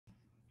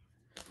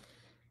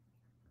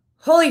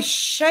Holy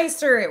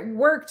shyster, it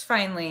worked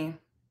finally.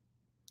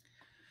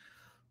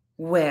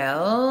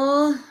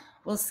 Well,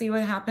 we'll see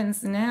what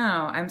happens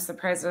now. I'm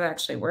surprised it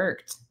actually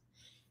worked.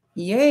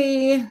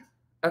 Yay.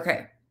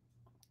 Okay.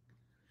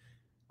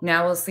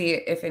 Now we'll see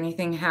if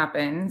anything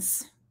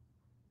happens.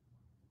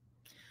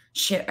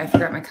 Shit, I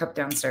forgot my cup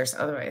downstairs.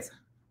 Otherwise.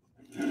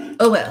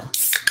 Oh well.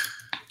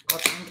 I'll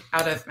drink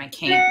out of my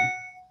can.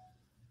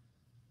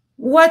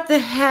 What the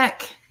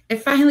heck?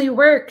 It finally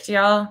worked,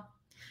 y'all.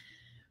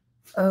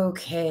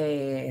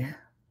 Okay.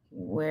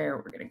 Where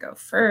we're going to go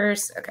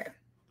first. Okay.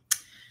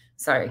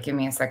 Sorry, give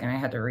me a second. I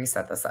had to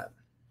reset this up.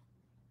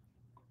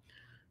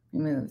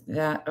 Move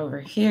that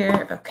over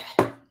here.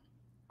 Okay.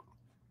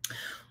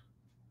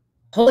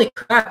 Holy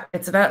crap,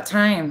 it's about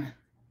time.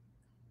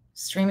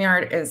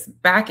 StreamYard is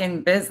back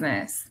in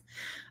business.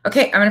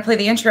 Okay, I'm going to play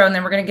the intro and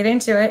then we're going to get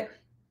into it.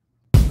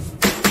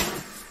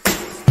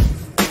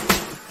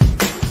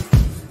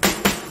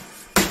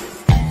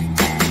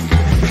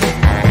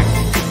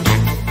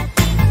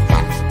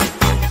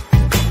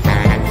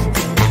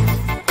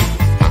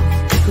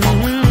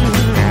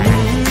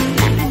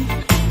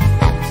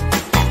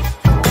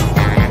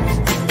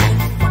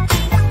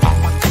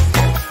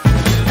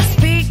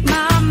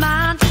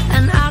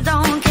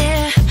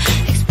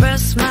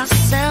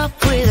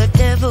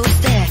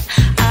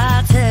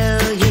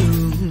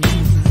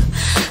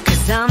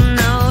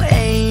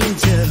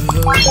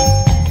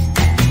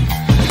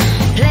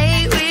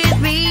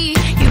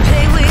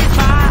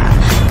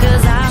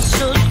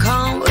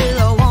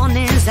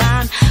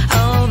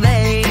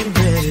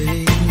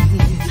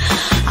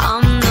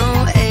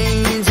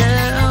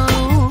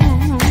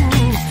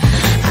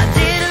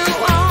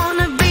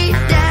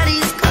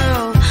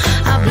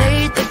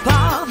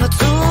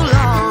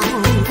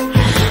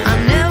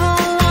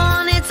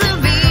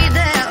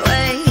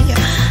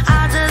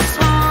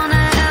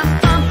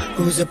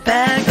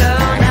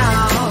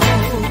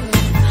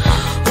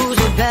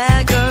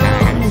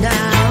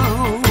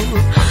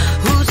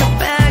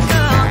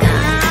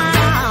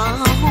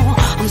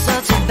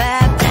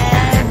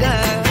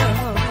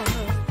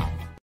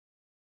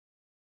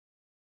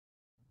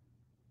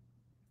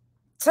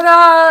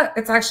 Ta-da!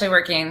 It's actually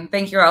working.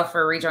 Thank you all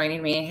for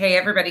rejoining me. Hey,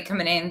 everybody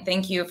coming in.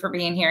 Thank you for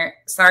being here.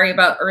 Sorry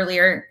about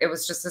earlier. It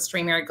was just a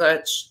StreamYard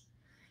glitch.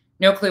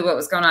 No clue what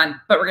was going on,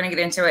 but we're going to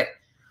get into it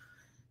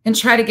and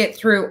try to get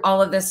through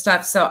all of this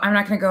stuff. So I'm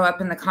not going to go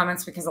up in the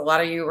comments because a lot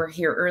of you were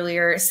here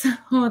earlier. So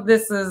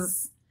this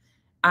is,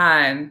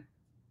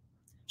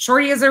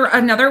 Shorty, is there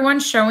another one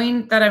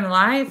showing that I'm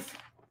live?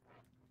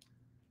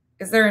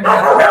 Is there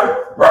another?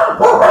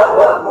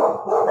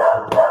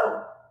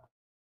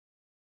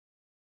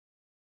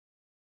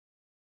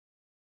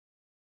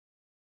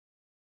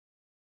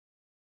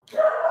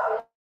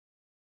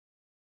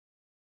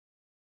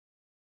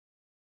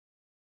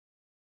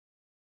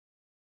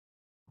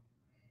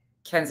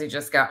 Kenzie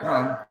just got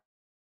home.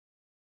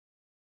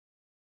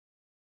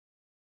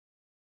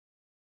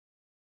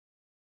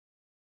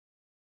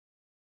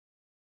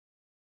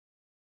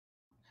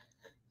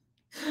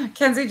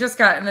 Kenzie just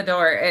got in the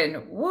door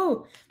and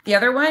woo. The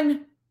other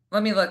one,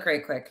 let me look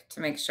right quick to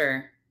make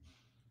sure.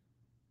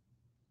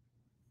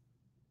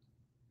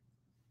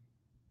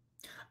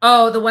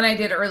 Oh, the one I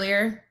did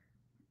earlier.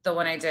 The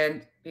one I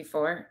did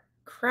before.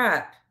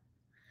 Crap.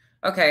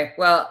 Okay,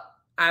 well,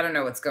 I don't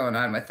know what's going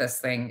on with this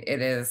thing. It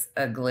is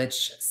a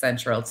glitch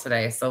central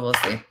today, so we'll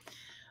see.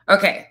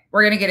 Okay,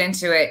 we're going to get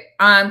into it.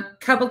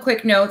 Couple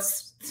quick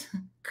notes.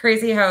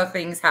 Crazy how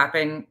things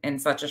happen in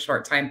such a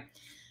short time.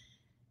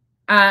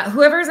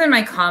 Whoever's in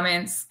my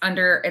comments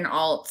under an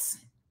alt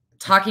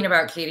talking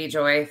about Katie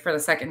Joy for the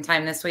second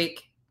time this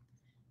week,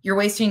 you're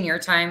wasting your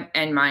time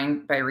and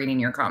mine by reading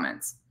your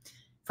comments.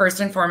 First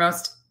and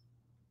foremost,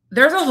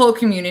 there's a whole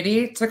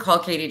community to call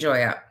Katie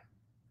Joy out.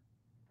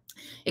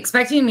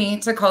 Expecting me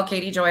to call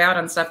Katie Joy out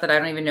on stuff that I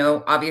don't even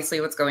know, obviously,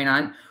 what's going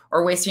on,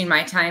 or wasting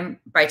my time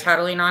by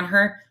tattling on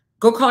her,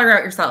 go call her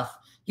out yourself.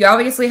 You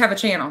obviously have a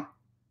channel.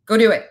 Go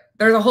do it.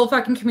 There's a whole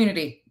fucking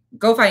community.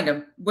 Go find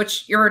them,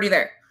 which you're already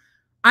there.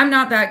 I'm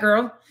not that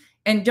girl.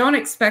 And don't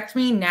expect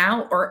me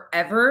now or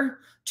ever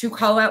to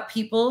call out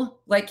people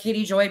like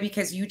Katie Joy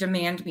because you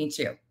demand me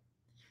to.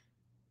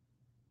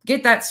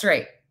 Get that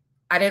straight.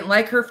 I didn't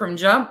like her from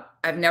jump.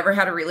 I've never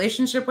had a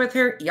relationship with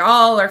her.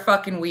 Y'all are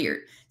fucking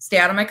weird. Stay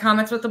out of my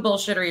comments with the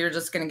bullshit or you're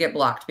just going to get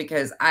blocked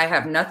because I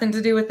have nothing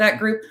to do with that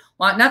group,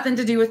 want nothing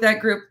to do with that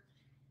group.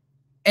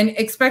 And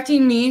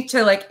expecting me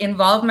to like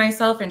involve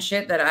myself in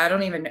shit that I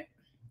don't even,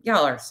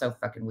 y'all are so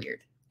fucking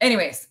weird.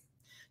 Anyways,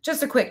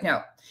 just a quick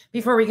note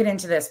before we get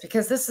into this,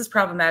 because this is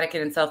problematic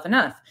in itself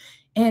enough.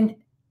 And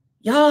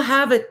y'all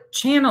have a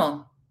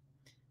channel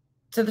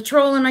to the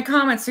troll in my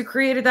comments who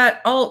created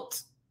that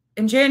alt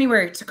in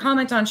January to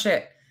comment on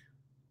shit.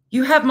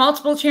 You have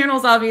multiple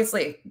channels,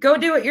 obviously. Go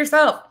do it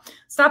yourself.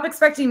 Stop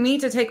expecting me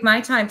to take my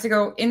time to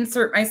go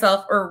insert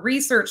myself or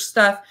research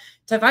stuff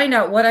to find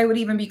out what I would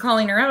even be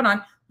calling her out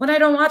on when I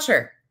don't watch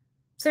her.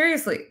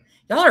 Seriously.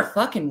 Y'all are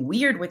fucking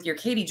weird with your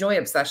Katie Joy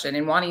obsession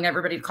and wanting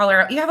everybody to call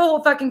her out. You have a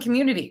whole fucking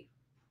community.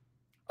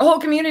 A whole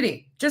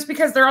community. Just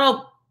because they're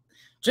all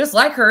just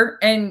like her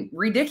and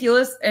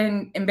ridiculous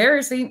and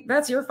embarrassing,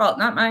 that's your fault,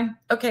 not mine.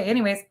 Okay,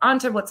 anyways, on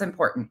to what's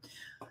important.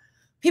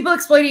 People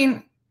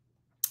exploiting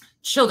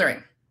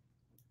children.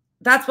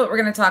 That's what we're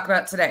going to talk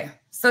about today.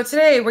 So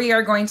today we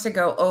are going to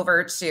go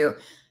over to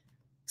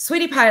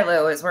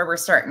Sweetiepielo is where we're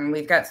starting.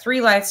 We've got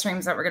 3 live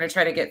streams that we're going to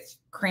try to get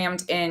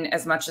crammed in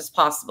as much as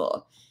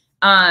possible.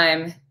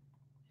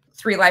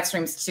 3 live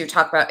streams to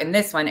talk about in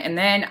this one. And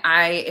then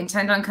I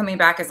intend on coming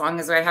back as long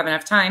as I have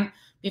enough time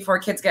before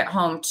kids get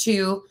home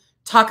to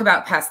talk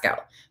about Pascal.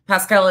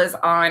 Pascal is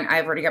on.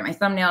 I've already got my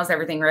thumbnails,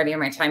 everything ready,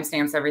 and my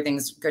timestamps.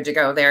 Everything's good to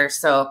go there.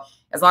 So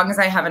as long as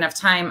I have enough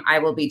time, I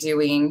will be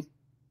doing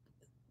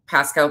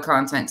Pascal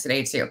content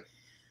today too.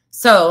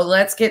 So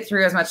let's get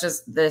through as much of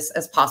this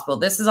as possible.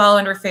 This is all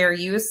under fair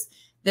use.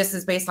 This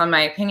is based on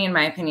my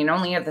opinion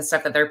only of the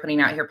stuff that they're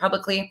putting out here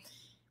publicly.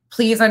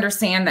 Please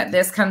understand that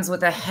this comes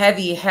with a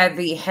heavy,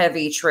 heavy,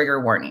 heavy trigger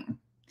warning.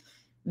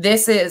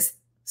 This is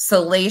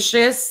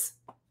salacious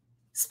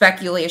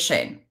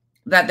speculation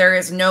that there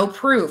is no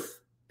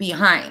proof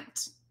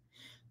behind.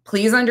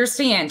 Please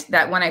understand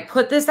that when I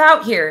put this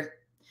out here,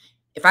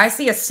 if I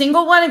see a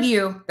single one of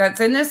you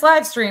that's in this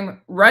live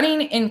stream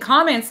running in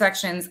comment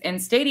sections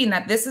and stating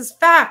that this is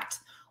fact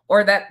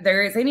or that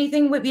there is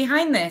anything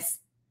behind this,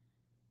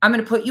 I'm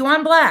going to put you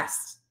on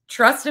blast.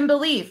 Trust and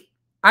believe.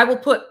 I will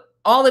put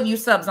all of you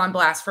subs on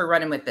blast for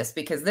running with this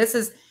because this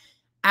is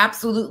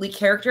absolutely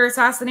character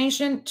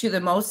assassination to the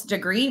most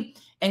degree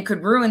and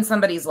could ruin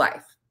somebody's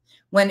life.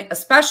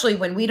 Especially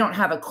when we don't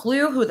have a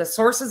clue who the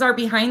sources are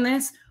behind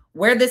this,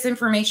 where this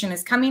information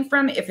is coming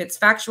from, if it's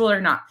factual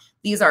or not.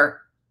 These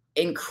are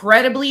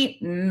incredibly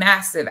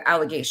massive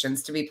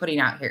allegations to be putting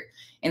out here.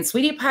 And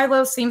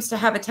Sweetiepielo seems to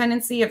have a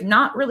tendency of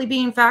not really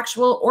being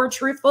factual or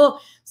truthful.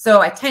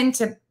 So I tend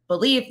to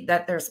believe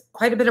that there's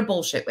quite a bit of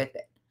bullshit with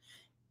it.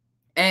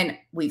 And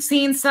we've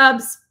seen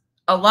subs,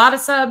 a lot of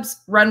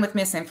subs run with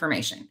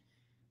misinformation.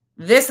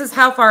 This is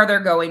how far they're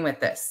going with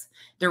this.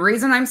 The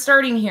reason I'm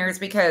starting here is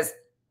because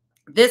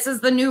this is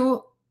the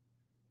new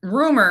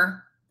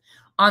rumor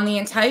on the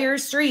entire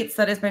streets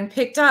that has been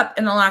picked up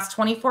in the last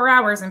 24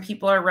 hours and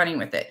people are running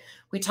with it.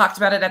 We talked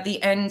about it at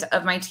the end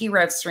of my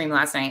T-Rev stream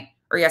last night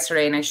or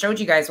yesterday, and I showed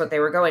you guys what they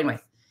were going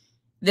with.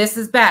 This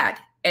is bad,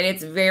 and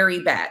it's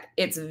very bad.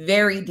 It's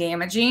very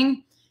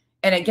damaging.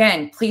 And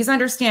again, please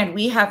understand,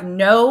 we have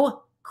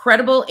no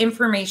credible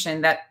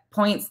information that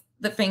points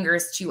the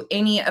fingers to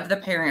any of the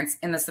parents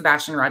in the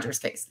Sebastian Rogers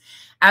case.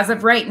 As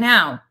of right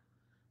now,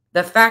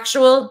 the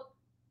factual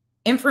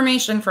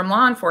information from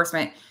law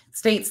enforcement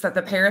states that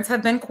the parents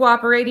have been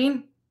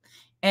cooperating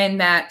and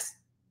that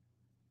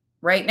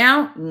right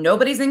now,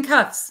 nobody's in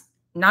cuffs,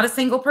 not a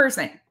single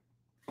person.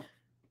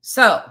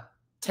 So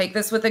take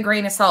this with a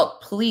grain of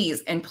salt,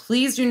 please. And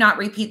please do not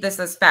repeat this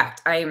as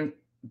fact.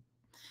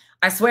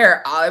 I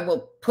swear I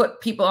will put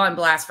people on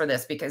blast for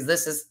this because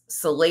this is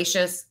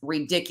salacious,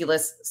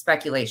 ridiculous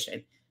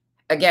speculation.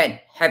 Again,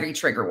 heavy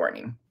trigger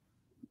warning.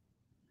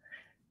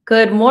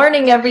 Good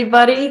morning,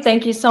 everybody.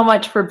 Thank you so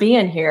much for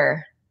being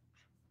here.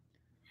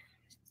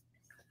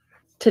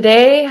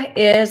 Today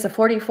is the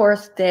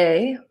 44th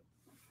day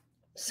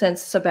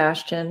since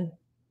Sebastian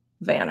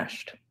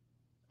vanished.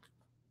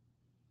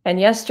 And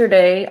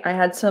yesterday I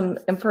had some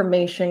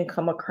information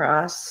come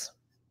across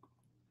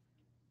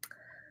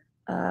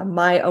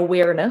my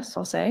awareness,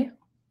 I'll say.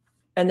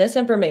 And this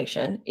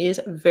information is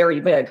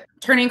very big.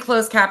 Turning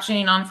closed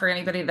captioning on for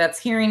anybody that's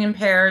hearing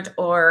impaired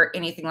or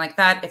anything like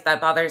that. If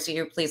that bothers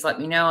you, please let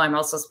me know. I'm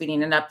also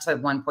speeding it up to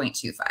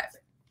 1.25.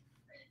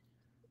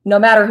 No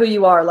matter who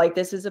you are, like,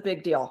 this is a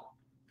big deal.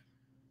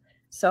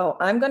 So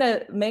I'm going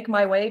to make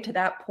my way to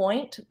that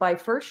point by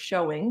first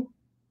showing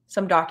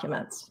some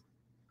documents.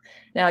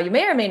 Now, you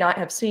may or may not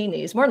have seen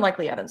these. More than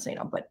likely you haven't seen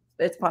them, but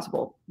it's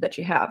possible that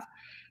you have.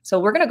 So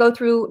we're going to go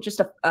through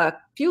just a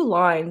few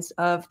lines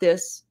of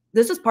this.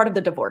 This is part of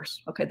the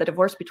divorce, okay? The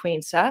divorce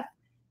between Seth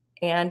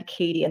and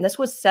Katie. And this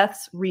was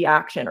Seth's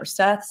reaction, or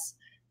Seth's,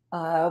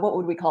 what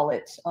would we call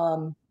it?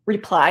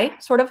 Reply,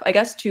 sort of, I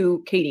guess,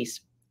 to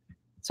Katie's.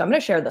 So I'm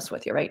going to share this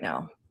with you right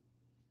now.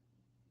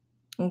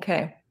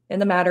 Okay. In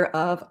the matter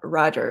of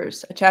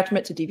Rogers,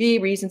 attachment to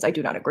DV, reasons I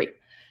do not agree.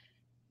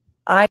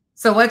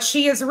 So what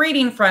she is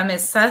reading from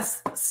is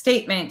Seth's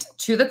statement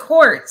to the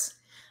court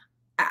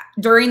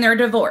during their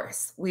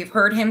divorce. We've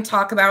heard him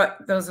talk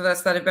about, those of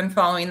us that have been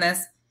following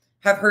this,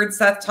 have heard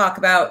Seth talk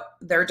about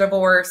their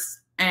divorce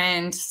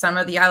and some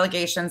of the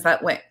allegations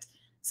that went.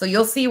 So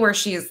you'll see where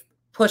she's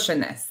pushing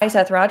this. I,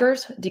 Seth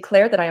Rogers,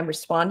 declare that I am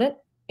respondent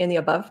in the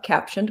above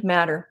captioned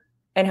matter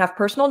and have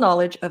personal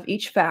knowledge of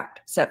each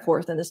fact set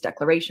forth in this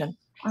declaration.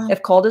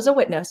 If called as a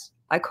witness,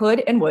 I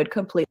could and would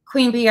complete.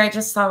 Queen Bee, I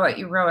just saw what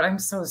you wrote. I'm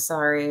so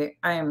sorry.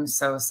 I am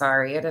so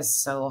sorry. It is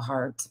so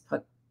hard to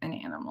put an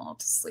animal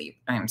to sleep.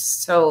 I'm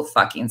so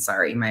fucking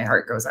sorry. My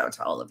heart goes out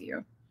to all of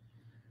you.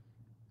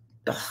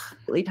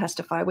 Ugh.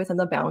 Testify within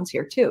the bounds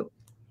here too.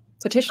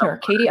 Petitioner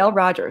Katie L.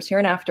 Rogers,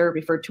 hereinafter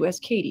referred to as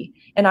Katie,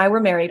 and I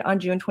were married on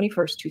June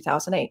 21st,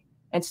 2008,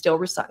 and still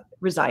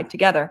reside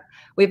together.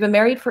 We've been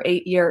married for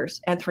 8 years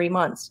and 3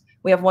 months.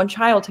 We have one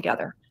child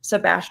together,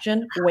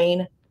 Sebastian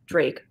Wayne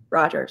Drake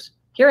Rogers,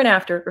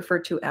 hereinafter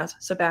referred to as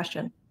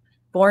Sebastian,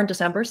 born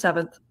December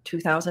 7th,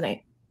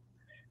 2008.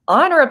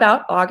 On or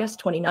about August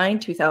 29,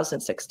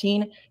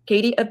 2016,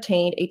 Katie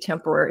obtained a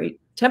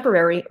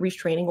temporary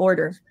restraining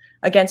order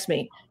against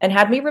me and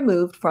had me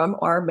removed from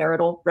our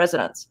marital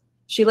residence.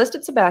 She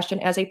listed Sebastian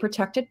as a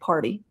protected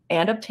party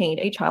and obtained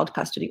a child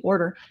custody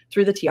order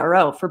through the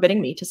TRO, forbidding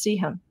me to see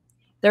him.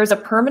 There is a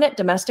permanent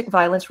domestic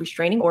violence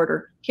restraining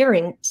order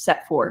hearing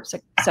set for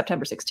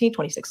September 16,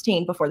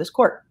 2016 before this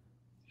court.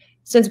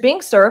 Since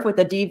being served with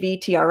the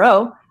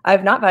DVTRO, I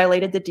have not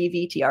violated the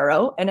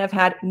DVTRO and have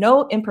had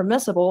no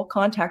impermissible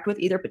contact with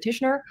either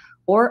petitioner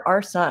or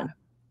our son.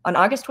 On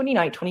August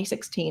 29,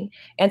 2016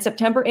 and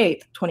September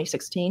 8,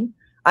 2016,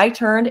 I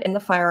turned in the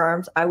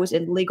firearms I was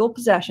in legal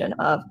possession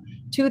of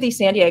to the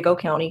San Diego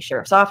County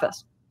Sheriff's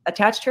Office.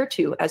 Attached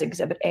hereto as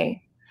Exhibit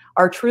A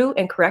are true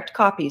and correct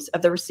copies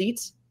of the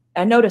receipts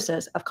and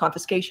notices of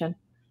confiscation.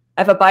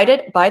 I've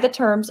abided by the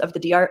terms of the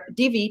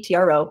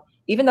DVTRO,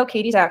 even though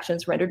Katie's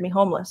actions rendered me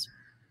homeless.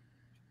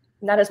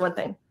 And that is one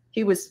thing.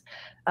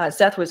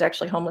 Seth was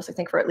actually homeless, I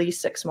think, for at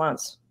least 6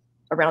 months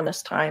around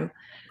this time.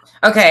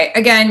 Okay,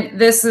 again,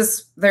 this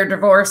is their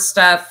divorce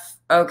stuff.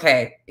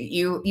 Okay,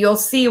 you'll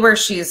see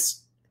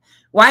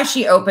why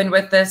she opened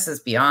with this is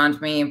beyond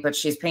me, but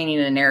she's painting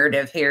a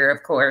narrative here,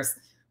 of course.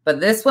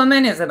 But this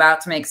woman is about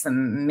to make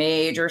some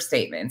major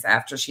statements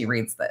after she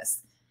reads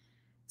this.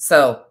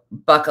 So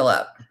buckle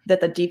up. That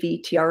the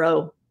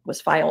DVTRO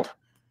was filed.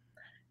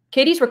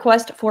 Katie's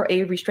request for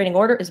a restraining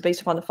order is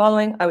based upon the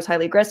following. I was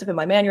highly aggressive in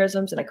my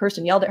mannerisms and I cursed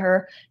and yelled at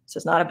her. This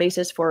is not a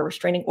basis for a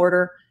restraining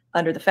order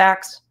under the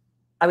facts.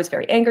 I was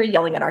very angry,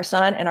 yelling at our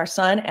son, and our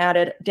son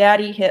added,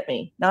 "Daddy hit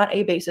me," not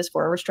a basis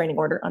for a restraining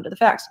order under the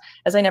facts,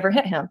 as I never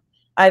hit him.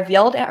 I've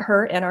yelled at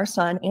her and our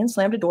son and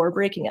slammed a door,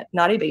 breaking it,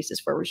 not a basis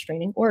for a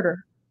restraining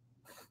order.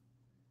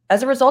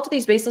 As a result of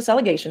these baseless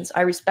allegations,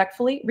 I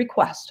respectfully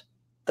request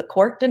the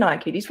court deny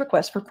Katie's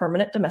request for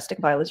permanent domestic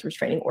violence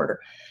restraining order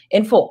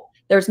in full.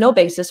 There's no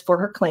basis for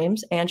her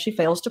claims, and she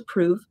fails to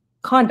prove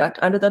conduct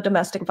under the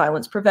Domestic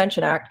Violence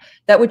Prevention Act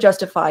that would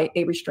justify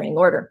a restraining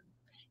order.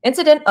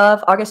 Incident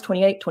of August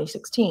 28,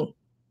 2016.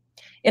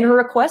 In her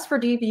request for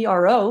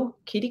DVRO,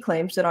 Katie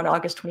claims that on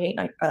August 28,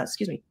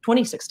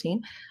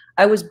 2016,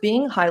 I was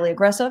being highly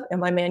aggressive in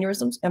my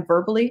mannerisms and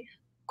verbally,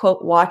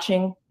 quote,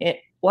 watching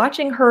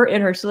her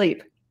in her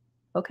sleep.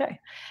 Okay.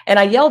 And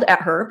I yelled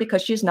at her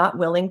because she is not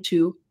willing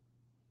to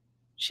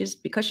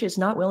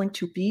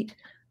beat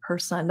her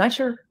son. Not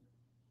sure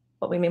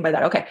what we mean by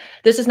that. Okay.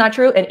 This is not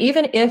true. And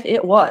even if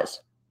it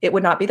was, it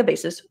would not be the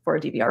basis for a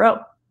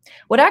DVRO.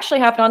 What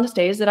actually happened on this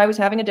day is that I was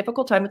having a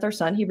difficult time with our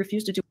son. He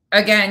refused to do.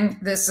 Again,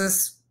 this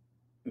is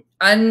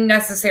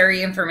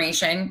unnecessary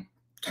information.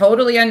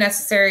 Totally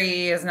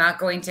unnecessary, is not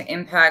going to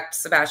impact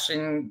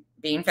Sebastian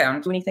being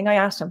found. Do anything I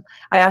asked him.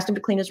 I asked him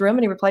to clean his room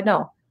and he replied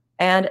no.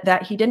 And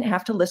that he didn't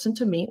have to listen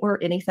to me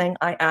or anything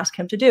I asked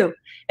him to do.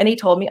 And he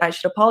told me I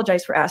should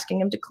apologize for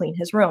asking him to clean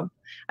his room.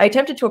 I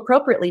attempted to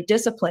appropriately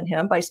discipline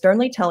him by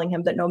sternly telling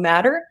him that no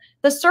matter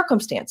the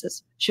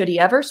circumstances, should he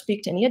ever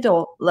speak to any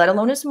adult, let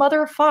alone his mother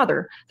or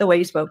father, the way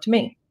he spoke to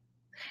me.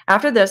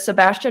 After this,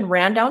 Sebastian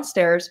ran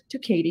downstairs to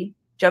Katie,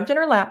 jumped in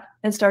her lap,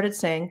 and started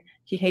saying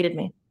he hated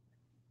me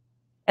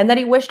and that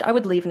he wished I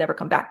would leave and never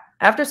come back.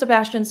 After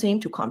Sebastian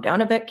seemed to calm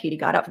down a bit, Katie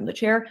got up from the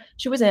chair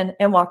she was in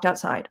and walked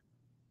outside.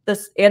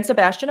 And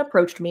Sebastian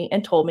approached me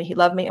and told me he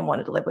loved me and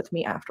wanted to live with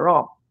me after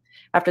all.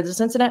 After this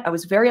incident, I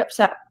was very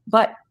upset,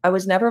 but I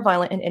was never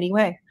violent in any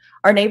way.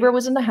 Our neighbor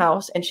was in the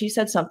house and she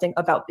said something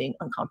about being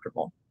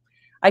uncomfortable.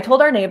 I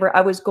told our neighbor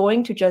I was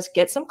going to just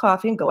get some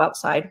coffee and go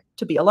outside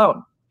to be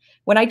alone.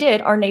 When I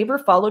did, our neighbor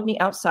followed me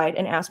outside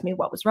and asked me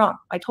what was wrong.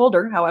 I told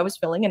her how I was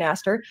feeling and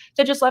asked her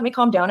to just let me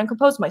calm down and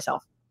compose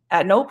myself.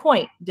 At no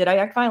point did I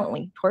act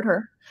violently toward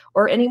her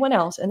or anyone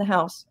else in the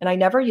house, and I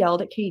never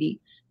yelled at Katie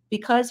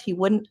because she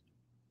wouldn't,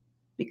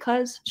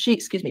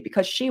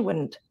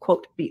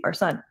 quote, beat our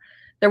son.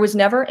 There was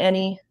never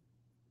any,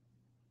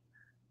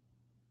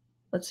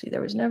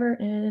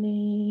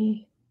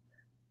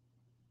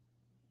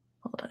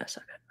 hold on a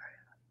second.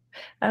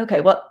 Okay,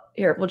 well,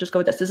 here, we'll just go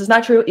with this. This is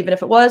not true. Even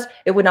if it was,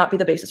 it would not be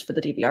the basis for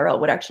the DVRO.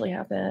 What actually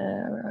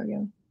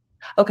happened?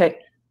 Okay,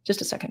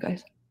 just a second,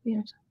 guys.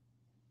 Yes.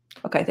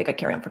 Okay, I think I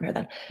carry on from here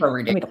then. Let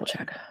me double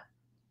check.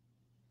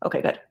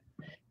 Okay, good.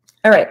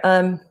 All right.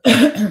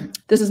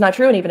 This is not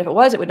true. And even if it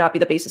was, it would not be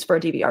the basis for a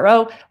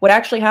DVRO. What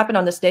actually happened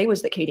on this day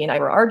was that Katie and I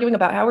were arguing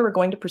about how we were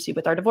going to proceed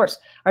with our divorce.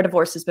 Our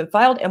divorce has been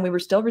filed and we were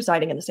still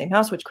residing in the same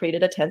house, which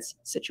created a tense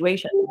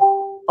situation.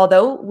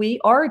 Although we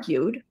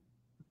argued.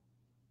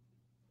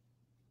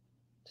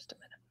 Just a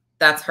minute.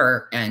 That's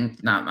her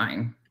and not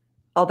mine.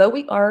 Although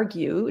we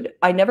argued,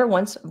 I never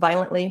once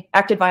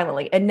acted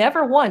violently, and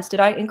never once did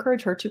I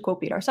encourage her to, quote,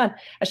 beat our son,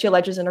 as she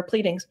alleges in her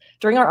pleadings.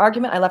 During our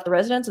argument, I left the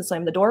residence and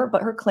slammed the door,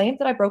 but her claim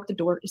that I broke the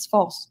door is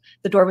false.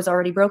 The door was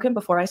already broken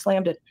before I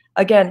slammed it.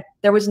 Again,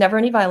 there was never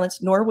any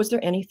violence, nor was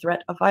there any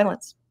threat of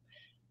violence.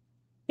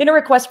 In a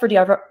request for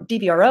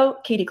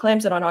DVRO, Katie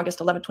claims that on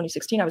August 11,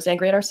 2016, I was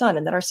angry at our son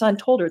and that our son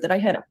told her that I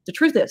hit him. The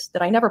truth is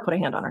that I never put a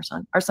hand on our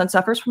son. Our son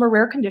suffers from a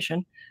rare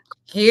condition.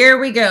 Here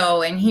we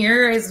go. And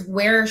here is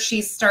where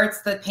she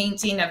starts the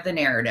painting of the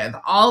narrative.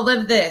 All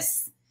of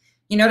this.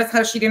 You notice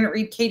how she didn't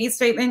read Katie's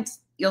statement?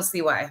 You'll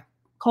see why.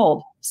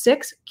 Called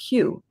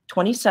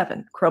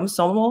 6q27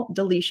 chromosomal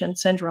deletion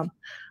syndrome.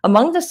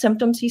 Among the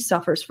symptoms he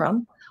suffers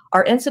from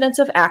are incidents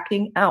of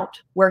acting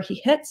out, where he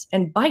hits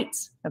and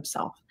bites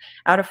himself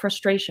out of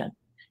frustration.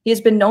 He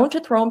has been known to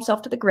throw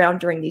himself to the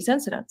ground during these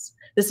incidents.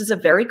 This is a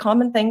very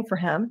common thing for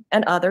him,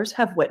 and others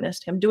have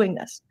witnessed him doing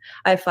this.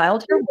 I have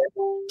filed here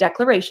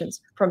declarations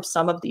from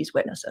some of these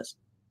witnesses.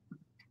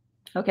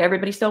 Okay,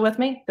 everybody still with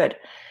me? Good.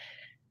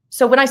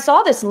 So when I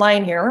saw this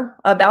line here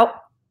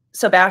about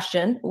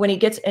Sebastian, when he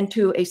gets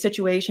into a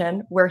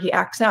situation where he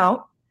acts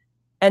out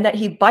and that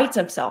he bites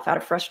himself out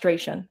of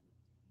frustration,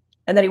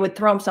 and that he would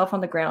throw himself on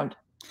the ground.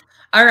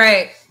 All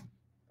right.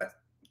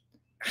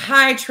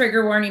 High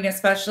trigger warning,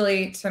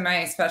 especially to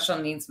my special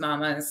needs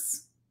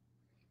mamas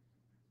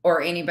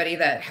or anybody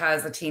that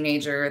has a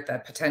teenager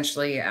that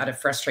potentially out of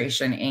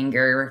frustration,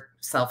 anger,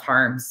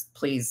 self-harms.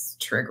 Please,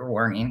 trigger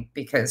warning,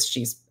 because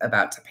she's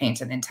about to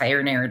paint an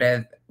entire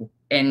narrative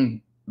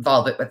and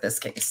involve it with this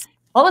case.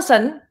 All of a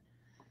sudden,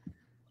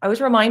 I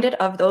was reminded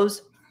of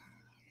those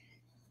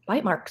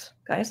bite marks,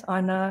 guys,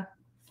 on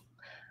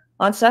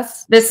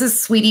Seth's. This is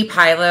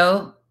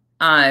Sweetiepielo,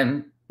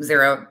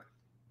 0.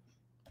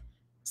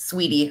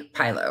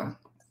 Sweetiepielo.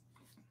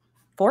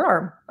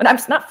 Forearm. And I'm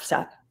not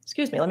Seth.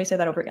 Excuse me. Let me say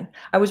that over again.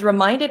 I was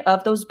reminded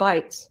of those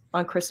bites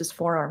on Chris's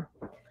forearm.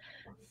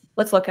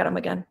 Let's look at them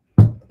again.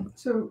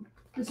 So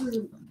this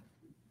is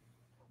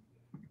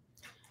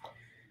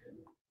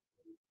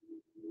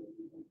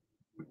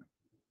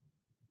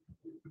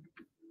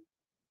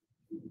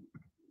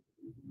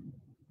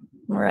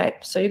all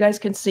right, so you guys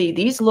can see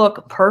these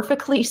look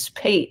perfectly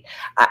spaced.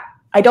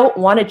 I don't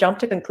want to jump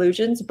to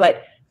conclusions,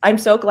 but I'm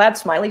so glad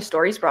Smiley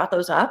Stories brought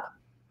those up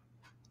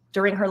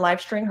during her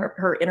live stream,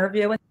 her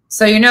interview.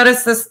 So you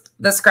notice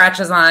the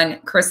scratches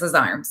on Chris's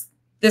arms.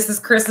 This is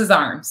Chris's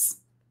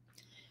arms.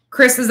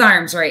 Chris's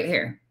arms right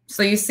here.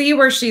 So you see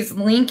where she's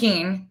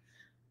linking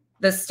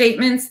the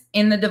statements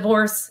in the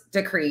divorce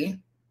decree,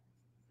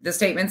 the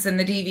statements in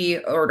the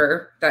DV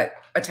order that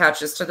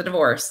attaches to the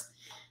divorce,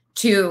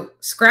 to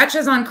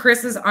scratches on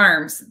Chris's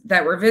arms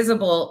that were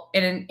visible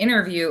in an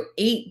interview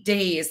 8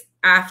 days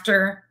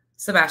after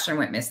Sebastian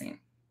went missing.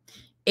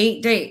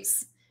 8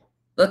 days.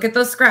 Look at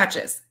those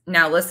scratches.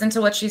 Now listen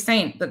to what she's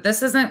saying. But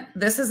this isn't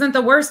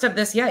the worst of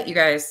this yet, you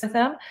guys. With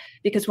them,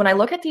 because when I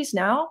look at these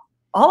now,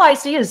 all I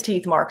see is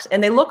teeth marks,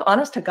 and they look,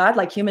 honest to God,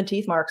 like human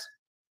teeth marks.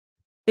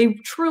 They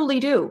truly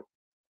do.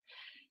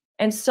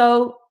 And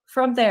so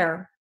from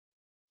there,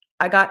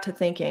 I got to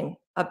thinking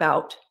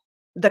about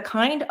the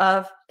kind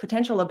of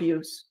potential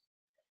abuse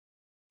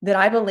that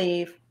I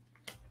believe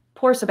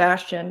poor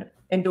Sebastian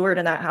endured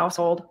in that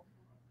household.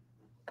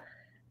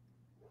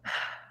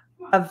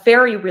 A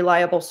very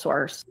reliable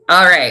source.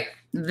 All right.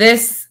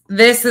 This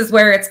is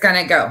where it's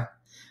going to go.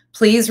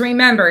 Please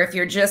remember, if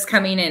you're just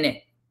coming in,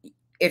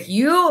 if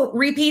you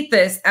repeat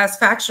this as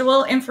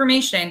factual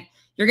information,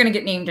 you're going to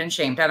get named and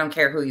shamed. I don't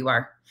care who you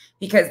are,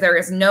 because there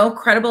is no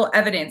credible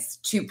evidence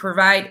to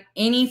provide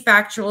any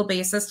factual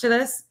basis to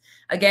this.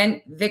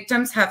 Again,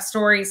 victims have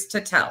stories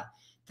to tell.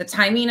 The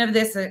timing of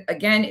this,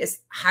 again, is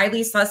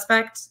highly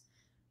suspect.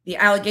 The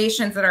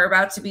allegations that are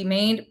about to be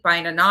made by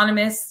an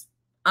anonymous,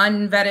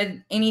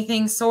 unvetted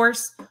anything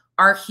source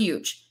are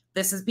huge.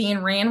 This is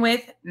being ran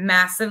with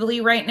massively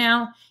right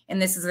now,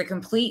 and this is a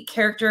complete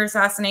character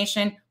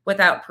assassination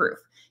without proof.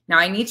 Now,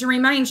 I need to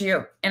remind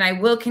you, and I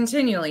will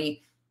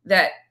continually,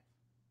 that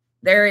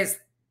there is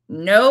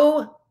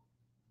nobody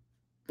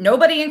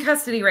in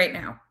custody right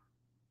now.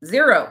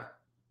 0.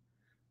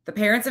 The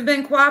parents have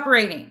been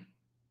cooperating.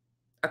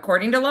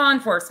 According to law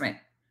enforcement,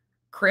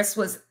 Chris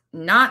was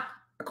not,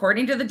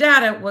 according to the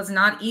data, was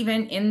not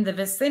even in the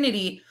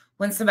vicinity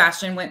when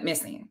Sebastian went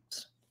missing.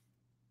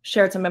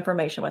 Shared some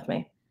information with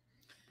me.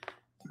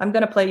 I'm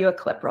going to play you a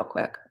clip real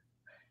quick,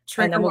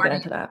 and then we'll get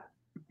into that.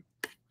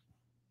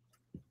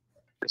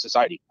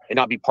 Society and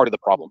not be part of the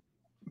problem.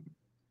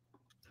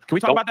 Can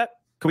we talk about that?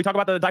 Can we talk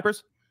about the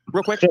diapers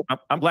real quick? Sure.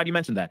 I'm glad you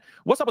mentioned that.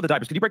 What's up with the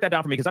diapers? Could you break that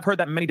down for me? Because I've heard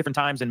that many different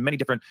times and many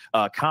different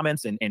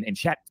comments and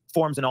chat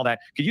forums and all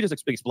that. Could you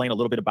just explain a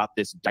little bit about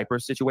this diaper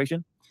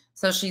situation?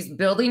 So she's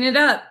building it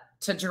up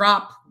to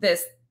drop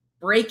this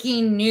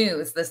breaking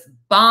news, this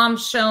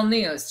bombshell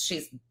news.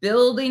 She's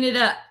building it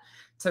up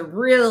to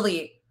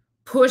really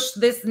push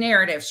this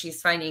narrative.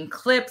 She's finding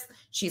clips.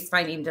 She's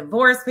finding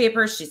divorce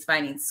papers. She's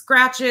finding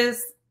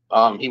scratches.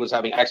 He was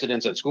having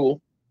accidents at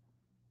school,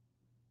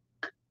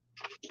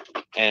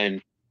 and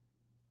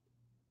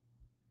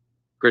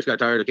Chris got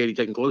tired of Katie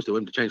taking clothes to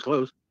him to change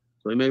clothes,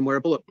 so he made him wear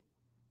a pull-up.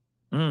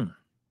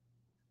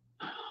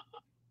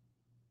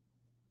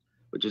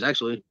 Which is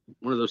actually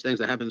one of those things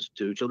that happens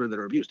to children that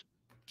are abused.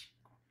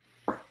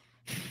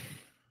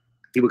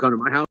 He would come to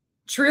my house.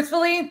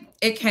 Truthfully,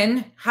 it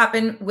can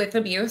happen with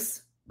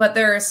abuse, but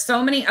there are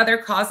so many other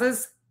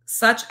causes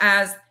such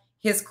as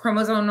his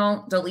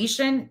chromosomal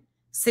deletion,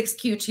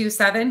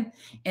 6q27.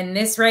 And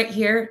this right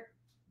here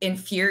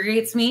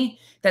infuriates me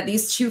that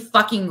these two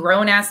fucking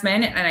grown-ass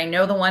men, and I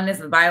know the one is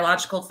the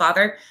biological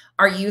father,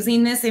 are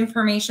using this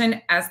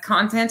information as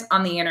content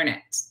on the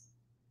internet.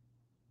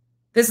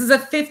 This is a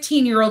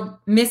 15-year-old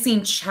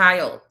missing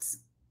child.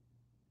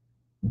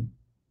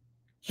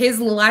 His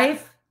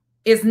life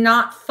is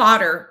not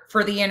fodder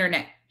for the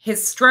internet.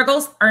 His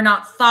struggles are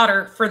not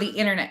fodder for the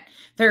internet.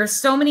 There are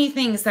so many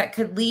things that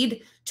could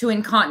lead to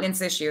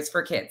incontinence issues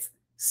for kids.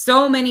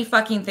 So many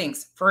fucking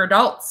things for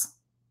adults.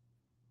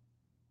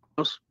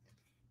 First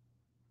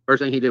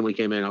thing he did when he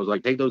came in, I was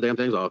like, take those damn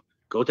things off,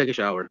 go take a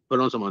shower,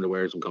 put on some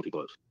underwear and some comfy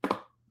clothes.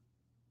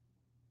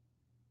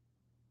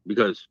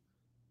 Because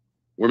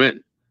we're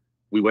men.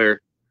 We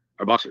wear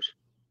our boxers.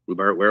 We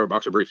wear our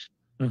boxer briefs.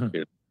 You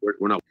know,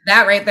 we're not.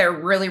 That right there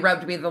really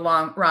rubbed me the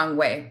wrong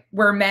way.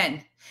 We're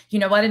men. You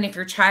know what? And if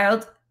your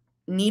child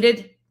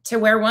needed to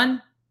wear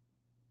one,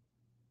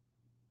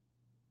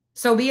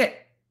 so be it.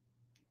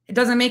 It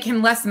doesn't make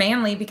him less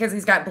manly because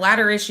he's got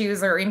bladder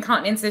issues or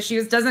incontinence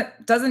issues.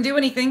 Doesn't do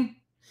anything.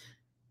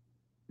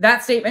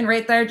 That statement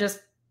right there just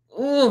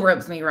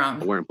rubs me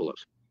wrong. Wearing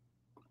pull-ups.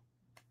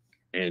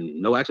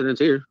 And no accidents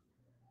here.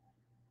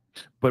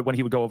 But when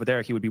he would go over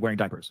there, he would be wearing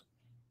diapers.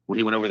 When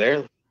he went over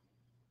there,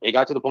 it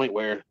got to the point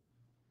where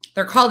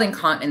they're called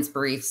incontinence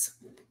briefs.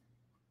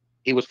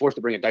 He was forced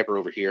to bring a diaper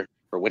over here.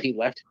 For when he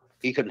left,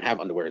 he couldn't have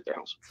underwear at their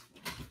house.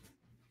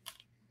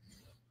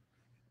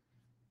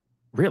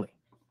 Really?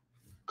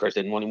 Chris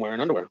didn't want him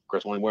wearing underwear.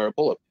 Chris wanted him to wear a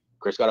pull-up.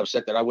 Chris got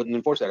upset that I wouldn't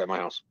enforce that at my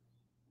house.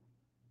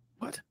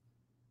 What?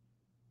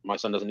 My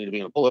son doesn't need to be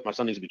in a pull-up. My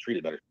son needs to be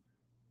treated better.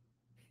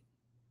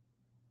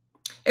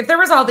 If there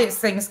was all these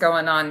things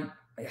going on,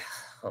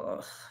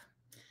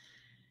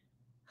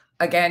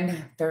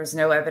 again, there's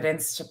no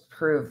evidence to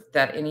prove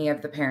that any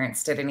of the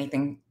parents did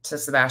anything to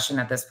Sebastian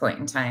at this point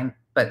in time,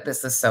 but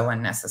this is so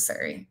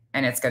unnecessary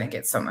and it's going to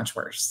get so much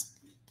worse.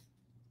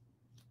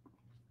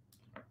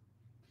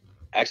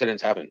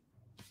 Accidents happen.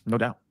 No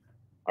doubt.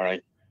 All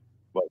right.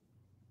 But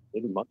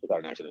they've been months without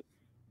an accident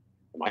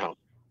in my house.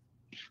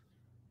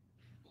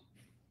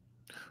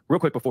 Real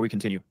quick before we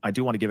continue, I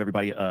do want to give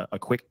everybody a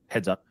quick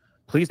heads up.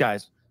 Please,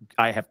 guys,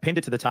 I have pinned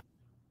it to the top.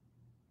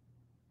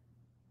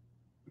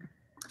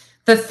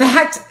 The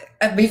fact,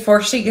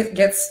 before she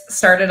gets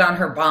started on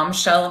her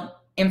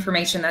bombshell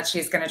information that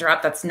she's going to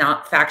drop that's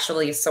not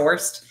factually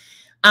sourced,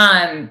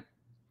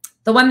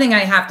 the one thing I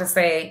have to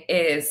say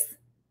is,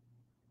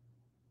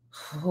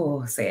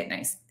 say it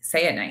nice.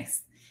 Say it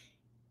nice.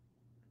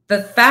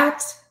 The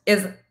fact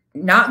is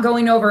not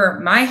going over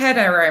my head,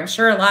 or I'm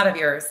sure a lot of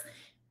yours,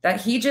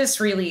 that he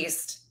just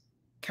released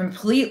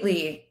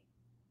completely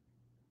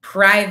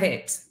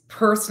private,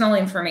 personal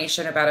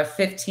information about a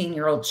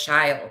 15-year-old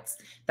child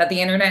that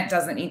the internet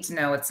doesn't need to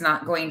know. It's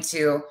not going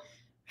to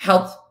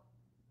help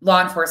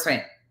law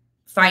enforcement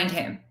find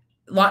him.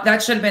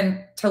 That should have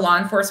been to law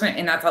enforcement,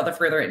 and that's all the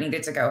further it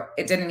needed to go.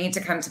 It didn't need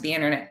to come to the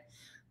internet.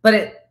 But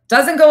it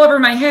doesn't go over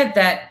my head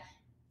that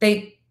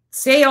they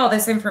say all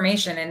this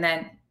information and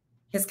then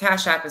his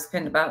Cash App is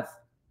pinned above.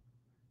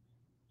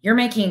 You're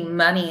making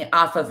money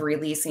off of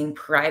releasing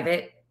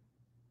private,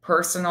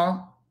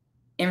 personal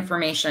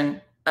information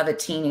of a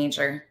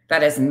teenager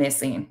that is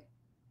missing.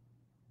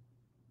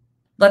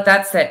 Let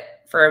that sit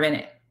for a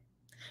minute.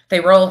 They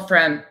roll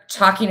from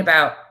talking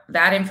about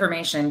that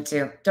information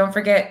to, don't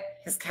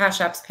forget, his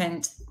Cash App's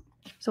pinned.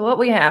 So what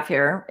we have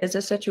here is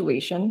a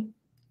situation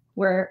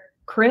where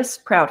Chris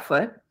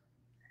Proudfoot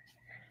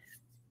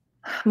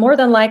more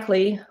than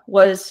likely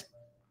was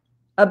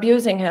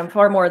abusing him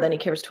far more than he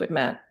cares to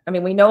admit. I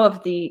mean, we know of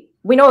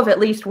at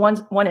least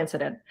one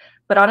incident,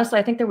 but honestly,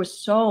 I think there was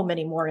so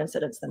many more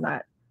incidents than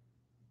that.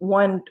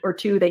 One or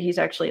two that he's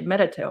actually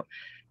admitted to.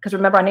 Because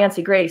remember on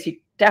Nancy Grace,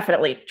 he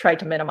definitely tried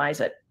to minimize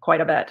it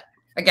quite a bit.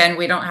 Again,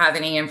 we don't have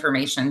any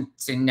information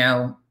to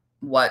know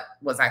what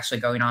was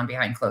actually going on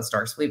behind closed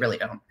doors. We really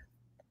don't.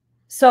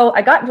 So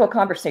I got into a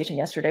conversation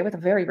yesterday with a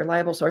very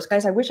reliable source.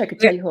 Guys, I wish I could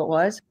tell you who it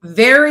was.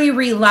 Very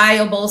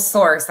reliable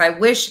source. I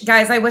wish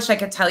I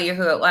could tell you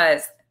who it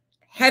was.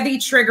 Heavy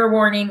trigger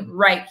warning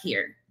right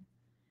here.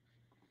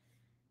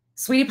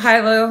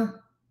 Sweetiepielo,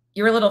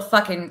 your little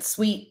fucking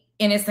sweet,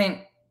 innocent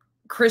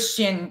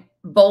Christian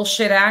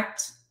bullshit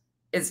act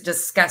is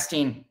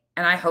disgusting.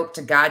 And I hope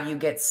to God you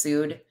get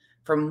sued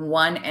from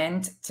one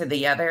end to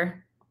the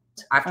other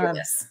after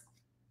this.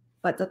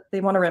 But they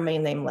want to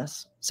remain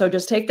nameless. So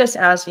just take this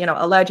as,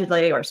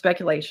 allegedly or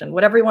speculation,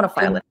 whatever you want to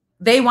file it.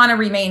 They want to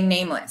remain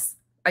nameless.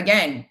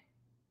 Again,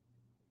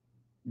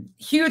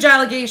 huge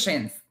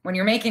allegations. When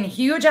you're making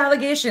huge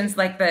allegations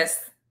like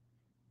this,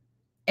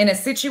 in a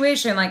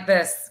situation like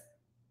this.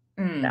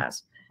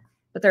 Yes,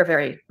 but they're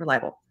very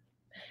reliable.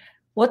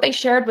 What they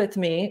shared with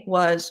me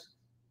was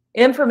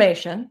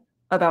information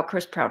about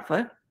Chris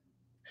Proudfoot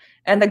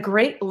and the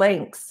great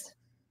lengths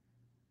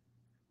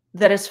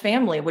that his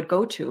family would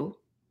go to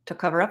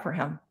cover up for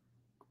him.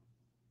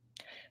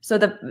 So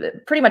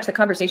pretty much the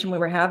conversation we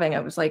were having, I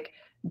was like,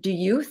 do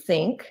you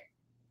think,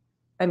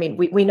 I mean,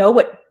 we know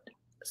what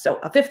So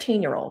a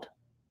 15-year-old,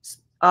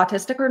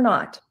 autistic or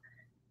not,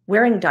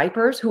 wearing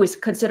diapers, who is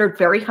considered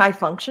very high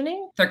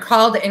functioning. They're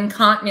called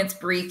incontinence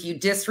brief, you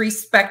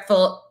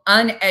disrespectful,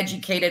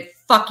 uneducated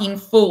fucking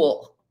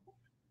fool.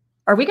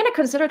 Are we going to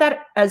consider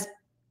that as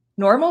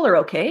normal or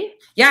okay?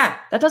 Yeah.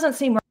 That doesn't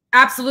seem right.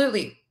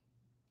 Absolutely.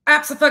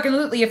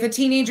 Absolutely. If a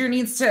teenager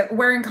needs to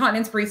wear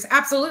incontinence briefs,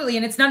 absolutely.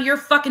 And it's none of your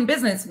fucking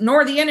business,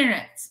 nor the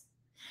internet's.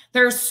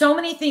 There are so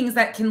many things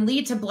that can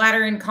lead to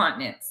bladder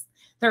incontinence.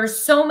 There are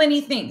so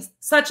many things,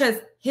 such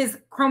as his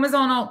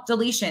chromosomal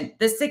deletion.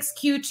 The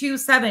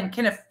 6q27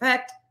 can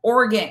affect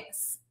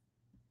organs.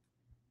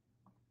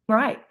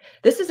 Right.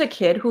 This is a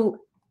kid who,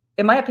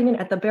 in my opinion,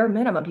 at the bare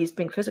minimum, he's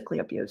being physically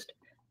abused.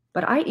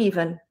 But I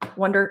even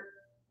wonder,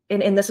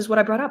 and this is what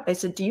I brought up. I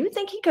said, do you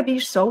think he could be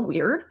so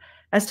weird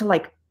as to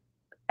like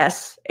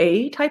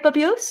SA type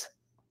abuse?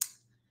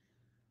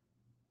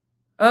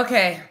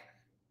 Okay.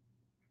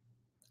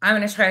 I'm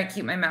going to try to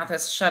keep my mouth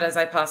as shut as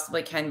I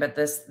possibly can, but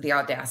the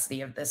audacity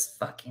of this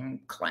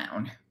fucking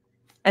clown.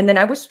 And then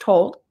I was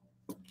told,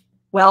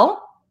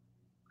 well,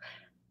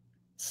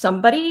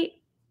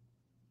 somebody,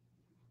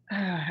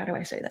 how do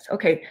I say this?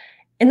 Okay.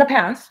 In the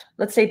past,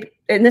 let's say,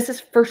 and this is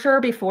for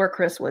sure before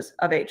Chris was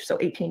of age, so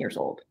 18 years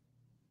old.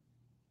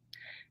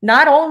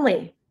 Not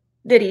only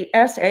did he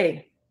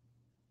SA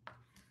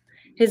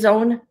his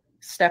own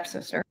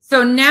stepsister.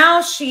 So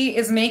now she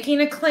is making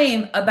a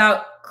claim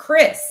about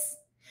Chris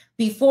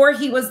before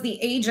he was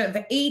the age of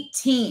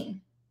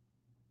 18.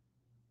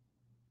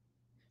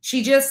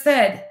 She just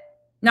said,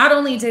 not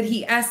only did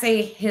he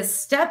SA his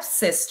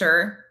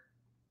stepsister,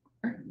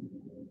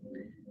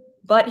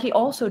 but he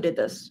also did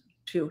this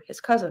to his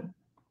cousin.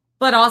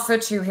 But also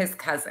to his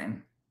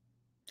cousin.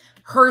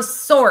 Her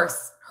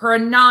source, her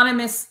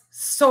anonymous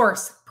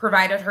source,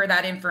 provided her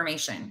that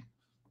information.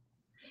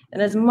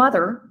 And his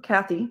mother,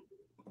 Kathy,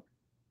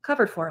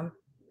 covered for him,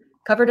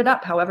 covered it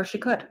up however she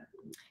could.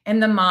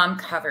 And the mom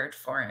covered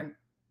for him.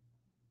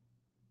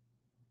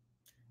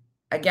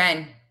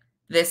 Again,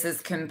 this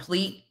is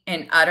complete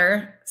and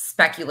utter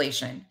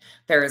speculation.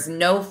 There is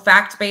no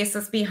fact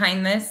basis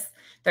behind this.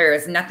 There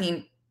is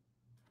nothing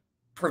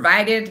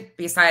provided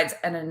besides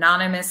an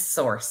anonymous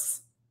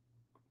source.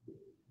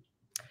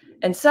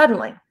 And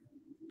suddenly,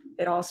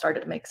 it all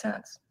started to make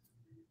sense.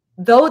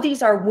 Though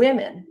these are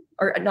women,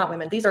 or not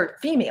women, these are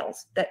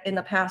females that in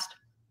the past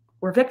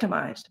were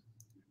victimized.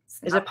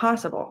 Is it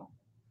possible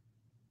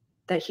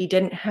that he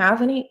didn't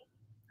have any,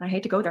 I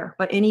hate to go there,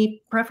 but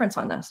any preference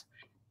on this?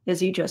 Is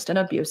he just an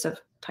abusive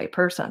type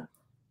person?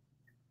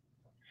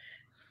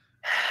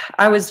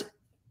 I was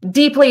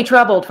deeply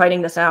troubled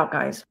fighting this out,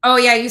 guys. Oh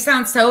yeah, you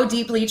sound so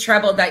deeply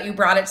troubled that you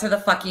brought it to the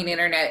fucking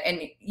internet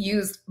and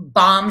used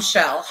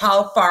bombshell.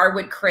 How far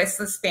would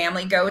Chris's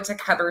family go to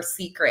cover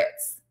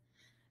secrets?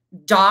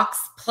 Docs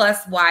plus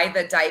Y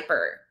the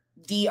diaper.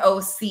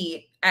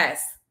 DOCS,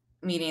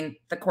 meaning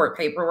the court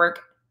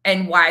paperwork,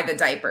 and Y the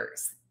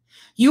diapers.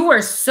 You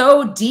were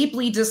so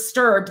deeply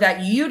disturbed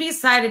that you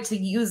decided to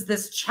use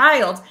this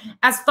child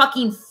as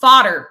fucking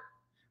fodder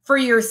for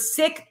your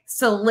sick,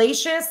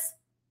 salacious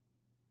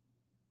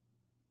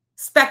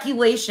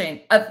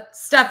speculation of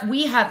stuff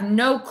we have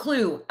no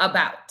clue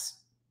about.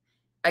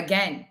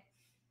 Again,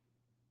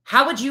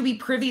 how would you be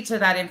privy to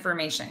that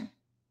information?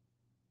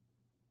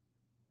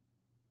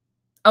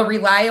 A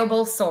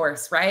reliable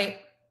source,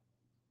 right?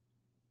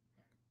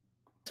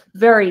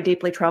 Very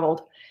deeply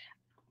troubled.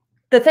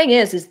 The thing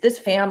is this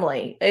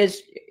family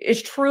is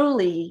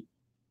truly,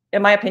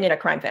 in my opinion, a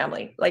crime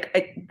family.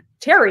 Like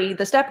Terry,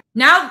 the step.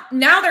 Now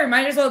there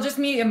might as well just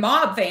be a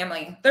mob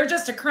family. They're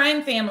just a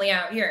crime family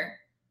out here.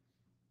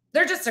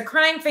 They're just a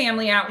crime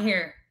family out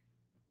here.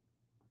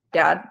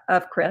 Dad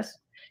of Chris,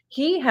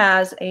 he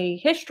has a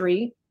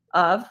history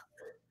of,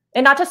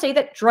 and not to say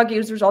that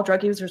all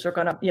drug users are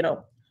going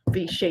to,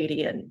 be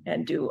shady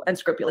and do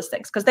unscrupulous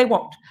things, because they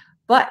won't.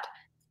 But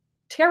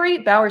Terry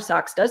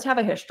Bowersox does have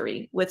a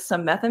history with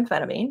some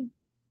methamphetamine.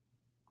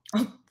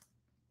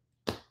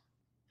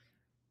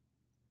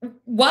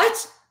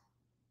 What?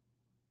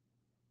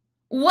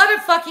 What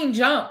a fucking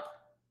jump.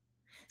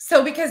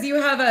 So because you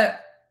have a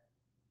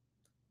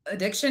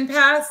addiction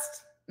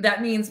past,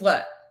 that means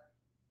what?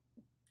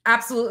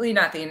 Absolutely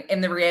nothing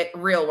in the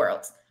real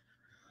world.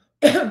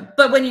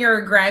 But when you're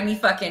a grimy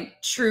fucking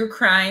true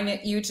crime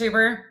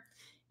YouTuber,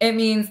 it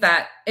means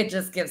that it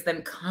just gives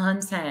them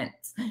content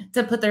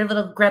to put their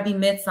little grubby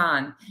mitts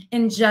on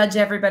and judge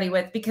everybody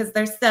with because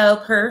they're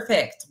so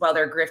perfect while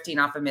they're grifting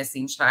off a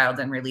missing child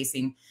and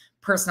releasing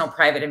personal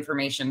private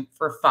information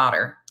for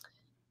fodder.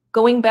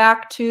 Going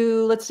back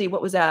to, let's see,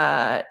 what was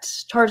that?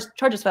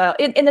 Charges filed.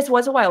 And this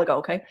was a while ago,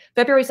 okay?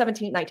 February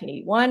 17,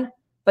 1981.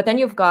 But then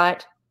you've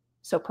got,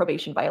 so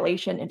probation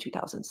violation in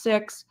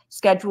 2006.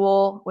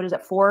 Schedule, what is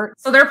that for?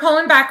 So they're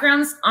pulling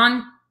backgrounds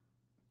on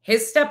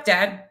his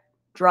stepdad.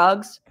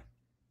 Drugs,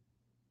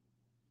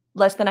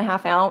 less than a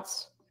half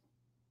ounce.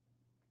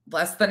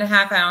 Less than a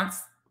half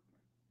ounce.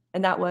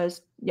 And that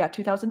was,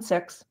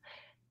 2006.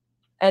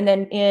 And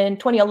then in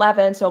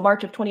 2011, so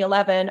March of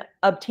 2011,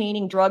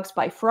 obtaining drugs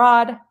by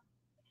fraud.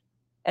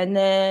 And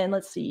then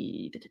let's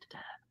see,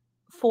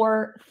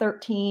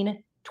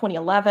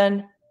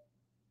 4/13/2011,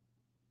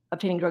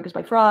 obtaining drugs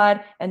by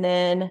fraud. And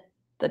then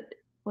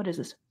what is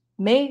this?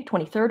 May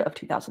 23rd of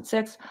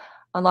 2006,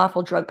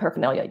 unlawful drug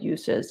paraphernalia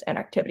uses and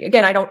activity.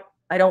 Again, I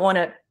don't want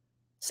to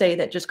say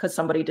that just because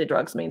somebody did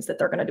drugs means that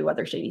they're going to do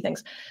other shady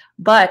things.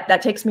 But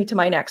that takes me to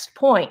my next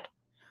point.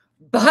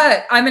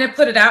 But I'm going to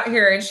put it out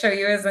here and show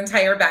you his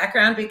entire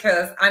background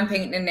because I'm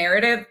painting a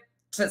narrative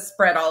to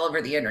spread all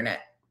over the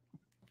internet.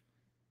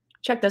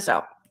 Check this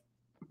out.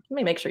 Let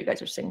me make sure you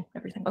guys are seeing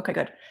everything. Okay,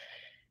 good.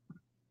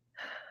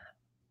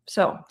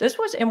 So this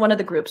was in one of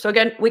the groups. So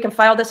again, we can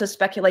file this as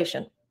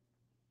speculation.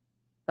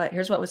 But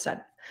here's what was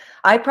said.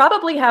 I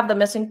probably have the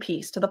missing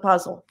piece to the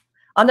puzzle.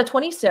 On the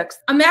 26th.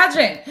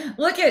 Imagine,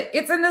 look at,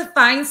 it's in the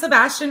Find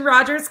Sebastian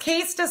Rogers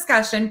case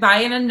discussion by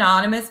an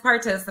anonymous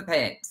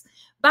participant.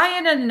 By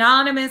an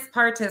anonymous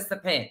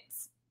participant.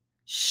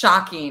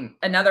 Shocking.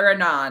 Another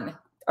anon.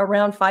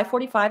 Around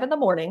 5:45 in the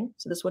morning,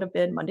 so this would have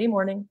been Monday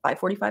morning,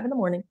 5:45 in the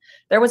morning,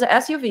 there was an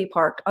SUV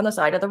parked on the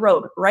side of the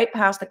road, right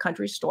past the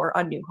country store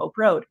on New Hope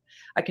Road.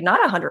 I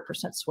cannot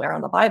 100% swear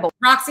on the Bible.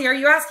 Roxy, are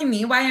you asking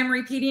me why I'm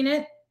repeating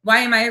it? Why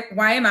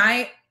am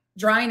I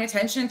drawing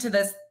attention to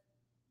this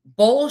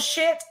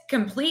bullshit,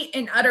 complete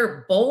and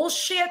utter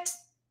bullshit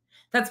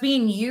that's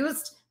being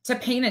used to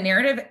paint a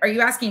narrative? Are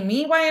you asking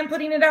me why I'm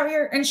putting it out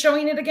here and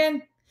showing it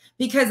again?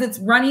 Because it's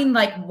running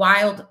like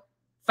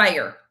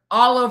wildfire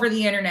all over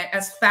the internet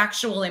as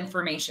factual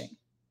information.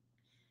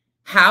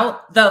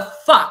 How the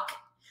fuck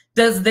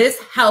does this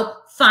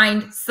help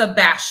find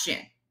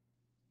Sebastian?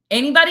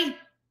 Anybody?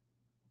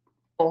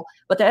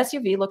 But the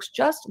SUV looks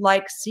just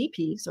like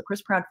CP, so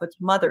Chris Proudfoot's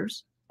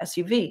mother's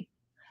SUV.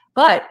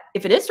 But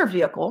if it is her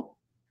vehicle,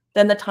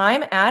 then the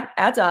time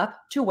adds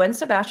up to when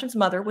Sebastian's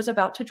mother was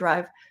about to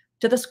drive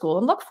to the school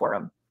and look for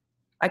him.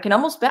 I can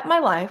almost bet my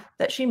life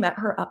that she met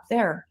her up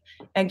there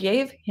and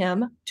gave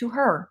him to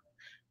her.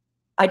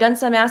 I done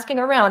some asking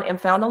around and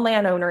found a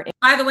landowner.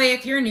 By the way,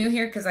 if you're new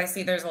here, because I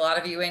see there's a lot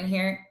of you in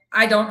here,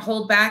 I don't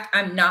hold back.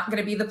 I'm not going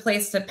to be the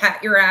place to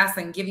pat your ass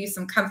and give you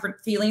some comfort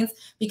feelings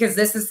because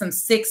this is some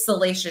sick,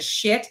 salacious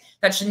shit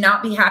that should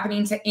not be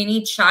happening to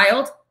any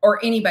child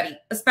or anybody,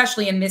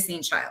 especially a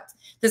missing child.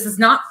 This is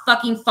not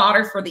fucking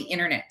fodder for the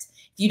internet.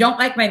 If you don't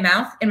like my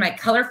mouth and my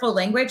colorful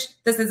language,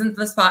 this isn't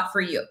the spot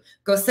for you.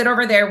 Go sit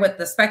over there with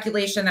the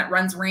speculation that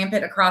runs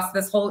rampant across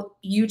this whole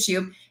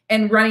YouTube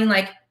and running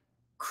like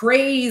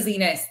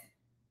craziness.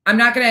 I'm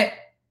not going to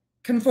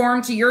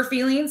conform to your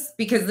feelings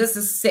because this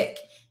is sick.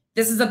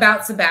 This is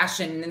about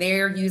Sebastian, and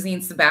they're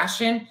using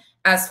Sebastian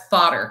as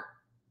fodder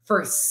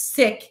for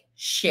sick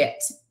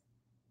shit.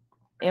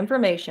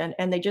 Information,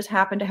 and they just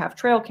happen to have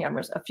trail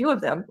cameras, a few of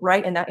them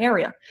right in that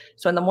area.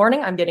 So in the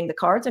morning, I'm getting the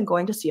cards and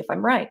going to see if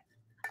I'm right.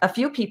 A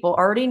few people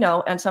already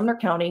know, and Sumner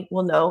County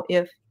will know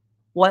if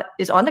what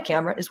is on the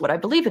camera is what I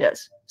believe it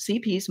is.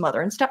 CP's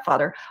mother and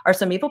stepfather are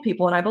some evil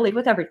people, and I believe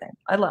with everything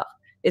I love.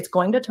 It's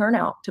going to turn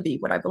out to be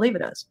what I believe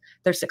it is.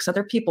 There's 6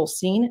 other people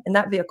seen in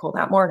that vehicle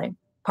that morning.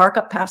 Park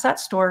up past that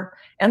store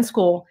and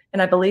school,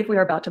 and I believe we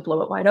are about to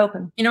blow it wide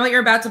open. You know what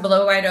you're about to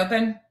blow wide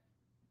open?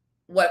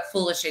 What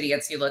foolish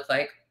idiots you look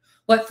like.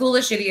 What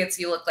foolish idiots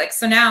you look like.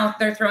 So now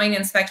they're throwing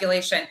in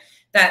speculation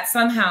that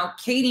somehow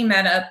Katie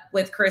met up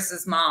with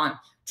Chris's mom,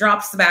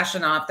 dropped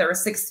Sebastian off. There were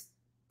six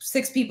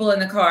people in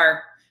the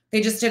car.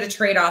 They just did a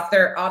trade-off.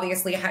 They're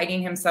obviously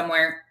hiding him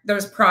somewhere.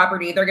 There's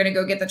property. They're going to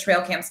go get the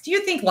trail cams. Do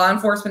you think law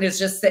enforcement is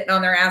just sitting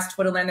on their ass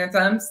twiddling their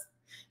thumbs?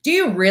 Do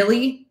you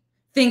really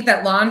think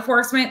that law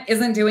enforcement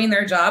isn't doing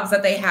their jobs,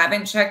 that they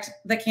haven't checked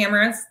the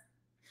cameras?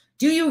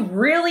 Do you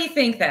really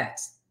think that?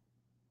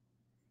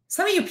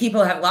 Some of you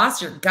people have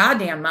lost your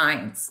goddamn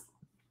minds.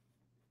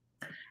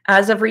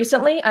 As of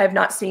recently, I have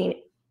not seen,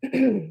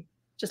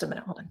 just a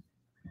minute, hold on.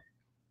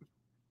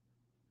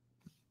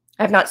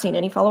 I have not seen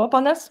any follow-up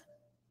on this,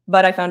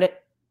 but I found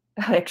it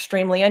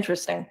extremely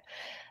interesting.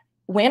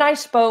 When I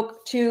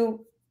spoke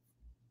to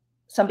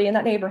somebody in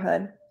that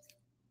neighborhood,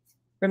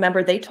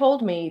 remember, they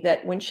told me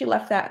that when she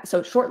left that,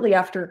 so shortly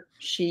after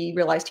she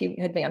realized he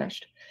had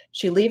vanished,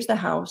 she leaves the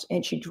house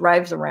and she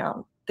drives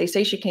around. They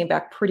say she came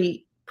back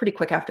pretty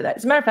quick after that.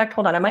 As a matter of fact,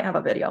 hold on, I might have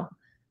a video.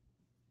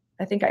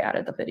 I think I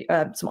added the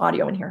video, some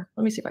audio in here.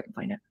 Let me see if I can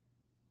find it.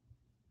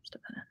 Just a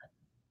minute.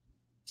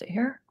 Is it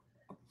here?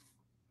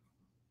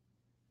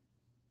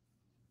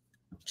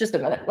 Just a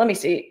minute. Let me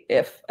see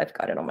if I've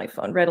got it on my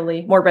phone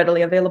more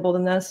readily available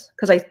than this.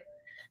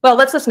 Well,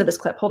 let's listen to this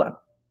clip. Hold on.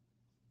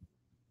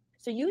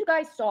 So you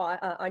guys saw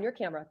on your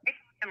camera.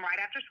 And right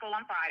after school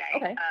on Friday,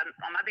 okay.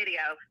 On my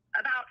video,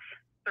 about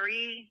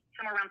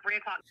somewhere around 3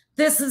 o'clock.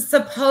 This is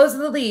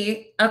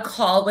supposedly a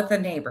call with a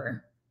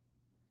neighbor.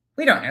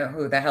 We don't know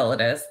who the hell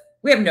it is.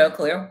 We have no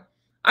clue.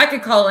 I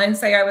could call in,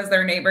 say I was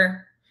their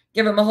neighbor,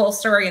 give them a whole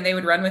story, and they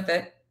would run with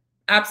it.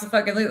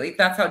 Absolutely.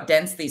 That's how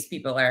dense these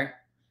people are.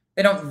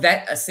 They don't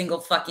vet a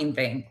single fucking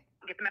thing.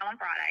 Get the mail on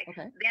Friday.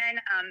 Okay. Then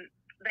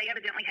they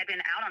evidently had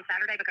been out on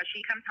Saturday because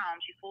she comes home,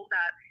 she pulls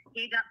up,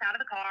 he jumps out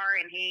of the car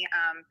and he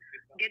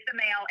gets the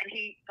mail, and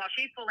while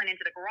she's pulling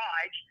into the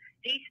garage,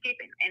 he's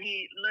skipping and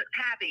he looks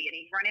happy and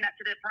he's running up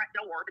to the front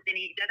door, but then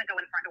he doesn't go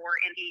in the front door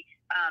and he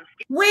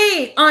skips.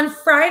 Wait, on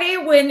Friday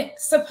when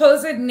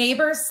supposed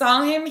neighbors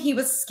saw him, he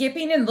was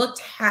skipping and looked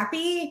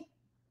happy?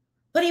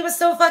 But he was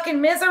so fucking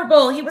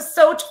miserable. He was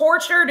so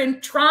tortured and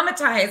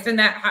traumatized in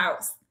that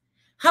house.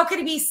 How could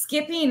he be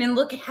skipping and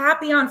look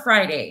happy on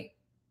Friday?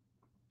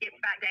 Gets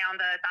back down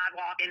the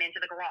sidewalk and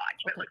into the garage,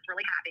 but looks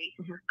really happy.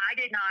 I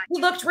did not. He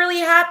looked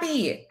really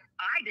happy.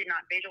 I did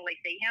not visually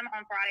see him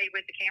on Friday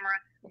with the camera,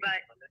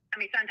 but I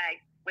mean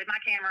Sunday with my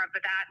camera.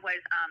 But that was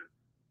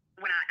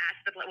when I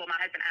asked my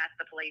husband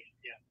asked the police,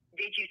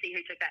 did you see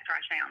who took that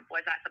trash down?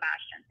 Was that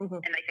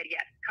Sebastian? And they said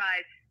yes,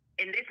 because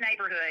in this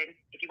neighborhood,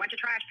 if you want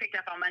your trash picked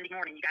up on Monday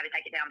morning, you got to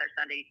take it down there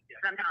Sunday,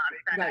 sometime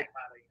Sunday.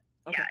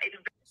 Right. Okay. Yeah, it's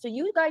So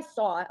you guys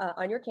saw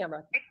on your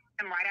camera.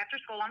 right after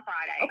school on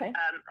Friday. Okay.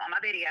 On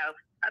my video,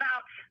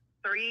 about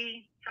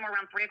somewhere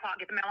around 3 o'clock,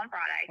 get the mail on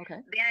Friday. Okay.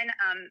 Then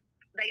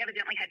they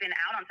evidently had been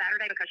out on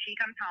Saturday because she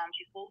comes home,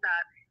 she pulls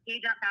up, he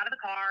jumps out of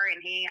the car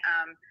and he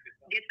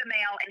gets the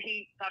mail, and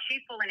while she's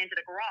pulling into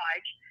the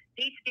garage,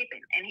 he's skipping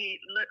and he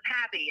looks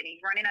happy and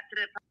he's running up to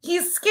the.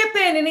 He's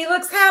skipping and he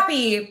looks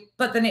happy.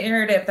 But the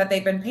narrative that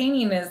they've been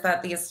painting is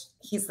that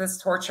he's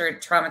this tortured,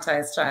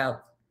 traumatized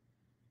child.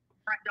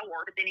 Front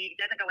door, but then he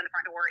doesn't go in the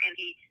front door and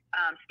he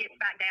skips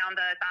back down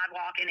the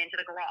sidewalk and into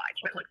the garage,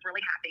 but looks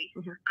really happy.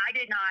 I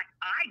did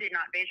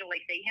not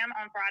visually see him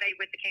on Friday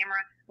with the camera,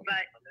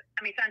 but I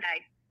mean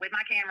Sunday with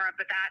my camera.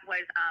 But that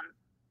was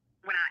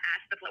when I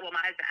asked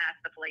my husband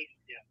asked the police,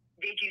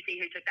 did you see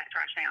who took that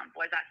trash down?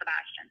 Was that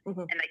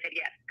Sebastian? And they said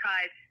yes,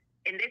 because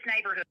in this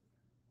neighborhood.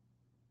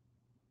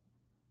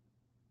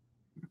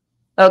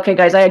 Okay,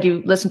 guys, I had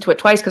you listen to it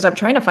twice because I'm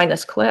trying to find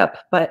this clip,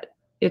 but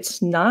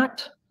it's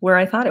not where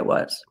I thought it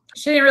was.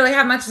 She didn't really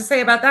have much to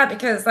say about that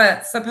because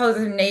that supposed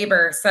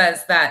neighbor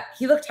says that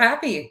he looked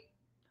happy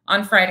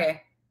on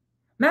Friday.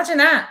 Imagine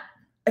that.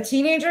 A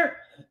teenager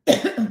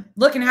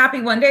looking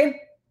happy one day,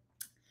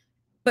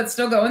 but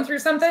still going through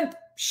something.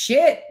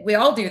 Shit, we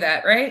all do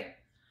that, right?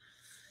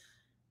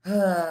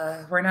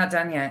 We're not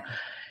done yet.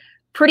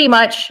 Pretty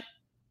much,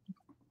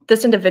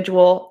 this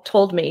individual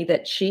told me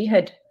that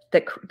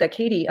that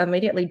Katie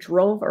immediately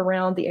drove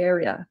around the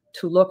area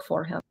to look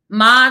for him.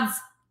 Mods,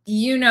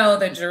 you know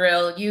the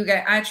drill. You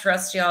guys, I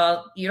trust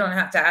y'all. You don't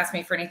have to ask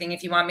me for anything.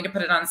 If you want me to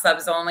put it on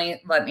subs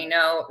only, let me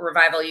know.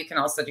 Revival, you can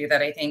also do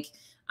that, I think.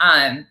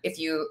 If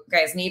you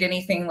guys need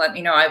anything, let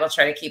me know. I will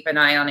try to keep an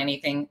eye on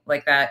anything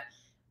like that.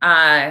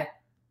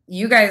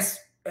 You guys,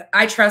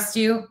 I trust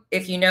you.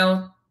 If you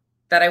know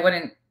that I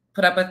wouldn't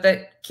put up with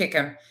it, kick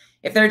them.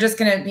 If they're just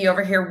going to be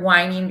over here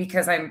whining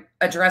because I'm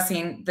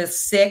addressing the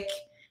sick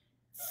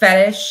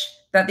fetish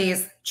that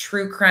these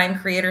true crime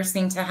creators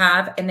seem to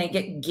have, and they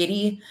get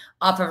giddy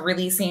off of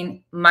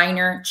releasing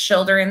minor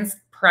children's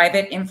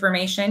private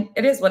information.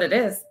 It is what it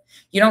is.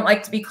 You don't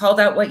like to be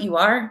called out what you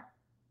are?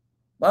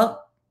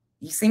 Well,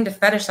 you seem to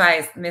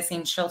fetishize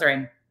missing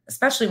children,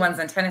 especially ones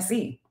in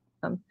Tennessee.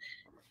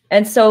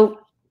 And so,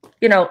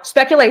 you know,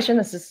 speculation,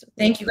 this is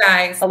thank you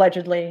guys.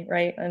 Allegedly,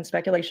 right? And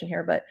speculation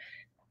here, but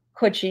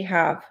could she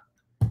have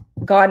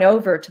gone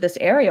over to this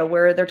area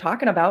where they're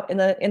talking about in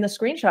the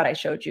screenshot I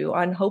showed you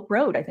on Hope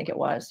Road, I think it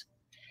was?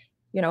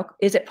 You know,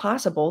 is it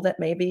possible that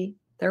maybe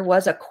there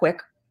was a quick,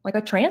 like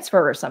a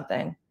transfer or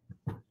something?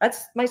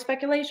 That's my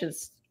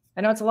speculations.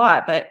 I know it's a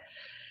lot, but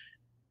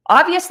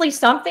obviously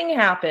something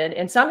happened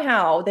and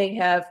somehow they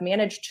have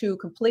managed to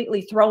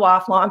completely throw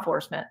off law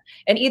enforcement.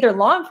 And either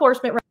law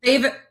enforcement...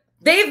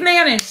 They've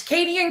managed,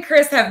 Katie and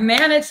Chris have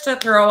managed to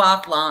throw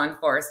off law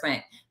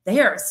enforcement. They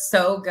are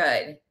so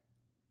good.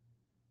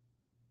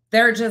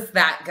 They're just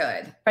that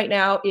good. Right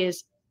now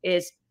is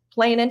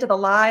playing into the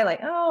lie,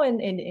 like, oh,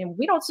 and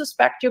we don't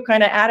suspect you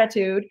kind of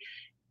attitude.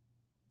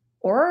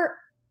 Or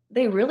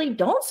they really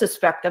don't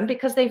suspect them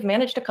because they've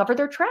managed to cover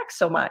their tracks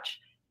so much.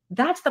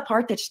 That's the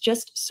part that's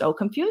just so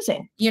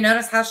confusing. You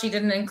notice how she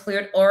didn't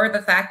include or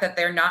the fact that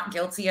they're not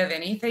guilty of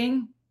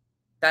anything?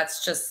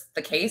 That's just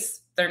the case.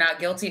 They're not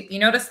guilty. You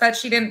notice that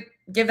she didn't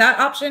give that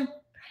option?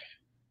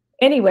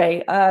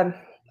 Anyway, I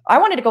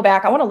wanted to go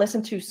back. I want to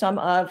listen to some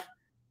of,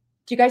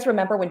 do you guys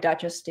remember when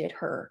Duchess did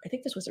I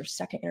think this was her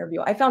second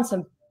interview. I found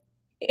some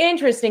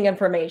interesting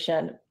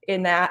information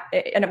in that.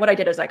 And what I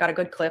did is I got a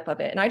good clip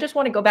of it. And I just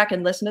want to go back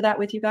and listen to that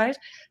with you guys,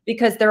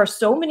 because there are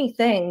so many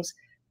things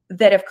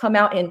that have come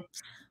out in.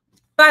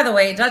 By the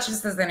way,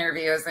 Duchess's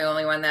interview is the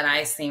only one that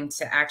I seem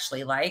to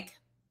actually like.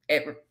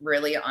 It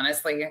really,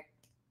 honestly,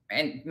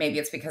 and maybe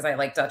it's because I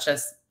like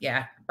Duchess.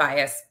 Yeah,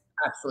 bias,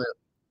 absolutely.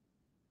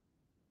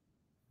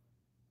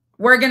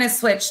 We're going to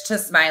switch to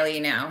Smiley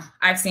now.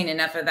 I've seen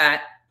enough of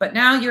that. But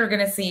now you're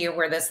going to see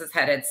where this is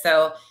headed.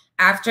 So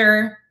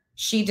after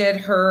she did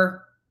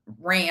her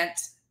rant,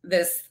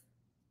 this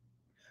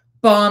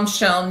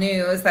bombshell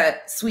news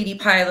that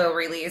Sweetiepielo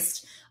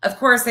released, of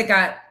course, it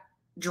got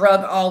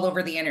drug all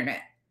over the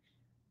internet.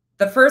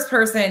 The first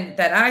person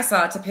that I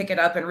saw to pick it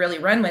up and really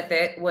run with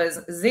it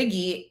was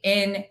Ziggy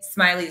in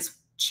Smiley's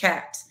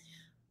chat.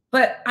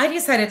 But I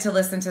decided to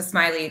listen to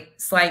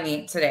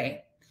Slimy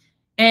today.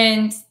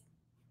 And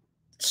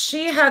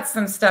she had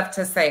some stuff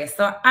to say.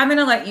 So I'm going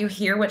to let you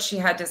hear what she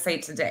had to say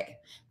today.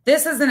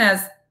 This isn't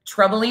as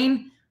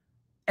troubling.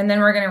 And then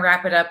we're going to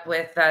wrap it up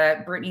with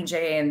Brittany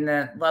J and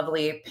the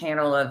lovely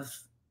panel of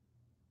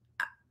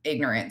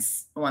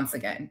ignorance once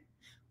again.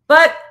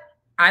 But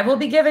I will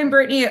be giving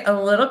Brittany a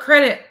little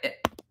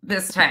credit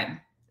this time.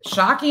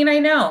 Shocking, I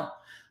know,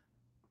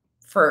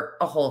 for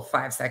a whole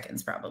 5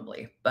 seconds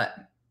probably. But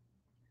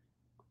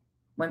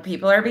when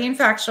people are being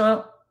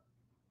factual,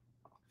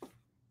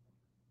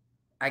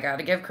 I got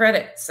to give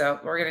credit. So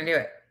we're going to do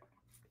it.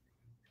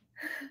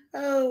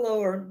 Oh,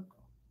 Lord.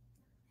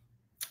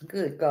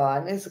 Good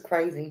God. This is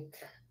crazy,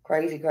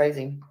 crazy,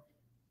 crazy.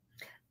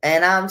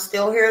 And I'm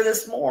still here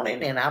this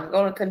morning, and I'm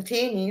going to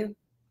continue.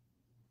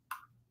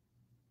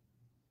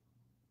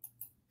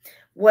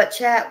 What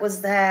chat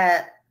was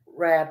that,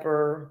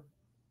 Rapper?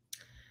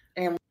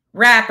 And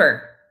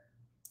Rapper,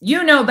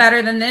 you know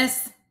better than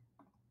this.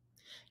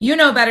 You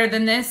know better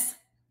than this.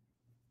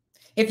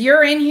 If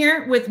you're in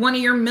here with one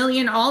of your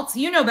million alts,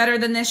 you know better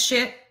than this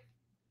shit.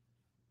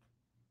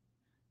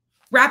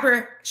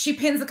 Rapper, she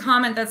pins a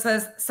comment that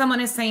says,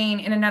 someone is saying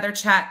in another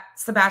chat,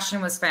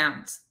 Sebastian was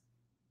found.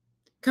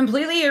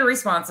 Completely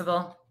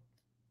irresponsible.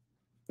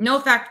 No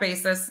fact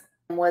basis.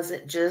 was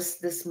it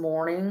just this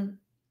morning?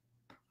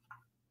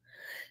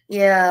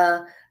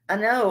 Yeah, I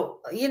know.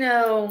 You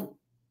know,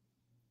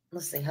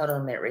 let's see. Hold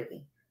on a minute,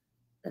 Ricky.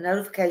 The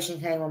notification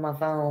came on my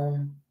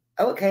phone.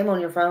 Oh, it came on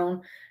your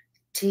phone.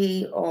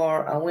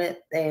 I went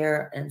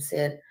there and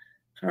said,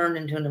 turned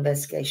into an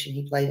investigation.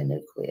 He played a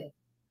new clip.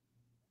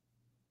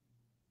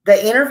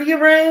 The interview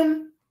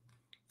room?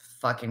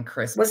 Fucking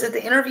Chris. Was it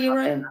the interview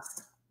room?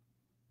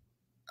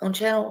 On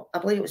channel, I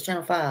believe it was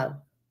channel 5.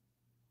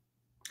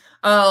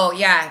 Oh,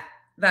 yeah.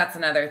 That's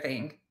another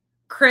thing.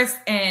 Chris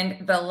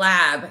and the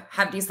lab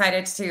have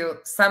decided to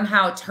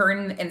somehow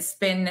turn and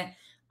spin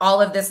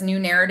all of this new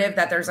narrative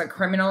that there's a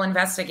criminal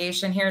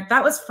investigation here.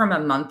 That was from a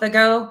month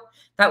ago.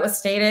 That was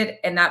stated,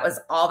 and that was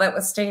all that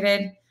was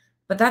stated.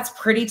 But that's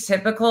pretty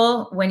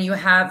typical when you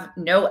have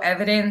no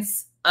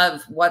evidence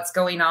of what's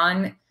going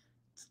on.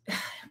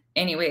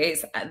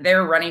 Anyways,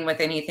 they're running with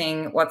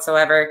anything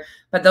whatsoever.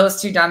 But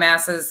those two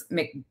dumbasses,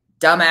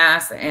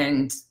 McDumbass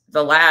and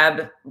the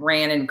lab,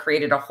 ran and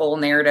created a whole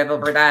narrative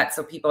over that.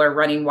 So people are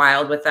running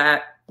wild with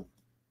that.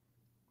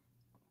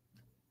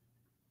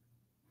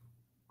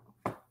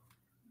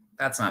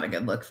 That's not a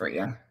good look for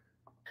you.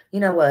 You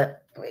know what?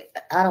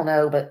 I don't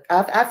know, but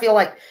I feel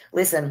like,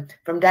 listen,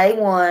 from day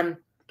one,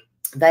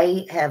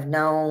 they have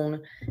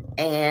known,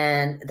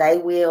 and they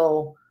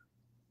will,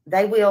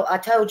 I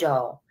told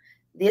y'all,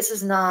 this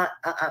is not,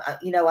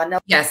 you know, I know.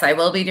 Yes, I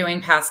will be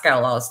doing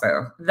Pascal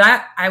also.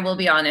 That, I will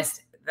be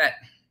honest, that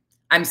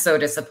I'm so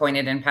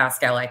disappointed in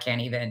Pascal. I can't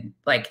even,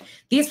 like,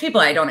 these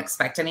people, I don't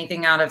expect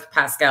anything out of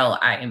Pascal.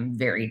 I am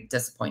very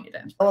disappointed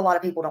in. A lot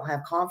of people don't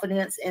have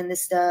confidence in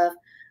this stuff.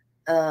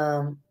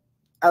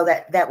 Oh,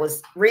 that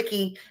was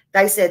Ricky.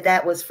 They said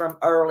that was from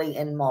early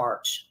in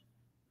March.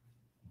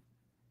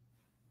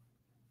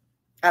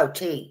 Oh,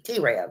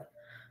 T-Rev.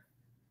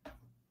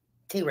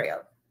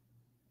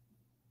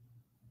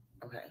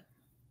 Okay.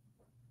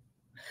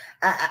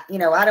 You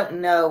know, I don't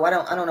know. I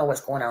don't know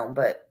what's going on,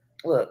 but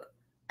look,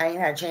 I ain't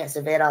had a chance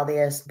to vet all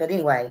this. But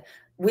anyway,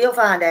 we'll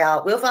find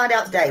out. We'll find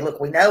out today.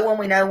 Look, we know when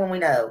we know when we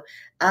know.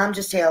 I'm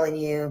just telling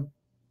you.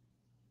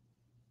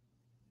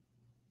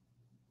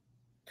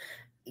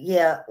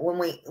 Yeah,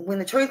 when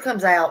the truth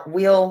comes out,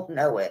 we'll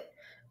know it.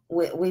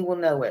 We will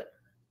know it.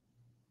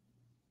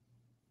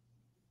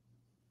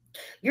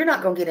 You're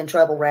not going to get in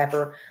trouble,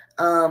 Rapper.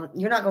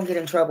 You're not going to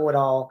get in trouble at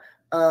all.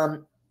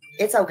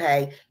 It's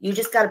okay. You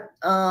just got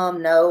to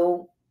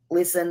know,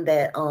 listen,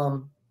 that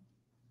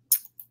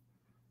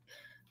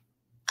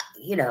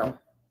you know,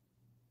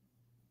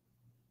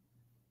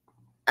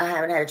 I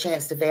haven't had a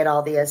chance to vet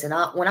all this, and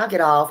when I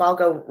get off, I'll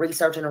go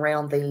researching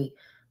around the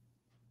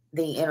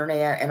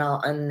internet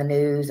and the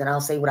news, and I'll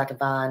see what I can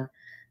find.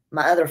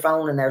 My other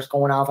phone in there's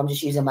going off. I'm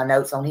just using my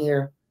notes on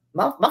here.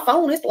 My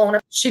phone is blowing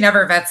up. She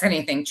never vets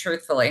anything,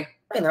 truthfully.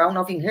 I don't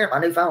know if you can hear it. My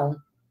new phone.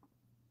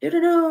 I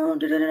don't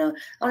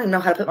even know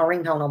how to put my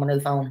ringtone on my new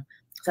phone.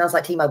 Sounds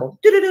like T-Mobile.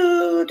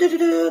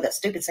 That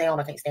stupid sound.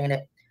 I can't stand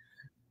it.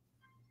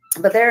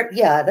 But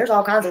there's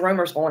all kinds of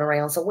rumors going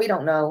around, so we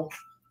don't know.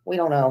 We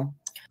don't know.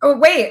 Oh,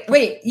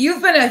 wait.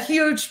 You've been a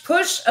huge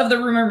push of the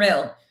rumor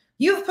mill.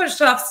 You've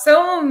pushed off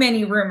so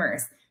many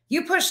rumors.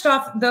 You pushed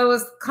off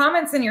those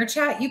comments in your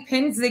chat. You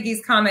pinned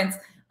Ziggy's comments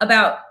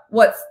about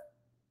what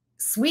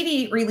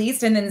Sweetie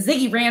released, and then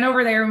Ziggy ran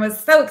over there and was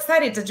so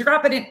excited to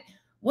drop it in.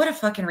 What a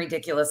fucking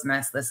ridiculous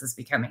mess this is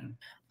becoming.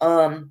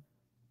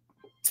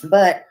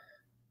 But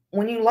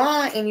when you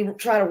lie and you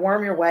try to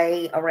worm your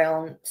way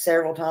around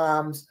several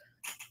times,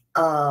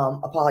 a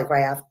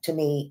polygraph to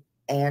me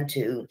and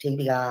to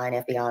TBI and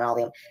FBI and all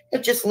them,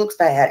 it just looks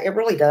bad. It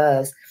really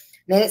does.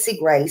 Nancy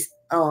Grace,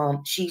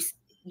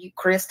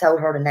 Chris told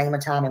her to name a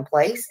time and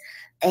place,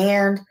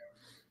 and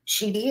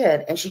she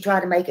did. And she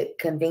tried to make it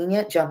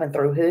convenient, jumping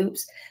through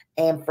hoops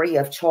and free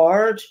of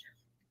charge.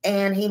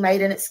 And he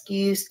made an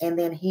excuse, and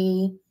then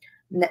he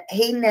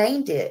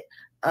named it.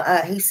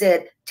 He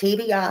said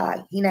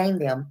TBI. He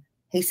named them.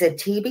 He said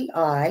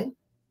TBI.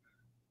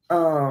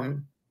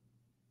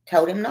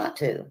 Told him not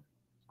to.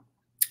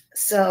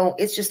 So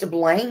it's just a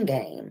blame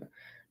game.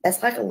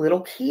 That's like a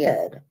little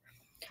kid.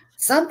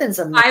 Something's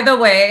By the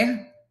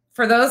way,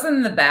 for those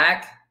in the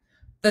back,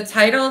 the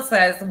title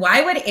says,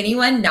 "Why would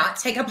anyone not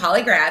take a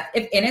polygraph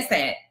if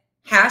innocent?"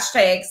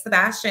 Hashtag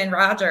Sebastian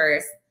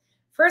Rogers.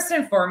 First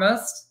and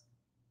foremost,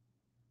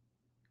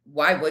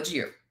 why would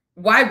you?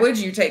 Why would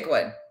you take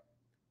one?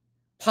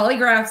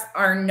 Polygraphs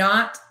are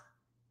not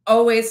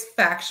always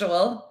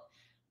factual.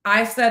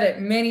 I've said it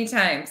many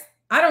times.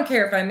 I don't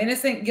care if I'm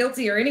innocent,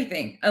 guilty, or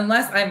anything,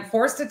 unless I'm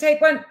forced to take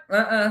one.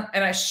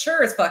 And I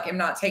sure as fuck am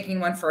not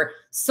taking one for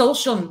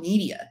social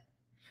media.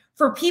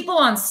 For people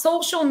on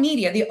social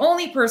media, the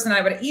only person I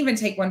would even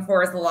take one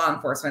for is the law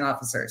enforcement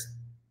officers.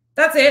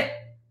 That's it.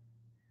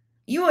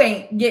 You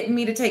ain't getting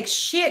me to take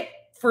shit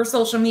for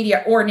social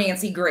media or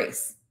Nancy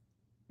Grace.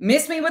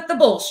 Miss me with the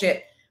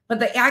bullshit. But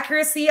the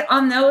accuracy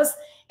on those,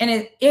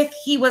 and if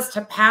he was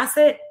to pass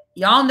it,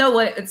 y'all know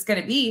what it's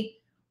going to be.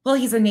 Well,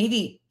 he's a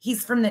Navy. He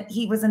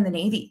was in the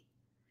Navy.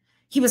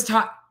 He was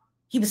taught,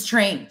 he was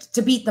trained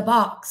to beat the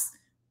box.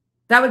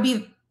 That would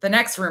be the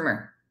next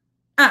rumor.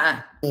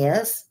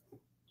 Yes.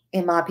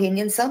 In my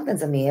opinion,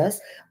 something's amiss.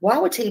 Why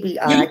would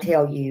TBI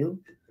tell you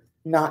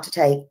not to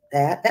take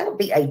that? That would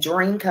be a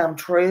dream come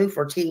true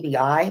for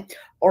TBI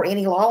or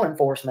any law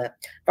enforcement.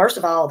 First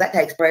of all, that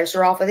takes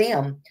pressure off of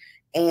them.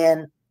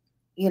 And,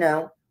 you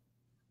know,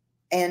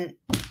 and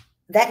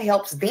that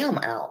helps them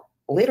out,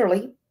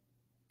 literally.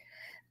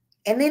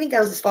 And then he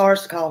goes as far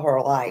as to call her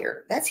a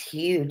liar. That's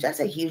huge. That's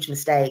a huge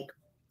mistake.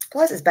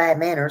 Plus, it's bad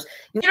manners.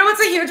 You know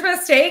what's a huge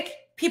mistake?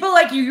 People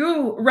like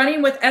you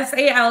running with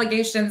SA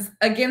allegations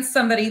against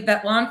somebody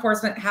that law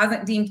enforcement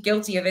hasn't deemed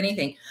guilty of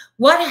anything.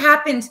 What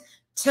happened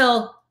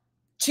to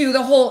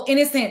the whole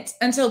innocent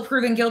until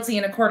proven guilty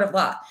in a court of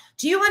law?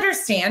 Do you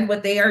understand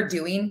what they are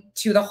doing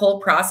to the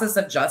whole process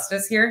of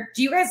justice here?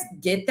 Do you guys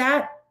get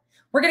that?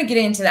 We're going to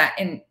get into that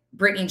in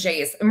Brittany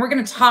J's, and we're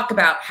going to talk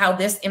about how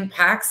this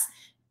impacts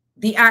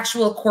the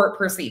actual court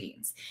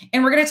proceedings.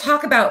 And we're going to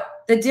talk about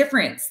the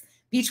difference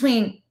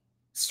between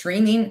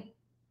streaming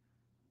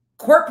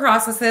court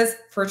processes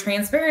for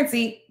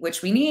transparency,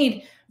 which we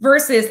need,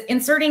 versus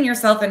inserting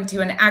yourself into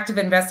an active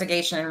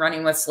investigation and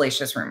running with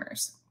salacious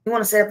rumors. You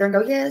want to sit up there and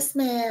go, yes,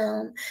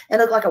 ma'am, and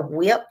look like a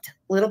whipped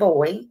little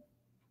boy.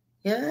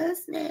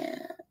 Yes,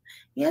 ma'am.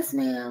 Yes,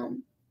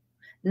 ma'am.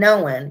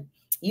 Knowing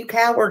you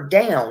cowered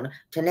down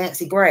to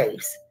Nancy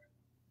Grace,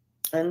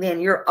 and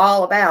then you're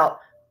all about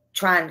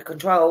trying to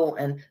control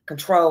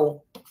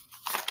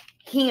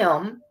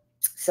him,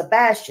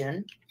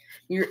 Sebastian.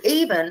 You're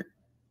even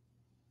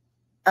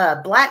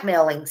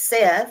blackmailing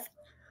Seth.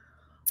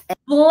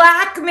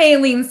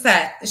 Blackmailing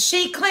Seth.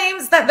 She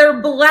claims that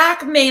they're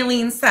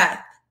blackmailing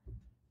Seth.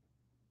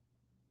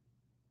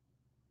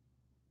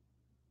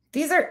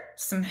 These are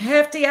some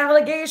hefty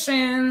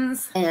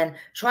allegations. And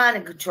trying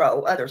to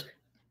control others.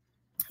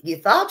 You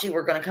thought you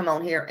were going to come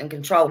on here and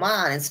control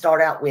mine and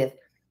start out with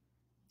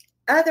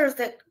others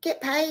that get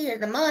paid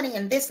and the money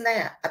and this and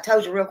that. I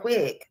told you real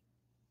quick.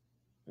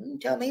 You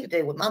tell me to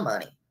do with my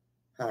money,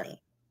 honey.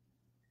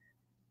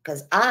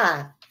 Because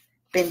I've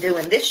been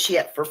doing this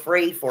shit for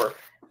free for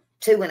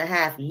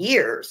 2.5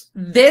 years.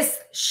 This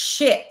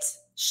shit.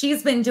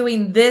 She's been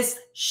doing this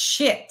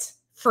shit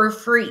for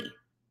free.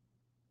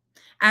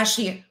 As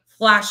she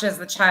flashes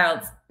the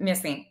child's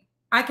missing.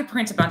 I could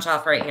print a bunch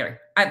off right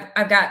here.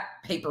 I've got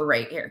paper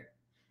right here.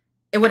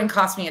 It wouldn't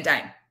cost me a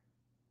dime.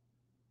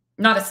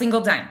 Not a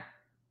single dime.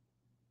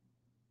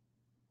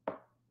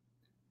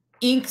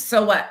 Ink,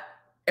 so what?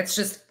 It's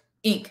just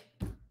ink.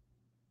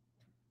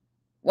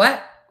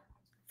 What?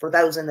 For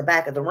those in the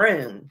back of the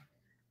room.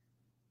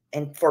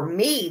 And for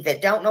me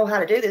that don't know how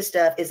to do this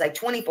stuff, is a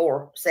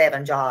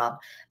 24/7 job.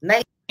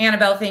 Maybe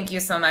Annabelle, thank you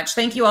so much.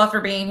 Thank you all for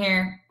being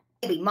here.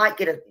 Maybe might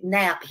get a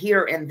nap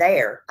here and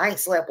there. I ain't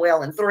slept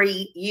well in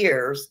 3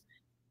 years.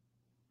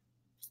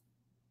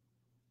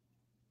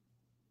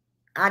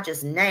 I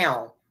just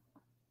now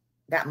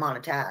got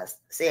monetized.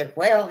 Said,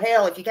 well,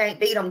 hell, if you can't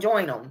beat them,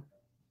 join them.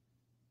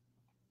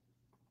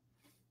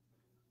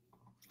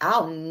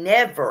 I'll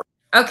never.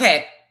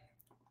 Okay.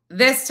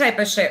 This type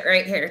of shit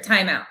right here.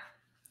 Time out.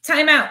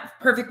 Time out.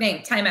 Perfect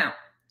name. Time out.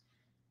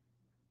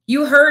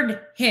 You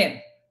heard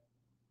him.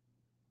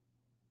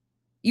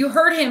 You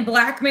heard him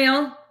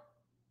blackmail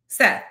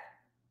Seth.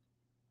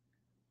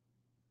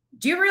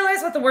 Do you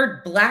realize what the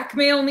word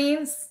blackmail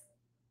means?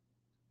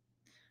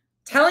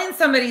 Telling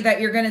somebody that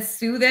you're going to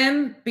sue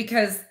them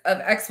because of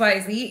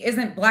XYZ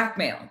isn't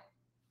blackmail.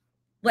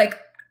 Like,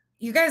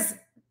 you guys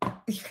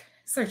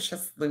are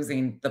just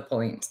losing the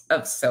point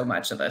of so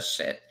much of this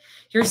shit.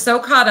 You're so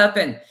caught up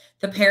in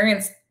the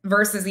parents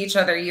versus each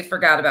other, you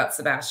forgot about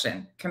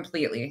Sebastian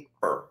completely.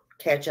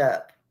 Catch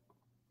up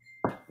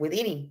with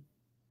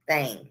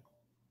anything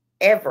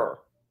ever.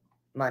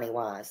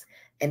 money-wise.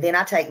 And then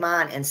I take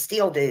mine and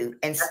still do,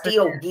 and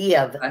still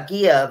give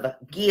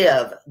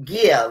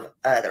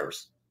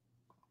others.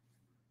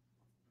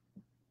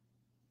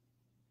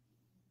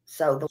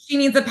 So she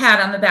needs a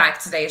pat on the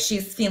back today.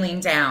 She's feeling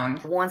down.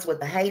 The ones with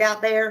the hate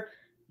out there,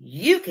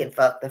 you can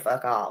fuck the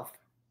fuck off.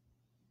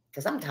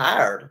 Because I'm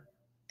tired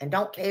and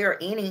don't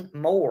care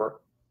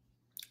anymore.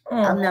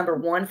 I'm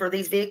 #1 for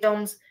these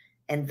victims.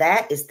 And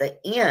that is the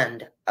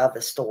end of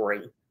the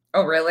story.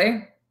 Oh,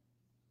 really?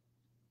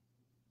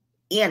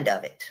 End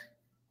of it.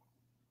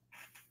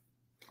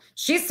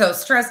 She's so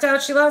stressed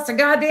out, she lost a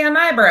goddamn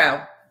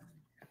eyebrow.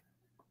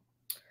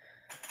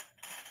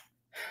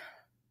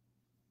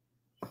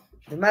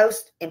 The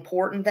most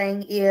important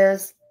thing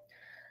is,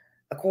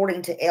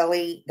 according to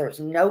Ellie, there's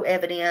no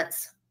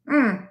evidence.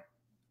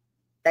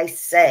 They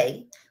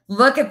say.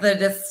 Look at the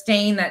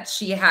disdain that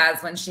she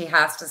has when she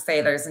has to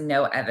say there's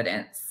no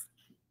evidence.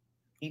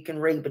 You can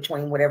read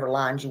between whatever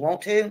lines you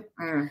want to.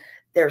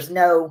 There's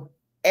no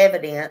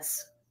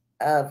evidence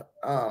of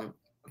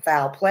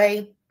foul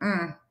play.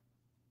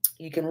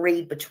 You can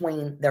read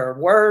between their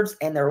words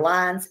and their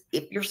lines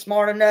if you're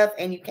smart enough,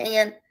 and you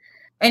can.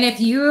 And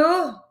if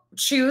you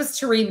choose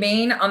to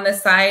remain on the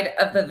side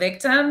of the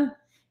victim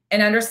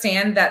and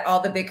understand that all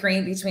the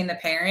bickering between the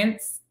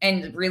parents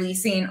and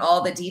releasing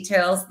all the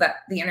details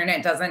that the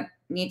internet doesn't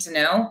need to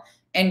know,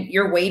 and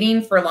you're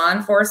waiting for law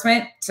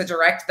enforcement to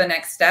direct the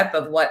next step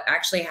of what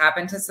actually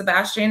happened to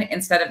Sebastian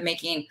instead of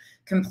making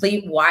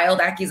complete wild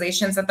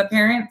accusations at the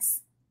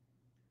parents,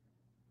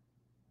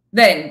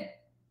 then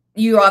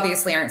you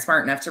obviously aren't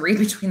smart enough to read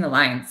between the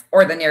lines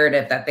or the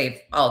narrative that they've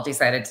all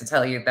decided to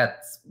tell you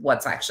that's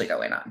what's actually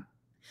going on.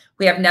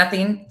 We have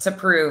nothing to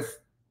prove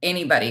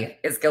anybody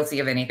is guilty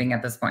of anything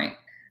at this point.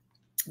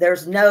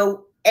 There's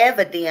no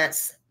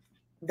evidence,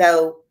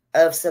 though,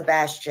 of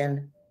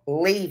Sebastian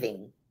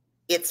leaving.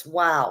 It's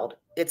wild.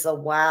 It's a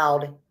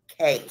wild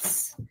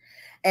case.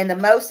 And the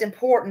most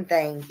important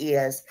thing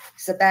is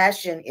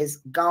Sebastian is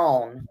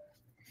gone.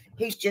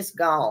 He's just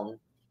gone.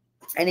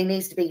 And he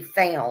needs to be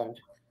found.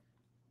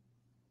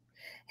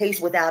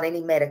 He's without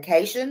any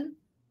medication.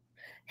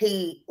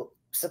 He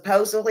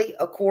supposedly,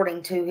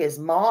 according to his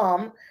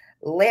mom,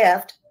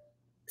 left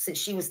since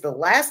she was the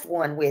last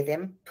one with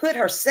him, put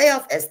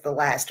herself as the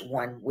last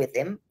one with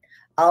him,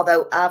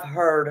 although I've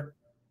heard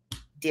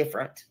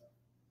different.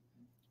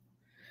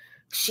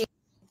 She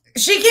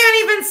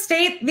can't even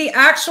state the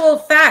actual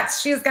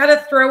facts. She's got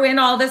to throw in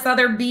all this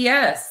other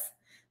BS.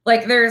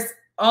 Like there's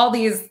all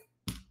these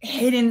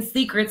hidden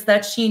secrets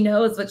that she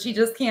knows, but she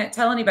just can't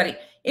tell anybody.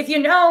 If you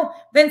know,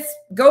 then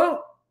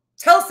go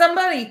tell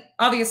somebody.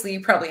 Obviously,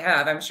 you probably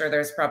have. I'm sure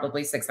there's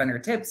probably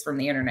 600 tips from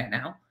the internet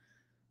now.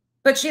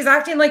 But she's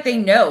acting like they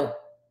know.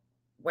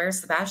 Where's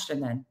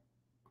Sebastian then?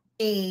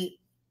 He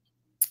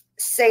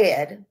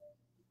said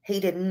he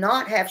did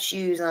not have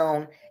shoes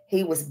on.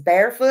 He was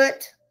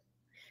barefoot.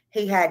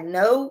 He had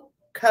no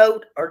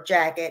coat or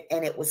jacket,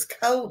 and it was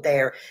cold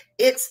there.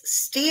 It's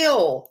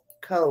still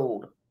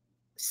cold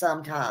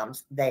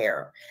sometimes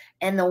there,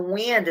 and the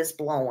wind is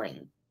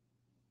blowing.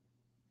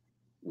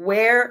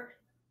 Where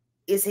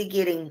is he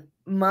getting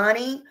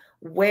money?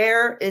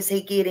 Where is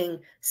he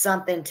getting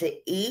something to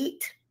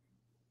eat?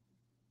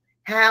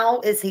 How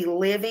is he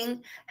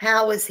living?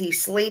 How is he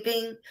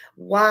sleeping?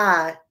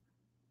 Why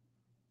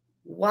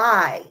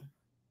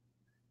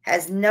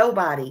has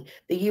nobody,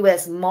 the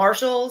U.S.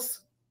 Marshals,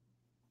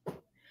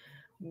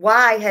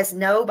 why has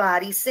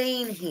nobody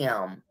seen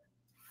him?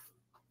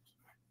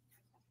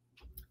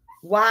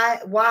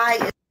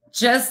 Why?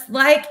 Just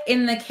like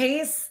in the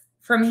case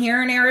from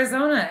here in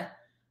Arizona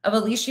of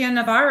Alicia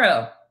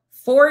Navarro,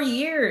 4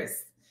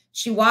 years.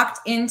 She walked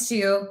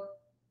into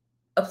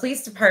a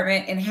police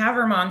department in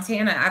Havre,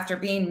 Montana after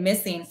being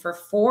missing for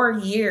 4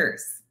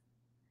 years.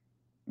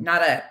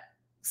 Not a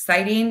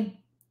sighting,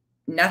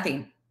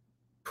 nothing.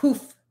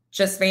 Poof,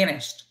 just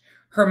vanished.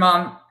 Her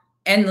mom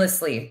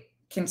endlessly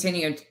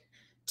continued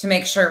to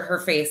make sure her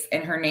face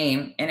and her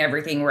name and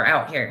everything were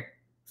out here.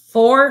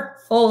 4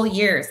 full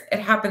years. It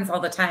happens all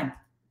the time.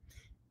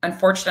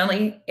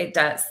 Unfortunately, it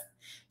does.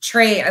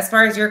 Trey, as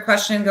far as your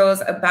question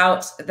goes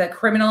about the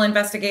criminal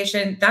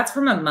investigation, that's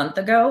from a month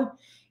ago.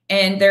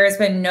 And there has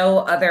been no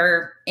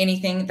other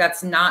anything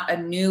that's not a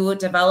new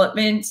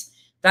development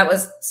that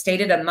was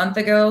stated a month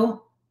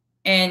ago.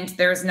 And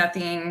there's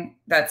nothing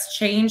that's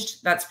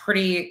changed. That's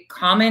pretty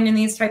common in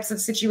these types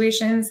of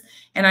situations.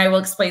 And I will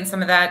explain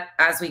some of that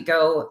as we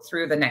go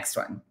through the next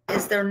one.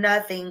 Is there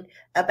nothing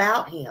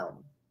about him?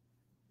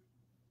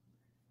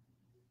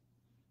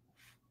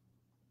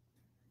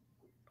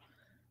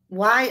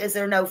 Why is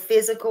there no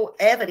physical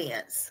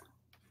evidence?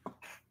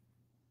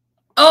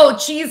 Oh,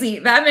 cheesy.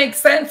 That makes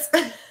sense.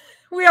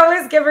 We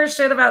always give her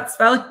shit about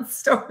spelling the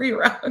story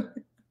wrong.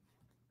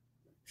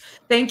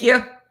 Thank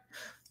you.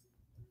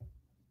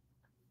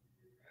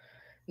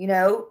 You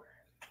know,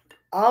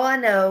 all I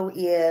know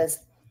is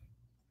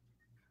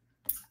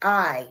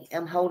I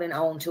am holding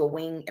on to a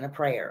wing and a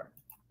prayer.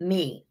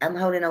 I'm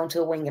holding on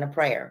to a wing and a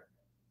prayer.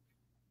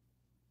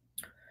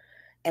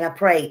 And I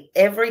pray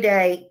every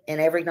day and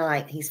every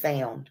night he's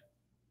found.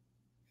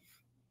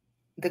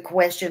 the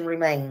question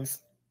remains.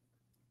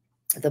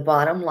 The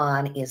bottom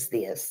line is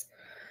this.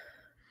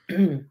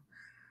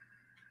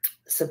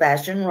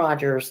 Sebastian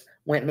Rogers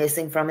went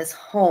missing from his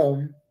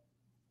home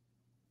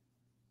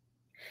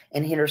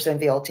in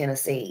Hendersonville,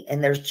 Tennessee.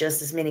 And there's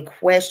just as many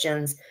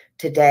questions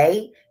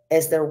today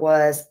as there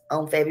was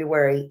on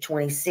February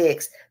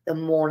 26th, the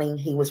morning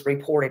he was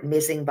reported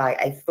missing by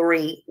a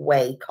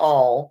three-way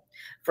call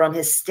from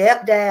his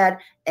stepdad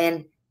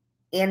and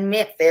in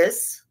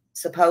Memphis,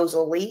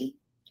 supposedly,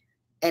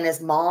 and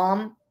his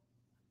mom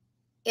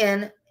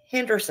in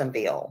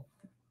Hendersonville.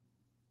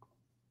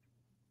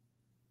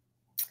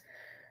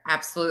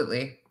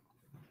 Absolutely.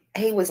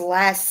 He was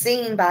last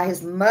seen by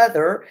his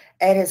mother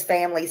at his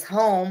family's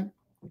home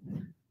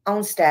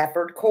on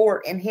Stafford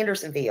Court in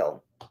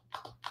Hendersonville.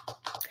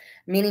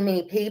 Many,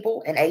 many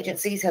people and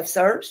agencies have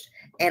searched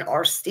and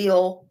are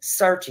still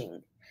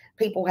searching.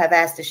 People have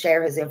asked to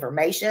share his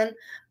information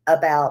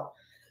about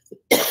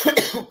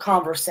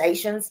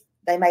conversations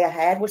they may have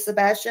had with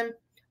Sebastian,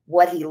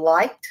 what he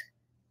liked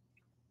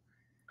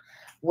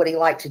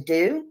to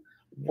do,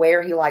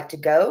 where he liked to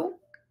go.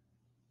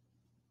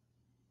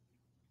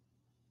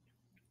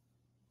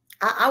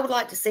 I would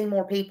like to see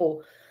more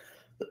people.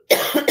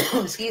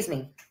 Excuse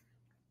me.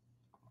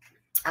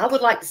 I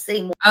would like to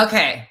see more.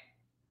 Okay.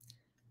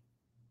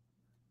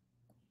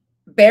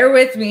 Bear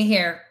with me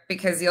here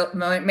because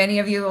many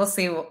of you will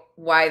see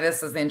why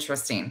this is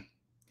interesting.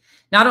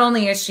 Not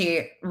only is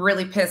she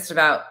really pissed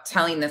about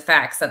telling the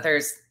facts that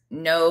there's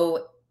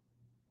no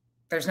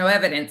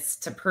evidence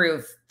to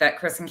prove that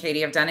Chris and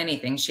Katie have done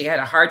anything. She had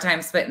a hard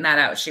time spitting that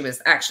out. She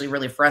was actually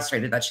really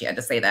frustrated that she had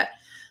to say that.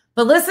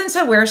 But listen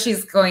to where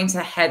she's going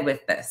to head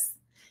with this.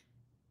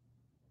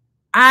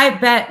 I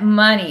bet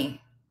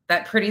money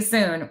that pretty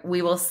soon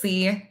we will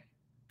see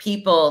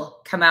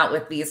people come out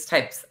with these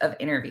types of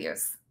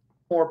interviews.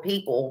 More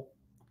people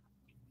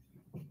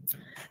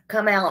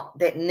come out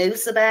that knew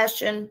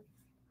Sebastian.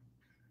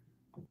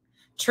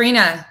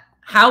 Trina,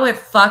 how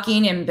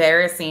fucking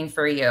embarrassing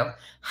for you.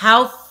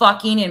 How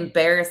fucking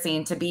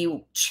embarrassing to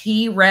be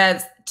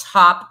T-Rev's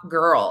top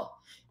girl.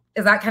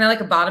 Is that kind of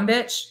like a bottom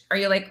bitch? Are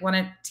you like one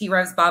of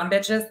T-Rev's bottom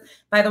bitches?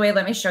 By the way,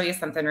 let me show you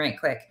something right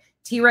quick.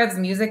 T-Rev's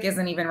music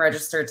isn't even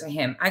registered to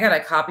him. I got a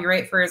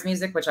copyright for his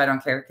music, which I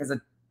don't care because it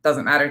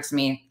doesn't matter to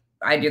me.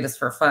 I do this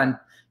for fun,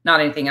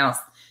 not anything else.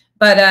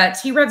 But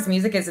T-Rev's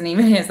music isn't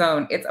even his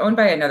own. It's owned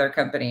by another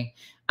company.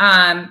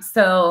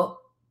 So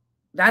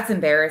that's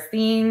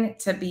embarrassing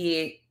to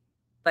be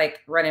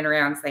like running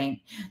around saying,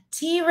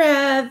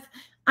 T-Rev,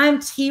 I'm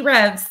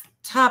T-Rev's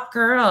top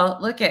girl.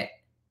 Look at,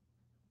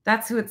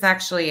 that's who it's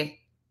actually.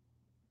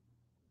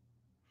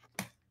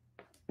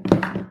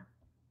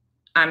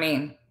 I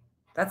mean,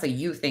 that's a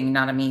you thing,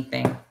 not a me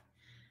thing.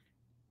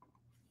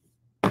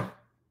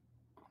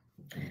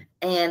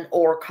 And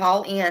or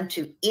call in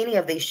to any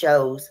of these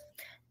shows.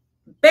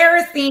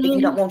 Embarrassing. If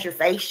you don't want your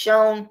face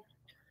shown.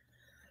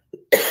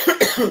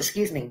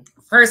 Excuse me.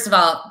 First of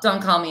all,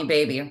 don't call me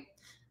baby.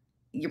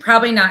 You're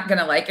probably not going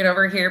to like it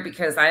over here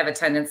because I have a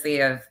tendency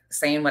of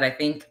saying what I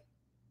think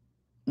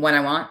when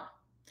I want.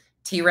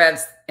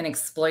 T-Rev's an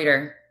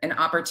exploiter, an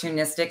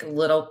opportunistic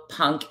little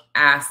punk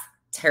ass,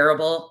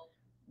 terrible,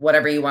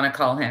 whatever you want to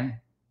call him.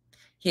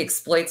 He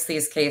exploits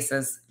these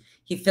cases.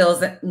 He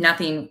feels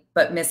nothing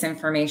but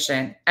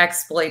misinformation,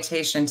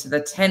 exploitation to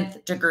the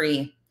 10th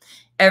degree.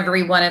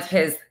 Every one of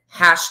his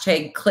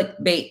hashtag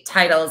clickbait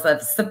titles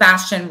of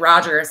Sebastian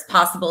Rogers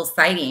possible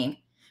sighting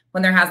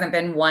when there hasn't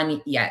been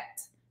one yet.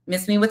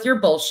 Miss me with your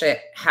bullshit.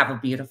 Have a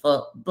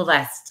beautiful,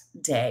 blessed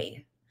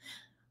day.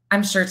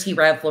 I'm sure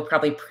T-Rev will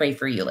probably pray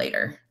for you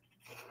later.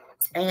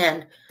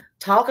 And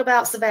talk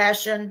about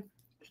Sebastian,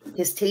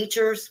 his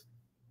teachers.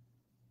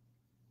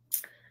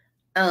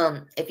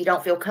 If you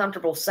don't feel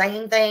comfortable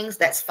saying things,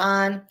 that's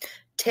fine.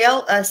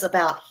 Tell us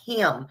about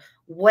him,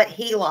 what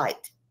he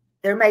liked.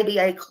 There may be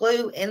a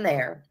clue in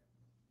there.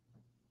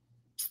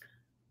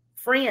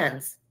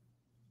 Friends,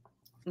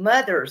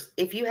 mothers,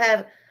 if you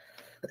have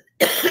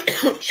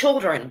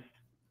children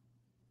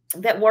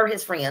that were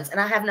his friends,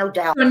 and I have no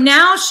doubt. So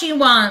now she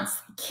wants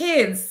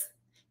kids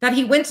that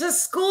he went to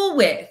school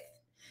with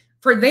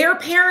for their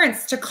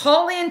parents to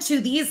call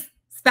into these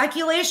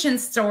speculation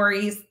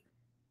stories,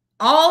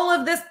 all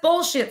of this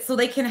bullshit, so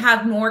they can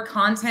have more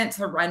content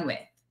to run with,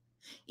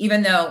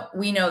 even though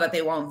we know that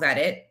they won't vet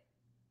it.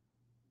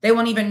 They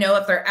won't even know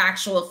if they're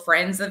actual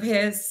friends of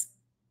his.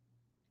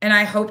 And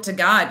I hope to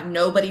God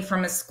nobody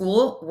from his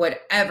school would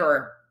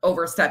ever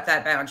overstep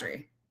that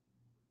boundary.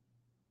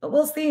 But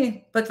we'll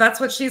see. But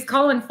that's what she's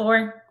calling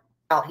for.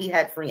 He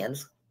had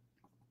friends.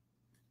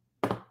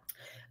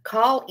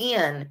 Call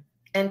in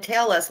and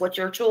tell us what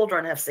your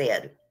children have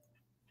said.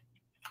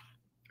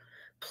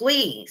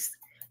 Please,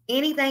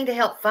 anything to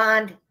help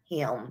find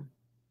him.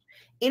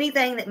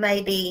 Anything that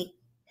may be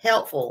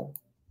helpful.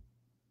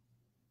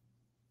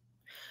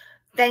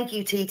 Thank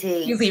you, TT.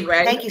 Easy,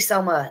 right? Thank you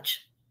so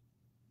much.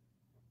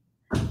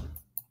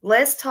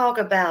 Let's talk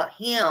about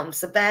him,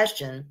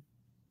 Sebastian.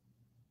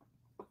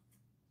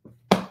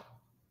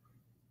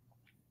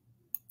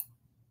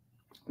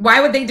 Why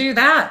would they do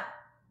that?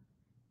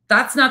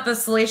 That's not the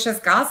salacious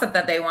gossip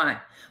that they want.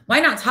 Why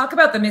not talk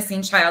about the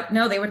missing child?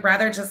 No, they would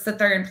rather just sit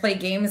there and play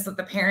games with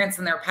the parents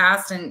in their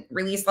past and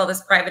release all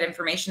this private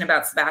information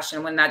about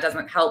Sebastian when that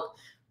doesn't help.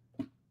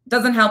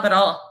 Doesn't help at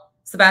all.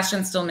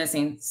 Sebastian's still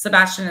missing.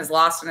 Sebastian is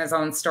lost in his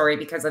own story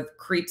because of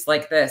creeps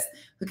like this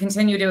who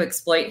continue to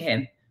exploit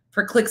him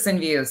for clicks and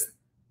views.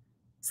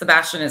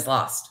 Sebastian is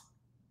lost.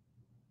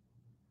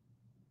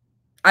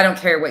 I don't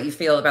care what you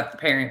feel about the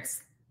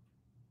parents.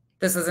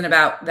 This isn't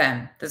about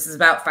them. This is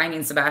about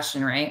finding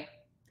Sebastian, right?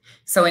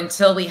 So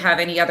until we have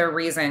any other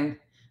reason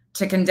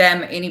to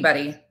condemn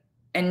anybody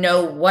and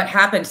know what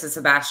happened to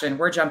Sebastian,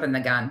 we're jumping the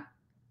gun.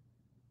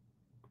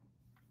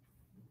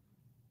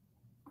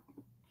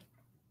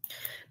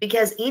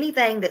 Because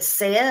anything that's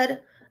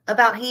said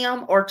about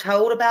him or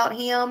told about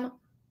him,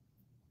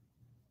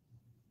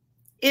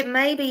 it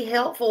may be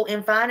helpful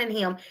in finding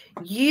him.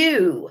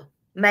 You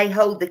may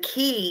hold the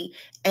key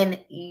and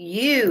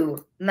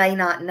you may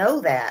not know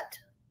that.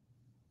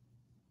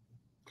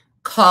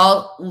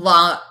 Call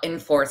law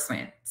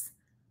enforcement.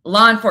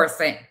 Law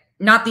enforcement,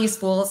 not these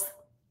fools.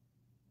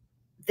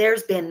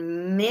 There's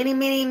been many,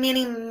 many,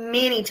 many,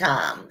 many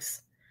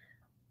times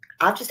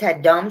I've just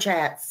had dumb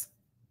chats.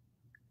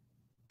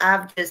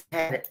 I've just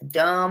had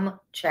dumb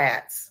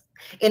chats,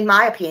 in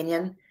my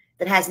opinion,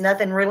 that has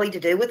nothing really to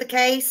do with the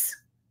case.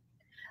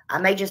 I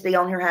may just be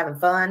on here having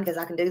fun because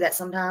I can do that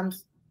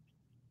sometimes.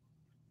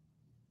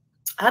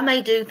 I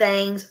may do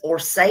things or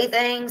say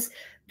things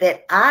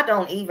that I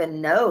don't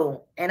even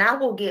know. And I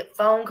will get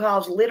phone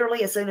calls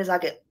literally as soon as I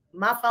get,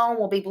 my phone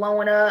will be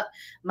blowing up,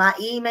 my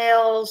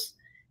emails,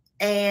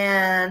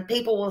 and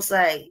people will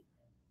say,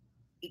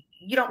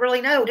 you don't really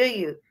know, do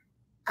you?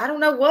 I don't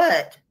know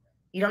what.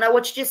 You don't know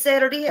what you just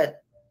said or did.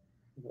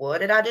 What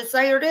did I just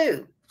say or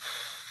do?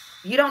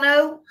 You don't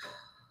know?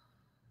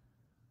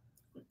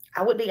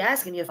 I wouldn't be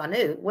asking you if I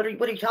knew. What are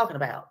you talking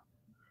about?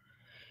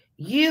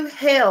 You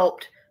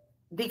helped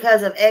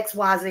because of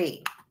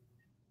XYZ.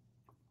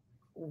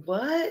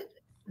 What?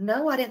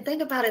 No, I didn't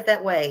think about it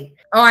that way.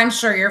 Oh, I'm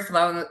sure your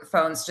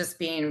phone's just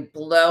being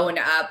blown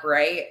up,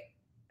 right?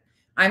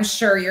 I'm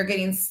sure you're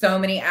getting so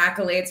many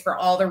accolades for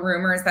all the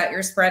rumors that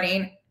you're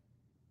spreading.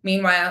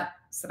 Meanwhile,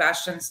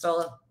 Sebastian's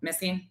still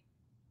missing,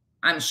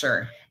 I'm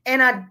sure.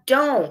 And I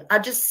don't. I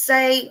just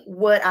say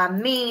what I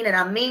mean, and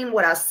I mean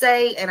what I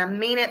say, and I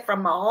mean it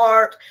from my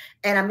heart,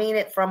 and I mean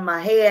it from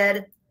my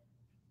head.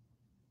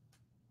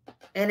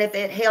 And if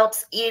it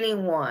helps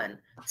anyone,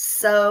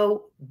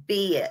 so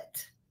be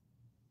it.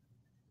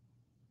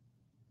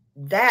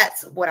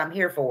 That's what I'm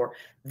here for.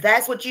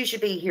 That's what you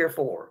should be here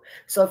for.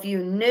 So if you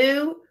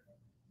knew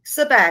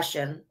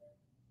Sebastian,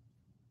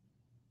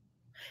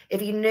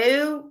 if you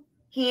knew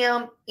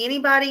him,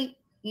 anybody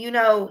you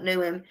know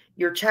knew him,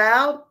 your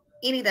child,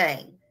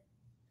 anything,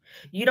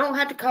 you don't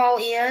have to call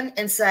in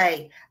and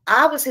say,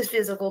 I was his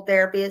physical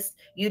therapist.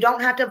 You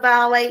don't have to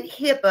violate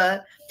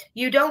HIPAA.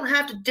 You don't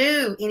have to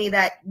do any of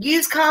that.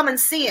 Use common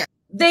sense.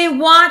 They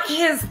want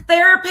his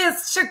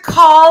therapist to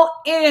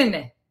call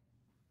in.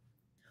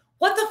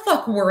 What the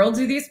fuck world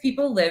do these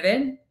people live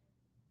in?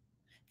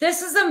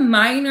 This is a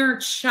minor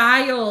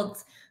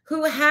child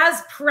who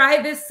has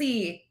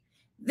privacy.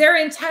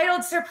 They're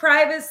entitled to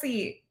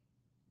privacy.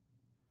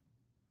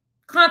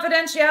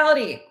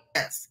 Confidentiality.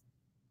 Yes.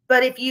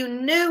 But if you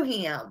knew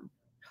him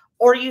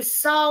or you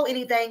saw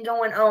anything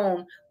going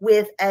on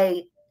with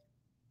a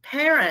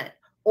parent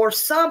or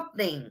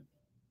something,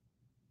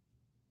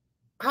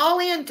 call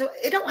in to,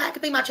 it don't have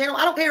to be my channel.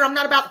 I don't care. I'm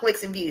not about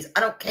clicks and views.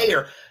 I don't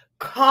care.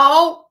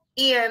 Call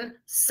in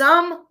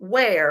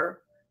somewhere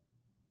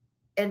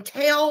and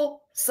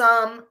tell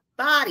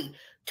somebody.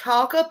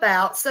 Talk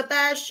about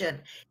Sebastian.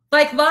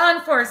 Like law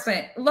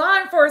enforcement. Law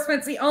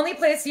enforcement's the only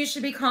place you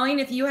should be calling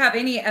if you have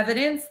any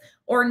evidence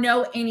or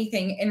know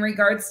anything in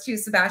regards to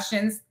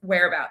Sebastian's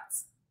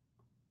whereabouts.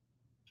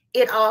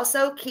 It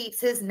also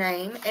keeps his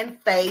name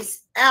and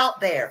face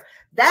out there.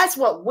 That's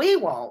what we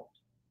want.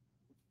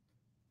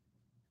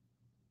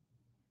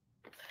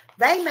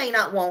 They may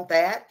not want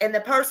that. And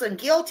the person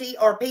guilty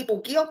or people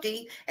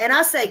guilty, and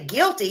I say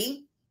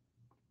guilty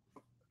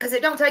because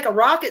it don't take a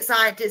rocket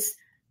scientist,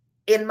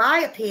 in my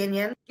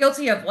opinion.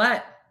 Guilty of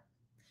what?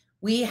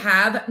 We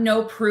have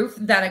no proof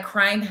that a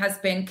crime has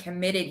been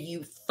committed,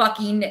 you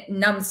fucking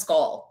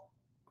numbskull.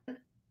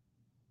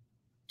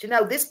 You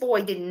know, this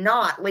boy did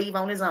not leave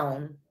on his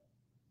own.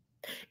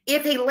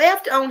 If he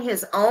left on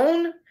his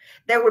own,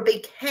 there would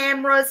be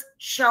cameras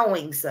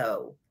showing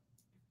so.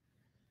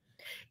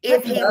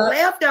 If he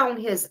left on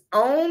his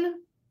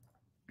own,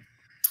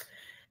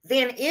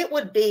 then it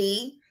would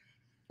be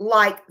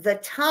like the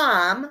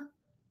time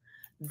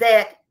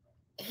that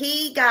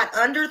he got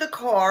under the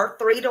car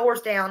 3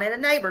 doors down in a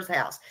neighbor's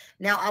house.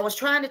 Now, I was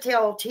trying to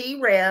tell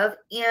T-Rev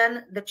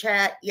in the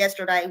chat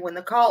yesterday when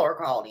the caller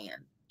called in.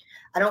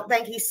 I don't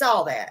think he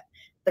saw that.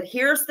 But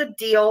here's the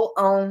deal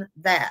on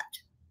that.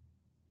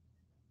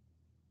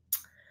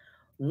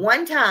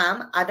 One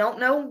time, I don't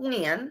know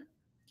when,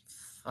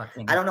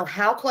 I don't know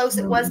how close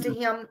it was to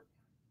him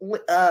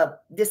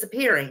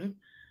disappearing.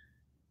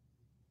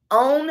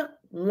 On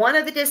one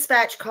of the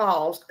dispatch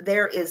calls,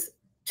 there is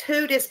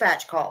 2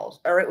 dispatch calls,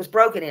 or it was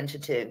broken into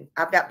 2.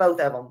 I've got both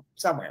of them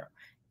somewhere.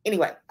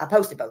 Anyway, I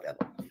posted both of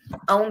them.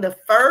 On the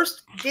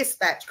first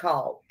dispatch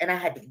call, and I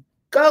had to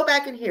go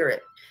back and hear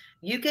it,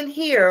 you can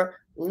hear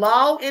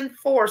law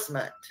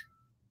enforcement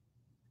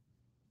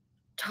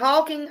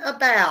talking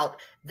about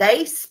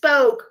they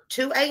spoke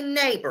to a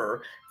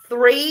neighbor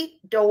 3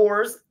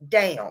 doors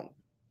down.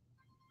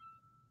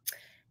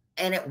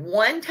 And at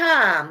one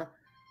time,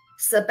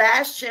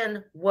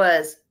 Sebastian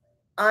was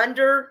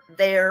under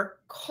their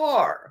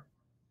car.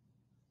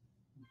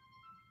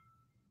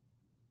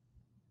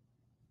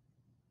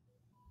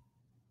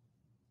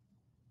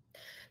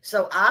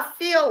 So I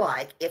feel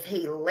like if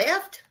he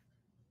left,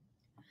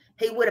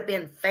 he would have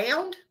been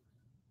found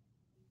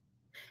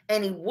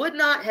and he would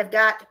not have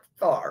got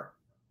far.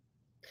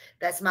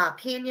 That's my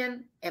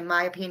opinion and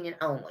my opinion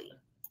only.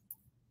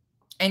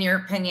 And your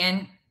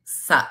opinion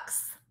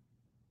sucks.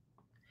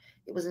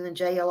 It was in the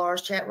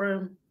JLR's chat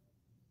room.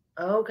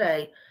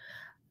 Okay.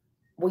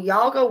 Well,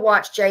 y'all go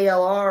watch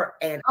JLR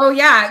and... Oh,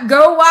 yeah.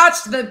 Go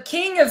watch the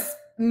king of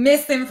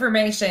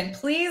misinformation.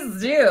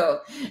 Please do.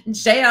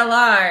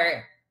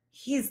 JLR.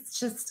 He's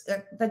just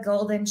the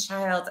golden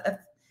child of,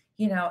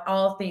 you know,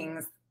 all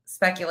things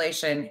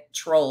speculation,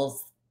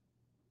 trolls,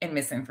 and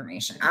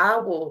misinformation. I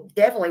will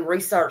definitely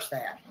research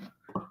that.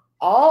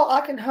 All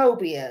I can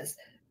hope is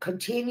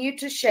continue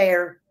to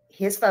share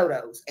his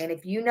photos. And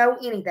if you know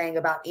anything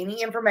about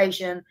any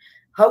information,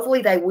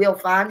 hopefully they will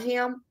find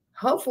him.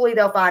 Hopefully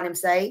they'll find him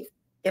safe.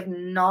 If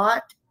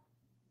not,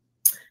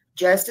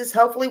 justice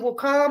hopefully will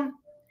come.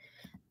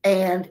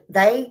 And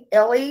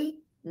LE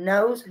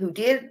knows who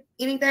did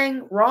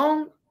anything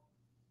wrong.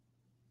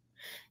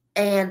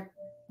 And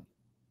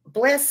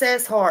bless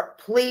Seth's heart.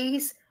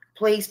 Please,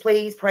 please,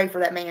 please pray for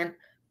that man.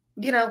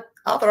 You know,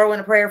 I'll throw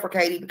in a prayer for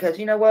Katie because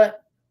you know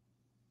what?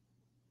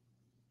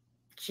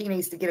 She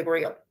needs to get a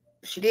grip.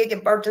 She did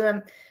give birth to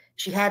him.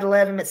 She had to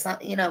love him at some,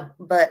 you know,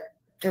 but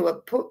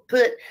to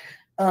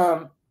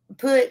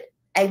put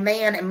a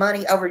man and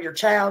money over your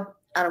child,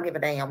 I don't give a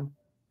damn.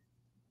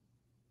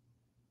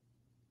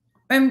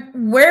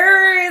 And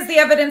where is the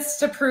evidence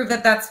to prove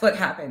that that's what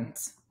happened?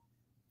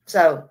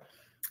 So,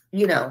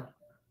 you know,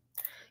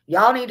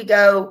 y'all need to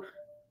go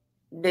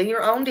do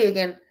your own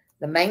digging.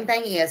 The main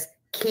thing is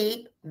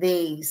keep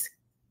these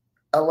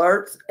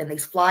alerts and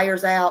these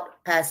flyers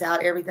out, pass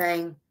out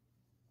everything.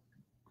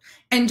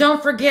 And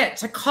don't forget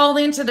to call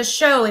into the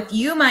show if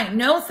you might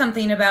know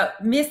something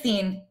about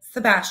missing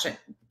Sebastian.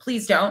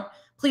 Please don't.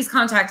 Please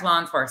contact law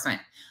enforcement.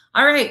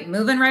 All right,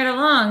 moving right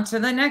along to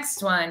the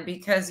next one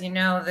because, you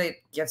know, the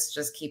gifts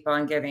just keep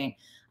on giving.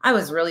 I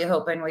was really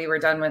hoping we were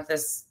done with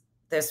this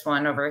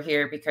one over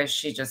here because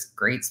she just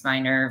grates my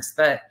nerves.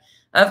 But,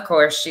 of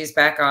course, she's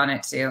back on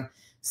it, too.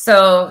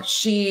 So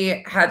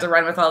she had to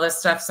run with all this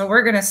stuff. So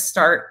we're going to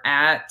start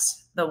at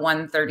the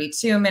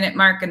 132-minute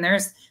mark. And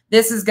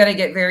this is going to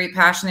get very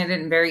passionate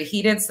and very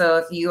heated. So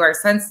if you are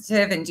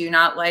sensitive and do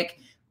not like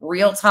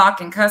real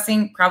talk and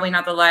cussing, probably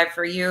not the live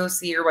for you.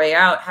 See your way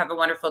out. Have a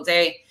wonderful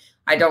day.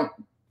 I don't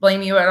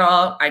blame you at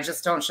all. I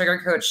just don't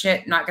sugarcoat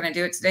shit. Not going to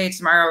do it today,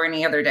 tomorrow, or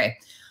any other day.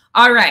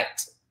 All right.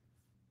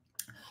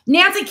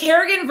 Nancy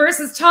Kerrigan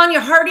versus Tanya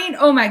Harding.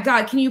 Oh, my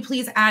God. Can you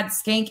please add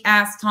skank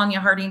ass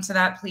Tanya Harding to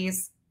that,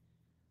 please?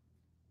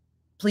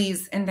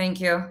 Please and thank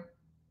you.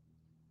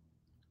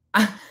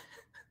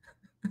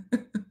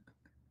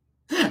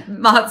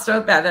 Mods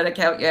don't have that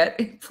account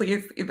yet,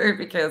 please, either,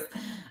 because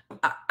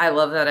I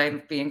love that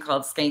I'm being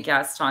called skank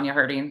ass Tanya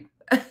Harding.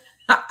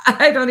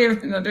 I don't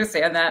even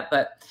understand that,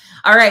 but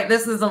all right,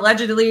 this is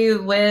allegedly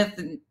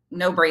with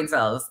no brain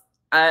cells.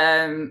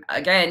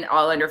 Again,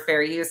 all under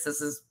fair use.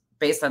 This is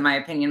based on my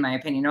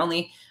opinion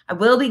only. I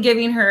will be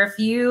giving her a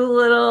few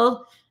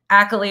little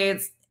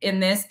accolades in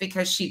this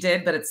because she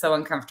did, but it's so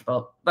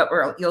uncomfortable. But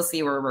you'll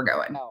see where we're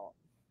going.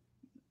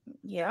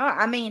 Yeah,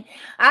 I mean,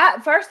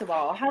 first of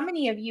all, how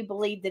many of you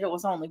believe that it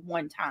was only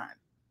one time?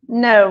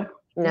 No,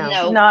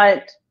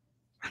 not.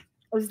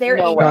 Was there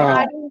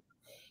anybody?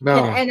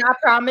 No. And I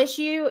promise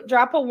you,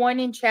 drop a 1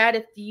 in chat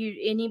if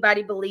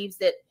anybody believes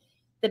that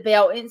the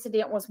bell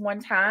incident was one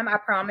time. I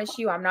promise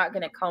you, I'm not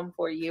going to come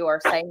for you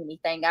or say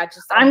anything.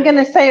 I'm going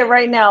to say it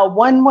right now.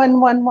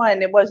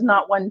 1111. It was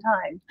not one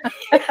time.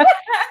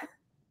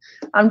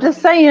 I'm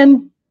just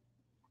saying.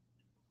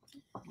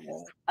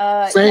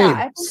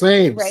 Same.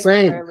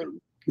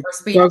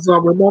 Because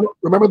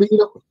remember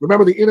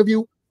the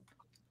interview?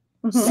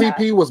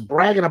 CP was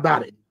bragging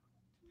about it.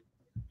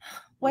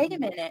 Wait a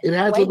minute. It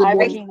had to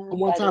be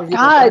one time.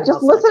 God,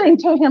 just listening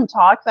to him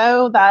talk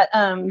though, that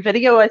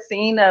video I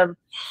seen of,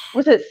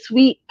 was it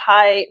Sweet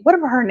Pie,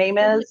 whatever her name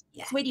is?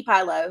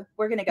 Sweetiepielo.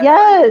 We're gonna go.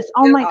 Yes.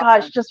 Oh my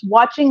gosh, just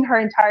watching her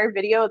entire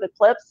video, the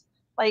clips,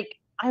 like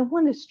I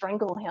want to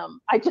strangle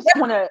him. I just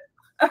want to.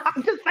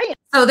 I'm just saying.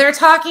 So they're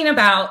talking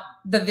about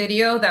the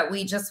video that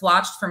we just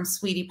watched from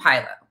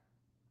Sweetiepielo.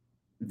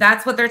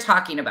 That's what they're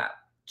talking about.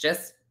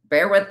 Just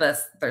bear with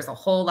us. There's a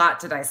whole lot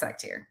to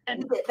dissect here.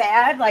 Is it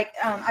bad? Like,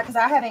 because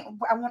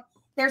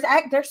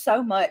there's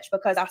so much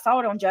because I saw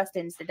it on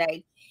Justin's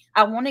today.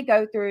 I want to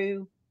go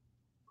through,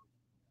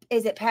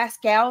 is it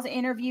Pascal's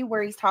interview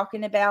where he's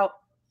talking about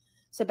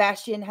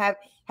Sebastian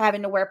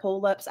having to wear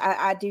pull-ups?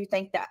 I do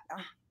think that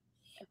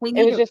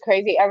it was just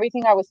crazy.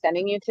 Everything I was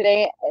sending you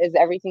today is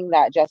everything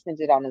that Justin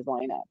did on his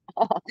lineup.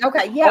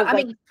 Okay, yeah, I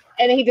mean,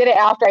 and he did it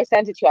after I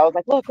sent it to you. I was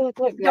like, look.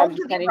 Don't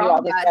get me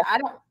wrong,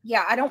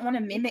 I don't want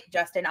to mimic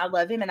Justin. I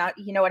love him, and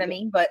you know what I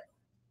mean. But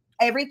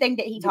everything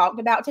that he talked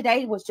about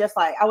today was just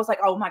like, I was like,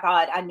 oh my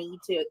God, I need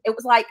to. It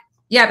was like,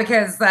 yeah,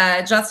 because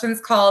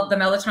Justin's called the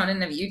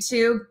melatonin of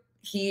YouTube.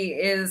 He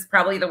is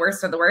probably the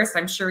worst of the worst.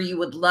 I'm sure you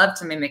would love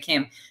to mimic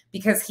him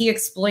because he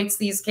exploits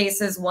these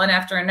cases one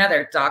after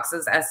another.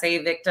 Doxes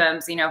SA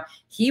victims, you know,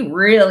 he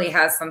really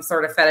has some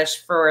sort of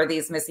fetish for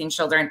these missing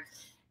children.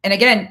 And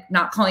again,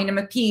 not calling him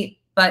a Pete,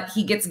 but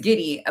he gets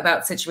giddy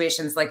about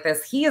situations like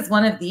this. He is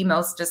one of the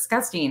most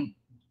disgusting,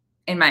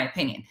 in my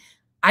opinion.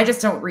 I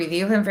just don't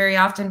review him very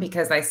often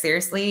because I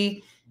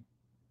seriously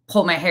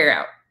pull my hair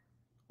out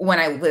when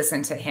I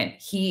listen to him.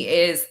 He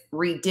is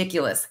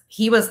ridiculous.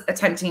 He was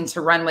attempting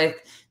to run with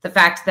the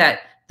fact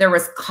that there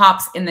was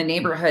cops in the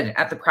neighborhood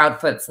at the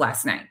Proudfoots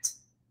last night.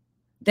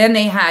 Then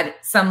they had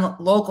some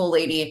local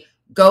lady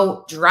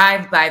go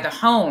drive by the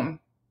home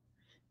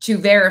to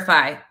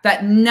verify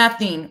that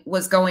nothing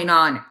was going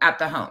on at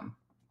the home.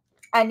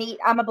 I'm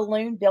a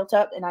balloon built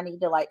up and I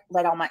need to like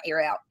let all my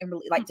air out and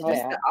really like to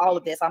just all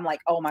of this. I'm like,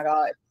 oh my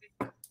God,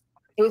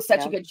 it was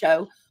such a good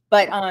show.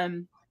 But,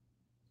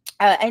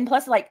 and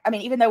plus, like, I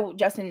mean, even though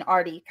Justin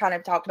already kind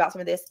of talked about some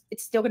of this,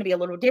 it's still going to be a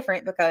little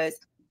different because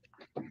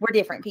we're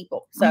different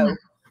people. So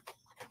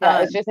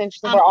it's just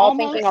interesting. We're all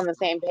thinking on the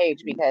same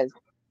page because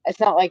it's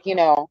not like, you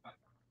know,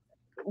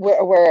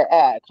 we're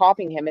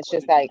copying him. It's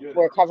just like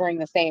we're covering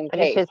the same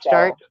case.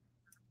 So.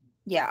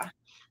 Yeah.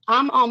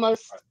 I'm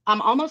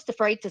almost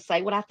afraid to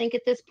say what I think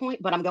at this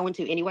point, but I'm going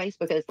to anyways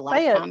because the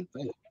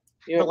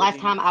last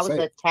time I was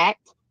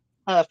attacked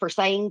for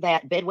saying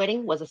that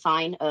bedwetting was a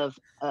sign of.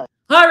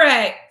 All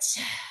right.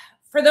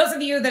 For those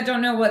of you that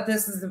don't know what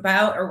this is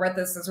about or what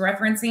this is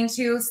referencing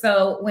to,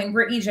 so when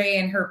Brittany J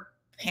and her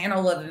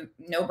panel of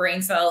no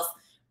brain cells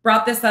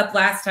brought this up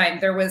last time,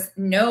 there was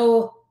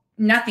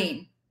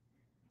nothing.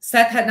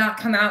 Seth had not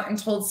come out and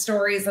told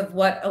stories of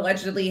what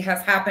allegedly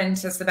has happened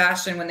to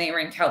Sebastian when they were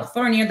in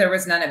California. There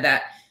was none of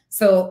that.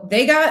 So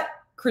they got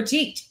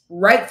critiqued,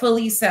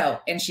 rightfully so,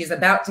 and she's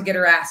about to get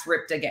her ass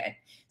ripped again.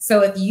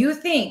 So if you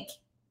think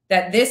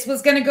that this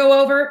was going to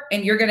go over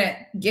and you're going to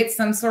get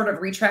some sort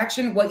of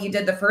retraction, what you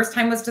did the first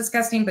time was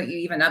disgusting, but you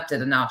even upped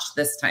it a notch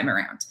this time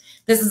around.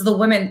 This is the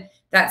woman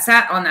that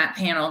sat on that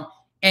panel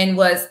and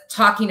was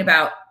talking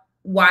about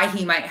why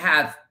he might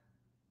have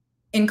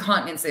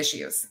incontinence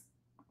issues.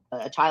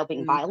 A child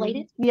being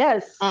violated.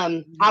 Yes.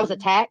 I was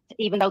attacked,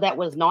 even though that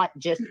was not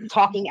just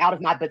talking out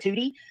of my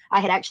batootie. I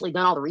had actually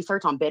done all the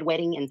research on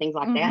bedwetting and things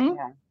like that.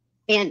 Yeah.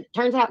 And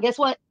turns out, guess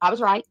what? I was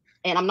right.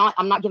 And I'm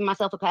not giving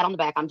myself a pat on the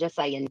back. I'm just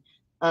saying.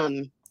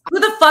 Who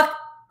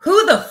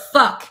the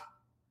fuck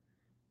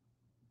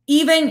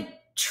even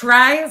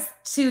tries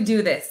to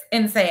do this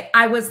and say,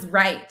 I was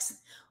right?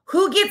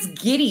 Who gets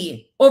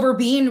giddy over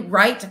being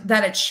right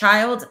that a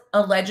child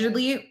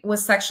allegedly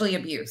was sexually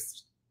abused?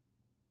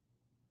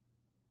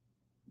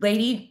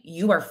 Lady,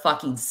 you are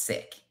fucking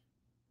sick.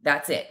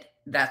 That's it.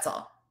 That's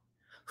all.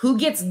 Who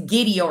gets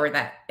giddy over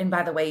that? And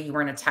by the way, you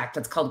weren't attacked.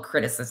 It's called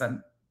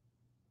criticism.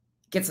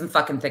 Get some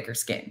fucking thicker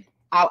skin.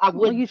 I would.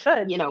 Well, you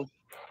should. You know,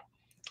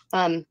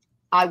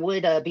 I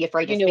would be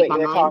afraid to speak my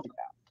mind.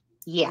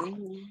 Yeah.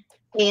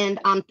 And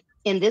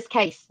in this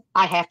case,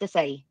 I have to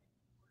say,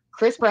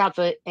 Chris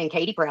Proudfoot and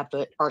Katie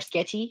Proudfoot are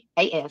sketchy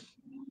AF.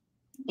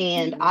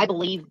 And I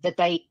believe that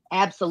they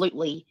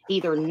absolutely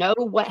either know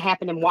what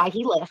happened and why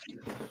he left,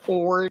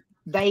 or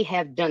they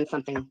have done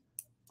something.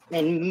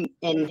 And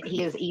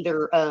he is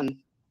either,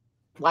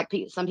 like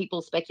some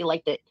people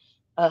speculate that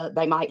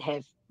they might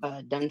have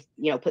done,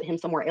 you know, put him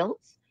somewhere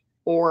else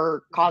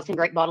or caused him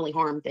great bodily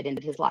harm that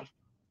ended his life.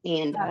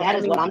 And that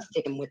is what I'm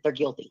sticking with. They're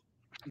guilty.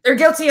 They're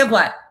guilty of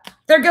what?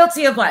 They're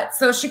guilty of what?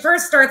 So she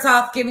first starts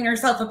off giving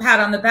herself a pat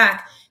on the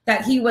back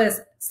that he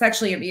was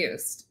sexually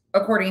abused,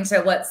 according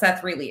to what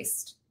Seth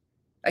released.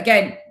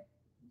 Again,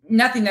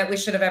 nothing that we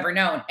should have ever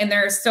known. And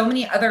there are so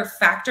many other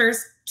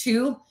factors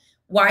too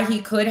why he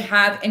could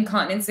have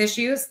incontinence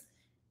issues.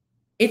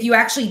 If you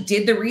actually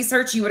did the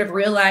research, you would have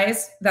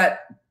realized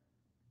that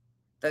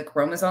the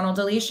chromosomal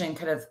deletion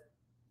could have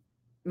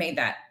made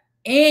that.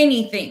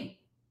 Anything.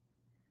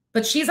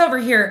 But she's over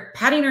here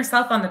patting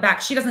herself on the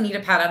back. She doesn't need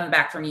a pat on the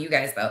back from you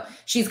guys, though.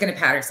 She's going to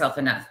pat herself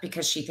enough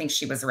because she thinks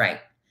she was right.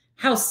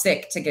 How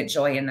sick to get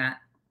joy in that.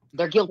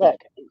 They're guilty.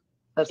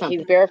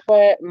 He's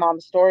barefoot.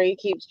 Mom's story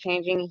keeps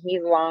changing.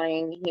 He's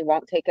lying. He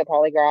won't take a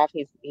polygraph.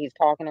 He's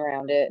talking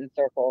around it in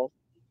circles.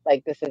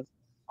 Like, this is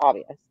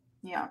obvious.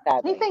 Yeah.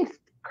 Sadly.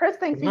 Chris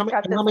thinks he's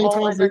got this. How many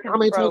times did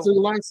he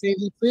lie saying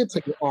he did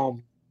take a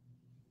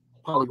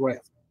polygraph?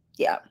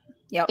 Yeah.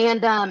 Yep.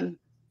 And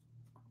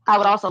I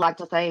would also like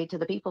to say to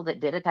the people that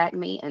did attack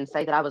me and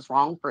say that I was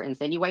wrong for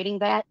insinuating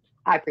that,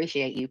 I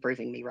appreciate you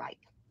proving me right.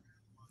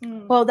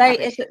 Well,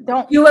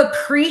 don't you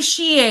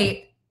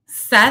appreciate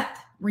Seth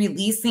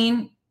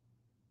releasing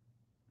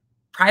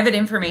private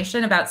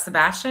information about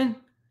Sebastian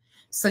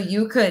so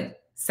you could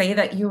say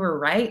that you were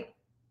right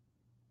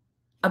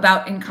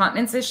about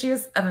incontinence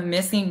issues of a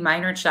missing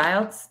minor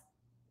child?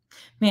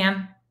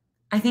 Ma'am,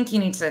 I think you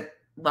need to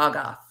log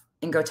off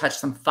and go touch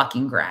some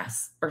fucking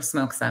grass or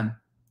smoke some,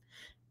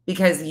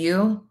 because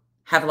you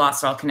have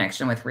lost all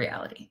connection with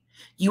reality.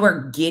 You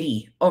are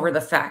giddy over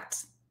the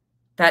fact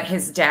that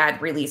his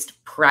dad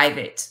released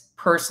private,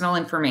 personal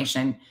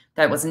information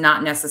that was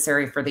not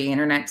necessary for the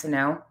internet to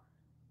know,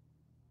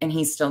 and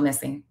he's still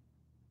missing.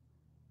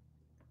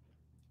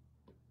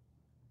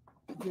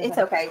 It's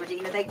okay,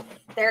 Regina.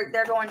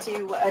 They're going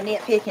to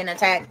nitpick and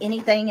attack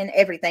anything and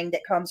everything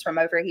that comes from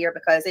over here,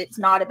 because it's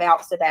not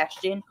about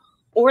Sebastian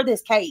or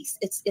this case.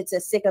 It's a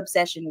sick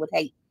obsession with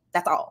hate.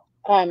 That's all.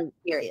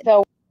 Period.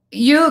 So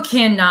you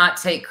cannot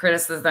take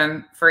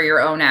criticism for your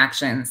own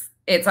actions.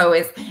 It's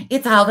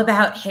all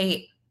about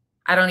hate.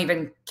 I don't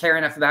even care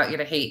enough about you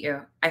to hate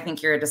you. I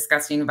think you're a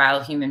disgusting,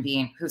 vile human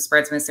being who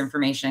spreads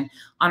misinformation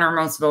on our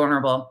most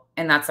vulnerable,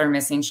 and that's our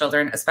missing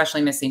children,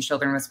 especially missing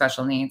children with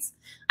special needs.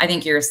 I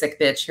think you're a sick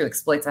bitch who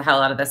exploits the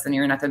hell out of this, and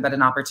you're nothing but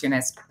an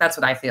opportunist. That's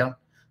what I feel.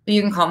 But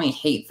you can call me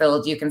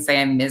hate-filled. You can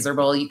say I'm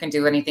miserable. You can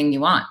do anything you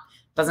want.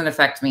 Doesn't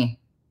affect me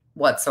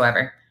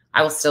whatsoever.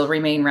 I will still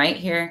remain right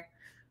here,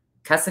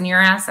 cussing your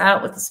ass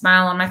out with a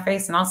smile on my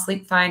face, and I'll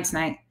sleep fine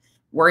tonight.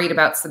 Worried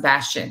about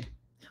Sebastian.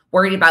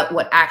 Worried about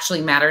what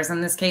actually matters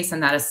in this case,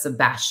 and that is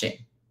Sebastian.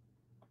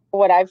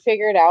 What I've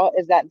figured out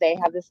is that they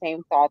have the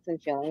same thoughts and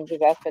feelings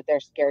as us, but they're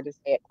scared to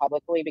say it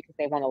publicly because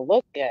they want to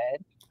look good.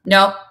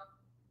 No.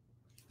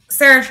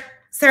 Sarah,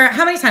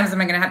 how many times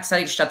am I going to have to tell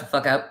you to shut the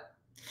fuck up?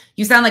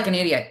 You sound like an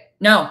idiot.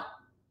 No.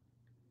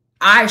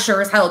 I sure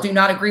as hell do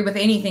not agree with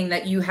anything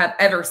that you have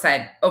ever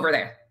said over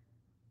there.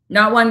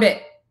 Not one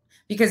bit.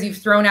 Because you've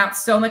thrown out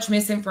so much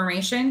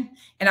misinformation,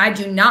 and I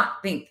do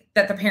not think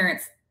that the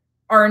parents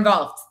are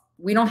involved.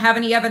 We don't have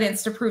any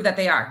evidence to prove that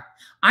they are.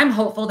 I'm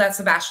hopeful that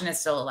Sebastian is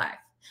still alive.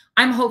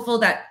 I'm hopeful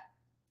that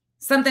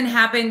something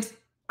happened,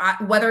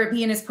 whether it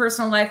be in his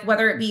personal life,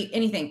 whether it be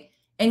anything,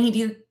 and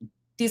he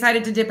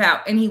decided to dip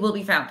out, and he will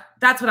be found.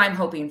 That's what I'm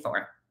hoping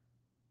for.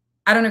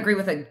 I don't agree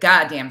with a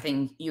goddamn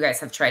thing you guys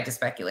have tried to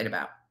speculate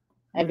about.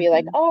 I'd be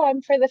like, oh,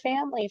 I'm for the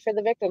family, for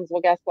the victims.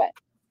 Well, guess what?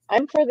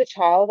 I'm for the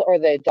child or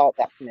the adult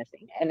that's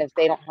missing. And if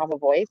they don't have a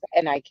voice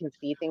and I can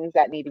see things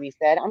that need to be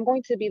said, I'm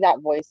going to be that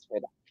voice for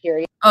them,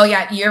 period. Oh,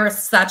 yeah. You're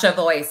such a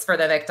voice for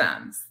the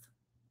victims.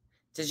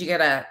 Did you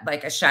get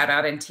a shout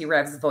out in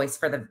T-Rev's voice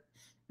for the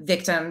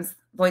victims,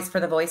 voice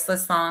for the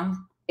voiceless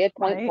song? It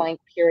point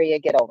blank,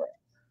 period. Get over it.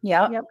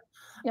 Yep.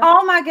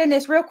 Oh, my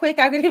goodness. Real quick,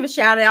 I'm going to give a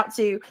shout out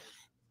to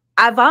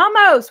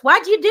Ivamos.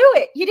 Why'd you do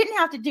it? You didn't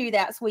have to do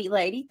that, sweet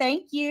lady.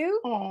 Thank you.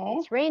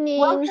 It's raining.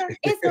 Welcome.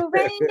 It's a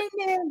raining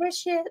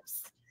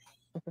memberships.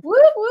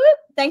 Whoop, whoop.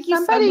 Thank you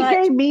Somebody so much.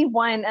 gave me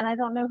one, and I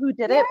don't know who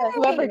did it, but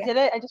whoever did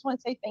it, I just want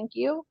to say thank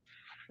you.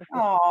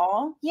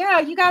 Oh, yeah,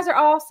 you guys are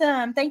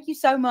awesome. Thank you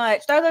so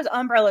much. Throw those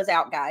umbrellas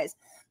out, guys.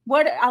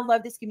 I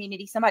love this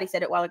community. Somebody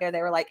said it a while ago.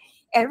 They were like,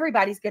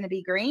 everybody's going to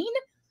be green.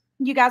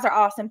 You guys are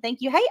awesome.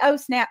 Thank you. Hey, oh,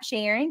 Snap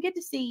Sharon. Good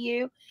to see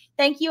you.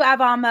 Thank you,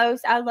 Ivamos.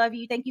 I love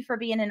you. Thank you for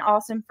being an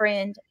awesome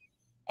friend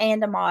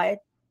and a mod.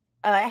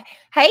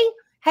 Hey,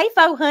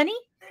 Faux Honey.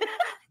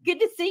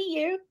 Good to see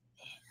you.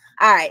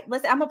 All right,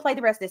 I'm going to play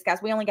the rest of this, guys.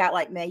 We only got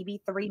like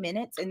maybe 3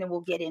 minutes, and then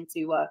we'll get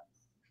into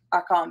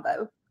our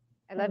combo.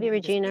 I love you,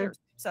 Regina.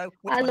 So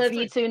I love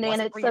you too,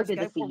 Nana. It's so good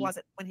to see you. Or was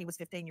it when he was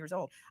 15 years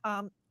old?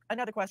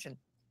 Another question.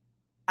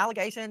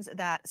 Allegations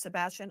that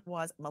Sebastian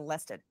was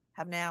molested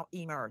have now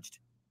emerged.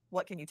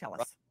 What can you tell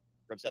us?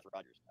 From Seth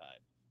Rogers.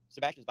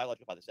 Sebastian's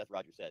biological father, Seth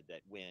Rogers, said that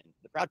when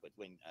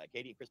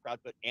Katie and Chris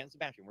Proudfoot and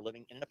Sebastian were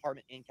living in an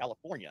apartment in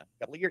California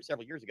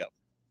several years ago,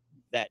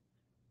 that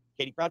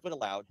Katie Proudfoot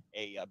allowed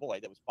a boy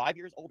that was 5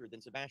 years older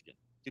than Sebastian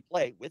to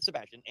play with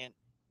Sebastian, and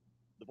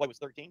the boy was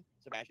 13.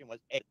 Sebastian was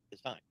 8 at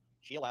this time.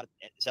 She allowed,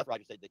 Seth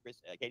Rogers said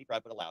that Katie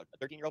Proudfoot allowed a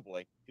 13-year-old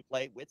boy to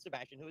play with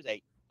Sebastian, who was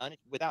 8,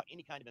 without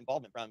any kind of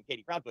involvement from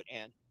Katie Proudfoot,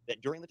 and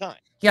that during the time.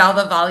 Yeah,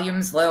 the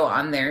volume's low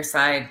on their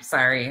side.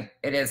 Sorry,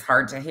 it is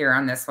hard to hear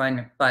on this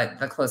one, but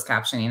the closed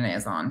captioning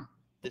is on.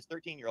 This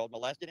 13-year-old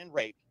molested and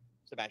raped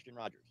Sebastian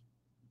Rogers.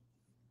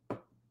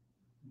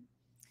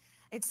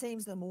 It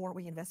seems the more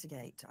we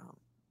investigate,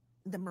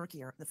 the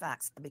murkier the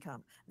facts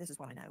become. This is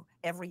what I know.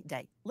 Every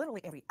day,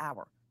 literally every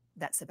hour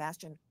that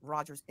Sebastian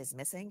Rogers is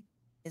missing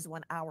is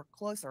 1 hour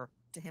closer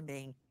to him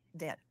being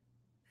dead.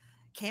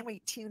 Can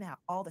we tune out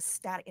all the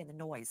static and the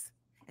noise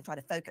and try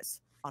to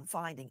focus on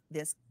finding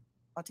this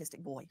autistic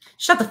boy?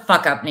 Shut the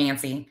fuck up,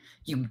 Nancy.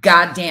 You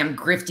goddamn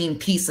grifting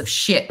piece of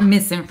shit.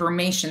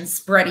 Misinformation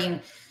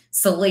spreading,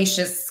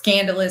 salacious,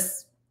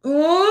 scandalous.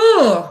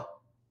 Ooh.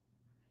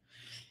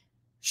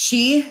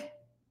 She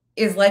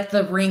is like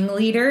the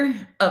ringleader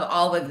of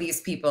all of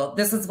these people.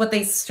 This is what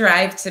they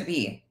strive to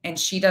be. And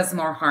she does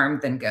more harm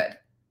than good,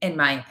 in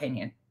my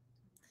opinion.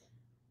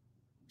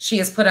 She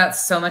has put out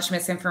so much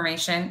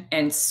misinformation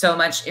and so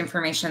much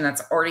information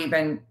that's already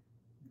been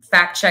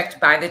fact-checked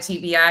by the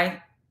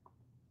TBI,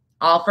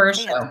 all for a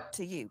show.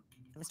 To you,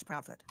 Mr.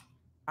 Proudfoot,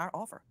 Our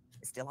offer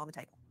is still on the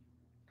table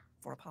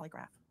for a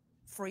polygraph,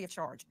 free of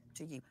charge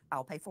to you.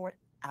 I'll pay for it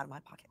out of my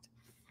pocket.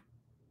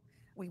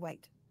 We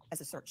wait as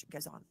the search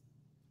goes on.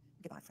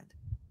 Goodbye, friend.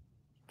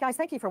 Guys,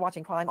 thank you for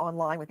watching Crime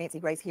Online with Nancy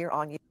Grace here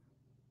on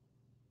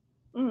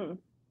YouTube.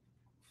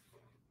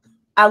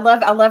 I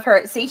love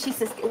her. See, she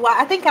says, well,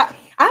 I've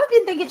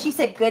been thinking she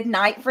said good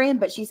night, friend,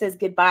 but she says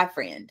goodbye,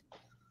 friend.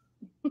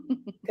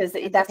 Because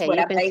that's okay, what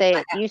you I can say. say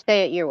it. You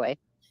say it your way.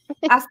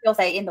 I still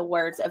say in the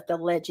words of the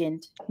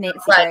legend, Nancy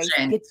Grace,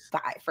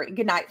 goodbye, friend.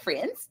 Good night,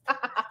 friends.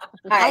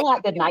 I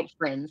like good night,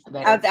 friends.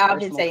 I've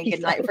been saying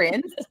good night,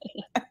 friends.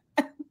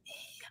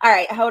 All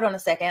right, hold on a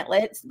second.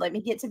 Let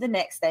me get to the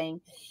next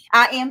thing.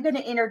 I am going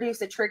to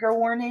introduce a trigger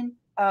warning.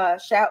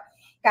 Guys,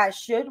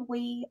 should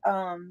we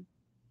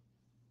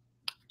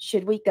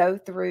go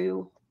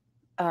through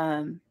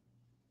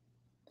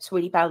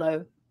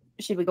Sweetiepielo?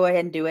 Should we go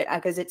ahead and do it?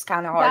 Because it's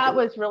kind of hard. That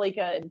was really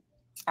good.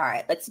 All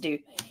right, let's do.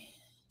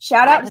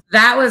 Shout out.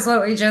 That was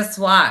what we just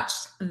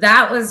watched.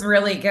 That was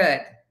really good.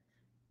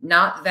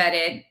 Not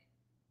vetted,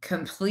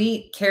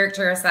 complete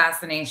character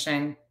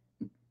assassination.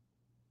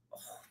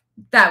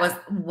 That was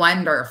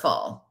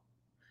wonderful.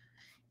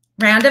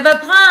 Round of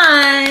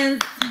applause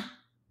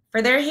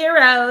for their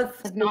heroes.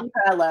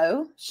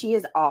 Sweetiepielo. She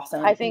is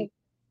awesome. I think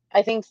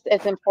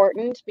it's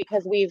important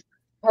because we've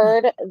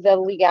heard the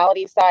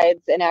legality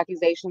sides and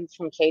accusations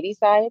from Katie's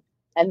side,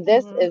 and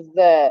this is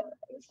the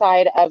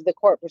side of the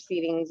court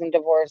proceedings and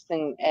divorce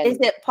and is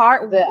it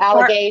the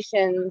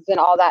allegations and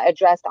all that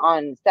addressed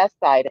on Seth's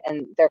side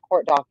and their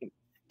court documents.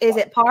 Is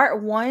it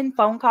part 1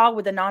 phone call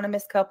with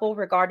anonymous couple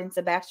regarding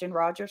Sebastian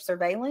Rogers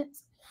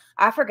surveillance?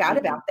 I forgot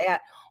about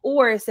that.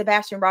 Or is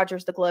Sebastian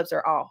Rogers, the gloves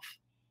are off?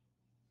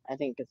 I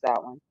think it's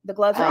that one. The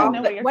gloves are off.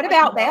 But what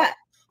about that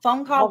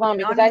phone call? Hold on,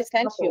 because I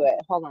sent you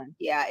it. Hold on.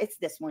 Yeah, it's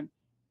this one.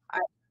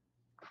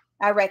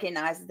 I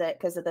recognize that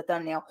because of the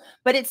thumbnail,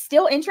 but it's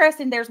still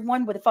interesting. There's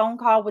one with a phone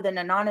call with an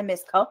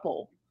anonymous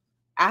couple.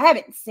 I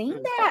haven't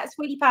seen that,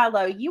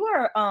 Sweetiepielo. You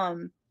are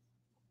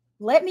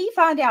let me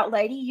find out,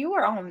 lady. You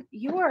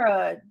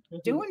are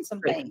doing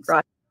some things.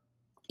 Right.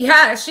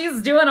 Yeah,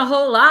 she's doing a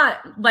whole lot,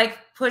 like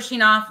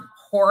pushing off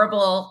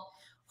horrible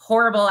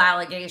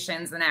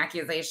allegations and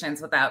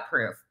accusations without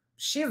proof.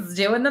 She's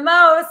doing the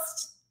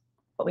most.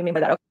 What we mean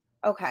by that?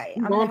 Okay.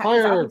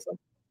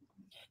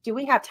 Do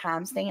we have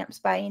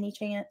timestamps by any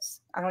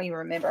chance? I don't even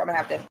remember. I'm gonna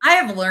have to. I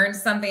have learned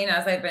something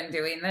as I've been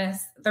doing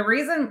this. The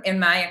reason, in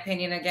my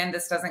opinion, again,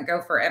 this doesn't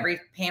go for every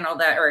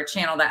panel or a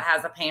channel that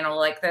has a panel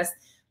like this,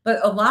 but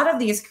a lot of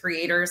these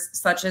creators,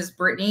 such as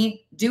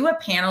Brittany, do a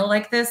panel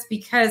like this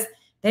because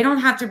they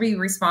don't have to be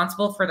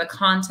responsible for the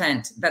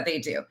content that they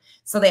do.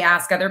 So they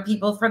ask other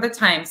people for the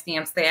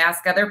timestamps. They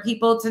ask other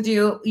people to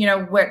do,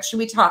 what should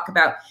we talk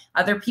about?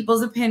 Other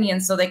people's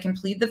opinions so they can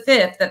plead the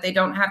fifth that they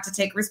don't have to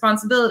take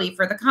responsibility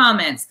for the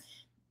comments.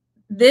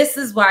 This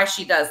is why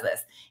she does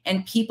this.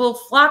 And people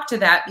flock to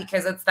that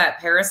because it's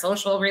that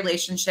parasocial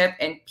relationship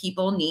and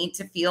people need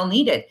to feel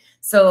needed.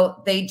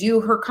 So they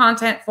do her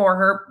content for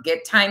her,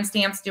 get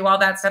timestamps, do all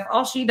that stuff.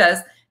 All she does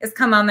is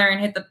come on there and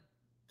hit the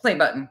play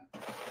button.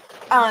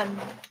 All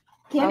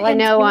I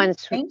know on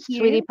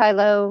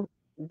Sweetiepielo,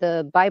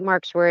 the bite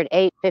marks were at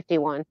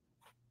 8:51.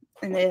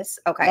 And this,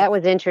 okay. That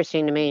was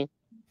interesting to me.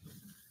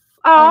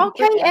 Oh,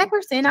 Kate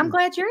Eckerson, I'm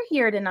glad you're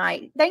here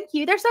tonight. Thank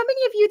you. There's so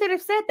many of you that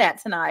have said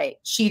that tonight.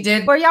 She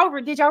did.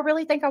 Did y'all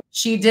really think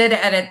she did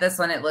edit this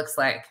one, it looks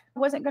like.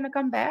 Wasn't going to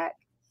come back?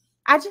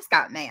 I just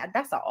got mad.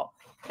 That's all.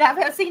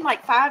 I've seen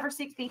like 5 or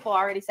 6 people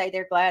already say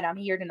they're glad I'm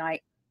here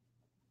tonight.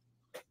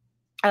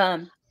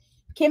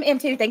 Kim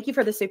M2, thank you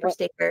for the super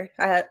sticker.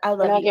 I love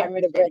you. Not getting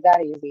rid of Brit that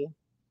easy.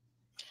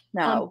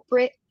 No.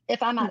 Britt,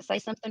 if I might say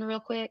something real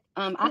quick,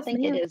 I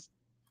think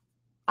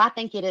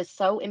it is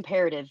so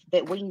imperative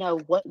that we know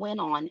what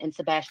went on in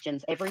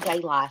Sebastian's everyday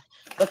life,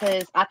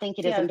 because I think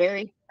it is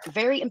very,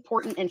 very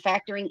important in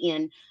factoring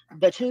in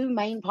the 2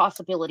 main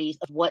possibilities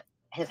of what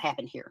has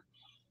happened here.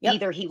 Yep.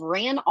 Either he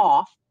ran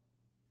off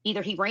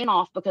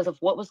because of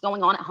what was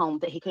going on at home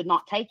that he could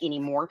not take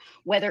anymore,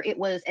 whether it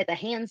was at the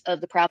hands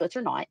of the Proudfoots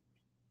or not.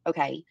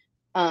 Okay.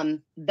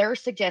 They're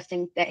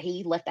suggesting that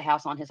he left the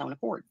house on his own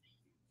accord.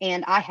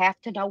 And I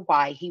have to know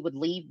why he would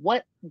leave.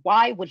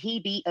 Why would he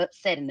be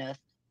upset enough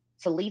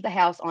to leave the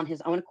house on his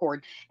own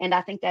accord? And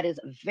I think that is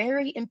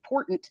very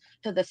important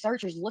to the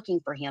searchers looking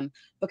for him,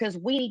 because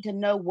we need to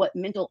know what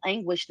mental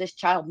anguish this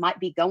child might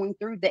be going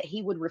through that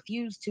he would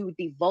refuse to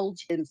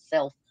divulge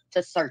himself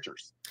to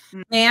searchers.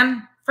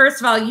 Ma'am,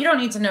 first of all, you don't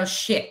need to know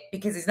shit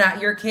because he's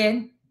not your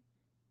kid.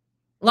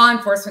 Law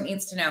enforcement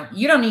needs to know.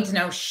 You don't need to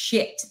know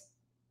shit.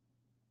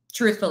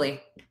 Truthfully.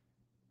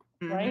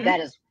 Right.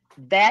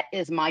 That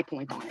is my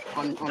point on it.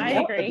 On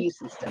the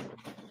abuse and stuff.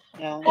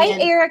 Hey,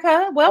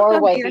 Erica, welcome.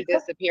 Or was Erica. he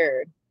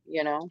disappeared?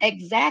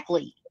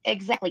 Exactly.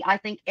 I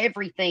think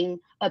everything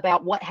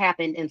about what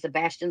happened in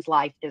Sebastian's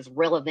life is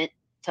relevant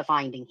to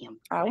finding him.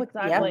 Oh,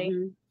 exactly.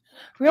 Yeah.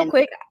 Real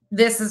quick,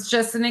 this is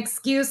just an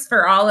excuse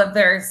for all of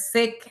their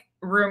sick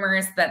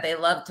rumors that they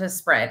love to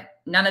spread.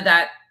 None of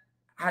that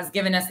has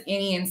given us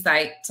any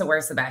insight to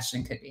where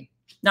Sebastian could be.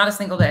 Not a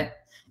single bit.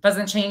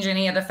 Doesn't change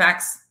any of the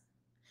facts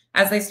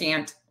as they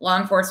stand. Law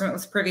enforcement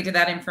was privy to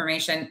that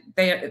information.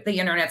 The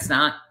internet's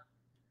not.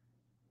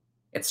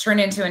 It's turned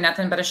into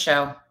nothing but a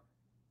show.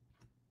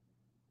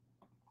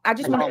 I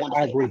just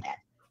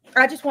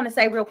want to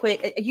say real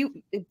quick,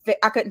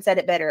 I couldn't said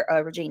it better,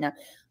 Regina.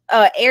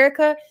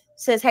 Erica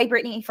says, "Hey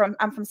Brittany,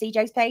 I'm from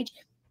CJ's page.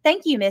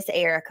 Thank you, Miss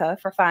Erica,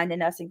 for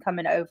finding us and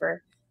coming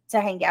over to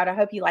hang out. I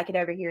hope you like it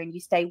over here and you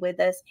stay with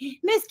us."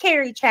 Miss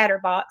Carrie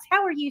Chatterbox,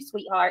 how are you,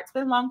 sweetheart? It's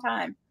been a long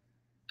time.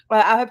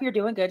 Well, I hope you're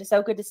doing good. It's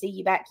so good to see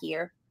you back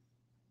here.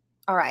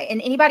 All right,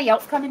 and anybody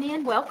else coming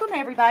in? Welcome,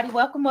 everybody.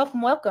 Welcome,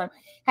 welcome, welcome.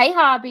 Hey,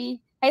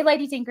 Hobby. Hey,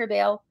 Lady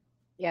Tinkerbell.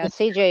 Yeah,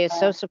 CJ is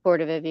so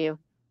supportive of you.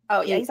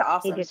 Oh, yeah, he's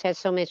awesome. He just has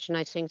so much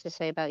nice things to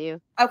say about you.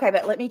 Okay,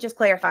 but let me just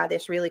clarify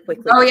this really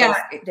quickly. Oh, yeah.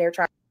 They're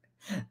trying.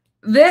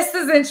 This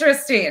is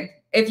interesting.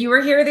 If you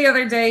were here the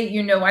other day,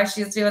 you know why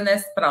she's doing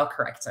this, but I'll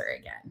correct her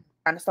again.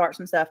 Trying to start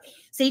some stuff.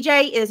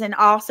 CJ is an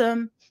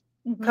awesome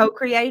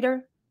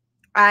co-creator.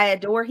 I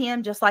adore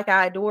him just like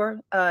I adore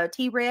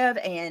T-Rev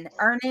and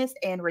Ernest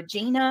and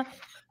Regina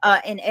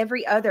and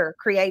every other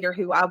creator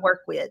who I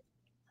work with.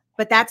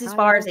 But that's as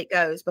far as it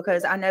goes,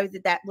 because I know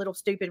that little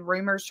stupid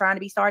rumor is trying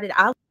to be started.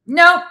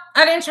 No,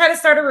 I didn't try to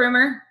start a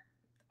rumor.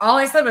 All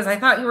I said was I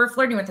thought you were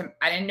flirting with him.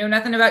 I didn't know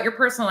nothing about your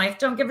personal life.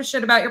 Don't give a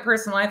shit about your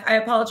personal life. I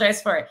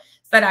apologize for it.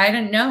 But I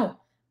didn't know.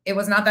 It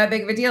was not that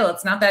big of a deal.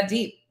 It's not that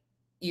deep.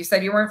 You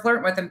said you weren't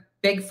flirting with him.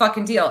 Big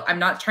fucking deal. I'm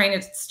not trying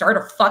to start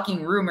a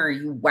fucking rumor,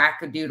 you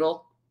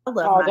wackadoodle. I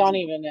love don't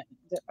even.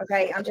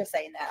 Okay, I'm just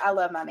saying that. I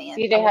love my man.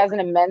 CJ has an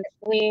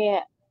immensely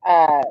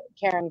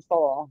caring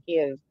soul. He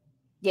is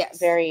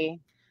very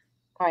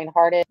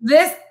kind-hearted.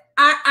 This,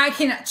 I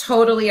can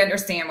totally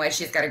understand why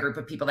she's got a group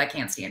of people that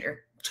can't stand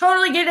her.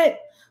 Totally get it.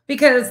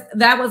 Because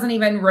that wasn't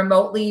even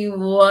remotely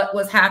what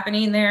was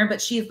happening there.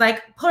 But she's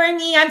like, poor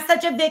me, I'm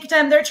such a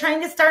victim. They're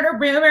trying to start a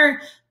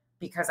rumor.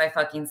 Because I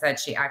fucking said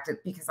she acted,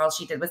 because all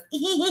she did was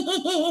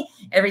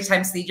every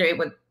time CJ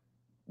would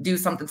do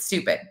something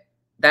stupid.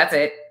 That's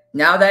it.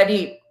 Now that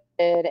deep.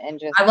 And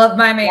just I love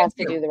my man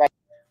too. To do the right.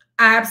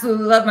 I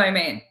absolutely love my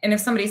man. And if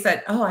somebody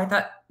said, oh, I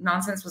thought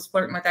Nonsense was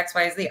flirting with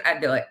XYZ,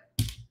 I'd be like,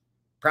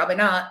 probably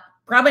not.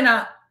 Probably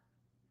not.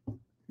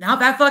 Not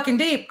that fucking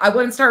deep. I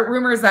wouldn't start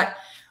rumors that,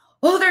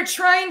 oh, they're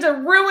trying to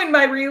ruin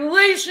my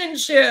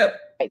relationship.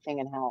 Right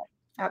thing and help.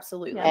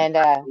 Absolutely. And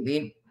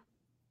you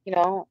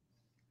know,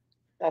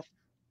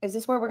 is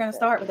this where we're going to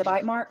start with the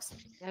bite marks?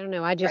 I don't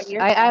know.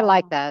 I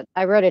like that.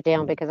 I wrote it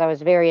down because I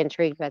was very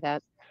intrigued by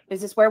that.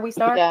 Is this where we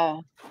start? Yeah.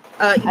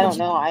 I don't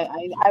know.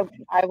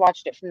 I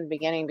watched it from the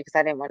beginning because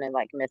I didn't want to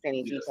like miss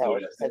any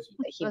details.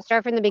 Let's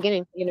start from the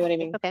beginning. You know what I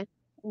mean? Okay.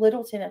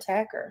 Littleton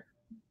attacker.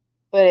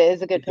 But it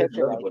is a good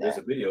picture. Right there's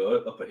a video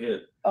up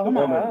ahead. Oh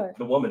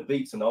the woman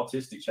beats an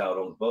autistic child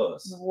on the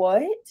bus.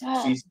 What?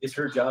 It's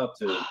her job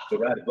to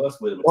ride a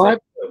bus with him.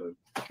 What?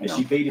 And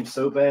she beat him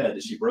so bad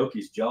that she broke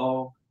his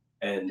jaw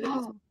and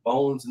his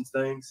bones and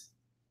things.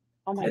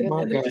 Oh my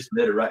goodness. And they just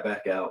let her right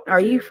back out. Are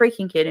you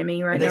freaking kidding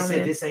me right now? They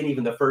said this ain't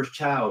even the first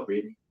child,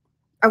 Brittany.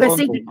 Okay,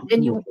 see,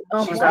 and you.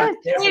 Oh my God.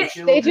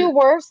 They do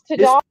worse to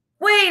dogs.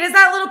 Wait, is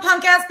that little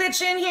punk ass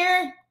bitch in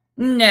here?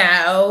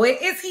 No,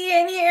 is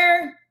he in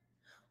here?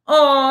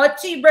 Oh,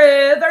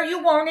 T-Rev, are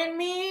you warning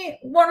me?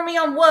 Warning me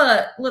on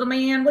what, little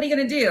man? What are you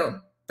going to do?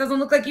 Doesn't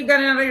look like you've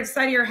got it on the other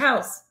side of your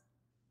house.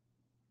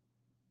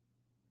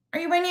 Are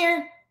you in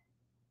here?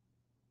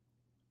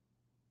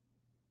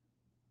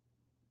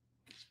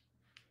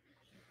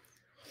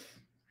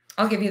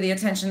 I'll give you the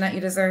attention that you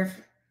deserve.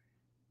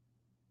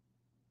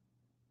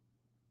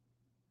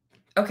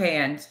 Okay,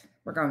 and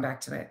we're going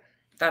back to it.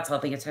 That's all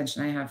the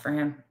attention I have for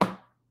him.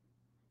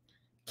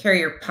 Carry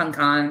your punk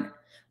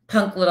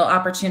little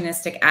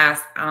opportunistic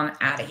ass on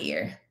out of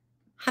here.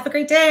 Have a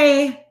great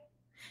day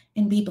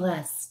and be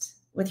blessed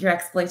with your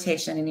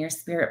exploitation and your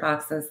spirit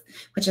boxes,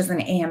 which is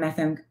an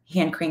AM/FM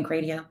hand crank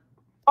radio.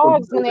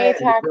 Dogs and they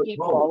attack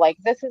people. Like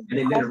this is. And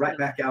they let her right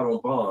back out on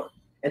bond.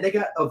 And they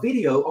got a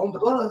video on the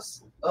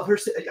bus of her.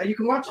 You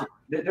can watch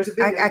it. There's a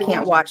video. I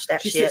can't watch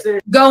that shit.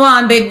 Go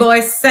on, big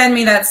boy. Send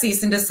me that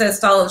cease and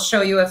desist. I'll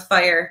show you a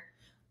fire.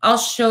 I'll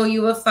show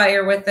you a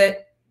fire with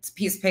it. It's a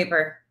piece of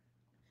paper.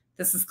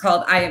 This is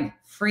called I am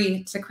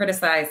free to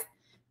criticize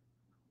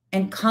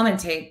and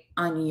commentate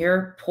on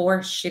your poor,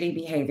 shitty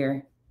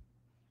behavior.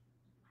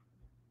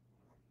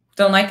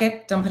 Don't like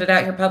it? Don't put it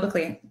out here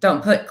publicly.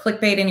 Don't put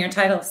clickbait in your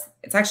titles.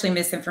 It's actually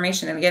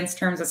misinformation and against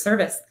terms of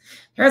service.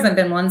 There hasn't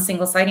been one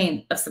single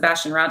sighting of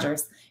Sebastian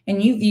Rogers,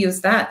 and you've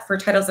used that for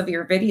titles of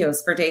your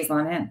videos for days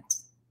on end.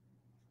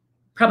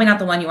 Probably not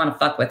the one you want to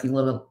fuck with, you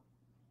little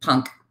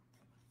punk.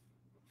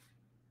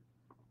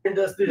 And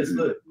does this,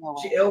 look.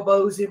 She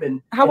elbows him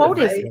and how old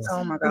is he?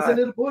 Oh my God. He's a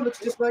little boy, looks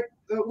just like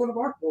one of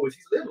our boys.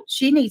 He's little.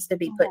 She needs to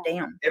be put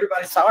down.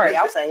 Everybody's sorry,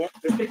 I'll say it.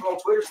 There's people on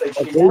Twitter saying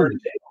she needs to burn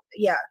it down.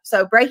 Yeah.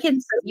 So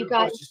breaking you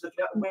guys just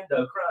looking out the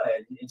window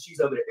crying and she's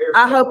over there.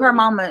 I hope her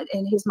mama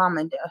and his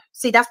mama do.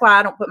 See, that's why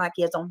I don't put my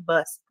kids on the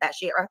bus. That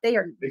shit right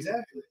there.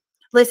 Exactly.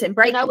 Listen,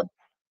 breaking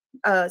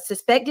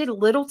suspected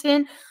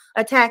Littleton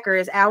attacker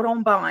is out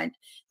on bond.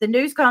 The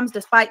news comes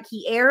despite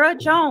Kiara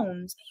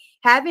Jones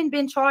having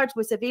been charged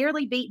with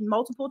severely beating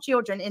multiple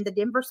children in the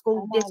Denver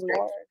school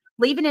district,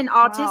 leaving an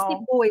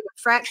autistic boy with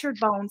fractured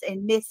bones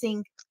and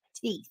missing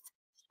teeth.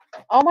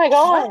 Oh my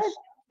gosh.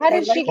 How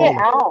did she get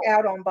out?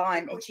 Out on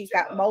bond, and she's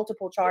got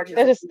multiple charges.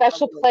 There's a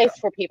special place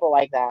for people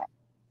like that.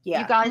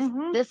 Yeah. You guys,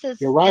 this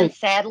is, You're right. and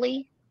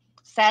sadly,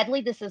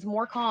 this is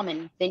more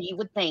common than you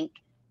would think.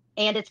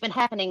 And it's been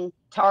happening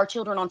to our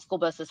children on school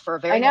buses for a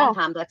very long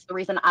time. That's the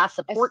reason I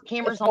support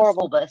cameras on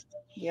school bus.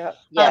 Yep.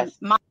 Yes.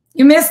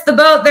 You missed the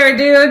boat there,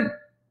 dude.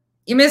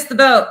 You missed the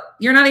boat.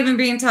 You're not even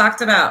being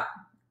talked about.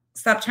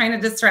 Stop trying to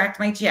distract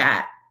my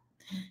chat.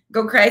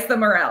 Go cry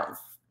somewhere else.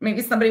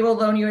 Maybe somebody will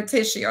loan you a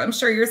tissue. I'm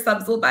sure your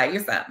subs will buy you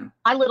some.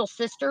 My little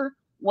sister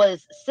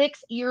was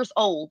 6 years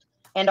old,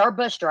 and our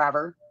bus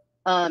driver,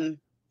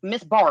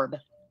 Miss Barb,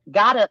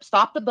 got up,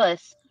 stopped the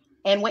bus,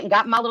 and went and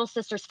got my little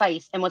sister's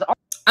face and was...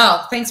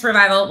 Oh, thanks,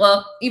 Revival.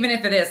 Well, even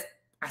if it is,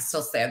 I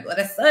still said what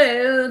I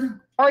said.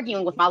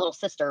 Arguing with my little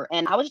sister,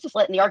 and I was just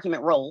letting the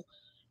argument roll.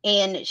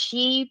 And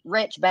she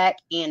reached back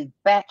and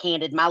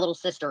backhanded my little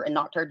sister and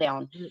knocked her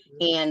down.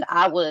 And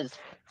I was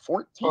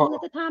 14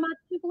 at the time, I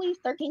do believe,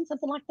 13,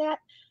 something like that.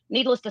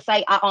 Needless to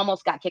say, I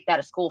almost got kicked out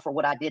of school for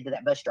what I did to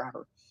that bus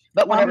driver.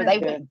 But whenever they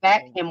went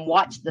back and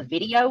watched the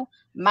video,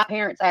 my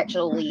parents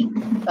actually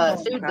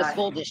sued the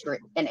school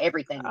district and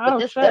everything. But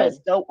this does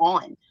go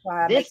on.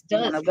 Wow, this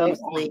does go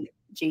on.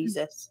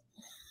 Jesus.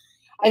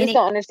 I just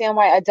don't understand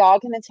why a dog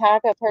can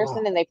attack a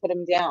person and they put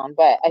him down,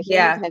 but a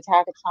human can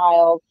attack a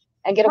child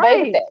and get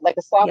away with it, like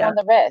a slap on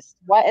the wrist.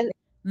 What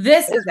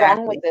is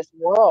wrong with this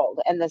world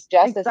and this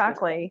justice?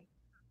 Exactly.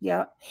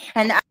 Yeah.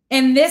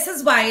 And this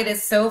is why it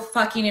is so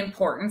fucking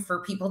important for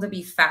people to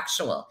be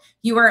factual.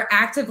 You are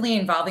actively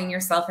involving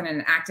yourself in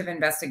an active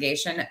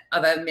investigation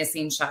of a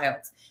missing child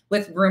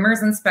with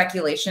rumors and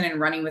speculation and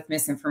running with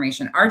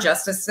misinformation. Our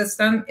justice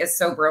system is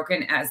so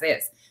broken as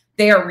is.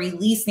 They are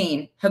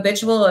releasing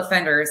habitual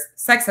offenders,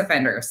 sex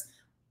offenders,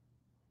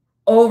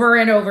 over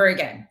and over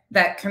again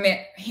that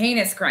commit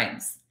heinous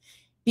crimes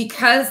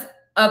because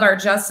of our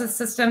justice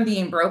system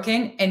being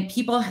broken and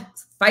people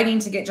fighting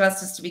to get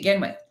justice to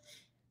begin with.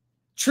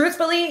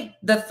 Truthfully,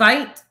 the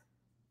fight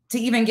to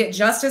even get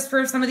justice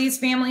for some of these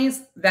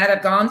families that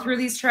have gone through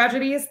these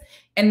tragedies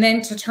and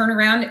then to turn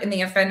around and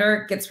the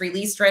offender gets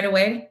released right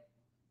away.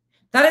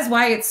 That is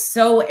why it's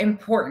so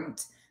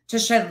important to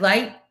shed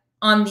light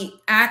on the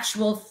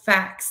actual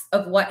facts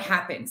of what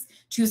happens,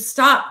 to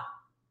stop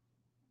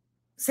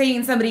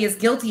saying somebody is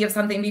guilty of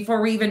something before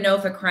we even know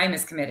if a crime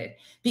is committed,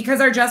 because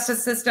our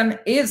justice system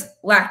is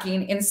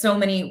lacking in so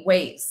many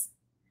ways.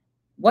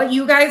 What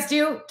you guys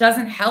do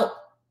doesn't help.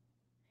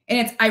 And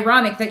it's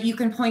ironic that you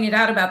can point it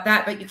out about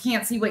that, but you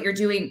can't see what you're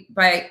doing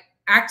by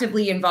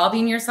actively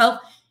involving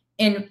yourself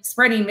in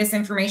spreading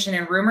misinformation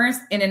and rumors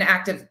in an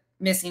active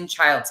missing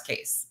child's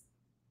case.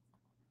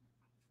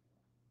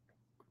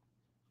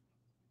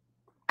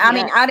 I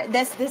mean,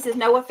 this is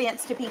no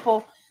offense to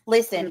people.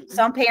 Listen,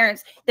 some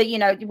parents that, you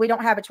know, we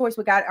don't have a choice.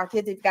 Our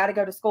kids have got to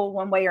go to school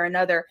one way or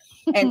another.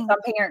 And some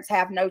parents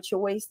have no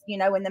choice, you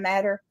know, in the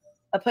matter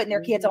of putting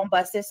their kids on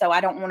buses. So I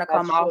don't want to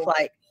come off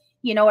like,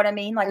 you know what I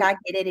mean? Like, I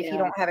get it if you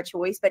don't have a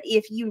choice, but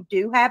if you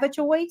do have a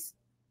choice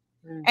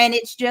and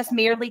it's just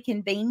merely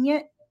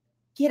convenient,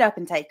 get up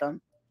and take them.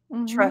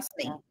 Trust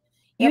me.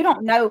 You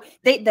don't know.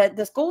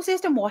 The school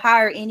system will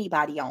hire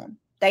anybody on.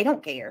 They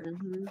don't care.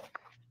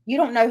 You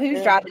don't know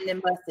who's driving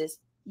them buses.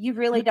 You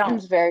really don't.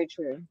 It's very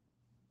true.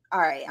 All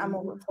right, I'm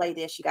going to play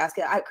this, you guys.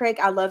 Craig,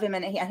 I love him,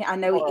 and I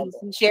know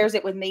he shares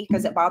it with me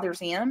because it bothers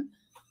him.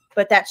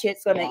 But that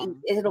shit's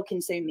it'll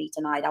consume me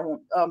tonight. I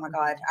won't. Oh my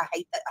God, I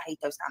hate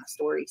those kind of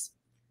stories.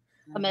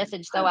 A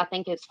message, though, I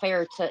think it's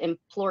fair to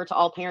implore to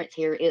all parents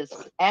here is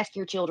ask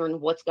your children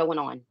what's going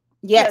on.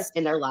 Yes,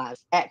 in their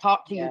lives.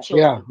 Talk to your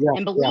children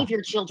and believe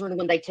your children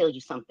when they tell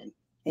you something.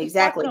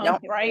 Exactly.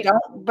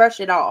 Don't brush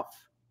it off.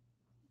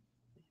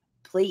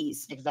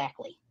 Please.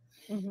 Exactly.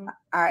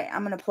 All right,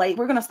 I'm gonna play.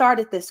 We're gonna start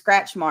at the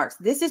scratch marks.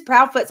 This is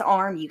Proudfoot's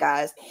arm, you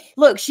guys.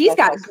 Look, she's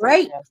got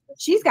great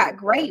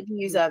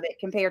views of it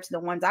compared to the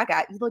ones I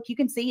got. Look, you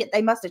can see it.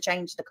 They must have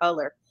changed the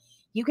color.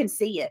 You can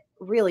see it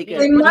really good.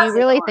 Do you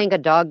really think a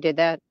dog did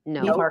that?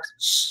 No.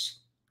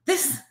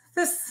 This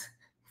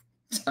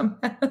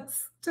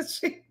dumbass. Did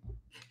she?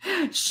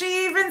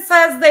 She even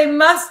says they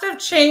must have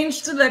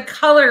changed the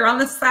color on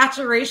the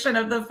saturation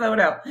of the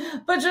photo.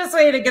 But just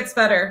wait, it gets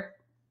better.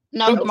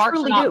 No, the marks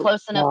are not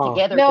close enough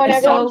together. No, and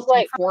everyone's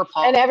like,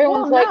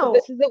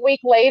 this is a week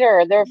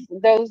later.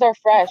 Those are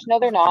fresh. No,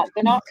 they're not.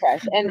 They're not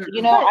fresh. And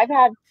you know, I've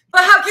had.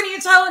 But how can you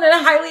tell in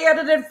a highly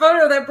edited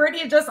photo that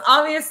Brittany just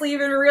obviously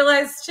even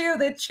realized too?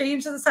 They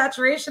changed the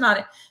saturation on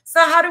it. So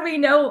how do we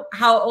know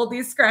how old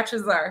these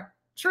scratches are?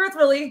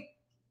 Truthfully.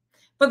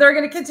 But they're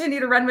going to continue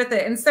to run with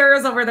it. And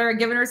Sarah's over there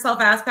giving herself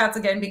ass pats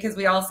again because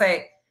we all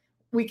say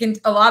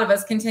a lot of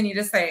us continue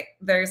to say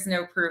there's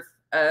no proof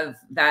of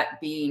that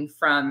being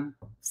from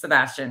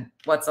Sebastian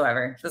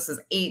whatsoever. This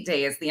was 8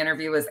 days. The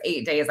interview was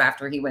 8 days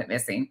after he went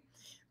missing.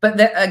 But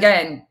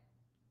again,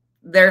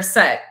 they're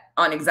set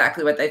on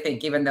exactly what they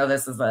think, even though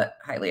this is a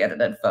highly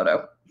edited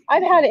photo.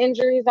 I've had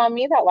injuries on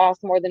me that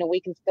last more than a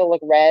week and still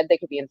look red. They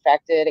could be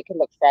infected. It could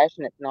look fresh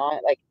and it's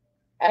not. Like,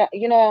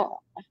 you know,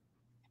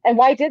 and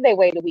why did they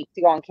wait a week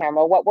to go on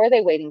camera? What were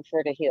they waiting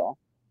for to heal?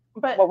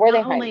 But what were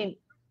they hiding?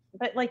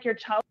 But like your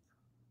child.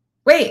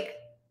 Wait,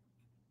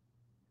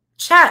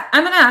 chat,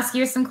 I'm going to ask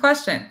you some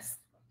questions.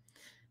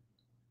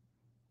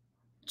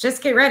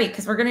 Just get ready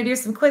because we're going to do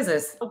some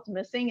quizzes.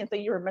 Missing and so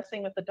you were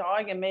messing with the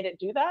dog and made it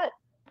do that?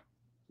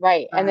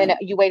 Right. And then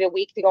you wait a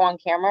week to go on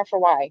camera for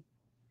why?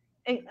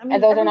 I mean,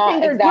 and those are not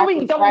they're exactly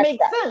doing don't make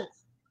sense.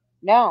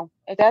 No,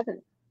 it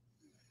doesn't.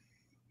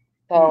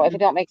 So if it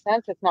don't make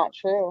sense, it's not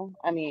true.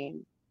 I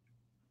mean,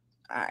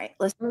 all right,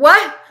 let's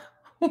what?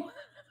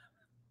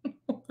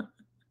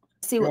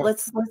 See what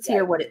let's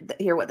hear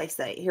what they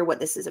say. Hear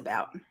what this is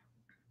about.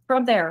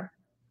 From there,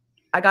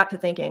 I got to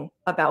thinking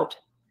about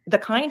the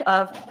kind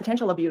of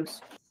potential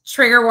abuse.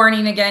 Trigger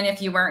warning again,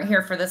 if you weren't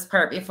here for this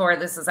part before,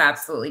 this is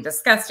absolutely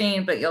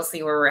disgusting, but you'll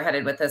see where we're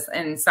headed with this.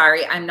 And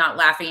sorry, I'm not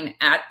laughing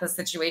at the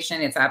situation.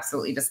 It's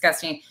absolutely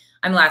disgusting.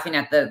 I'm laughing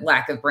at the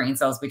lack of brain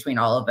cells between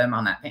all of them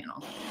on that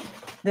panel.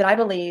 That I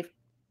believe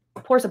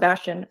poor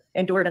Sebastian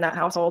endured in that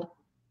household.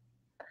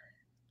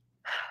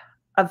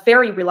 A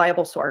very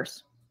reliable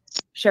source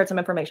shared some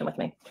information with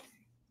me.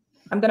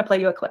 I'm going to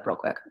play you a clip real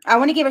quick. I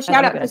want to give a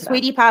shout out to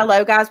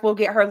Sweetiepielo, guys. We'll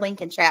get her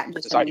link in chat in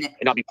just a minute.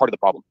 And not be part of the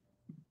problem.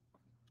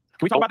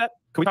 Can we talk about that?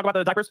 Can we talk about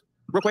the diapers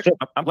real quick?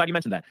 I'm glad you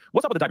mentioned that.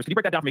 What's up with the diapers? Can you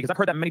break that down for me? Because I've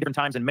heard that many different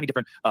times and many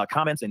different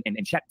comments and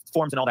chat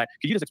forums and all that.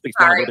 Could you just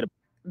explain a little bit?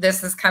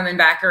 This is coming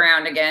back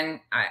around again.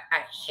 I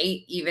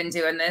hate even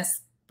doing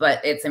this, but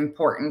it's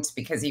important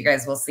because you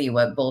guys will see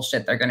what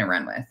bullshit they're going to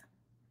run with.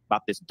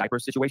 About this diaper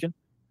situation?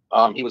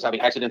 He was having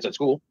accidents at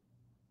school.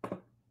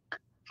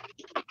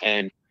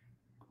 And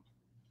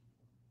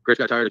Chris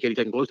got tired of Katie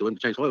taking clothes to him to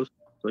change clothes.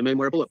 So he made him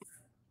wear a pull-up.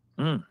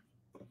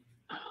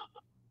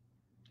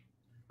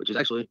 Which is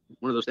actually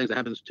one of those things that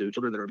happens to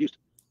children that are abused.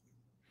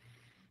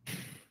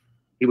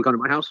 He would come to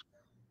my house.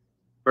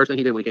 First thing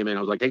he did when he came in,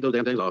 I was like, take those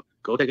damn things off,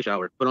 go take a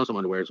shower, put on some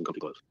underwear and some comfy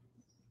clothes.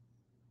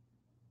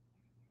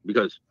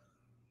 Because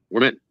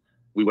we're men.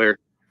 We wear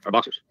our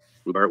boxers.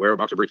 We wear our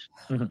boxer briefs.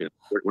 You know,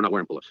 we're not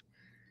wearing pull-ups.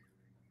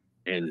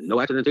 And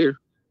no accidents here.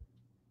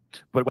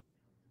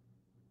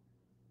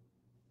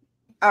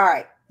 All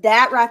right,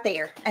 that right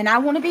there. And I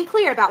want to be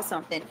clear about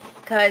something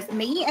because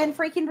me and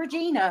freaking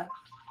Regina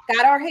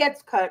got our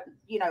heads cut,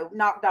 you know,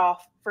 knocked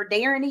off for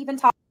daring even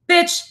talk.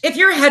 Bitch, if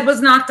your head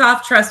was knocked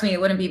off, trust me, it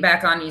wouldn't be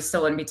back on. You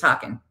still wouldn't be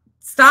talking.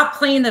 Stop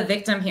playing the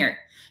victim here.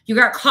 You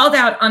got called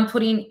out on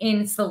putting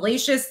in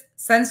salacious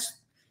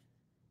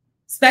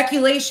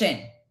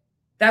speculation.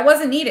 That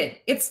wasn't needed.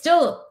 It's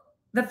still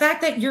the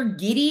fact that you're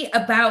giddy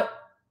about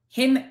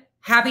him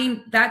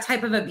having that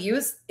type of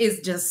abuse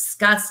is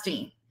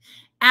disgusting.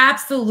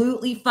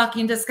 Absolutely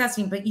fucking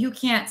disgusting. But you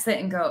can't sit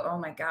and go, oh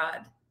my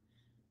God,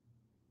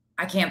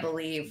 I can't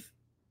believe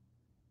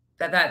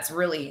that that's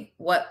really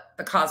what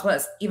the cause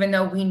was. Even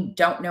though we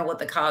don't know what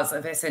the cause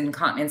of his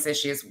incontinence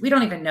issues, we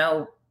don't even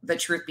know the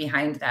truth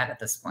behind that at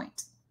this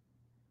point.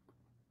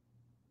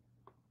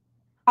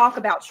 Talk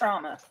about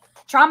trauma.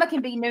 Trauma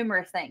can be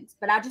numerous things,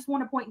 but I just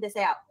want to point this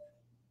out.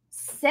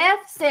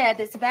 Seth said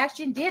that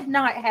Sebastian did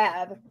not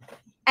have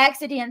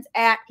accidents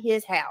at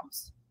his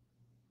house.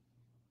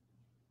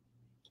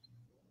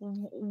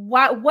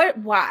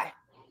 Why?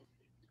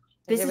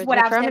 This is what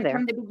I've said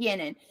from the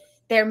beginning.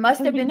 There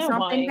must have been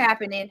something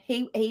happening.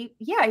 He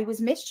was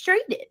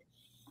mistreated,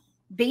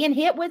 being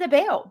hit with a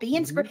belt,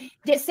 being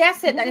Seth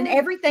said that, and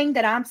everything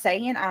that I'm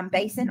saying, I'm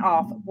basing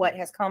off what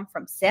has come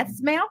from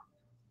Seth's mouth,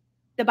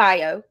 the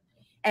bio,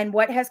 and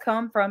what has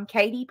come from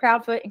Katie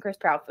Proudfoot and Chris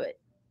Proudfoot.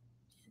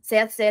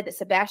 Seth said that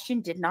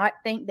Sebastian did not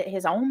think that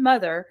his own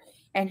mother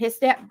and his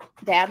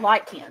stepdad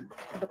liked him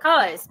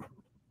because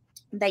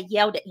they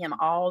yelled at him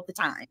all the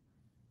time.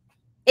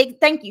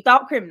 Thank you,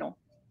 thought criminal.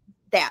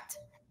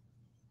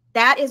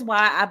 That is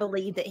why I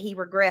believe that he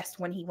regressed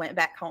when he went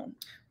back home.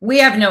 We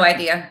have no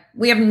idea.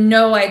 We have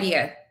no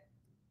idea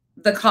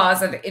the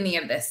cause of any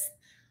of this.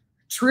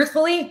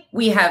 Truthfully,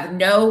 we have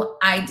no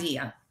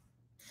idea.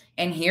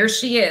 And here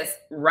she is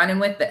running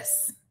with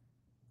this.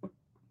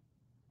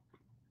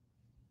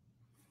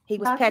 He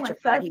was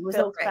petrified. He was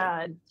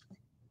afraid.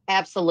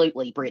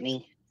 Absolutely,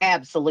 Brittany.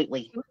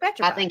 Absolutely.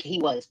 I think he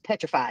was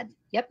petrified.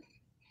 Yep.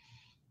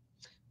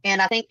 And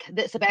I think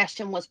that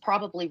Sebastian was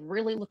probably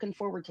really looking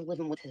forward to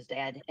living with his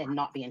dad and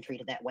not being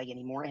treated that way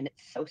anymore. And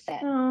it's so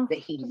sad that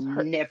he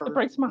never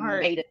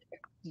made it.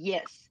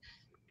 Yes.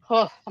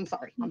 Oh, I'm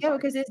sorry. Yeah,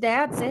 because his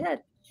dad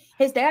said,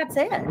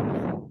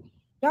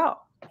 y'all,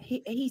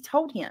 he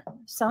told him,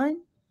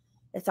 son,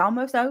 it's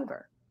almost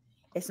over.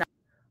 It's not.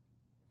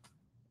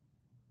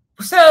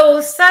 So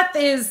Seth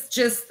is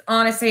just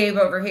honest Abe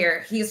over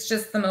here. He's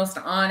just the most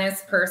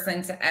honest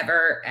person to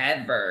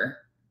ever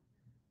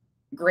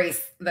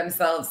grace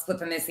themselves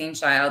with a missing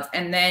child.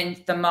 And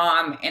then the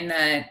mom and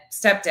the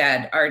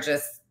stepdad are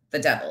just the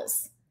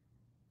devils.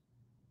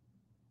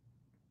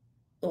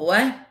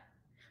 What?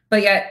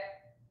 But yet,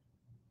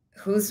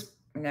 who's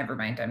Never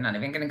mind. I'm not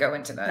even going to go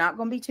into that. Not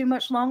going to be too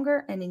much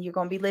longer, and then you're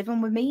going to be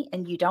living with me,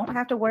 and you don't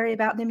have to worry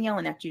about them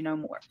yelling at you no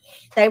more.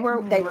 They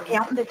were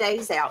counting the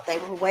days out. They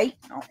were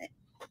waiting on it.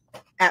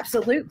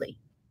 Absolutely.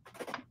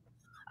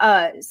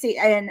 See,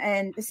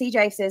 and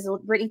CJ says,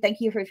 Brittany, thank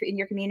you for in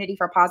your community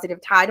for positive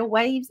tidal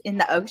waves in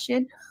the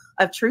ocean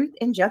of truth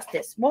and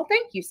justice. Well,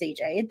 thank you,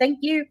 CJ, and thank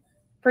you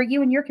for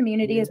you and your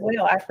community as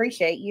well. I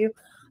appreciate you.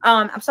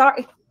 I'm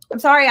sorry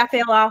I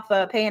fell off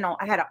a panel.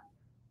 I had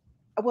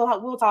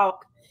we'll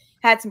talk.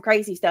 Had some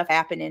crazy stuff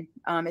happening.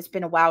 It's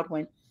been a wild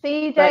one.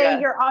 CJ,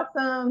 But, you're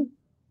awesome.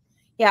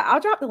 Yeah,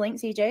 I'll drop the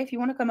link, CJ. If you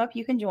want to come up,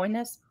 you can join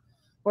us.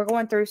 We're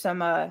going through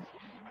some of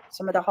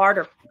the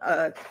harder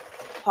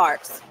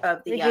parts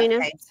of the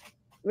case.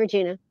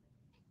 Regina,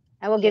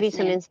 I will give you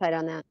some insight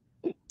on that.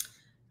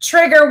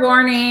 Trigger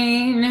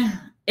warning.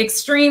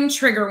 Extreme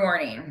trigger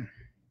warning.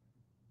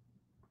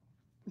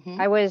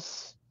 I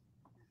was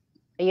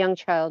a young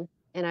child,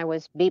 and I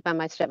was beat by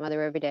my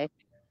stepmother every day.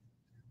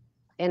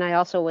 And I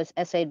also was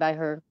essayed by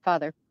her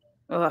father.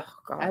 Oh,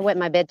 God. I wet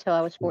my bed till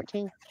I was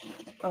 14.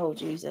 Oh,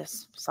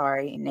 Jesus.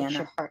 Sorry,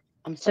 Nana.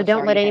 So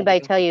don't let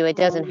anybody tell you it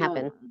doesn't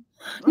happen.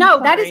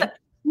 No, that is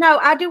no.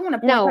 I do want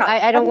to. No,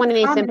 I don't want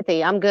any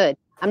sympathy. I'm good.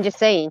 I'm just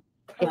saying.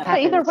 But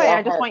either way,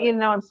 I just want you to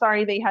know I'm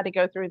sorry that you had to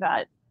go through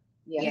that.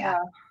 Yeah.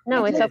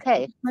 No, it's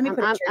okay. Let me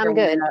put a I'm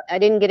good. I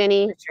didn't get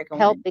any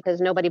help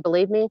because nobody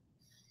believed me,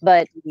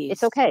 but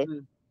it's okay.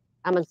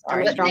 I'm a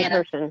strong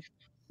person.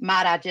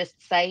 Might I just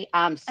say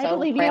I'm so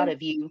proud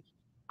of you.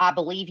 I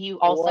believe you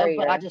also,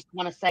 but I just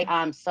want to say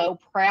I'm so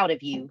proud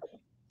of you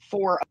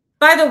for.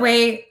 By the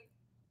way,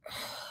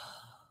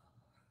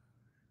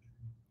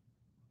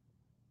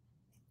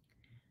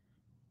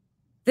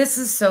 this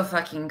is so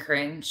fucking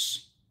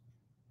cringe.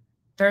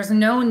 There's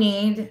no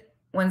need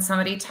when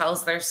somebody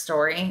tells their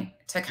story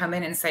to come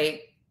in and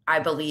say, I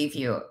believe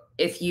you.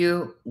 If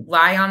you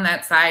lie on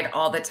that side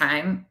all the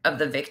time of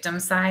the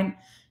victim side,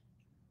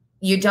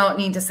 you don't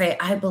need to say,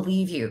 I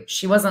believe you.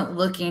 She wasn't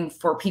looking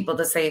for people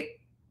to say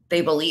they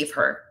believe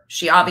her.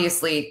 She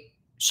obviously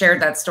shared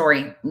that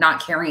story,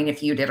 not caring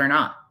if you did or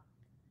not.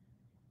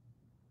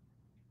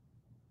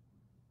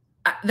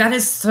 That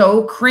is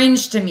so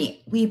cringe to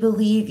me. We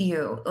believe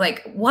you.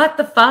 Like, what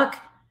the fuck?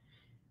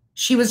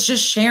 She was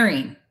just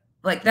sharing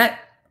like that.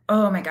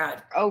 Oh my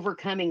God.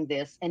 Overcoming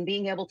this and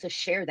being able to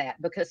share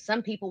that, because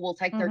some people will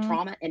take their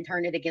trauma and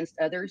turn it against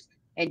others.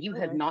 And you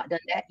have not done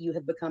that. You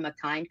have become a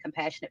kind,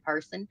 compassionate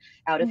person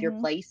out of your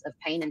place of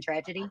pain and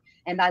tragedy.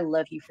 And I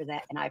love you for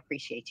that. And I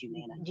appreciate you,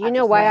 Nana. Do you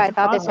know why I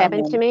thought this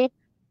happened to me?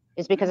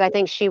 Is because I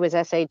think she was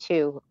SA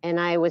too. And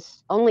I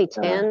was only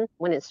 10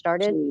 when it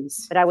started,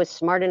 but I was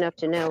smart enough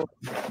to know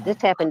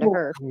this happened to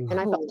her. And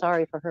I felt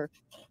sorry for her.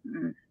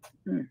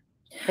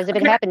 Because if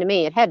it happened to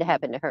me, it had to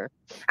happen to her.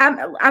 I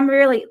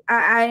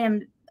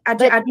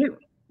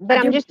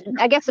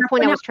guess the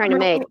point I was trying to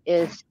make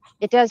is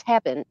it does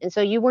happen. And so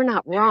you were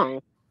not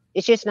wrong.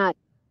 It's just not,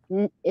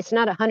 it's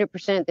not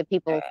 100% that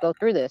people go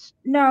through this.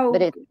 No.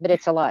 But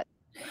it's a lot.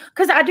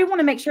 Because I do want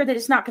to make sure that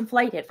it's not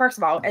conflated, first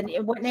of all. And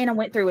what Nana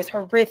went through is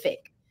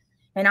horrific.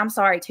 And I'm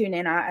sorry too,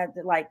 Nana.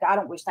 I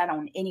don't wish that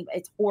on any,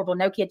 it's horrible.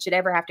 No kid should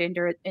ever have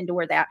to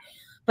endure that.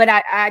 But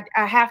I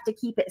have to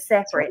keep it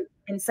separate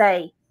and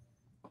say,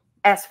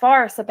 as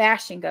far as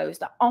Sebastian goes,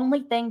 the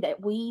only thing that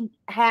we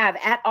have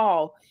at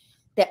all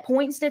that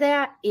points to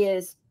that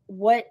is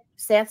what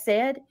Seth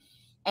said.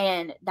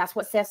 And that's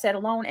what Seth said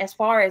alone. As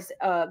far as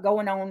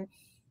going on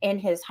in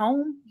his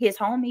home,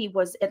 he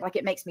was like,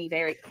 it makes me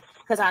very,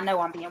 because I know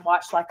I'm being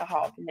watched like a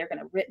hawk and they're going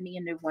to rip me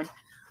a new one.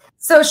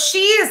 So she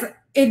is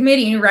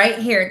admitting right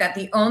here that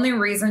the only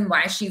reason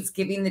why she's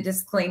giving the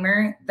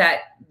disclaimer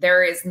that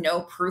there is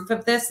no proof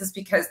of this is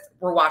because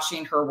we're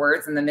watching her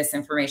words and the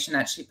misinformation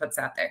that she puts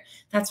out there.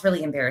 That's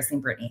really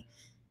embarrassing, Brittany.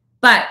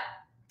 But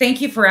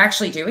thank you for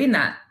actually doing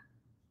that,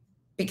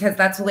 because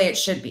that's the way it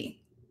should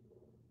be.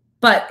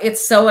 But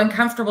it's so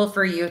uncomfortable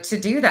for you to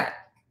do that.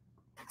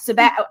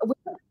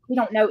 We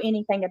don't know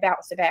anything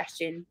about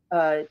Sebastian.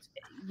 No,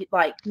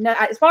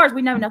 as far as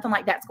we know, nothing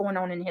like that's going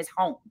on in his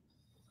home.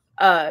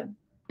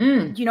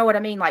 You know what I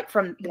mean? Like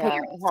from the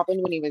parents. It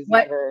happened when he was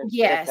younger.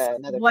 Yes.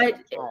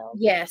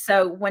 Yeah.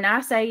 So when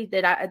I say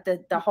that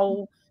the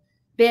whole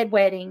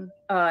bedwetting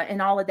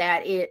and all of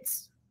that,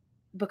 it's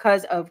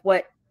because of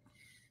what,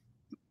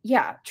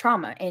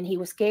 trauma, and he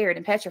was scared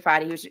and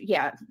petrified. He was,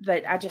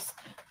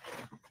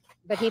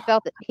 but he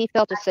felt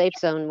a safe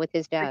zone with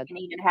his dad. I can't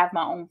even have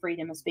my own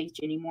freedom of speech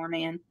anymore,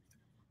 man.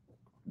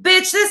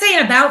 Bitch, this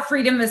ain't about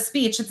freedom of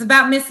speech. It's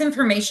about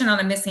misinformation on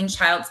a missing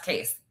child's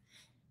case.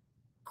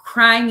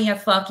 Cry me a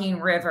fucking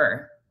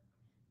river.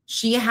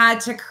 She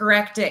had to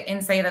correct it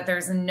and say that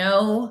there's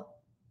no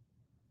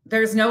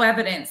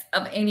evidence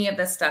of any of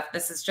this stuff.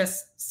 This is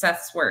just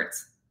Seth's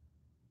words.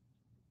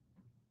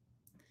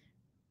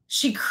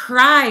 She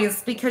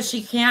cries because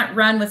she can't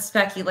run with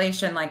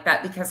speculation like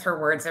that because her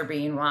words are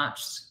being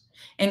watched.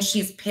 And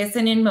she's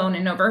pissing and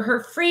moaning over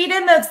her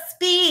freedom of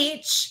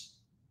speech.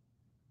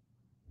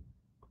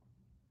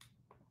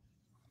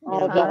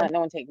 Oh, don't let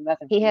no one take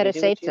nothing. He had a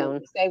safe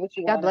zone. Say what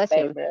you God want bless to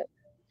say, him.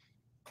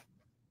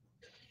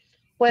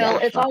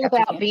 Well, Yeah,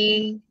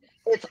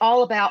 it's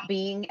all about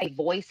being a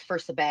voice for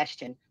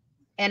Sebastian.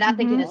 And I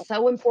think it is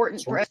so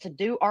important for us to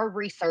do our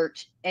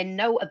research and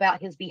know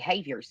about his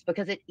behaviors,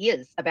 because it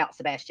is about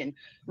Sebastian,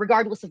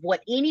 regardless of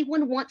what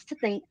anyone wants to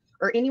think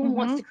or anyone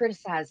wants to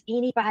criticize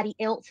anybody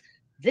else.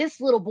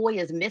 This little boy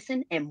is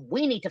missing, and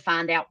we need to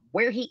find out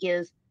where he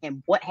is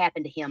and what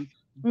happened to him.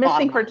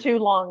 Missing for too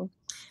long.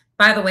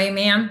 By the way,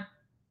 ma'am,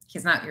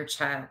 he's not your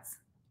child.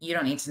 You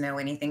don't need to know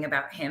anything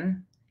about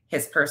him,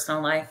 his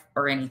personal life,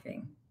 or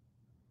anything.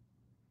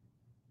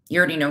 You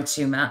already know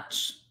too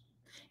much.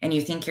 And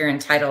you think you're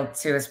entitled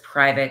to his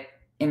private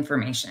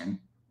information.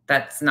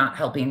 That's not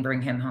helping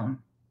bring him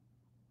home.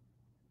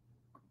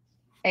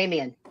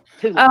 Amen.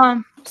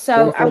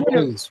 So I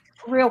want to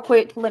real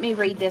quick, let me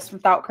read this from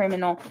Thought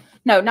Criminal.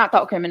 No, not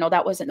Thought Criminal.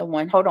 That wasn't the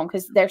one. Hold on,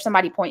 because there's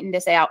somebody pointing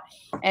this out.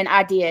 And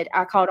I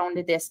caught on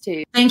to this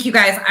too. Thank you,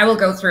 guys. I will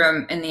go through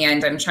them in the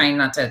end. I'm trying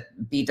not to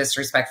be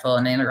disrespectful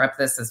and interrupt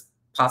this as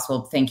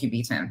possible. Thank you,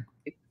 B10.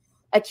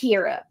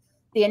 Akira.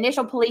 The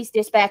initial police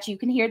dispatch, you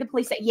can hear the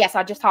police say, yes,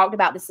 I just talked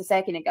about this a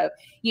second ago.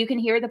 You can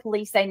hear the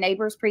police say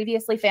neighbors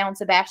previously found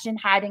Sebastian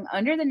hiding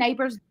under the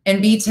neighbors.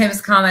 And B.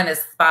 Tim's comment is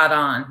spot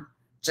on,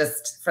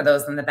 just for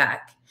those in the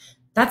back.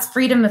 That's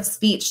freedom of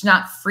speech,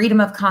 not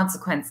freedom of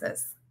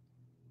consequences.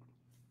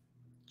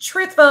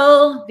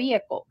 Truthful.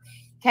 Vehicle.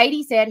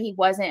 Katie said he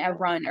wasn't a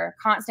runner.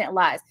 Constant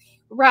lies.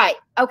 Right.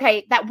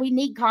 Okay. That we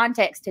need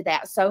context to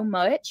that so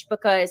much,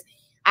 because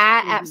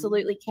I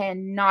absolutely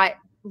cannot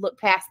look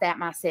past that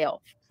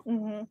myself.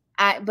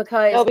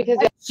 Because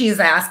she's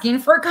asking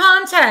for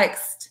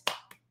context.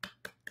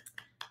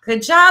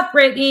 Good job,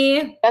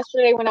 Brittany.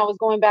 Yesterday, when I was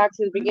going back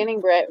to the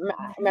beginning, Britt,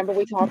 remember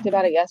we talked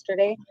about it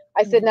yesterday?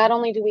 I said, not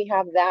only do we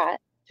have that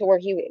to where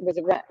he was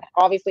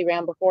obviously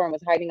ran before and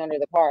was hiding under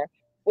the car,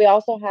 we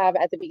also have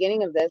at the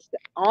beginning of this,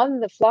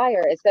 on the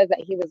flyer, it says that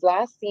he was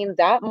last seen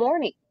that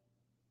morning.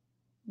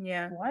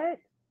 Yeah. What?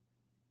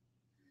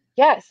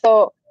 Yeah.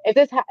 So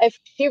if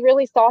she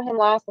really saw him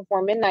last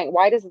before midnight,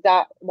 why does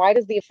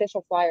the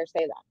official flyer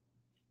say that?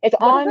 It's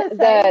on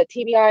the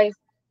TBI's.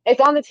 It's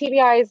on the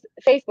TBI's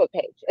Facebook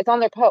page. It's on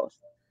their post.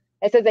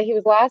 It says that he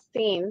was last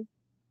seen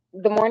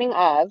the morning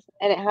of,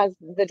 and it has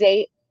the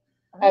date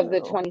of the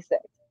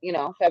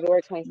 26th.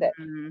 February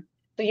 26th.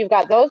 So you've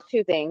got those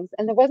two things,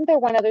 and wasn't there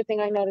one other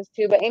thing I noticed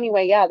too? But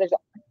anyway, yeah, there's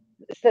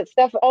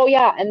stuff. Oh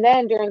yeah, and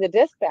then during the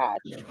dispatch,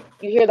 you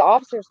hear the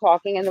officers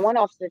talking, and the one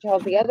officer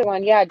tells the other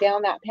one, yeah,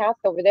 down that path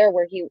over there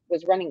where he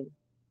was running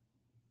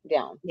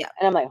down. Yeah.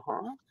 And I'm like,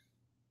 huh?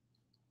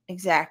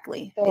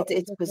 Exactly. So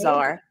It's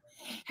bizarre.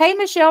 Hey,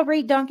 Michelle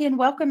Reed Duncan,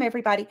 welcome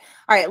everybody.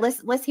 All right,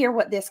 let's hear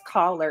what this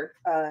caller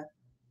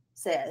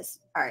says.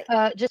 All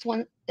right. Just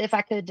one, if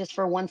I could, just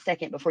for 1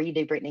 second before you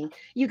do, Brittany.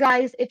 You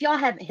guys, if y'all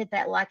haven't hit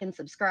that like and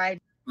subscribe.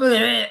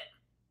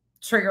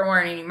 Trigger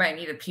warning, you might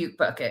need a puke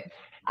bucket.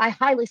 I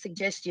highly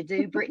suggest you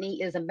do.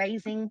 Brittany is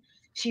amazing.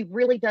 She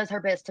really does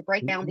her best to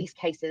break down these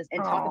cases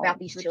and talk about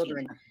these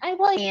children.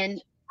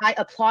 And I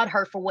applaud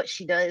her for what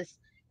she does.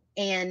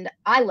 And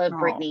I love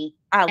Brittany.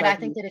 I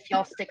think that if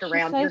y'all stick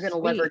around, you're going to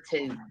love her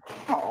too.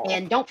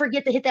 And don't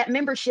forget to hit that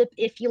membership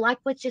if you like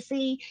what you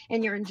see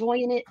and you're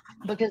enjoying it,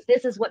 because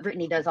this is what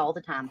Brittany does all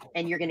the time.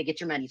 And you're going to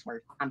get your money's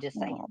worth. I'm just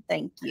saying.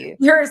 Thank you.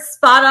 You're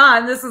spot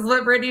on. This is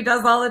what Brittany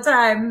does all the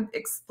time.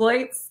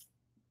 Exploits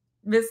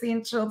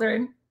missing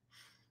children,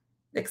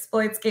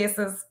 exploits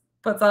cases,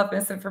 puts off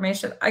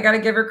misinformation. I got to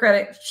give her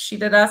credit. She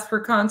did ask for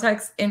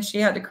context and she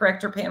had to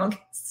correct her panel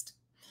guest.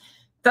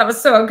 That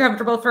was so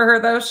uncomfortable for her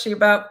though.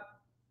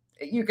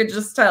 You could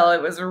just tell it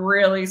was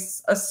really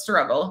a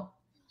struggle.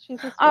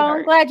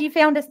 I'm glad you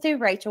found us too,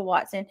 Rachel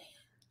Watson.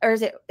 Or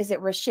is it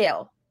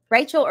Rochelle?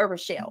 Rachel or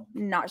Rochelle?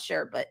 Not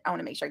sure, but I want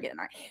to make sure I get it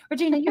right.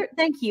 Regina,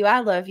 thank you. I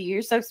love you.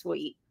 You're so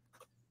sweet.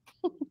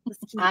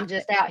 I'm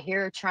just out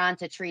here trying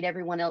to treat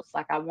everyone else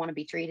like I want to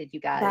be treated, you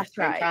guys. That's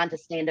right. I'm trying to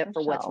stand up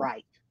for what's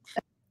right.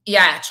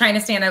 Yeah, trying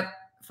to stand up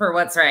for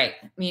what's right.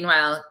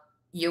 Meanwhile,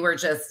 you were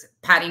just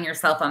patting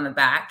yourself on the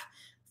back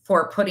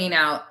for putting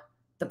out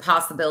the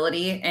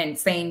possibility and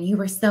saying you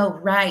were so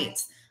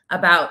right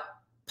about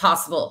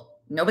possible.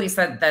 Nobody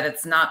said that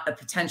it's not a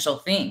potential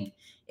thing.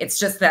 It's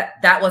just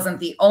that wasn't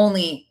the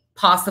only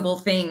possible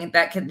thing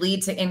that could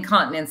lead to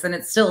incontinence, and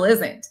it still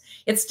isn't.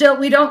 It's still,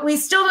 we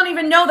still don't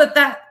even know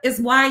that is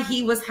why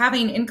he was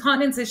having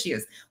incontinence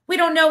issues. We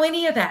don't know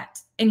any of that.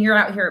 And you're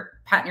out here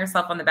patting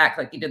yourself on the back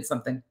like you did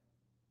something.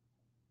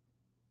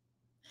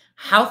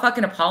 How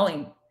fucking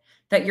appalling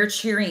that you're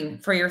cheering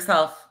for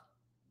yourself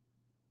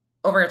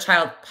over a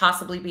child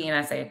possibly being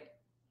essayed.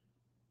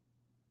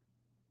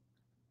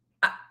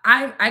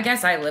 I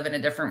guess I live in a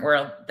different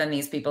world than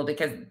these people,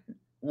 because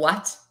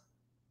what?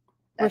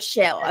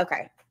 Rochelle.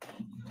 Okay.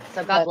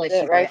 So God bless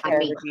you, right there,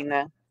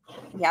 Regina.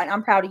 Yeah,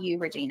 I'm proud of you,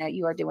 Regina.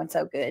 You are doing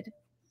so good.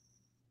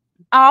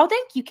 Oh,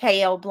 thank you,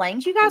 KL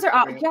Blanks. You guys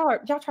are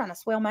y'all trying to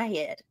swell my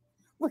head.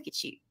 Look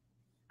at you.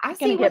 I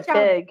see what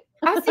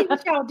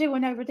y'all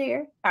doing over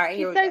there. All right,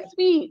 She's so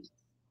sweet.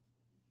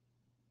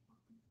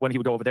 When he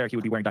would go over there, he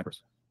would be wearing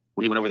diapers.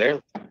 When he went over there,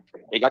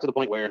 it got to the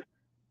point where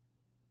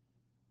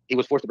he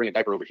was forced to bring a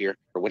diaper over here,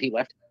 or when he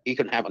left, he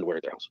couldn't have underwear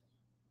at their house.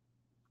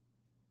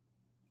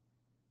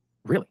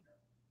 Really?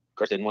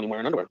 Chris didn't want him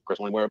wearing underwear. Chris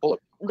wanted him wearing a pull-up.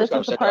 This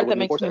is the part that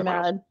makes me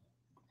mad.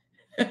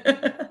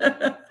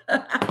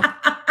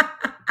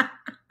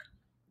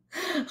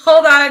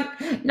 Hold on,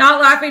 not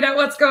laughing at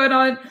what's going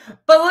on,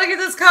 but look at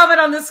this comment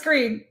on the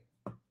screen.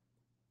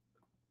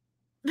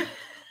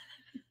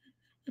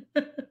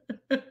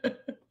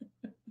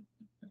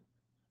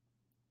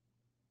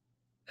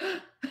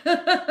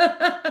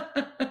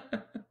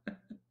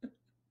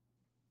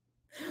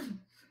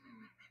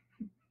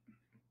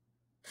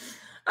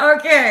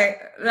 Okay,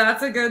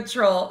 that's a good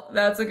troll.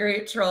 That's a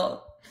great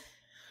troll.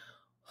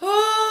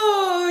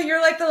 Oh,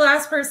 you're like the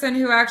last person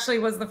who actually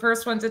was the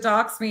first one to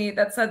dox me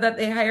that said that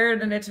they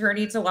hired an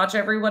attorney to watch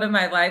every one of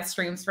my live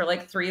streams for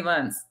like 3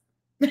 months.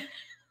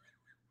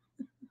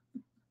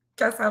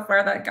 Guess how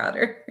far that got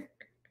her?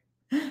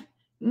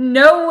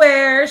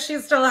 Nowhere. She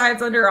still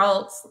hides under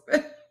alts.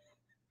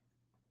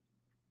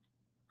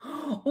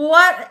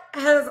 What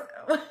has...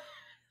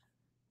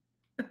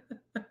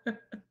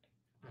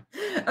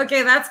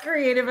 Okay, that's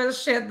creative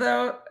as shit,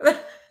 though.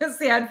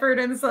 Sanford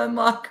and Son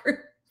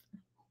Locker.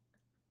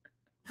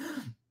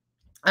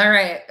 All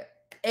right.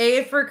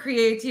 A for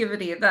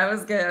creativity. That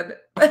was good.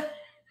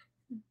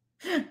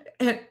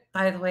 And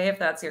by the way, if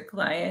that's your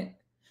client,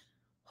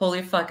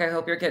 holy fuck, I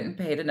hope you're getting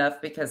paid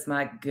enough, because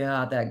my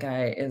God, that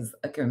guy is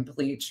a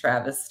complete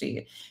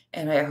travesty.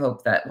 And I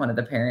hope that one of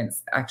the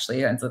parents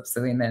actually ends up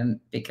suing them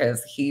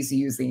because he's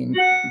using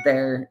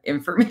their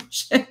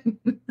information.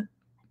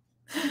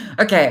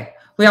 Okay.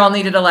 We all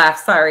needed a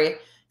laugh. Sorry.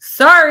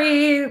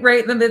 Sorry,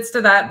 right in the midst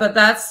of that, but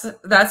that's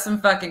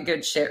some fucking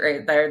good shit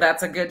right there.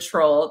 That's a good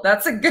troll.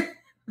 That's a good,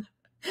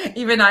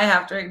 even I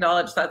have to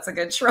acknowledge that's a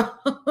good troll.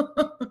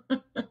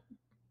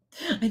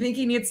 I think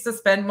he needs to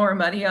spend more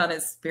money on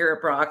his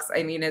spirit box.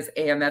 I mean, his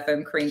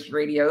AM/FM crank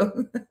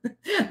radio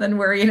than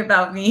worrying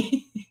about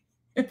me.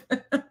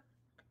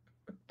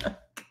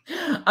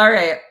 All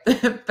right,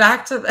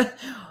 back to the,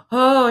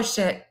 oh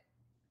shit.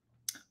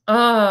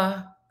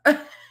 Oh.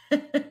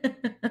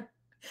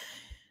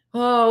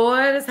 Oh,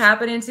 what is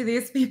happening to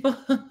these people?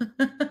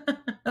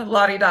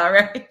 La-di-da,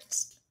 right?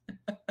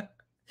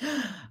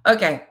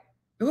 Okay.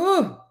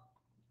 Ooh.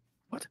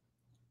 What?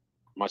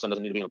 My son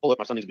doesn't need to be on a pull-up.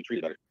 My son needs to be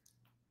treated better.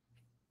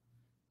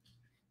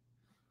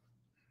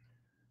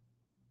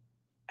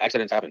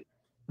 Accidents happen.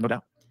 No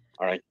doubt.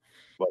 All right.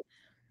 But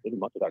maybe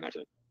much without an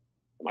accident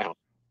in my house.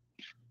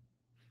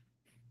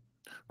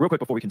 Real quick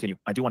before we continue,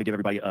 I do want to give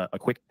everybody a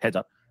quick heads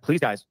up. Please,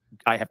 guys,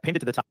 I have pinned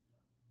it to the top.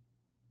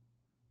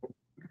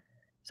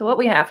 So what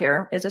we have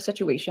here is a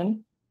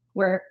situation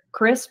where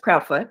Chris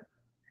Proudfoot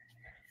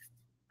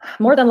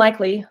more than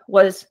likely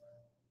was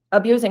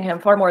abusing him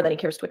far more than he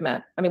cares to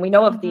admit. I mean, we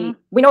know of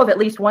at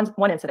least one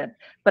incident,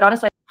 but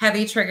honestly,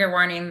 heavy trigger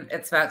warning.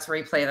 It's about to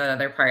replay that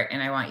other part,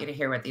 and I want you to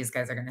hear what these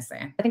guys are going to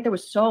say. I think there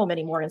was so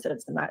many more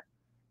incidents than that.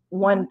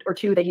 1 or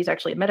 2 that he's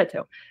actually admitted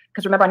to.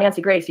 Because remember, on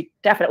Nancy Grace, he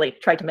definitely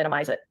tried to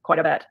minimize it quite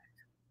a bit.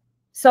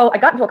 So I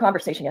got into a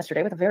conversation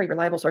yesterday with a very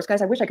reliable source.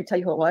 Guys, I wish I could tell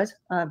you who it was.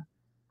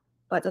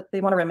 But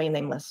they want to remain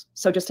nameless.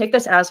 So just take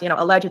this as,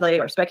 allegedly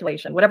or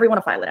speculation, whatever you want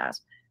to file it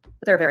as.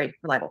 But they're very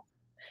reliable.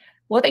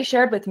 What they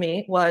shared with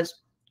me was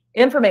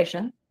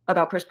information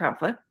about Chris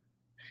Proudfoot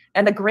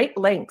and the great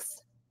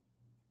lengths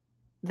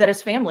that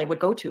his family would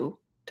go to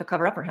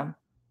cover up for him.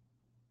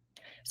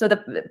 So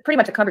pretty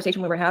much the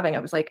conversation we were having, I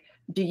was like,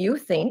 do you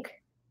think,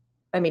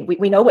 I mean,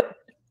 we know what,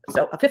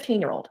 so a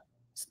 15-year-old,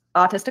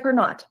 autistic or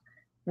not,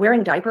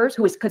 wearing diapers,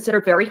 who is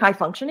considered very high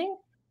functioning,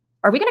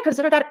 are we going to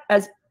consider that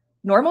as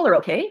normal or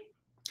okay?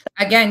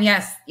 Again,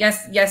 yes,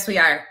 we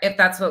are. If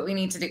that's what we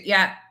need to do.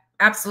 Yeah,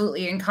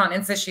 absolutely.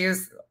 Incontinence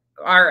issues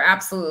are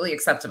absolutely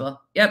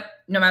acceptable. Yep.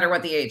 No matter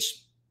what the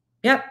age.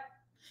 Yep.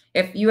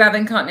 If you have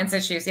incontinence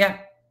issues, yeah,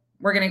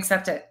 we're going to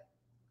accept it.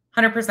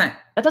 100%.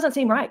 That doesn't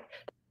seem right.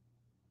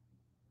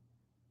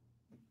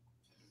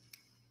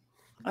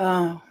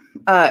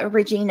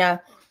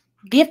 Regina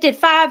gifted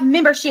 5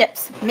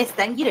 memberships. Miss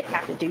Thing, you didn't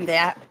have to do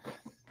that.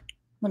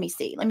 Let me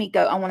see. Let me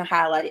go. I want to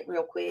highlight it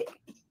real quick.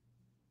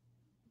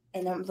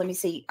 And then let me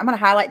see. I'm going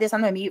to highlight this.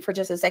 I'm going to mute for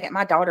just a second.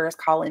 My daughter is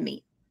calling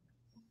me.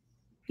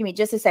 Give me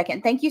just a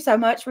second. Thank you so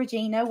much,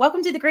 Regina.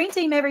 Welcome to the green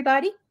team,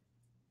 everybody.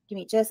 Give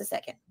me just a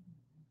second.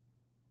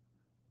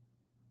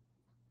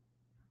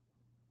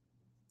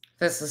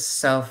 This is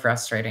so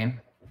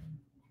frustrating.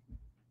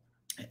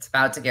 It's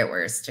about to get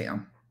worse, too.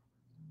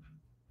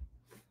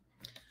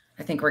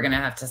 I think we're going to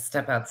have to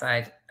step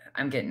outside.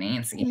 I'm getting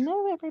antsy.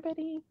 Hello,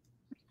 everybody.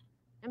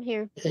 I'm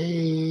here.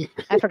 Hey.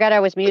 I forgot I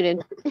was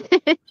muted.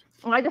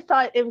 Well, I just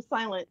thought it was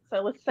silent,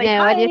 so let's say no,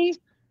 hi.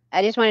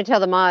 I just want to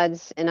tell the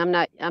mods, and I'm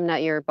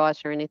not your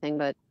boss or anything,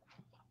 but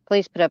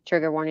please put up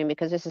trigger warning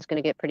because this is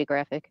going to get pretty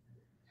graphic.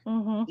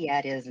 Yeah,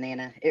 it is,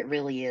 Nana. It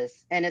really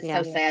is, and it's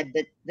so sad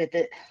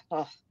that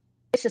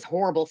it's just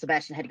horrible.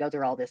 Sebastian had to go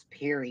through all this.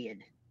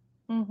 Period.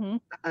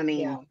 I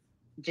mean,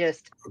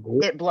 just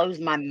it blows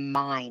my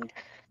mind.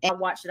 I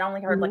watched it. I only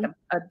heard like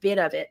a bit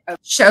of it.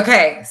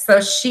 Okay, so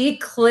she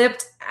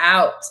clipped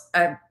out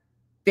a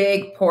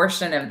big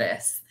portion of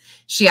this.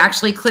 She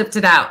actually clipped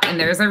it out, and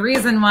there's a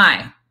reason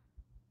why.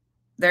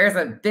 There's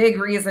a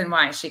big reason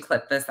why she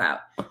clipped this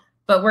out.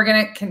 But we're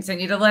going to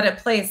continue to let it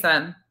play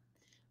some.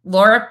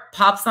 Laura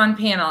pops on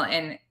panel,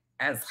 and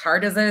as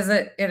hard as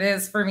it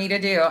is for me to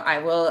do, I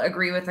will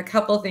agree with a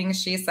couple things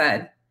she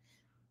said.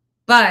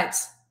 But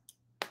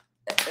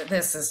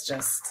this is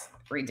just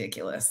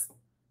ridiculous.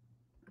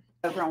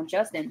 Over on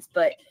Justin's,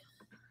 but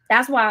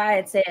that's why I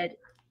had said,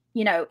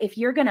 you know, if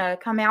you're going to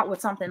come out with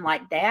something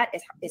like that,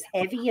 as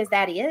heavy as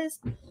that is,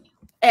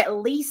 at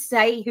least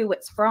say who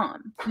it's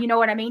from. You know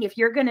what I mean? If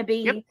you're going to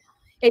be,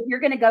 if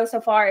you're going to go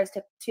so far as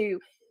to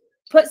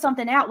put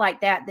something out like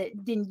that,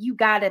 then you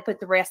got to put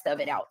the rest of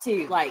it out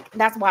too. Like,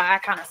 that's why I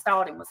kind of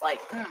stalled and was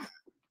like,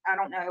 I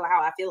don't know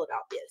how I feel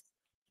about this.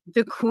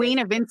 The queen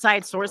of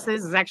inside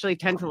sources is actually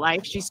 10 to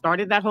Life. She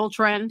started that whole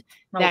trend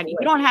that you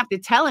don't have to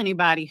tell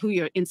anybody who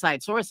your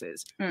inside source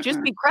is.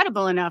 Just be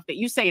credible enough that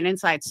you say an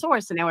inside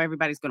source, and now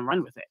everybody's going to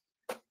run with it.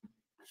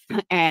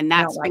 And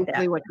that's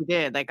basically what you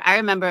did. Like, I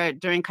remember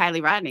during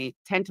Kylie Rodney,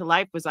 10 to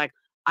Life was like,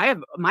 I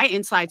have my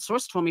inside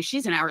source told me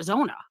she's in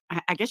Arizona.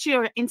 I guess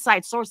your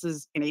inside source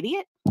is an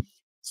idiot.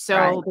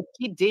 So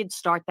he did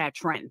start that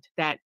trend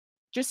that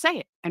just say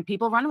it and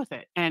people run with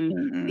it.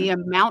 And the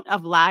amount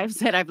of lives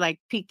that I've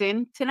like peeked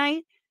in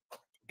tonight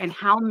and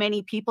how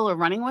many people are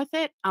running with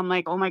it, I'm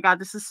like, oh my God,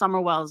 this is Summer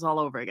Wells all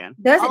over again.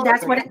 That's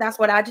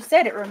what I just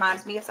said. It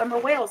reminds me of Summer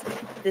Wells.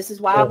 This is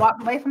why I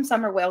walked away from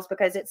Summer Wells,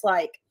 because it's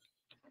like,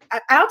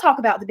 I'll talk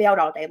about the belt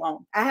all day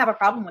long. I have a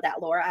problem with that,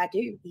 Laura. I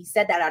do. He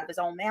said that out of his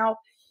own mouth.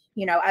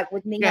 You know,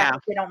 with me having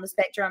a kid on the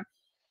spectrum,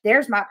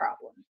 there's my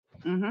problem.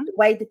 The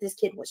way that this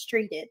kid was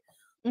treated.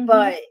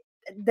 But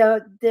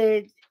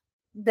the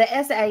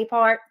SA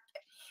part,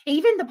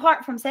 even the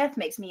part from Seth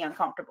makes me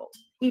uncomfortable.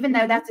 Even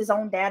though that's his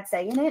own dad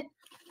saying it.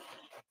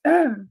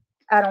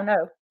 I don't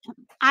know.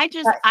 I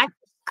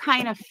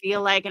kind of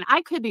feel like, and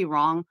I could be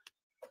wrong,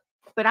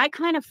 but I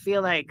kind of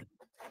feel like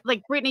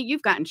Brittany,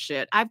 you've gotten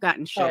shit. I've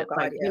gotten shit. God,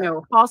 like, you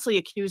know, falsely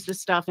accused of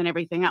stuff and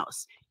everything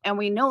else. And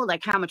we know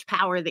like how much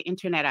power the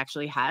internet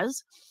actually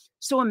has.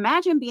 So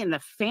imagine being the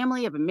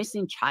family of a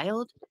missing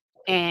child.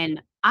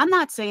 And I'm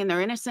not saying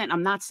they're innocent.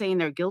 I'm not saying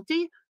they're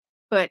guilty,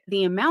 but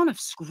the amount of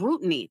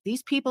scrutiny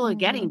these people are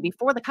getting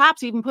before the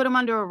cops even put them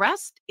under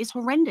arrest is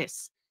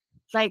horrendous.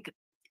 Like,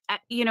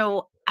 you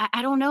know,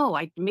 I don't know.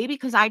 Maybe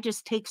because I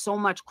just take so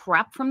much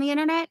crap from the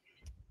internet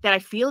that I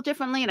feel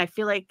differently. And I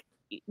feel like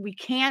we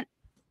can't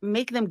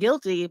make them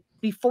guilty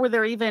before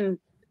they're even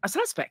a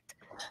suspect.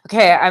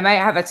 Okay, I might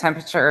have a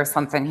temperature or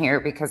something here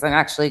because I'm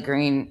actually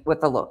agreeing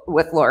with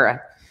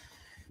Laura.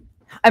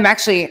 I'm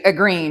actually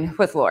agreeing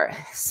with Laura.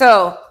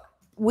 So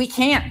we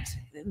can't.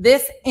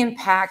 This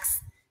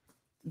impacts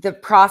the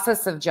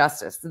process of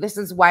justice. This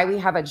is why we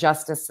have a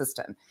justice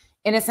system.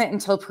 Innocent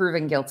until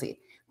proven guilty.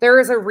 There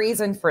is a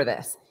reason for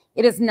this.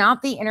 It is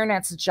not the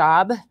internet's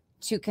job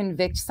to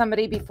convict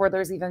somebody before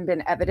there's even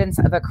been evidence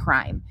of a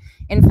crime.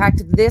 In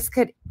fact, this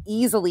could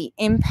easily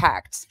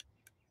impact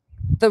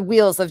the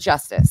wheels of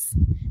justice.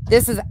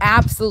 This is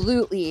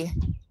absolutely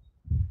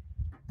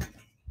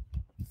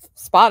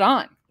spot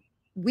on.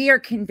 We are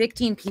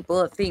convicting people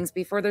of things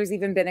before there's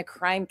even been a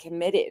crime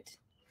committed.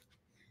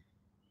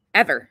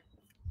 Ever.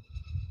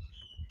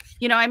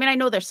 You know, I mean, I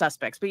know they're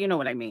suspects, but you know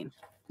what I mean.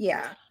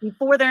 Yeah.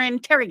 Before they're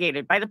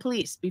interrogated by the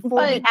police,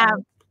 before we have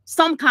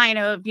some kind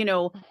of, you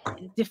know,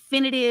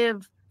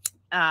 definitive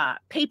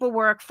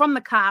paperwork from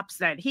the cops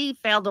that he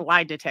failed a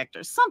lie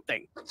detector,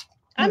 something.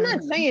 I'm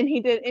not saying he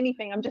did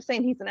anything. I'm just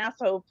saying he's an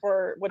asshole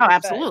for what he said.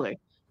 Absolutely.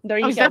 There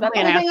you go. That's the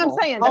only thing I'm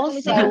saying. That's the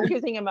only thing I'm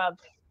accusing him of.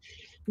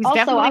 He's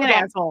definitely an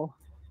asshole.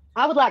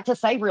 I would like to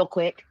say real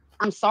quick,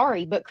 I'm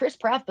sorry, but Chris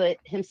Proudfoot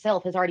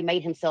himself has already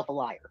made himself a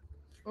liar.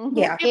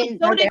 Yeah.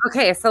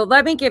 Okay, so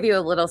let me give you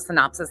a little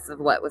synopsis of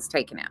what was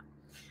taken out.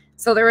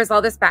 So there was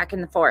all this back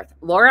and forth.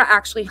 Laura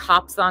actually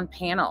hops on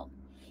panel,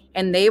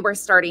 and they were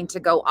starting to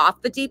go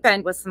off the deep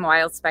end with some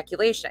wild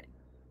speculation.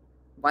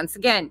 Once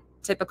again,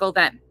 typical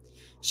them.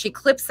 She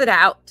clips it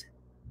out,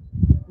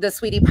 the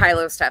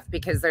Sweetiepielo stuff,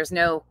 because there's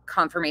no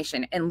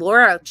confirmation. And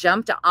Laura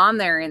jumped on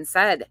there and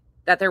said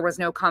that there was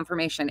no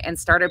confirmation and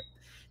started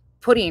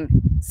putting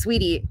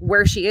Sweetie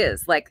where she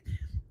is. Like,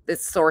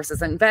 this source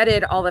is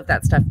unvetted, all of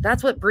that stuff.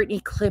 That's what Brittany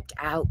clipped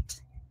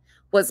out,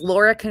 was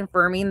Laura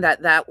confirming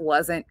that that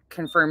wasn't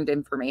confirmed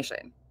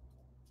information.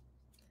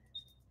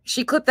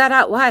 She clipped that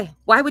out. Why?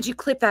 Why would you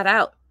clip that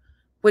out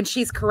when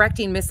she's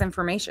correcting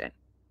misinformation?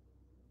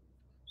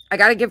 I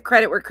got to give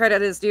credit where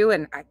credit is due.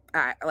 And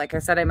I, like I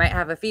said, I might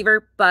have a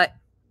fever, but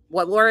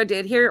what Laura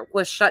did here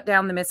was shut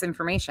down the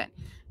misinformation,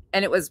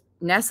 and it was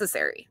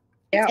necessary.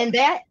 Yeah. And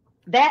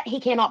that he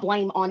cannot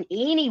blame on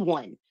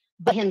anyone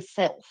but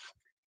himself.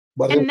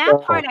 And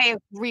that part I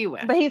agree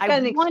with. But he's got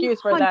an excuse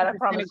for that. I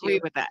promise agree you.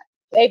 with that.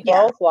 They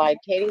both lied.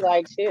 Katie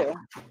lied too.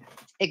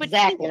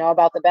 Exactly. You know,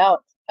 about the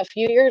belt. A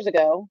few years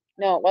ago.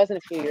 No, it wasn't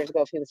a few years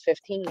ago if he was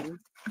 15.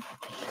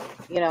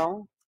 You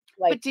know,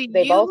 like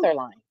they both are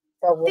lying.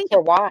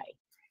 For why?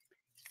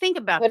 Think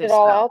about Put this. Put it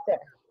all though. out there.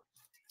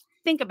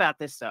 Think about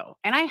this though.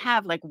 And I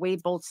have like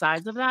weighed both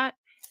sides of that.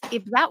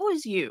 If that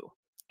was you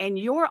and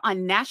you're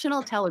on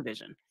national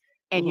television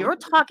and you're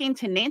talking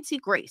to Nancy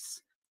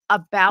Grace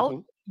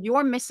about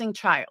your missing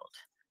child,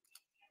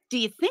 do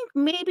you think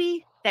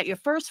maybe that your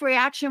first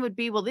reaction would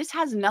be, well, this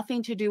has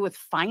nothing to do with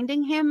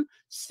finding him,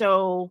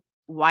 so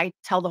why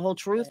tell the whole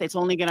truth? It's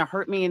only going to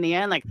hurt me in the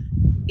end. Like,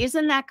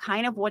 isn't that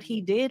kind of what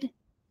he did?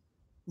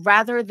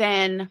 Rather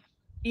than,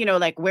 you know,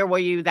 like, where were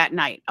you that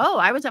night? Oh,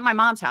 I was at my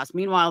mom's house.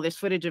 Meanwhile, there's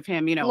footage of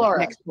him, you know, Laura,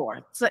 next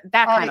door. So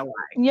that kind of way.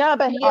 Yeah,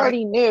 but he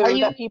already knew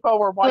that people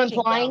were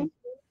watching them.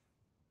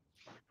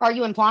 Are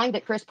you implying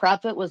that Chris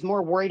Proudfoot was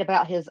more worried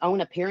about his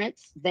own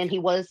appearance than he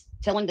was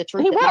telling the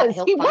truth? He was.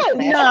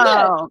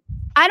 No,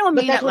 I don't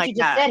mean that's it what like you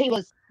just that. said. He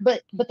was,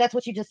 but that's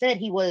what you just said.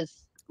 He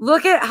was.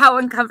 Look at how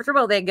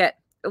uncomfortable they get.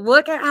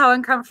 Look at how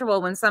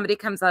uncomfortable when somebody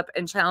comes up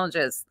and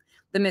challenges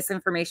the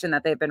misinformation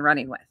that they've been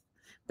running with,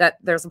 that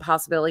there's a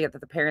possibility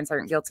that the parents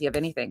aren't guilty of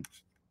anything.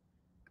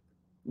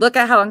 Look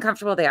at how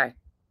uncomfortable they are.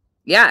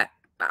 Yeah,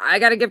 I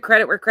got to give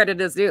credit where credit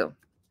is due.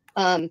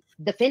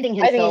 Defending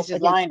I think himself he's just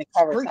against lying to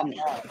cover scrutiny.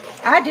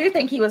 I do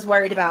think he was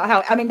worried about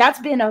how, I mean,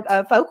 that's been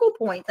a focal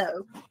point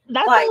though.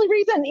 That's the only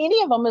reason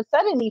any of them has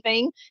said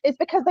anything is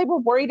because they were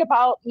worried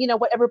about, you know,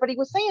 what everybody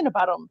was saying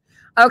about them.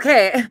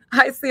 Okay,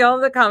 I see all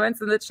the comments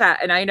in the chat,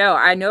 and I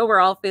know we're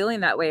all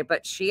feeling that way,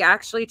 but she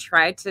actually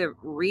tried to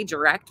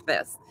redirect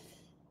this,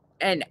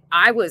 and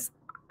I was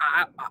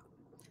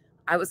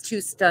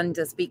too stunned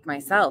to speak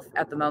myself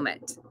at the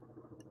moment.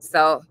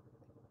 So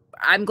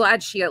I'm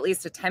glad she at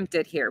least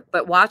attempted here,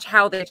 but watch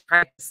how they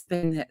try to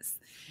spin this.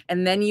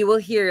 And then you will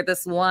hear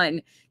this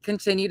one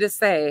continue to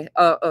say,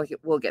 oh,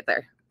 we'll get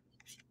there.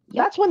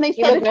 That's when they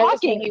started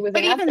talking. He was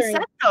But even answering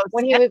Seth, though,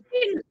 when he was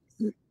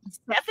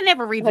Seth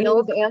never when he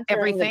revealed was answering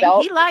everything. the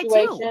belt He lied too.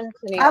 situation,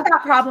 and he- I've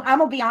got a problem. I'm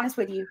gonna be honest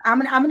with you.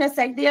 I'm gonna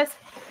say this,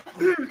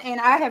 and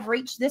I have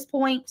reached this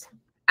point.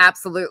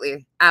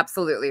 Absolutely.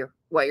 Absolutely.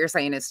 What you're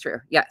saying is true.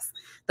 Yes.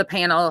 The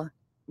panel,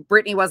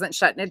 Brittany wasn't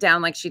shutting it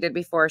down like she did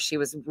before. She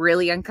was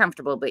really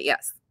uncomfortable, but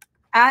yes.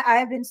 I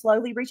have been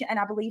slowly reaching, and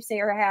I believe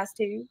Sarah has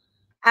too.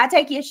 I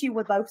take issue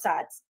with both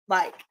sides.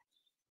 Like,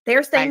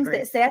 there's things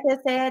that Seth has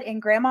said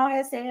and Grandma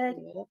has said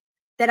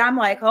that I'm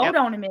like, hold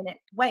on a minute,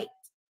 wait.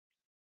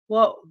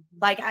 Well,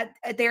 like,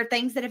 there are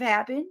things that have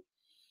happened,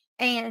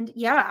 and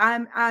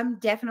yeah, I'm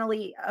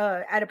definitely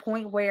at a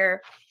point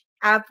where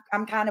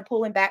I'm kind of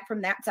pulling back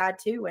from that side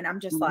too, and I'm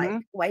just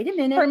like, wait a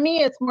minute. For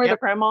me, it's more the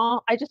grandma.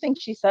 I just think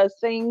she says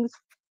things.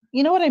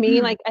 You know what I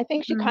mean? Like, I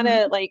think she kind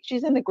of like,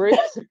 she's in the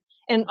groups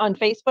and on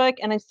Facebook,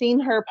 and I've seen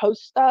her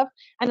post stuff,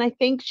 and I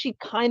think she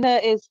kind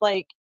of is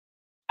like,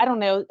 I don't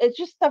know, it's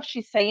just stuff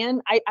she's saying.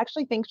 I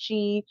actually think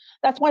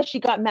that's why she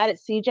got mad at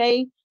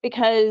CJ,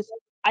 because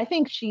I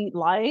think she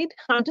lied.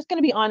 I'm just going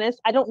to be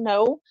honest. I don't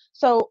know.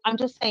 So I'm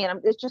just saying,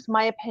 it's just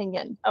my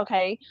opinion.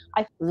 Okay.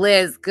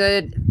 Liz,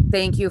 good.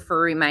 Thank you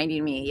for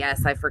reminding me.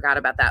 Yes, I forgot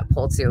about that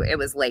poll too. It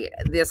was late.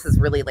 This is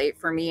really late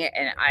for me,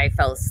 and I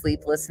fell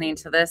asleep listening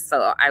to this.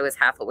 So I was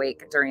half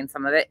awake during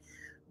some of it.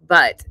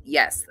 But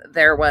yes,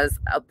 there was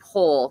a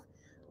poll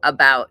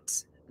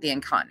about the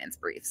incontinence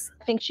briefs.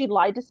 I think she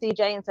lied to CJ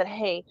and said,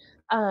 hey,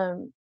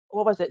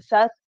 what was it?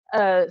 Seth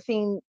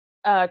seen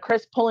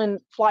Chris pulling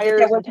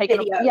flyers and taking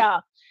them.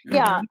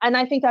 Yeah. And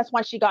I think that's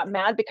why she got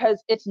mad,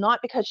 because it's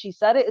not because she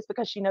said it, it's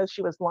because she knows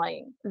she was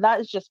lying. That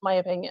is just my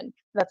opinion.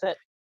 That's it.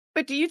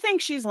 But do you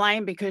think she's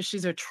lying because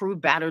she's a true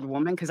battered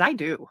woman? Because I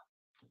do.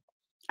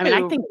 I mean,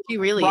 I think she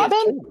really is.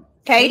 True.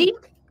 Katie?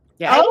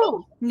 Yeah.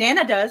 Oh,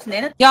 Nana does.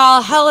 Nana.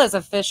 Y'all, hell is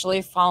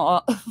officially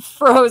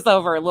froze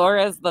over.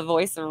 Laura's the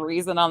voice of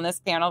reason on this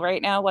panel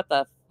right now. What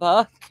the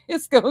fuck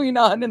is going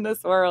on in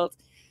this world?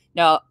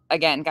 No,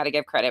 again, got to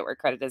give credit where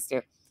credit is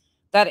due.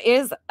 That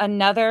is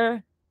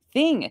another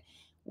thing.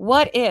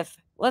 What if,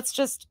 let's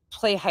just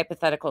play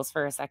hypotheticals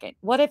for a second.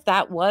 What if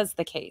that was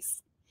the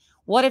case?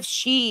 What if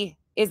she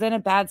is in a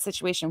bad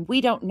situation?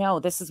 We don't know.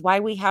 This is why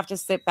we have to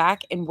sit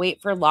back and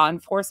wait for law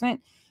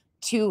enforcement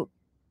to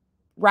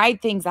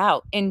ride things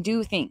out and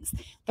do things.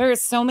 There are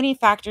so many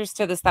factors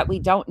to this that we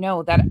don't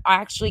know that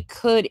actually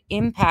could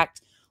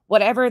impact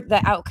whatever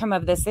the outcome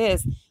of this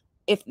is,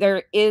 if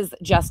there is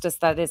justice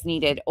that is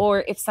needed,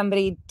 or if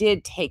somebody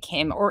did take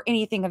him, or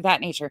anything of that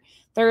nature.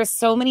 There are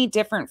so many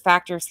different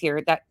factors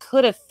here that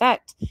could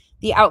affect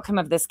the outcome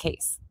of this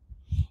case.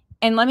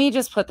 And let me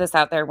just put this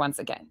out there once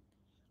again.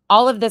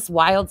 All of this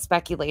wild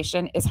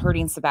speculation is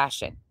hurting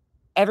Sebastian.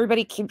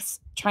 Everybody keeps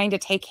trying to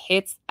take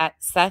hits at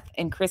Seth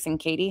and Chris and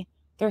Katie.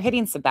 They're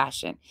hitting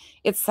Sebastian.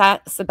 It's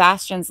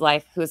Sebastian's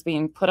life who is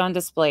being put on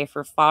display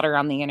for fodder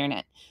on the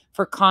internet,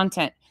 for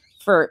content,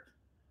 for...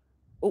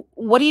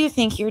 What do you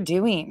think you're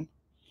doing?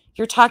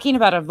 You're talking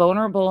about a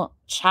vulnerable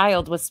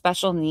child with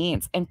special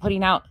needs and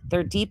putting out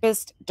their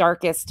deepest,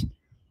 darkest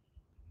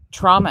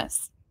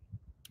traumas.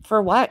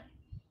 For what?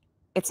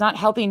 It's not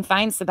helping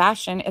find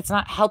Sebastian. It's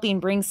not helping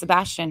bring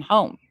Sebastian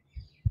home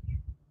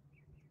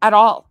at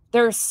all.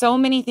 There are so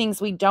many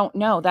things we don't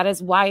know. That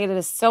is why it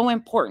is so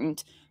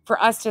important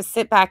for us to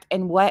sit back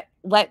and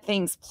let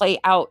things play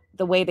out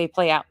the way they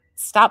play out.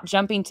 Stop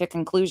jumping to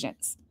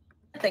conclusions.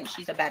 I think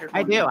she's a battered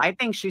I woman. do. I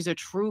think she's a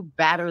true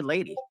battered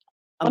lady.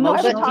 I'm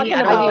not Emotionally, talking I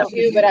about don't know.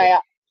 too, but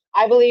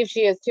I believe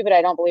she is too, but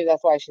I don't believe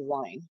that's why she's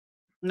lying.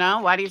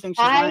 No, why do you think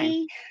she's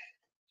lying?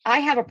 I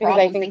have a Because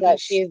problem I think that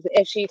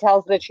if she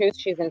tells the truth,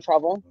 she's in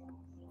trouble.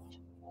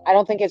 I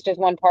don't think it's just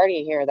one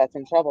party here that's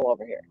in trouble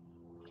over here.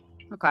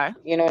 Okay.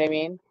 You know what I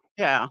mean?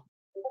 Yeah.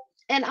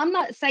 And I'm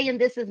not saying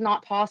this is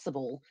not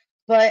possible,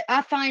 but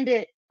I find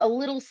it a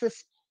little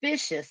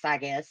suspicious, I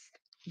guess,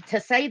 to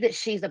say that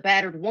she's a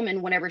battered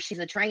woman whenever she's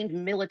a trained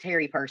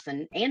military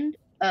person and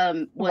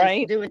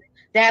was doing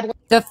dabbling.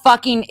 The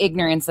fucking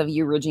ignorance of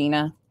you,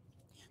 Regina.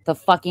 The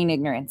fucking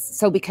ignorance.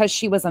 So because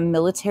she was a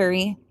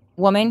military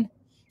woman,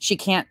 she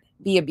can't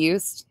be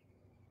abused?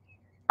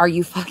 Are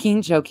you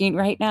fucking joking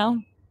right now?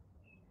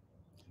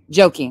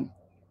 Joking.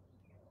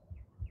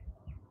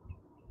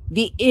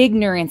 The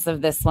ignorance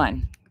of this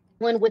one.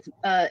 With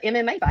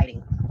MMA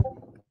fighting.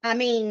 I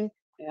mean,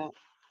 yeah.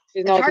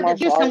 It's hard to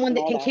abuse someone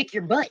that can kick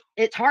your butt.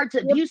 It's hard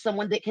to abuse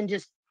someone that can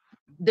just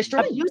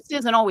destroy you. Abuse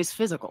isn't always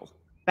physical.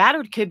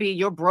 Battered could be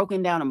you're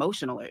broken down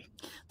emotionally.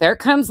 There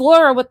comes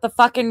Laura with the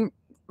fucking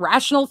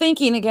rational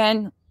thinking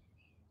again.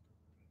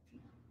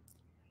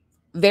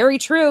 Very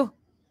true.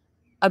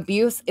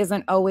 Abuse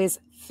isn't always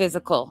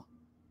physical.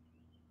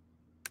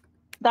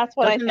 That's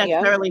what Doesn't I think.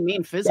 necessarily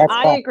mean physical.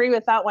 I agree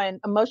with that one.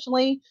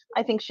 Emotionally,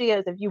 I think she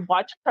is. If you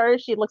watch her,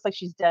 she looks like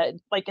she's dead,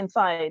 like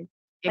inside.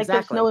 Like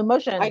there's no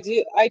emotion. I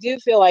do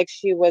feel like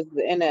she was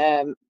in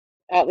a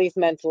at least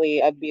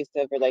mentally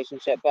abusive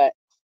relationship, but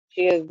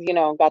she is,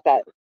 got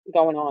that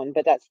going on.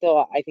 But that's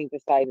still, I think,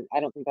 I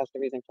don't think that's the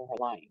reason for her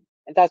lying.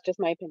 And that's just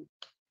my opinion.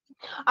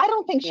 I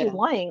don't think she's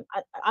lying.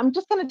 I'm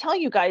just going to tell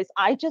you guys,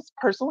 I just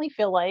personally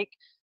feel like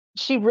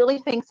she really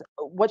thinks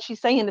what she's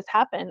saying has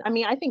happened. I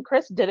mean, I think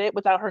Chris did it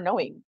without her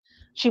knowing.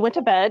 She went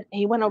to bed,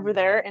 he went over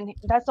there, and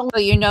that's only. So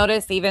you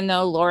notice, even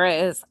though Laura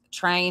is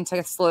trying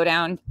to slow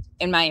down,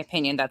 in my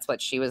opinion, that's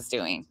what she was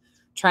doing.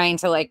 Trying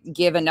to like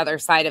give another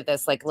side of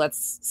this. Like,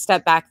 let's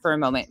step back for a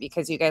moment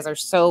because you guys are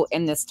so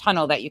in this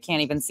tunnel that you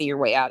can't even see your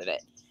way out of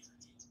it.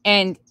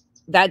 And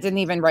that didn't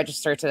even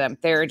register to them.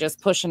 They're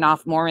just pushing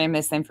off more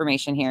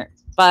misinformation here.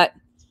 But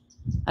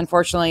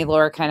unfortunately,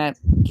 Laura kind of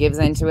gives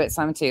into it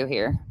some too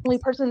here. Only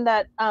person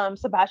that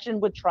Sebastian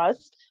would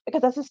trust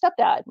because that's his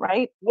stepdad,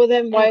 right? Well,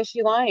 then why is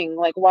she lying?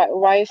 Like,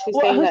 why is she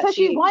saying that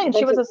she's lying?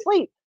 She was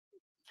asleep.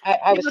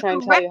 I was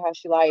trying to tell you how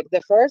she lied.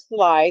 The first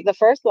lie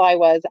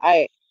was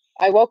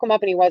I woke him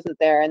up and he wasn't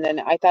there, and then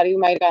I thought he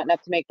might have gotten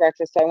up to make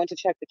breakfast, so I went to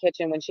check the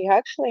kitchen when she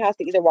actually has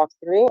to either walk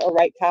through or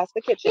right past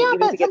the kitchen. Yeah,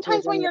 but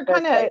sometimes when you're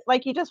kind of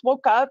like you just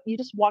woke up, you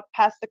just walk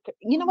past the,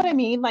 you know what I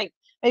mean? Like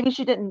maybe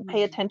she didn't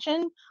pay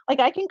attention. Like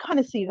I can kind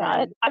of see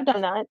that. I've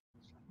done that.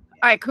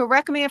 All right,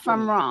 correct me if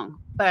I'm wrong,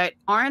 but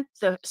aren't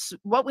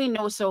what we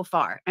know so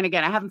far, and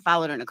again, I haven't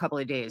followed it in a couple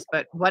of days,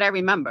 but what I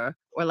remember,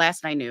 or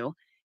last I knew,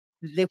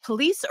 the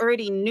police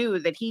already knew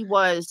that he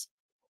was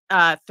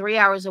 3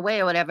 hours away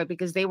or whatever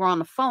because they were on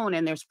the phone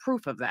and there's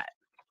proof of that.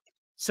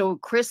 So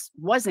Chris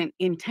wasn't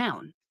in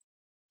town.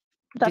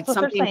 That's Did what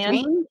they're something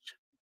saying. change?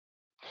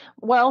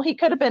 Well, he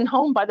could have been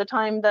home by the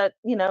time that,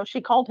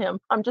 she called him.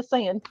 I'm just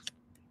saying.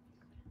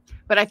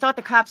 But I thought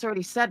the cops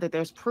already said that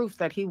there's proof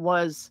that he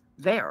was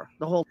there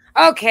the whole.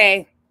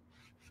 Okay.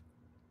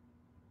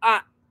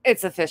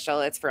 It's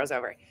official. It's froze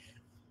over.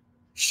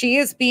 She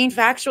is being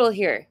factual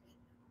here.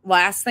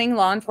 Last thing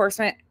law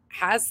enforcement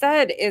has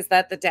said is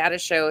that the data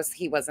shows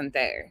he wasn't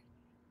there.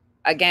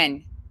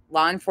 Again,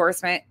 law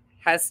enforcement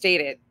has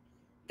stated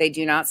they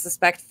do not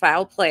suspect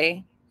foul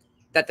play,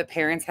 that the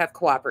parents have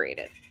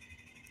cooperated.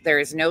 There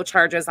is no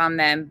charges on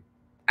them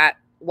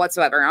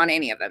whatsoever on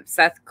any of them,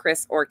 Seth,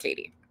 Chris, or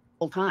Katie.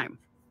 Full time.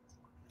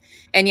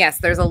 And yes,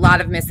 there's a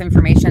lot of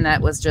misinformation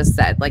that was just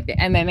said, like the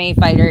MMA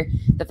fighter,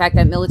 the fact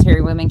that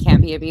military women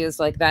can't be abused,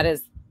 like that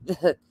is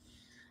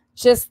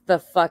just the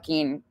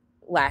fucking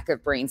lack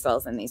of brain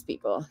cells in these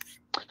people.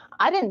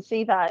 I didn't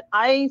see that.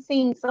 I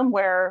seen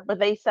somewhere where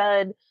they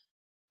said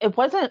it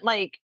wasn't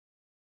like,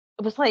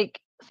 it was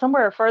like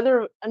somewhere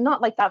further,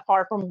 not like that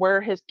far from where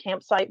his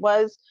campsite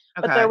was,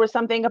 but there was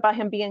something about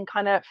him being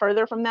kind of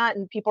further from that,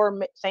 and people are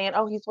saying,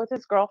 oh, he's with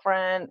his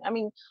girlfriend. I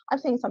mean,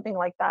 I've seen something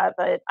like that,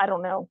 but I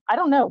don't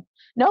know.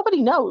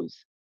 Nobody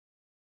knows.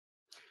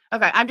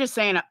 Okay, I'm just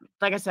saying,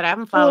 like I said, I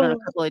haven't followed in a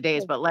couple of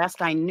days, but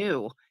last I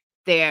knew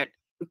that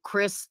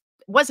Chris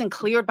wasn't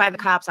cleared by the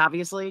cops,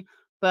 obviously,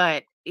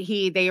 but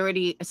they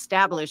already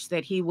established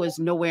that he was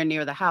nowhere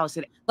near the house.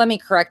 Let me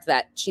correct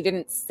that. She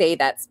didn't say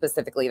that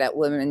specifically, that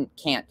women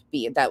can't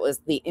be. That was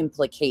the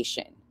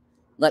implication.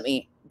 Let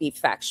me be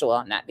factual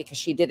on that, because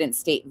she didn't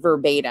state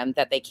verbatim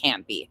that they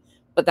can't be,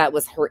 but that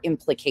was her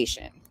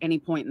implication. Any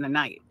point in the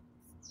night.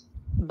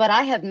 But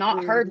I have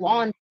not heard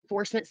law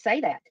enforcement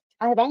say that.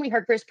 I have only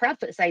heard Chris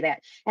Proudfoot say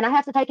that. And I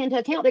have to take into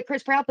account that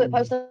Chris Proudfoot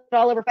posted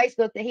all over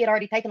Facebook that he had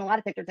already taken a lie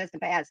detector test in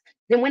the past.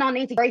 Then went on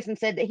Nancy Grace and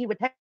said that he would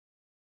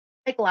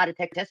take a lie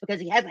detector test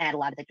because he hasn't had a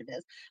lie detector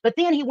test. But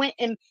then he went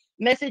and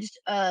messaged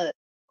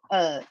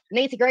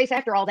Nancy Grace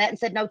after all that and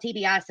said, no,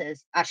 TBI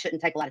says I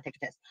shouldn't take a lie detector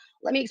test.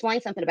 Let me explain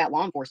something about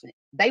law enforcement.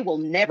 They will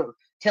never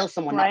tell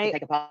someone not to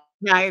take a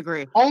Yeah, I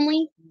agree.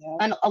 Only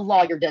a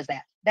lawyer does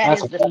that.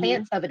 That's is the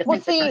stance of a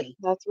defense attorney.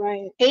 That's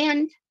right.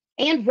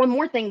 And one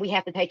more thing we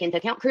have to take into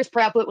account, Chris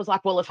Proudfoot was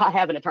like, well, if I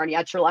have an attorney,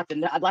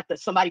 I'd like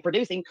somebody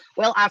producing.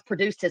 Well, I've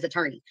produced his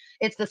attorney.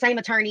 It's the same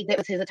attorney that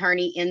was his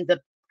attorney in the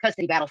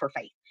custody battle for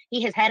Faith.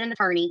 He has had an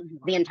attorney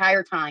the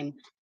entire time,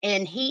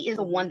 and he is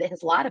the one that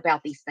has lied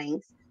about these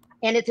things.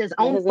 And it's his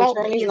own fault.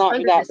 His attorney's not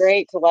that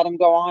great to let him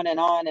go on and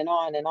on and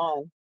on and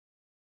on.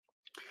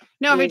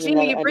 No,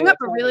 Regina, you bring up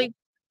a really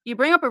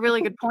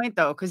good point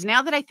though, because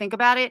now that I think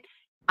about it,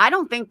 I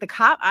don't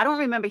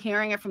remember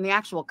hearing it from the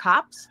actual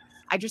cops.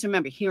 I just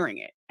remember hearing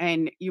it.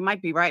 And you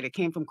might be right. It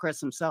came from Chris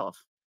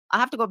himself.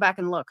 I'll have to go back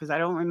and look because I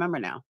don't remember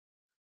now.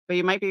 But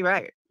you might be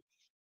right.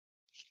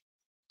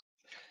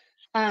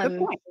 Good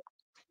point.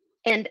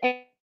 And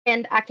I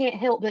can't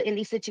help but in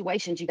these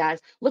situations, you guys,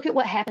 look at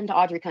what happened to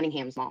Audrey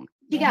Cunningham's mom.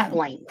 She got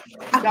blamed.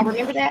 Y'all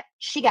remember that?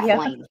 She got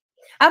blamed.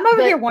 I'm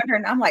over here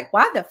wondering, I'm like,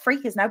 why the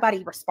freak is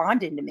nobody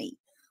responding to me?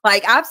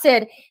 Like I've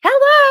said,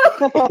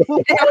 hello.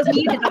 And I was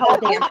muted the whole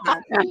damn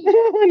time.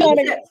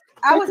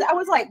 I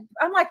was like,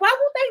 I'm like, why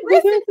won't they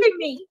listen to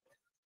me?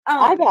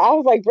 I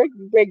was like,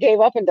 Brick gave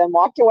up and then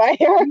walked away.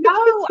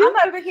 No, I'm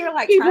over here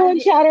like people in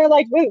chatter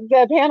like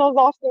the panel's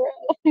off the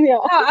rail. Yeah.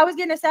 Oh, I was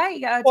gonna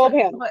say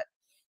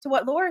to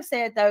what Laura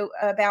said though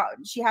about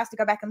she has to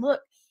go back and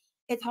look.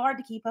 It's hard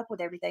to keep up with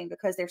everything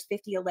because there's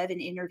 11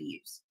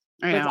 interviews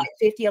with like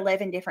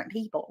 11 different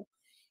people,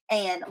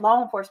 and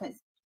law enforcement.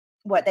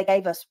 What they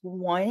gave us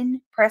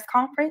one press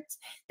conference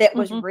that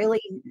was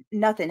really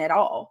nothing at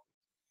all.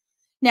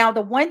 Now,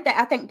 the one that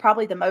I think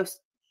probably the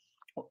most,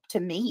 to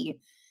me,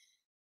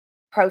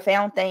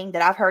 profound thing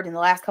that I've heard in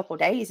the last couple of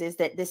days is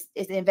that this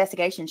is the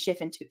investigation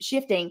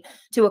shifting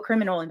to a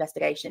criminal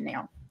investigation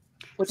now.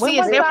 See,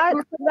 is there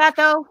proof of that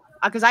though?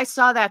 Because I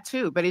saw that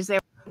too. But is there?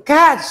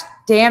 Gosh,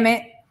 damn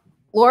it,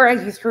 Laura!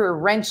 You threw a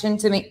wrench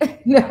into me.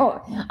 No,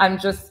 I'm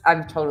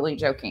totally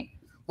joking.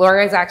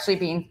 Laura is actually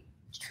being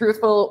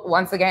truthful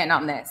once again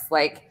on this.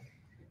 Like,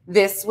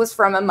 this was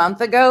from a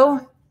month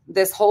ago.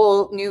 This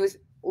whole new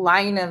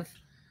line of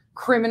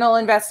criminal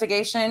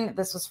investigation.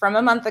 This was from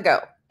a month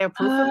ago. Proof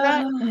of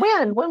that?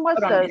 When was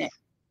this?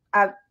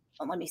 Let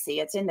me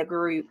see. It's in the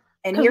group.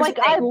 And here's like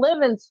I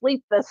live and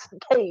sleep this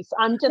case.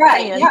 I'm just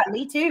saying. Yeah,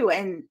 me too.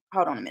 And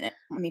hold on a minute.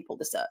 Let me pull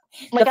this up.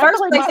 Like the first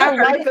place I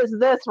heard life is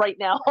this right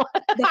now.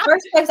 The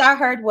first place I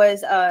heard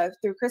was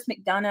through Chris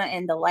McDonough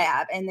and the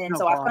lab. And then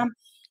I've come.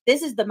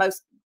 This is the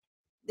most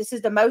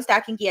I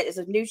can get is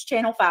of News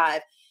Channel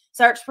 5.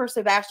 Search for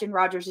Sebastian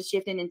Rogers is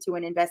shifting into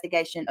an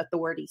investigation,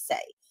 authorities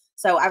say.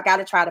 So I've got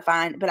to try to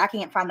find, but I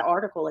can't find the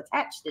article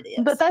attached to this.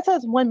 But that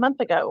says 1 month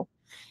ago.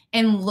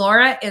 And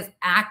Laura is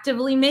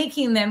actively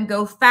making them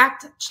go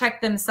fact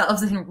check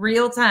themselves in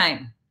real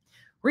time.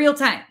 Real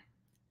time.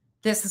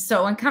 This is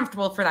so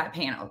uncomfortable for that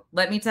panel.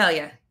 Let me tell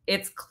you,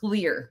 it's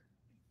clear.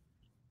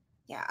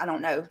 Yeah, I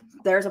don't know.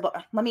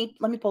 Let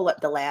me pull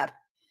up the lab.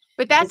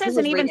 But that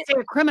doesn't even say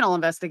a criminal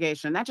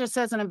investigation. That just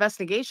says an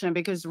investigation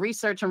because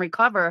research and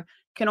recover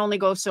can only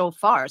go so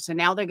far. So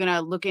now they're going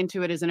to look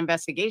into it as an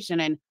investigation.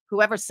 And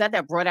whoever said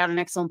that brought out an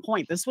excellent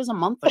point. This was a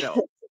month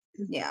ago.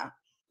 Yeah.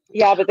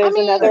 Yeah, but there's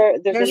another.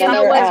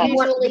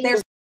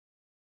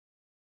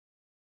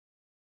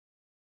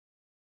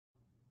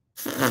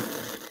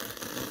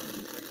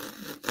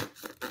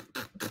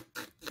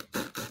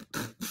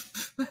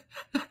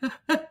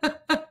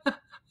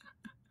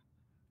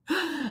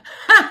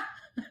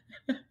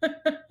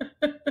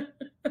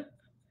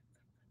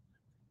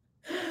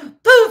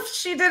 Poof,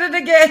 she did it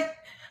again.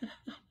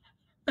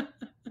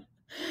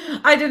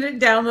 I didn't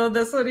download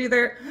this one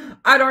either.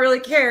 I don't really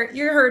care.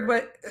 You heard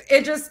what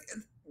it just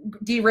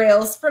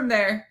derails from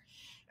there.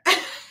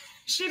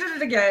 She did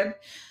it again.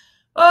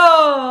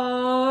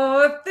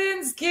 Oh,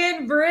 thin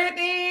skin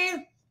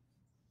Brittany.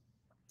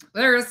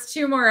 There's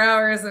 2 more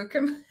hours of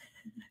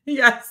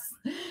yes.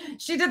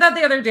 She did that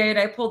the other day and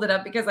I pulled it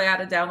up because I had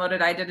to download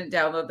it. I didn't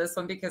download this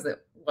one because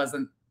it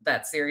wasn't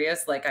that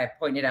serious. Like I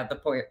pointed out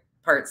the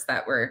parts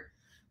that were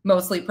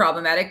mostly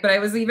problematic, but I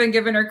was even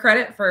giving her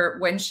credit for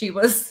when she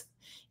was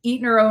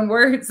eating her own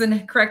words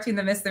and correcting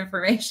the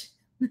misinformation.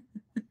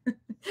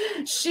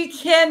 She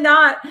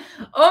cannot.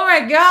 Oh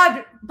my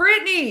God,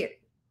 Brittany.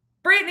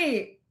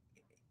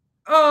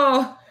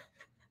 Oh,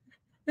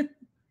 you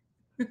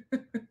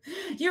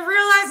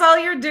realize all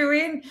you're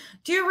doing?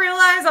 Do you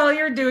realize all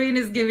you're doing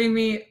is giving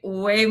me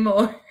way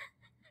more?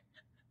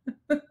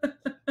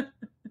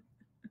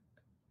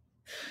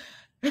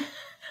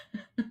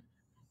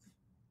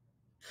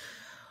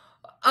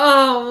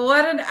 Oh,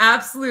 what an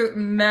absolute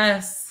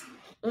mess.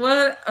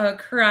 What a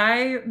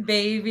cry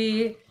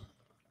baby.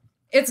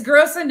 It's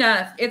gross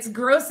enough. It's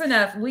gross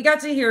enough. We got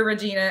to hear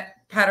Regina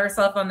pat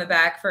herself on the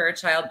back for a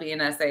child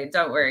being essayed.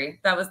 Don't worry.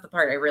 That was the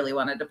part I really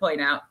wanted to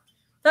point out.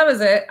 That was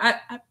it.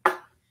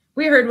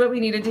 We heard what we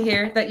needed to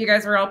hear, that you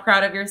guys were all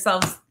proud of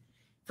yourselves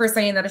for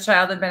saying that a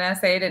child had been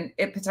essayed and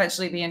it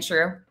potentially being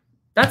true.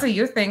 That's a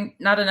you thing,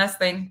 not an us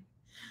thing.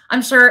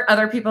 I'm sure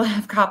other people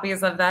have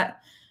copies of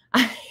that.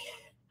 I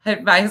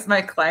advise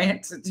my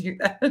client to do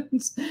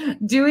that.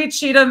 Dewey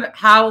Cheatham,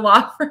 how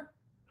law firm?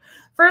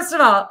 First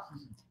of all,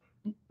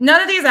 None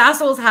of these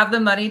assholes have the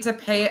money to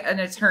pay an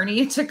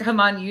attorney to come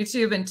on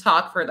YouTube and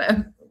talk for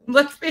them.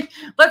 Let's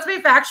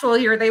be factual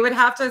here. They would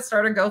have to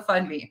start a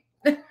GoFundMe.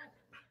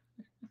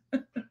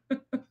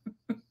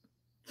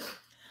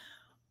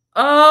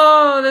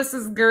 Oh, this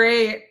is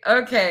great.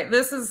 Okay,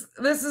 this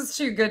is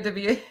too good to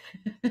be.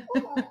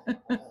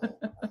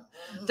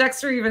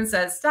 Dexter even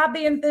says, "Stop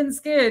being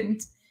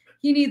thin-skinned.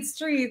 He needs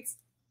treats."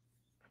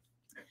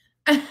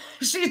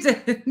 She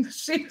did.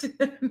 She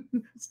did.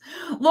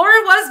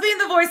 Laura was being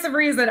the voice of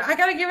reason. I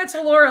gotta give it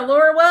to Laura.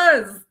 Laura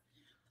was.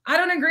 I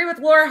don't agree with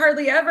Laura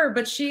hardly ever,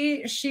 but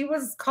she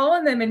was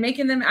calling them and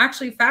making them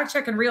actually fact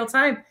check in real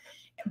time.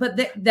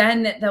 But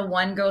then the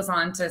one goes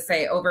on to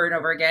say over and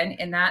over again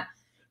in that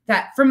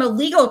from a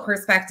legal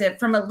perspective,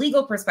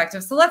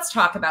 so let's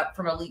talk about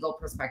from a legal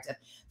perspective.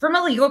 From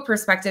a legal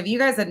perspective, you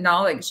guys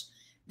acknowledge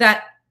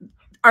that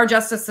our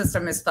justice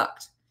system is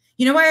fucked.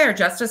 You know why our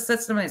justice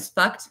system is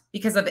fucked?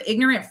 Because of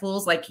ignorant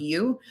fools like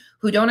you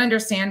who don't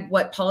understand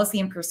what policy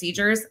and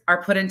procedures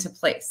are put into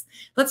place.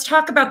 Let's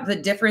talk about the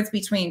difference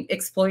between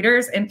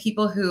exploiters and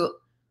people who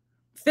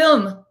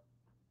film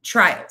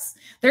trials.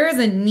 There is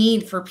a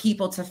need for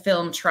people to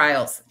film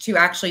trials, to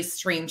actually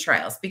stream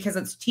trials, because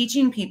it's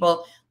teaching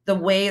people the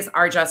ways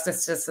our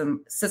justice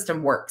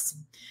system works.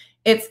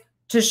 It's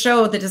to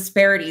show the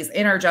disparities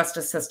in our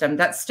justice system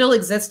that still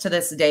exist to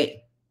this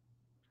day.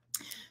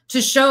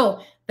 To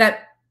show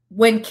that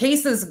when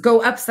cases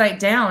go upside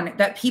down,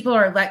 that people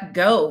are let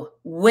go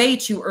way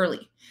too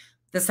early.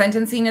 The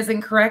sentencing is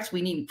incorrect.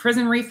 We need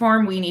prison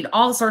reform. We need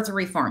all sorts of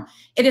reform.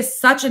 It is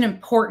such an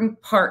important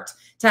part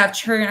to have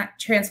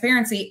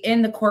transparency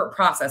in the court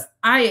process.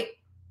 I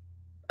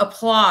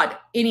applaud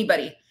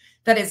anybody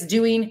that is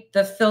doing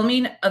the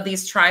filming of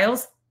these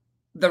trials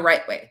the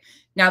right way.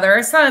 Now, there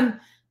are some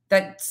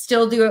that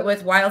still do it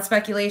with wild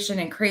speculation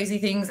and crazy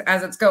things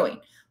as it's going.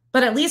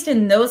 But at least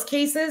in those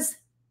cases,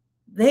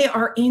 they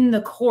are in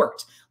the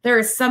court. There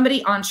is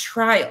somebody on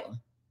trial.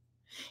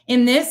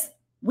 In this,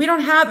 we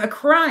don't have a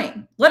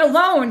crime, let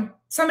alone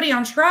somebody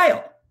on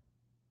trial.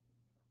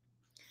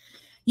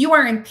 You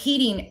are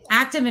impeding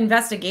active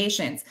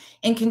investigations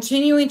and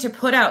continuing to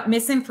put out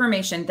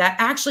misinformation that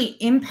actually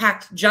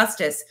impact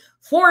justice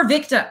for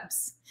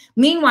victims.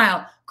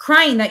 Meanwhile,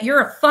 crying that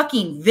you're a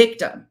fucking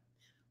victim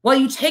while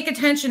you take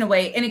attention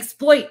away and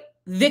exploit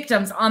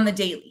victims on the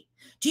daily.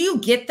 Do you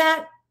get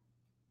that?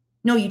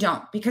 No, you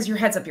don't, because your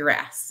head's up your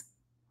ass.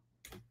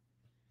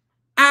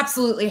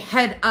 Absolutely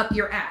head up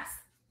your ass.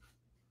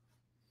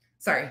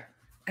 Sorry, I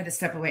had to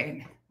step away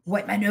and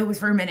wipe my nose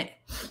for a minute.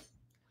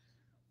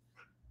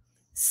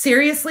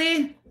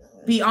 Seriously,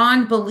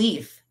 beyond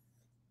belief,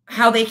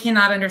 how they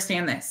cannot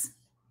understand this.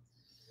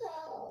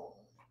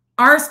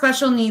 Our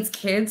special needs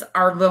kids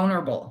are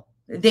vulnerable.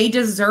 They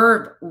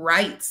deserve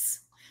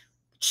rights.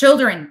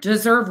 Children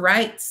deserve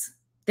rights.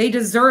 They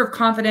deserve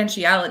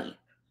confidentiality.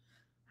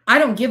 I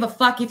don't give a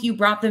fuck if you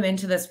brought them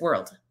into this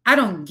world. I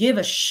don't give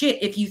a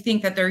shit if you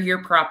think that they're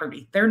your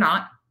property. They're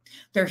not.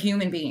 They're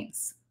human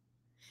beings.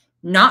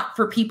 Not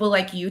for people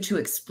like you to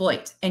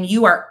exploit. And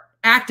you are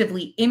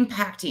actively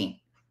impacting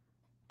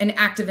an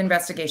active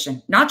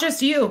investigation. Not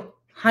just you,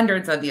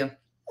 hundreds of you.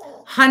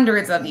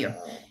 Hundreds of you.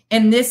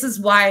 And this is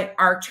why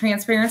our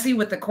transparency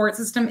with the court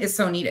system is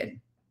so needed.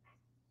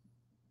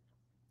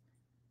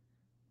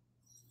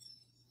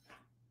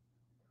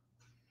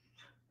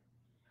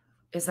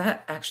 Is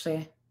that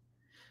actually...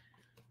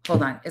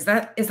 Hold on. Is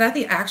that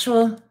the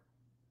actual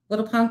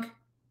little punk?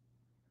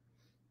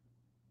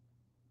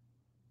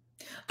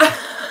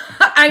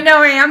 I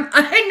know I am.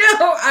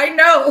 I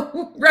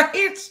know,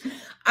 right?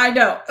 I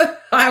know.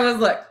 I was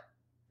like,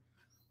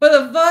 what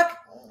the fuck?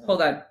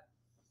 Hold on.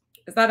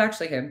 Is that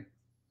actually him?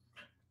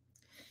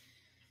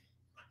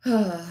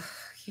 Oh,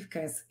 you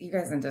guys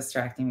are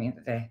distracting me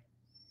today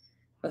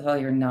with all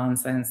your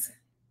nonsense.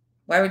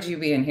 Why would you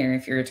be in here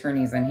if your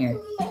attorney's in here?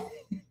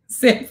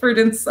 Sanford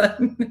and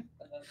Son.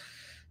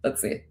 Let's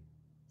see.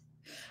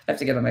 I have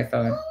to get on my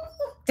phone.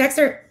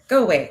 Dexter,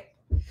 go away.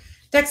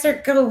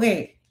 Dexter, go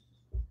away.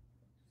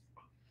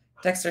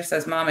 Dexter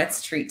says, Mom,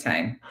 it's treat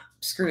time.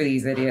 Screw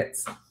these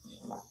idiots.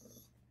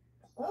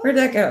 Where'd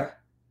that go?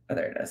 Oh,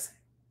 there it is.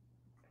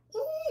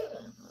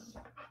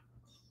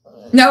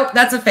 Nope,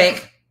 that's a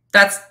fake.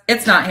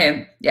 It's not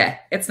him. Yeah,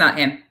 it's not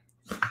him.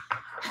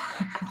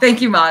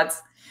 Thank you,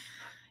 mods.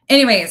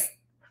 Anyways,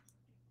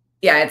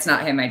 yeah, it's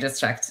not him. I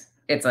just checked.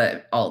 It's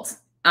a alt.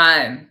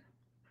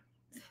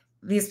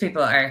 These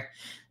people are,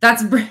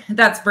 that's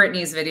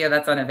Brittany's video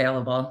that's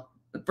unavailable.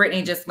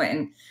 Brittany just went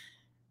and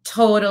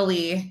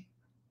totally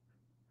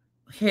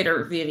hit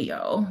her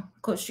video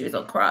because she's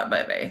a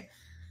crybaby.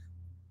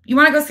 You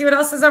want to go see what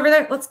else is over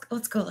there? Let's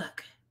go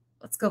look.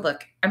 Let's go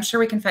look. I'm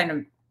sure we can find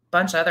a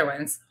bunch of other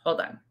ones.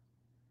 Hold on.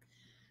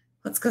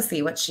 Let's go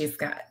see what she's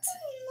got.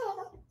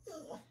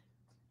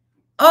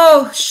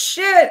 Oh,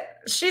 shit.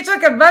 She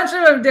took a bunch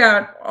of them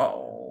down.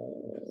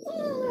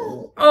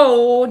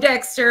 Oh,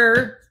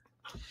 Dexter.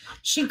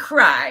 She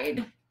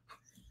cried.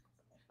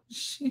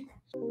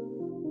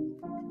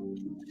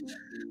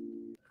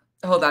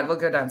 Hold on, we'll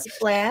go down.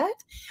 Flat.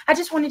 I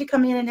just wanted to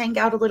come in and hang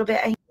out a little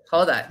bit.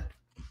 Hold on.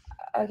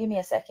 Give me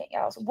a second,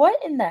 y'all.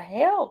 What in the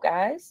hell,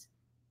 guys?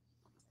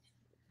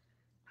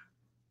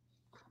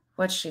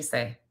 What'd she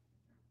say?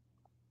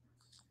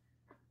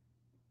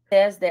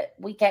 Says that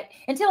we can't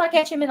until I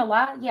catch him in a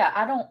lie. Yeah,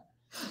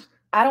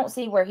 I don't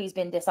see where he's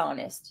been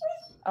dishonest.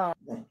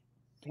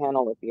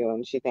 Panel with you,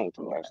 and she thanked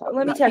me or something.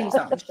 Let me tell you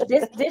something.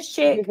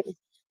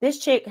 This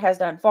chick has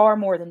done far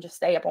more than just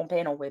stay up on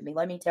panel with me.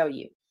 Let me tell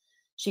you,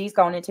 she's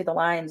gone into the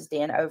lion's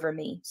den over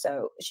me.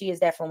 So she is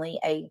definitely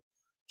a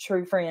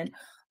true friend.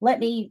 Let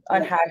me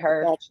unhide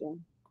her. Gotcha.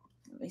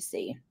 Let me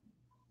see.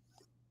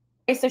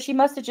 Okay, so she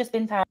must have just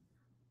been fine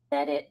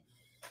at it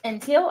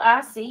until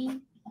I see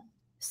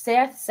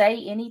Seth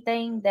say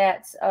anything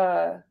that's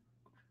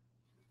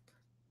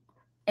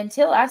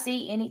until I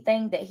see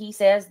anything that he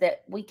says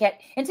that we can't,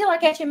 until I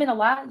catch him in a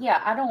lie.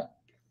 Yeah,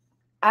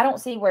 I don't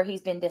see where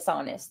he's been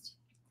dishonest,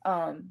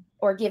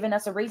 or given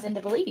us a reason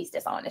to believe he's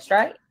dishonest,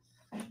 right?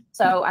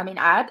 So, I mean,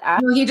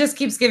 well, he just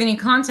keeps giving you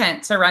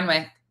content to run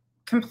with,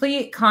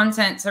 complete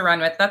content to run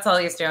with. That's all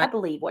he's doing. I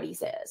believe what he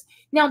says.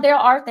 Now, there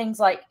are things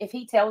like if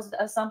he tells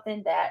us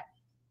something that,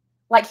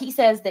 like he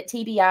says that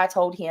TBI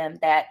told him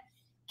that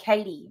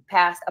Katie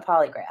passed a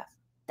polygraph.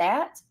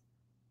 That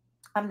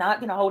I'm not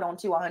going to hold on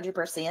to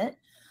 100%.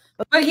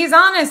 But he's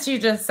honest, you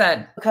just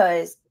said.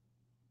 Because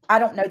I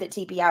don't know that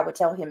TBI would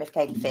tell him if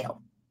Katie failed.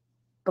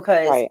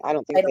 Because right, I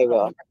don't think they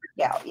will.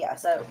 Yeah,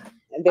 so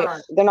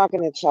they're not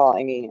going to tell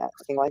anything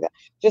like that.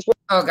 Just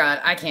oh God,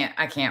 I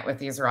can't with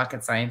these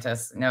rocket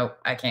scientists. Nope,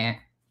 I can't.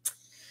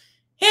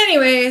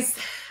 Anyways,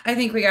 I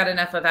think we got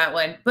enough of that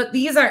one. But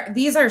these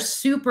are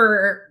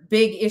super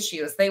big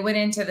issues. They went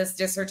into this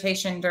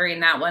dissertation during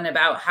that one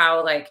about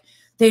how like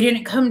they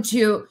didn't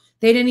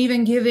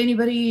even give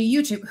anybody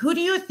YouTube. Who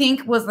do you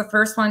think was the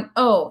first one?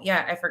 Oh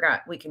yeah, I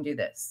forgot. We can do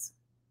this.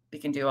 We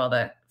can do all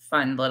the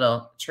fun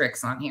little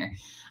tricks on here.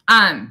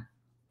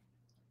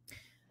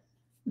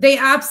 They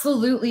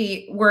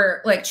absolutely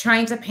were like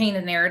trying to paint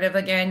a narrative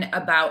again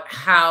about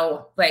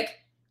how like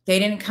they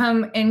didn't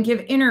come and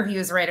give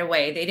interviews right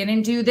away. They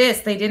didn't do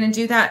this. They didn't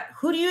do that.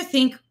 Who do you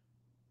think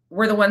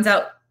were the ones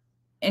out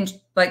in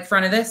like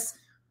front of this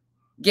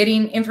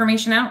getting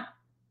information out?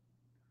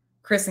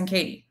 Chris and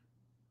Katie.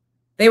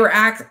 They were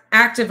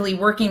actively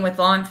working with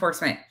law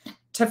enforcement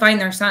to find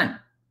their son.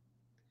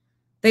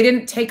 They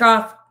didn't take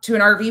off to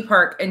an RV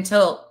park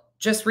until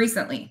just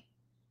recently.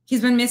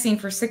 He's been missing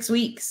for 6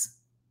 weeks.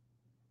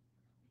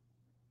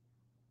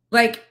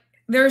 Like,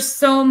 there's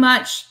so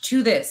much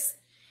to this.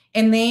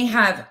 And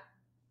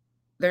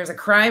there's a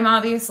crime,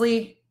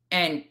 obviously,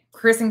 and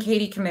Chris and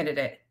Katie committed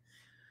it.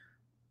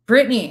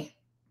 Brittany,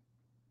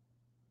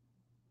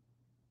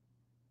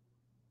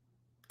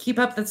 keep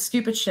up the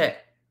stupid shit.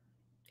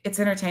 It's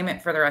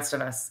entertainment for the rest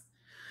of us.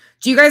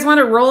 Do you guys want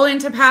to roll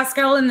into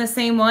Pascal in the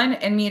same one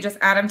and me just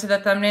add him to the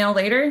thumbnail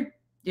later?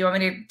 Do you want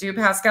me to do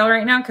Pascal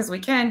right now? Because we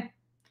can.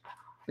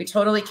 We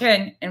totally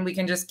can. And we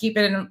can just keep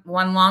it in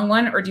one long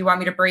one. Or do you want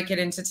me to break it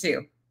into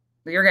two?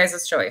 Your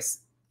guys' choice.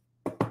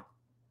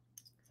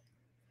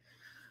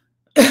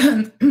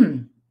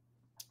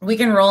 We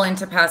can roll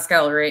into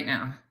Pascal right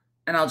now.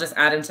 And I'll just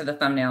add him to the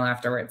thumbnail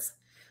afterwards.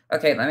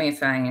 Okay, let me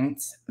find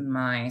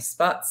my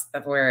spots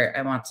of where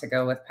I want to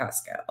go with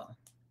Pascal.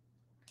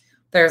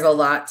 There's a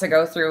lot to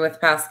go through with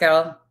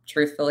Pascal,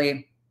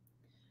 truthfully.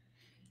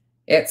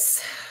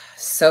 It's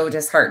so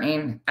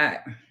disheartening.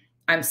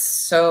 I'm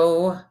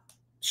so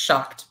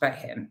shocked by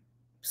him.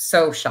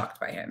 So shocked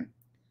by him.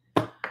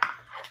 All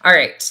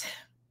right.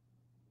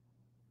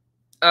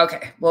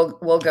 Okay,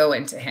 we'll go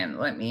into him.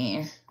 Let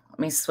me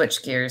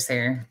switch gears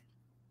here.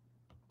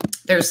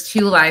 There's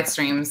 2 live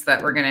streams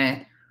that we're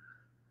gonna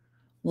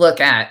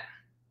look at.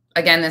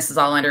 Again, this is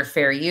all under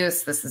fair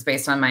use. This is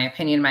based on my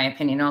opinion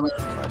only.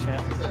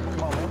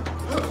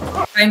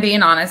 If I'm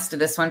being honest,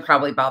 this one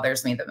probably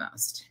bothers me the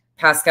most.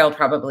 Pascal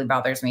probably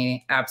bothers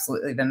me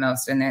absolutely the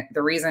most. And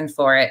the reason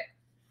for it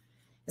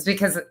is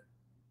because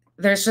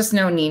there's just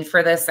no need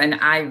for this. And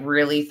I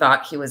really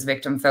thought he was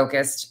victim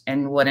focused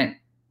and wouldn't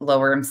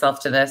lower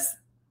himself to this.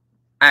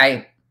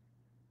 I'm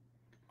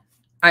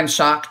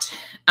shocked.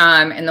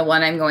 And the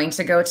one I'm going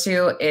to go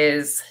to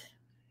is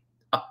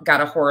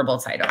got a horrible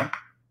title.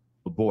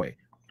 Oh boy.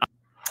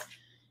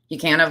 You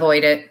can't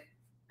avoid it.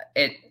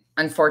 It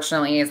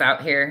unfortunately is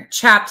out here.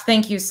 Chapped,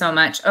 thank you so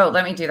much. Oh,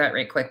 let me do that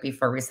right quick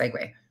before we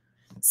segue.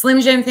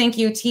 Slim Jim, thank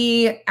you.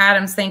 T.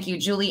 Adams, thank you.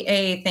 Julie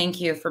A., thank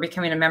you for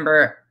becoming a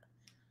member.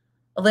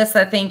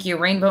 Alyssa, thank you.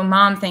 Rainbow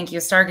Mom, thank you.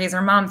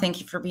 Stargazer Mom,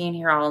 thank you for being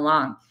here all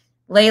along.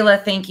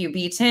 Layla, thank you.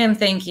 B. Tim,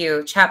 thank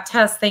you. Chap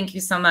Tess, thank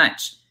you so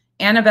much.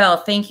 Annabelle,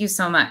 thank you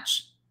so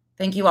much.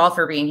 Thank you all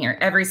for being here.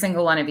 Every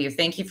single one of you.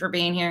 Thank you for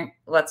being here.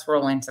 Let's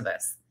roll into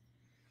this.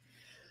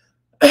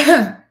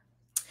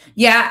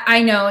 Yeah,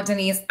 I know,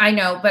 Denise. I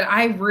know, but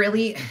I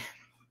really...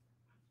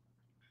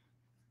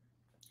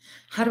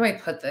 How do I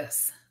put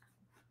this?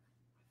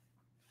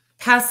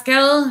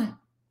 Pascal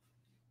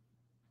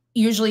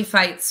usually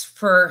fights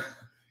for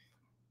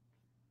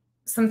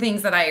some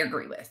things that I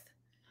agree with.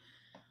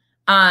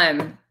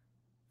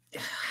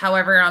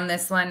 however, on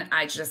this one,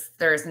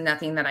 there's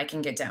nothing that I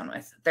can get down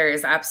with. There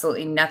is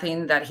absolutely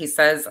nothing that he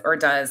says or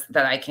does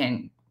that I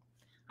can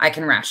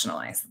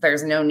rationalize.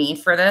 There's no need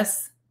for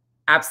this.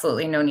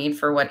 Absolutely no need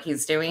for what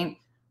he's doing,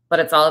 but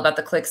it's all about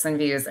the clicks and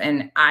views.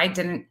 And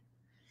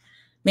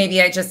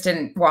maybe I just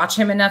didn't watch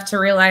him enough to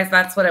realize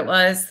that's what it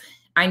was.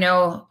 I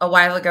know a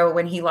while ago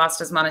when he lost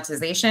his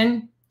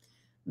monetization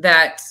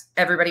that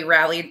everybody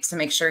rallied to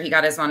make sure he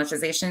got his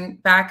monetization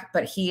back,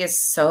 but he is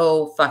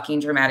so fucking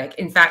dramatic.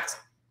 In fact,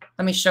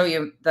 let me show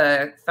you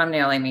the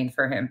thumbnail I made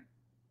for him.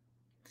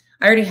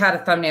 I already had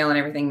a thumbnail and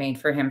everything made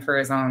for him for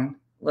his own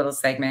little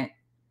segment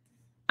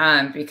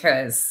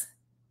because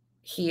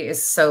he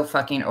is so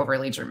fucking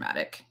overly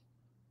dramatic.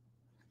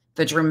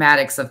 The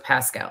dramatics of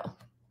Pascal.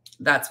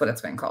 That's what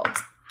it's been called.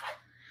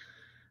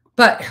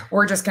 But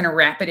we're just going to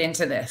wrap it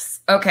into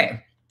this.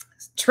 Okay.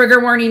 Trigger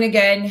warning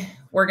again.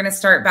 We're going to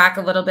start back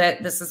a little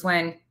bit. This is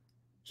when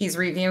he's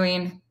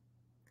reviewing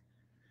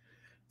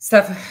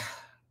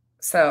stuff.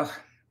 So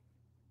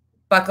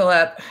buckle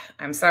up.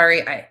 I'm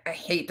sorry. I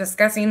hate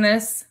discussing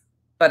this,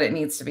 but it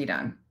needs to be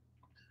done.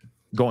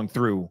 Going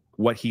through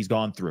what he's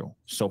gone through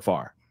so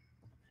far.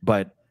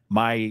 But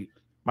my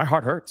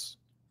heart hurts.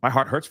 My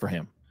heart hurts for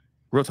him.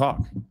 Real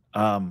talk.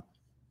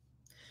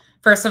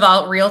 First of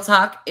all, real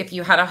talk, if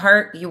you had a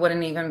heart, you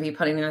wouldn't even be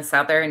putting this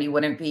out there and you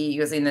wouldn't be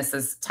using this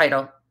as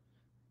title.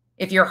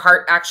 If your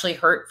heart actually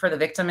hurt for the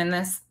victim in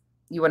this,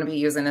 you wouldn't be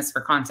using this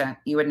for content.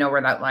 You would know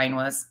where that line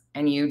was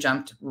and you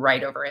jumped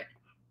right over it.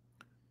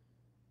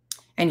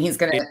 And he's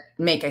going to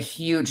make a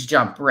huge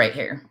jump right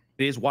here.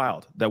 It is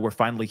wild that we're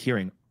finally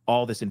hearing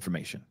all this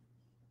information.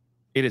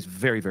 It is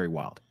very, very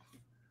wild.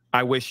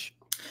 I wish.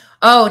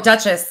 Oh,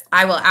 Duchess,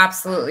 I will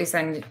absolutely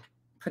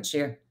put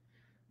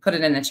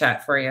it in the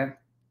chat for you.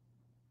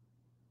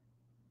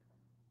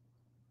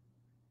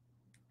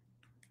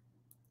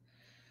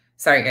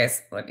 Sorry,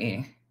 guys. Let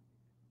me.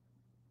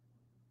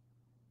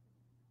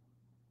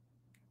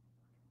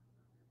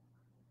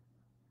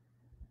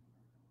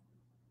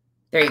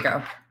 There you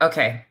go.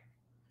 Okay.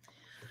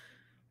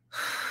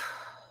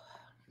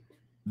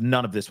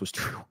 None of this was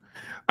true.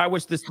 I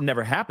wish this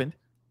never happened.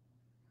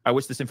 I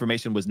wish this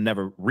information was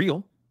never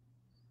real.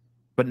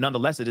 But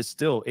nonetheless, it is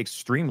still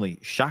extremely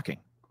shocking.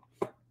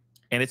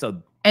 And it's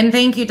a... And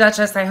thank you,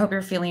 Duchess. I hope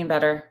you're feeling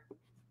better.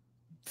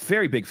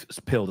 Very big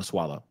pill to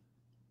swallow.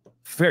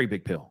 Very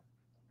big pill.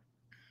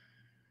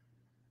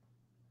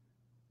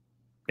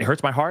 It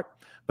hurts my heart,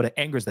 but it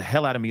angers the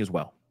hell out of me as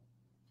well.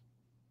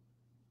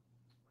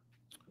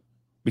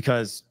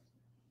 Because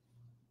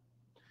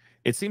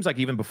it seems like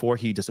even before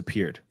he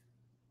disappeared,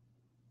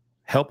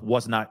 help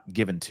was not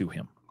given to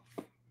him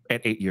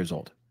at 8 years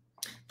old.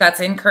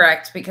 That's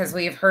incorrect because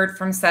we've heard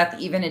from Seth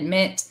even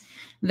admit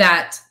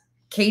that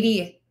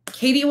Katie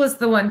was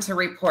the one to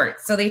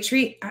report. So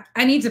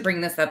I need to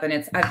bring this up,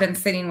 and I've been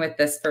sitting with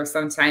this for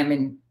some time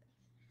and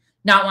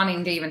not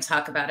wanting to even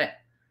talk about it.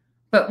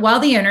 But while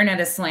the internet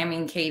is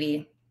slamming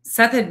Katie,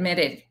 Seth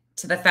admitted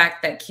to the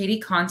fact that Katie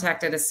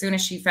contacted as soon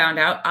as she found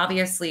out.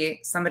 Obviously,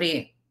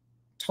 somebody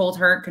told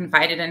her,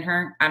 confided in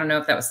her. I don't know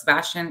if that was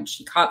Sebastian.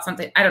 She caught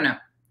something. I don't know.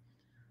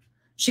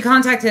 She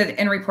contacted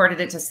and reported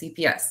it to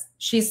CPS.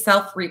 She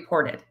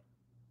self-reported.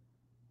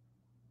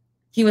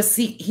 He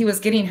was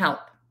getting help.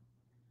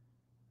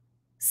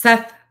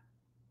 Seth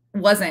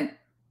wasn't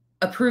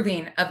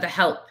approving of the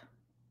help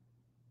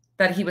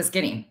that he was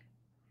getting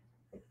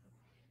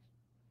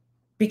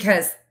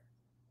because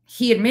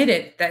he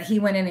admitted that he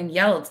went in and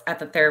yelled at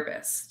the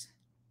therapist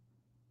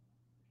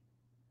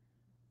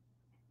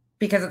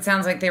because it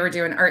sounds like they were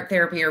doing art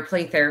therapy or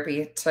play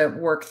therapy to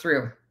work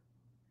through.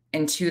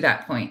 And to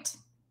that point,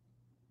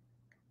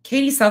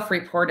 Katie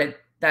self-reported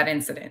that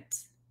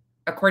incident,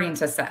 according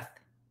to Seth.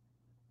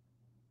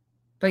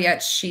 But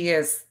yet she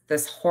is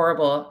this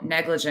horrible,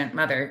 negligent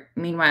mother.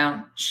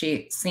 Meanwhile,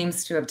 she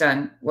seems to have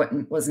done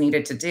what was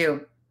needed to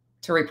do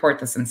to report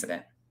this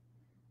incident.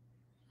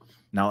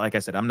 Now, like I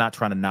said, I'm not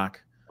trying to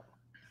knock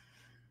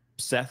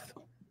Seth.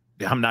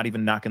 I'm not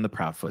even knocking the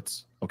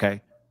Proudfoots,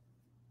 okay?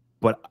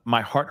 But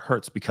my heart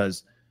hurts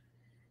because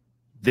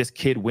this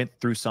kid went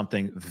through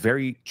something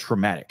very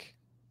traumatic.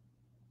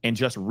 And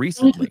just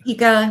recently,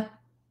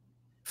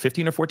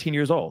 15 or 14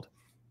 years old,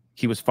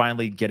 he was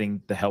finally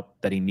getting the help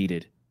that he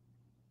needed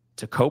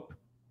to cope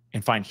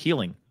and find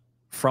healing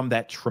from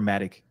that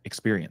traumatic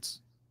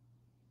experience.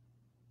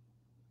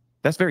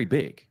 That's very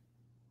big.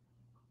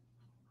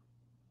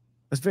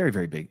 That's very,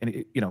 very big.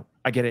 And, you know,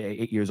 I get it at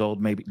 8 years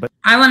old, maybe. But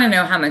I want to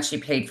know how much he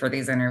paid for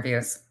these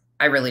interviews.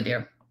 I really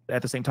do.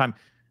 At the same time,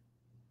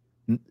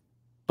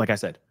 like I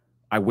said,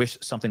 I wish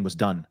something was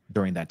done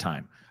during that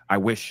time. I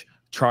wish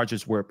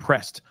charges were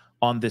pressed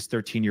on this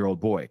 13-year-old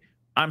boy.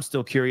 I'm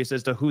still curious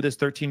as to who this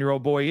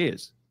 13-year-old boy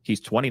is. He's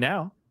 20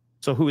 now.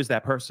 So who is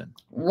that person?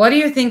 What do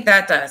you think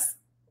that does?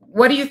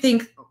 What do you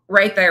think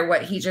right there,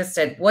 what he just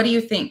did? What do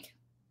you think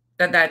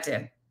that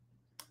did?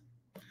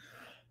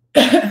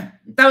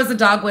 That was a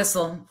dog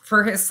whistle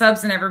for his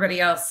subs and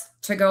everybody else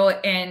to go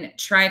and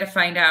try to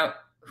find out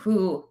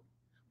who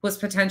was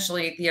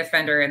potentially the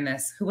offender in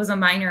this, who was a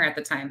minor at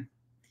the time.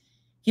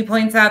 He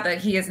points out that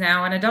he is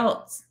now an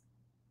adult.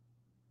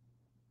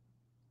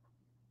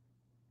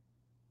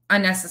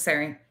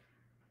 Unnecessary.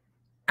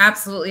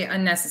 Absolutely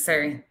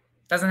unnecessary.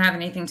 Doesn't have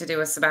anything to do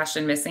with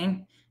Sebastian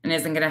missing and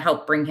isn't going to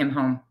help bring him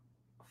home.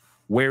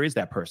 Where is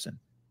that person?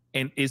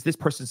 And is this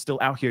person still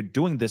out here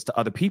doing this to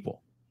other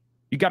people?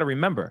 You got to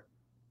remember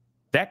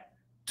that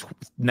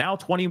now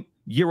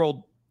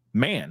 20-year-old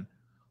man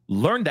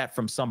learned that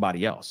from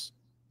somebody else.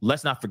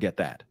 Let's not forget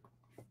that.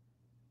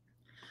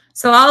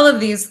 So all of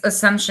these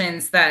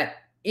assumptions that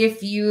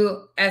if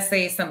you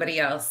essay somebody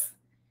else,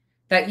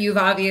 that you've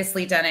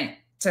obviously done it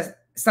to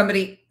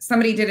somebody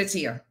did it to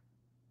you.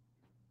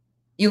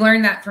 You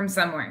learned that from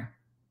somewhere.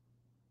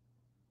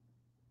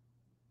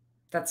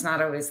 That's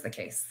not always the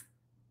case.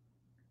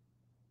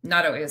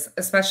 Not always,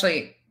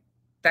 especially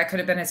that could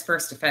have been his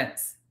first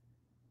offense.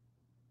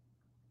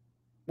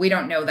 We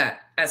don't know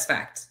that as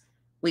fact.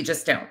 We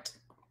just don't.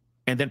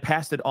 And then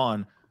passed it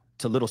on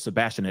to little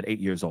Sebastian at 8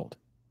 years old.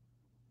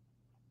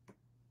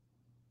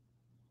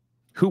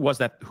 Who was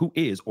that? Who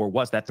is or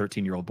was that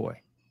 13-year-old boy?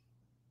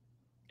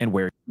 And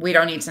where? We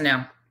don't need to know.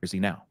 Where is he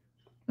now?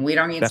 We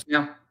don't need to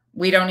know.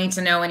 We don't need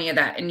to know any of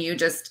that. And you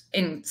just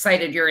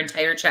incited your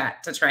entire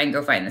chat to try and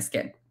go find this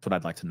kid. That's what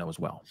I'd like to know as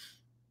well.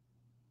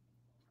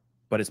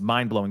 But it's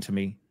mind-blowing to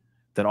me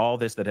that all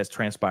this that has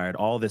transpired,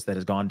 all this that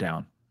has gone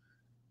down.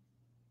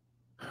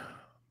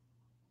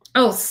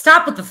 Oh,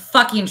 stop with the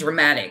fucking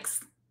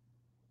dramatics.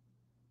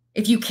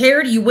 If you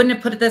cared, you wouldn't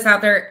have put this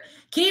out there.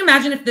 Can you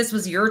imagine if this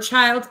was your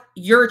child?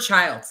 Your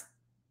child.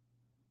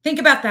 Think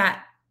about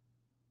that.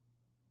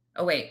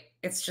 Oh, wait.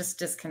 It's just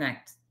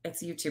disconnect.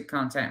 It's YouTube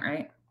content,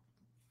 right?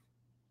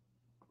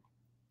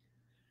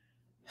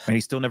 And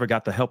he still never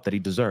got the help that he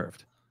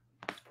deserved.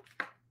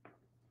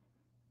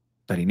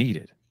 That he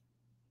needed.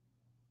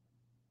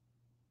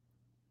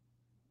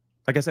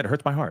 Like I said, it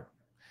hurts my heart.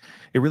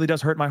 It really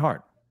does hurt my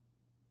heart.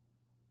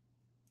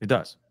 It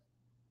does.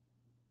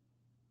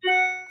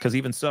 Because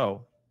even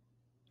so,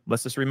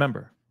 let's just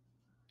remember,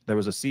 there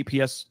was a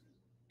CPS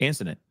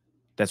incident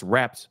that's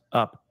wrapped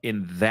up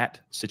in that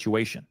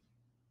situation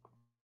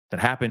that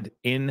happened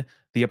in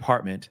the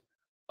apartment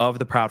of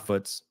the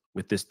Proudfoots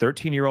with this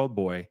 13-year-old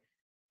boy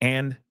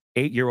and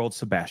 8-year-old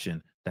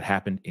Sebastian that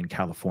happened in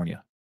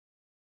California.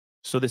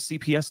 So the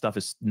CPS stuff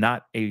is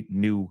not a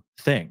new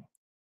thing.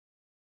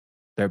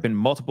 There have been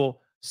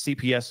multiple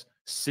CPS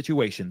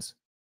situations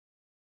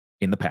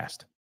in the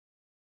past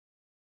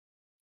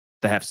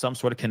that have some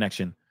sort of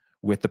connection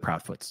with the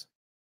Proudfoots.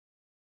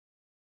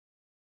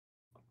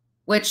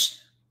 Which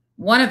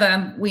one of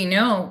them we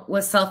know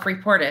was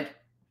self-reported.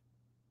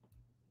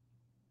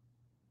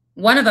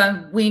 One of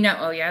them we know.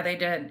 Oh, yeah, they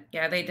did.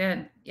 Yeah, they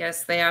did.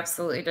 Yes, they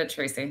absolutely did,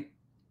 Tracy.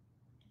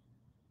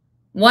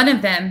 One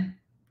of them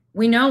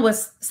we know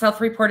was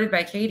self-reported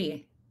by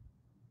Katie.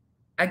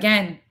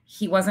 Again,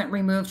 he wasn't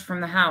removed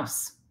from the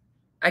house.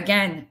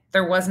 Again,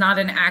 there was not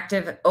an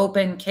active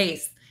open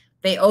case.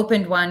 They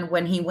opened one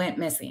when he went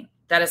missing.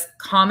 That is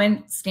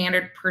common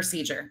standard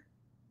procedure.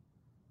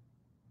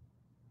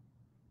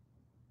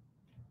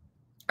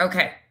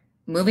 Okay,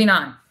 moving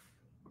on.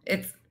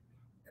 It's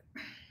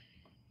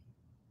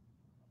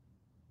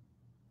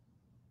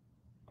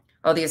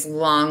oh, these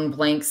long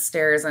blank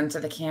stares into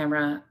the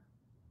camera.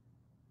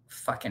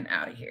 Fucking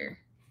out of here.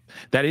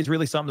 That is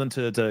really something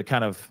to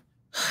kind of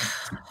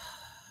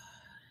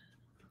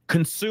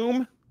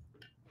consume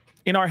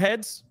in our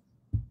heads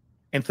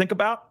and think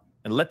about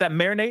and let that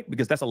marinate,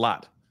 because that's a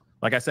lot.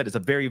 Like I said, it's a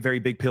very, very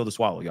big pill to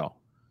swallow, y'all.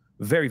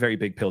 Very, very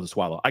big pill to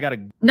swallow.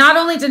 Not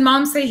only did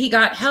mom say he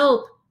got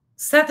help,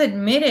 Seth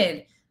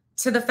admitted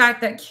to the fact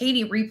that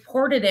Katie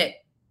reported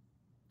it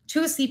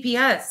to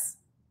CPS,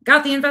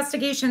 got the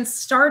investigation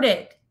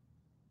started,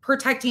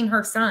 protecting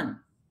her son,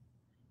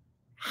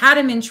 had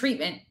him in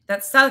treatment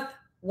that Seth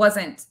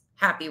wasn't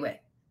happy with.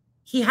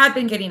 He had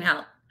been getting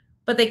help,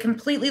 but they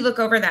completely look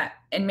over that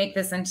and make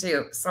this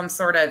into some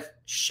sort of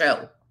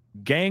show.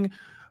 Gang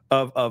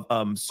of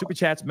super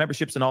chats,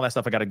 memberships, and all that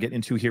stuff I got to get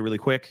into here really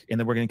quick, and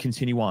then we're going to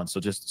continue on. So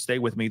just stay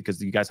with me,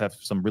 because you guys have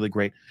some really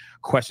great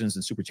questions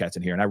and super chats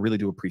in here, and I really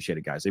do appreciate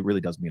it, guys. It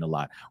really does mean a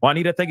lot.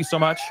 Juanita, thank you so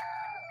much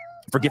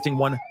for gifting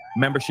one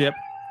membership.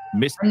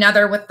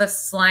 Another with the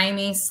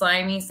slimy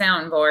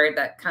soundboard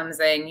that comes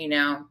in, you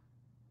know,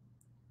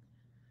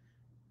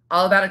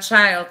 all about a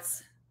child,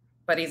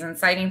 but he's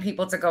inciting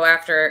people to go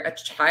after a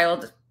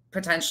child,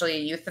 potentially a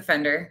youth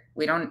offender.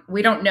 We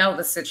don't know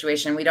the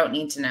situation. We don't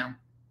need to know.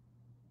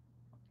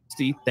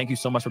 Steve, thank you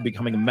so much for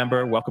becoming a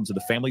member. Welcome to the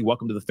family.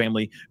 Welcome to the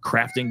family,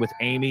 Crafting with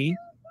Amy.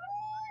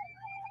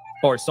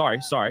 Or sorry.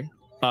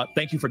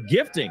 Thank you for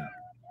gifting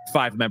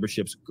 5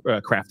 memberships,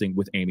 Crafting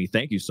with Amy.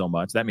 Thank you so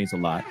much. That means a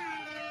lot.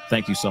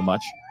 Thank you so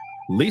much.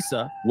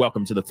 Lisa,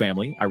 welcome to the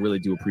family. I really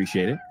do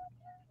appreciate it.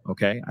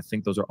 Okay, I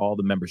think those are all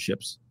the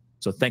memberships.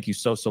 So thank you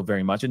so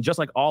very much. And just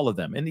like all of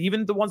them, and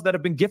even the ones that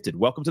have been gifted,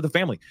 welcome to the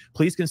family.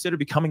 Please consider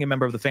becoming a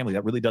member of the family.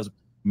 That really does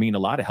mean a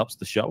lot. It helps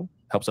the show,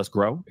 helps us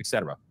grow,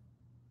 etc.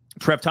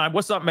 Trev time.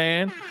 What's up,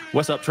 man?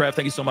 What's up, Trev?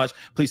 Thank you so much.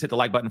 Please hit the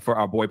like button for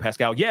our boy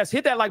Pascal. Yes,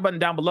 hit that like button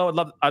down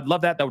below. I'd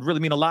love that. That would really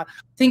mean a lot.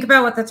 Think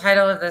about what the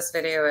title of this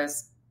video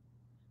is.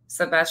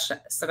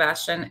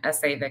 Sebastian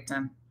SA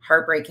victim.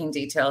 Heartbreaking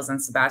details in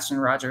Sebastian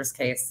Rogers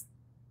case.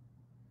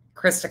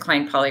 Chris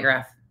declined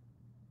polygraph.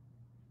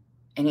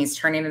 And he's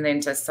turning it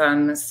into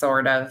some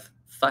sort of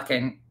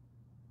fucking...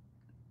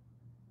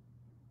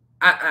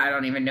 I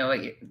don't even know what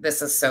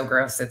this is so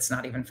gross. It's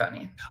not even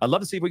funny. I'd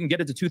love to see if we can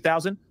get it to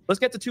 2,000. Let's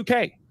get to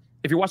 2K.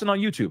 If you're watching on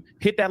YouTube,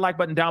 hit that like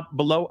button down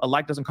below. A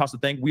like doesn't cost a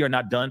thing. We are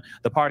not done.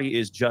 The party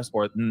is just,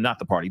 or not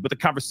the party, but the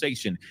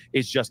conversation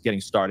is just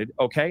getting started.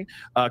 Okay.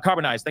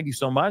 Carbonize, thank you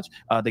so much.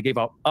 They gave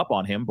up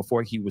on him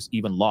before he was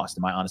even lost,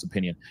 in my honest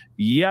opinion.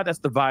 Yeah, that's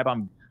the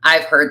vibe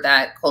I've heard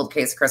that. Cold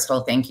Case Crystal,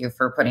 thank you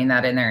for putting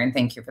that in there. And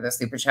thank you for the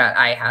super chat.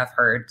 I have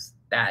heard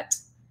that.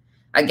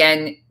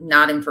 Again,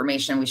 not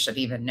information we should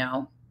even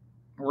know.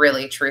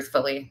 Really,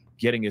 truthfully.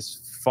 Getting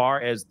as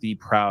far as the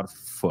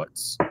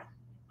Proudfoots.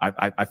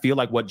 I feel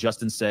like what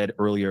Justin said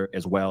earlier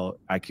as well,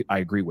 I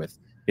agree with.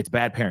 It's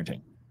bad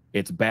parenting.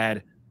 It's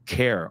bad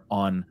care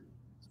on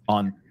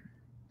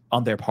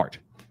their part,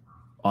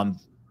 on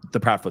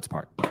the Proudfoots'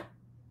 part.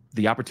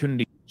 The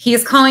opportunity. He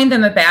is calling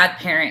them a bad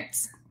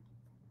parent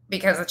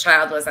because a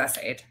child was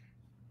essayed.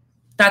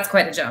 That's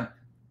quite a jump.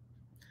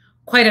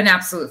 Quite an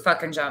absolute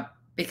fucking jump.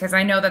 Because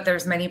I know that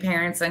there's many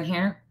parents in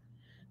here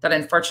that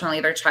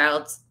unfortunately their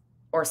child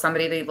or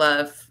somebody they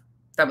love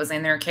that was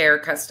in their care,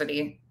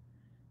 custody.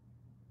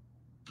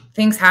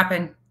 Things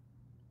happen.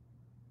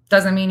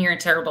 Doesn't mean you're a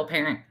terrible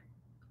parent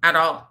at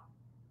all.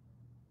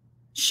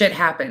 Shit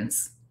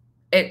happens.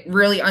 It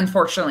really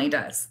unfortunately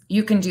does.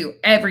 You can do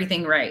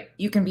everything right.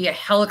 You can be a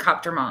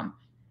helicopter mom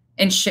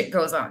and shit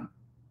goes on.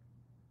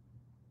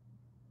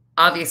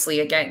 Obviously,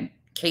 again,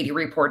 Katie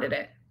reported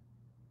it.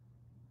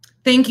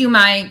 Thank you,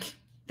 Mike.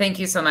 Thank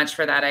you so much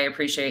for that. I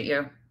appreciate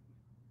you.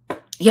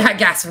 Yeah,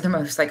 gas for the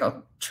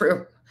motorcycle.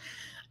 True.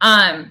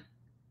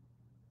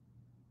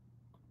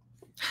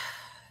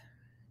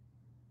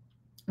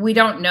 We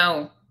don't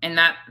know. And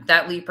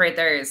that leap right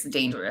there is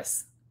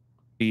dangerous.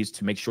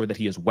 To make sure that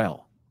he is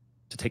well,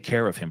 to take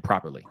care of him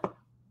properly.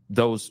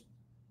 Those,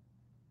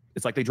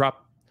 it's like they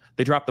dropped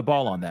the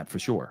ball on that for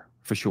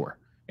sure.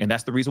 And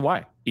that's the reason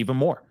why, even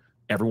more.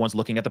 Everyone's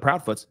looking at the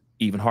Proudfoots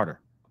even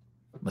harder.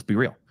 Let's be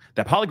real.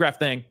 That polygraph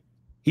thing,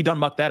 he done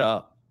mucked that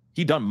up.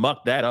 He done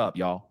mucked that up,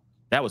 y'all.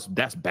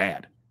 That's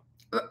bad.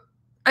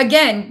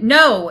 Again,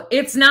 no,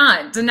 it's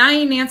not.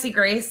 Denying Nancy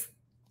Grace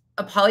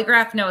a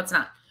polygraph? No, it's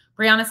not.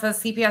 Brianna says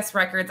CPS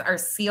records are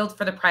sealed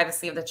for the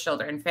privacy of the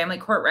children. Family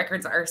court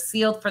records are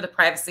sealed for the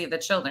privacy of the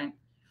children.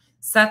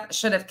 Seth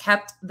should have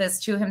kept this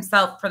to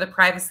himself for the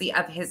privacy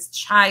of his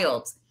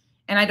child.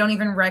 And I don't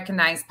even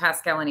recognize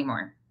Pascal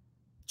anymore.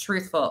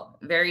 Truthful,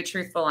 very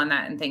truthful on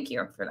that. And thank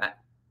you for that.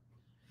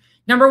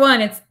 Number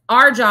one, it's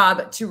our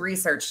job to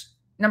research.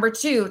 Number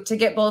two, to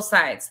get both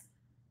sides.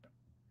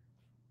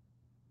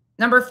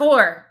 Number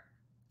four,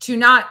 to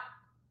not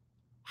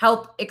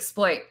help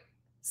exploit.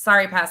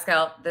 Sorry,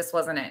 Pascal, this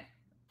wasn't it.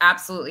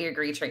 Absolutely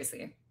agree,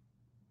 Tracy.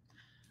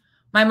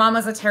 My mom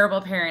was a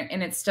terrible parent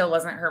and it still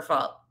wasn't her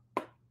fault.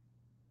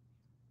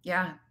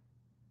 Yeah.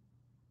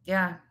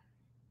 Yeah.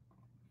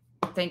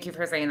 Thank you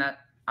for saying that,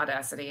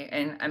 Audacity.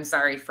 And I'm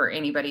sorry for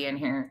anybody in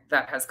here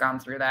that has gone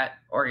through that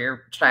or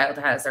your child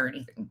has or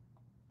anything.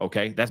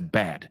 Okay, that's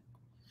bad.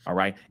 All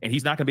right. And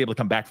he's not going to be able to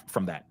come back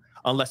from that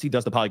unless he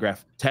does the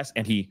polygraph test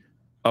and he,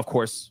 of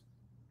course,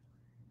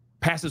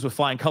 passes with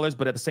flying colors.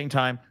 But at the same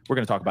time, we're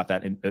going to talk about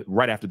that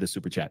right after this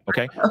super chat.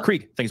 Okay.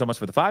 Creed, thank you so much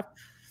for the 5.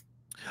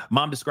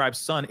 Mom describes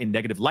son in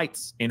negative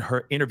lights in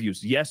her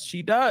interviews. Yes,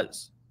 she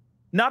does.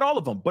 Not all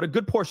of them, but a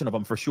good portion of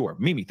them for sure.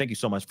 Mimi, thank you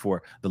so much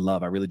for the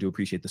love. I really do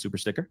appreciate the super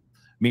sticker.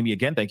 Mimi,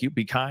 again, thank you.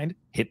 Be kind.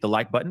 Hit the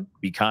like button.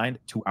 Be kind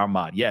to our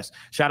mod. Yes.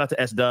 Shout out to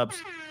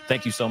S-Dubs.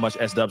 Thank you so much,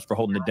 S-Dubs, for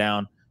holding it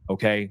down.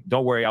 Okay.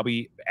 Don't worry. I'll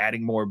be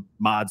adding more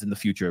mods in the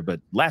future. But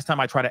last time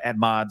I tried to add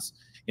mods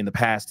in the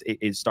past,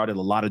 it started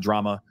a lot of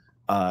drama.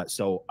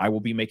 So I will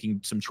be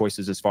making some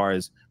choices as far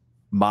as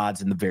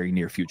mods in the very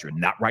near future.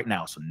 Not right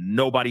now. So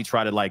nobody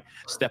try to like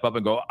step up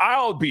and go,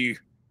 I'll be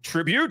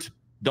tribute.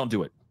 Don't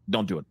do it.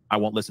 Don't do it. I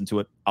won't listen to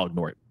it. I'll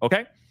ignore it.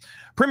 Okay.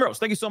 Primrose,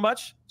 thank you so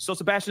much. So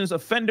Sebastian's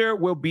offender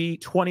will be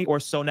 20 or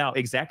so now.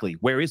 Exactly.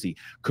 Where is he?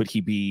 Could he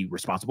be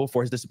responsible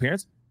for his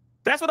disappearance?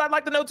 That's what I'd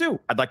like to know too.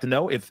 I'd like to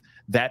know if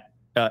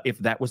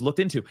that was looked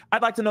into.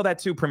 I'd like to know that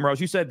too,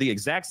 Primrose. You said the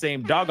exact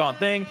same doggone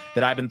thing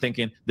that I've been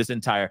thinking this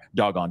entire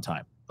doggone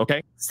time.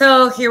 Okay.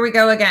 So here we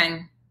go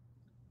again.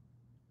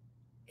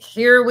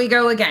 Here we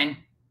go again.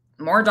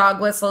 More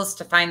dog whistles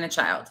to find the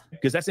child.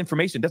 Because that's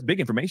information. That's big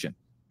information.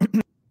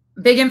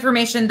 Big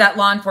information that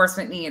law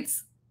enforcement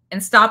needs.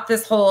 And stop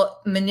this whole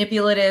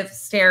manipulative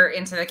stare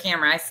into the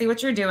camera. I see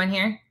what you're doing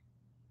here.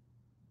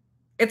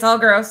 It's all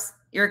gross.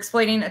 You're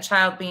exploiting a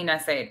child being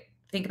essayed.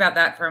 Think about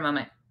that for a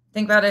moment.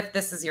 Think about if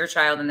this is your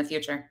child in the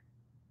future.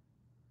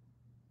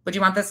 Would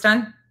you want this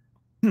done?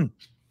 And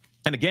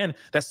again,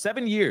 that's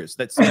 7 years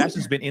that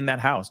Sebastian's been in that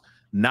house,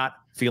 not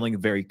feeling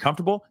very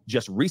comfortable.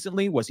 Just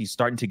recently was he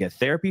starting to get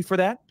therapy for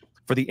that.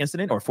 for the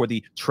incident or for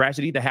the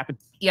tragedy that happened?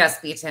 Yes,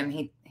 beat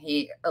him.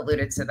 He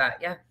alluded to that.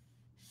 Yeah.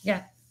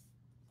 Yeah.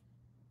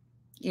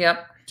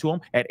 Yep. To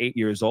him at 8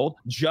 years old,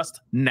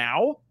 just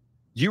now.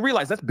 You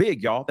realize that's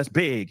big, y'all. That's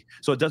big.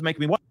 So it does make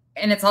me wonder.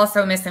 And it's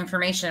also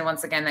misinformation,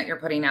 once again, that you're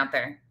putting out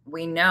there.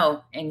 We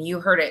know, and you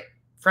heard it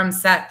from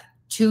Seth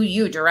to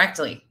you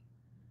directly,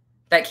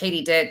 that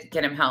Katie did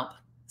get him help.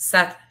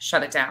 Seth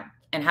shut it down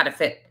and had a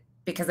fit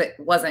because it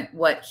wasn't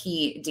what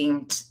he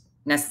deemed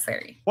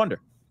necessary. Wonder,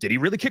 did he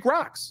really kick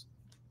rocks?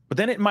 But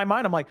then in my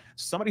mind, I'm like,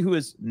 somebody who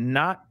is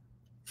not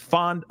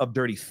fond of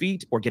dirty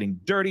feet or getting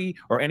dirty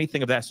or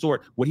anything of that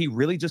sort, would he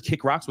really just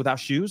kick rocks without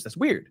shoes? That's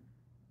weird.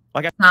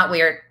 Like, Not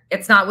weird.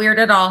 It's not weird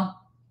at all.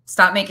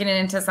 Stop making it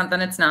into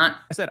something it's not.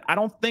 I said, I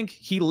don't think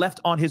he left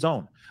on his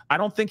own. I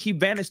don't think he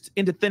vanished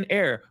into thin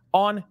air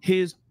on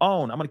his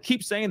own. I'm going to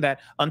keep saying that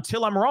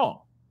until I'm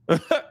wrong.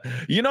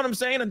 You know what I'm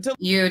saying? Until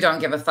you don't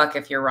give a fuck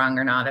if you're wrong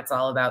or not. It's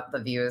all about the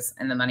views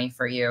and the money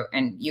for you.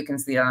 And you can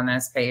see it on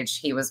this page.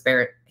 He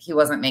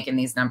wasn't making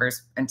these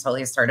numbers until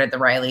he started the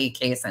Riley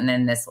case and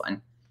then this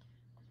one.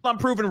 I'm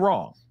proven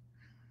wrong.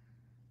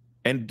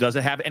 And does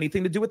it have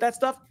anything to do with that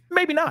stuff?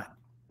 Maybe not.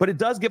 But it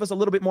does give us a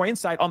little bit more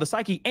insight on the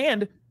psyche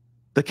and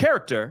the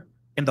character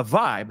and the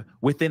vibe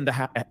within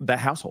the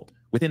household,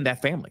 within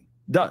that family.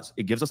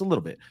 It gives us a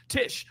little bit.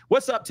 Tish,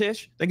 what's up,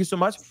 Tish? Thank you so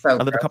much. I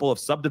live a couple of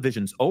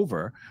subdivisions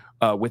over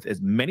with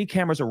as many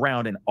cameras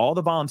around and all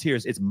the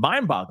volunteers. It's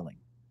mind-boggling.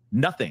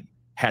 Nothing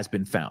has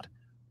been found.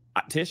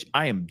 Tish,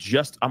 I'm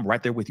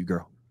right there with you,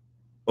 girl.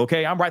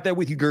 Okay, I'm right there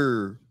with you,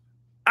 girl.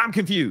 I'm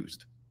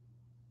confused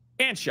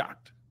and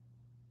shocked.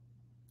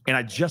 And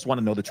I just want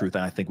to know the truth,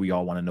 and I think we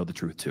all want to know the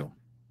truth too.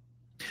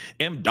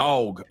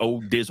 M-Dog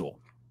O'Dizzle.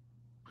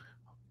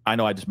 I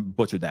know I just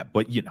butchered that,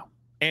 but you know.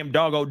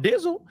 M-Dog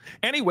O'Dizzle.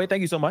 Anyway,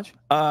 thank you so much.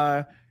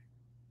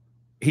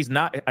 He's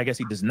not, I guess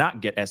he does not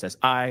get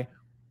SSI,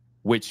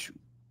 which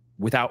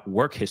without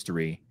work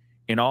history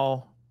in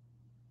all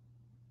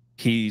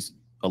he's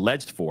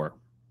alleged for,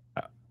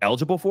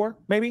 eligible for,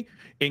 maybe,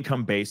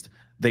 income-based,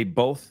 they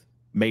both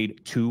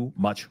made too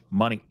much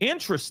money.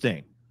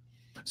 Interesting.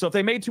 So if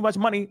they made too much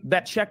money,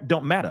 that check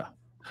don't matter.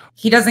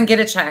 He doesn't get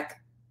a check.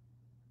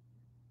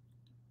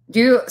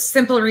 Do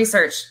simple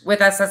research with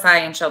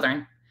SSI and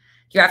children.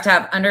 You have to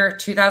have under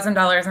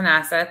 $2,000 in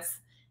assets,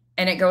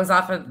 and it goes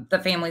off of the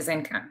family's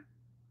income.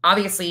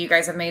 Obviously, you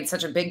guys have made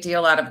such a big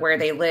deal out of where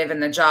they live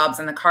and the jobs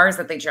and the cars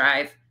that they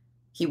drive.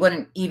 He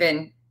wouldn't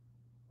even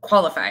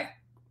qualify.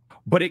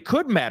 But it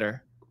could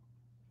matter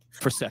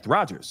for Seth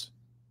Rogers.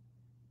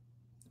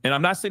 And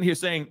I'm not sitting here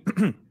saying,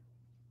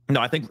 no,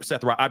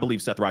 I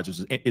believe Seth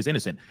Rogers is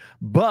innocent.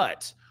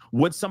 But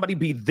would somebody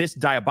be this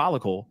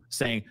diabolical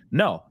saying,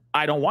 no,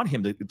 I don't want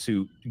him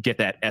to get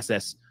that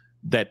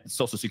that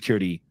Social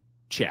Security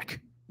check,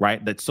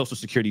 right? That Social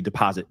Security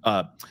deposit,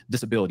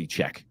 disability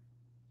check.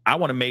 I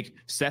want to make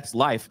Seth's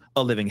life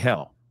a living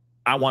hell.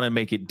 I want to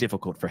make it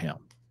difficult for him.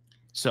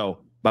 So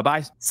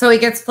bye-bye. So he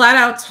gets flat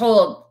out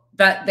told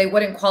that they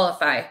wouldn't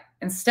qualify.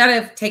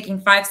 Instead of taking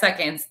 5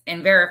 seconds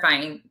and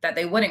verifying that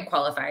they wouldn't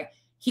qualify,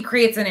 he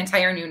creates an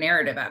entire new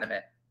narrative out of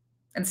it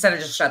instead of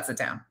just shuts it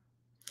down.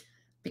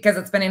 Because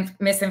it's been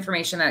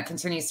misinformation that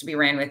continues to be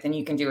ran with, and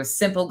you can do a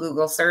simple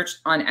Google search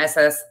on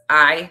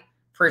SSI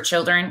for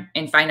children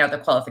and find out the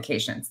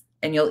qualifications,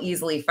 and you'll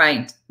easily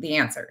find the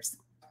answers.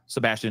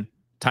 Sebastian,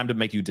 time to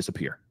make you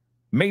disappear.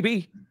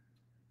 Maybe.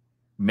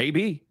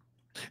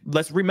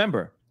 Let's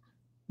remember,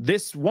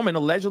 this woman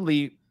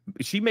allegedly,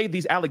 she made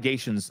these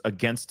allegations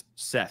against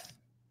Seth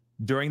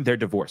during their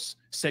divorce,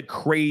 said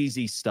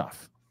crazy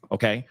stuff.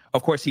 Okay.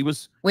 Of course,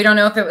 we don't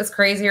know if it was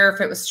crazy or if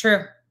it was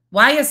true.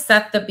 Why is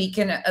Seth the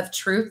beacon of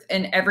truth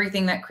and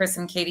everything that Chris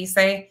and Katie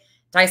say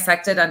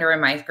dissected under a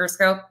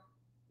microscope?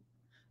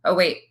 Oh,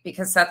 wait,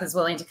 because Seth is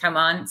willing to come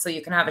on so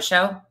you can have a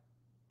show?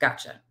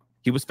 Gotcha.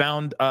 He was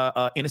found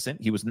innocent.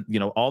 He was,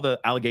 all the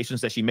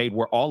allegations that she made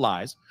were all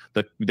lies.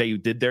 They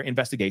did their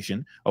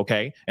investigation,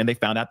 okay? And they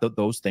found out that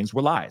those things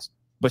were lies.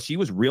 But she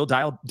was real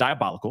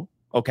diabolical,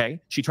 okay?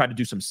 She tried to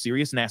do some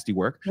serious nasty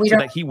work so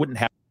that he wouldn't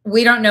have.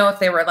 We don't know if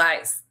they were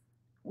lies.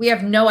 We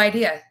have no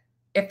idea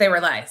if they were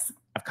lies.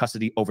 Have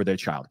custody over their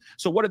child.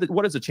 So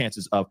what is the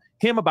chances of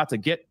him about to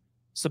get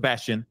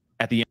Sebastian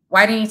at the end?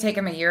 Why didn't you take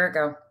him a year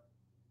ago?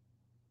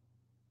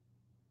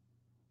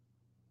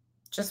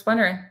 Just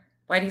wondering.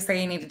 Why do you say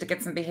he needed to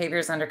get some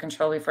behaviors under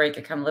control before he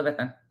could come live with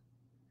him?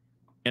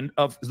 End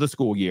of the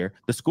school year.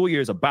 The school year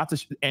is about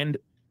to end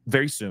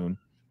very soon.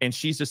 And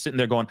she's just sitting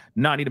there going,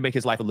 no, I need to make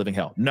his life a living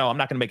hell. No, I'm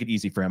not going to make it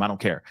easy for him. I don't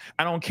care.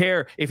 I don't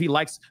care if he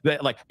likes that.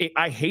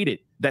 I hate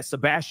it that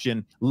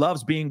Sebastian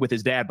loves being with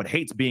his dad, but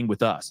hates being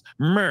with us.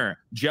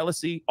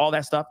 Jealousy, all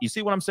that stuff. You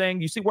see what I'm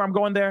saying? You see where I'm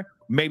going there?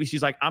 Maybe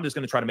she's like, I'm just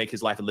going to try to make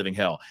his life a living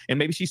hell. And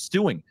maybe she's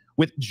stewing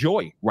with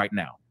joy right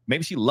now.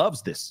 Maybe she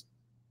loves this.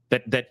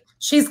 That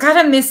she's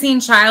got a missing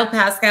child,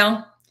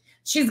 Pascal.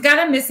 She's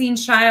got a missing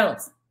child.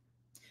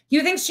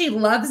 You think she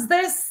loves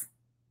this?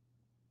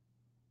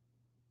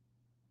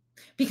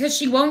 Because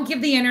she won't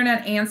give the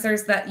internet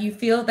answers that you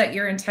feel that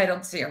you're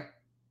entitled to.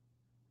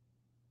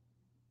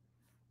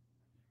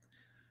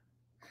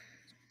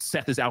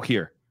 Seth is out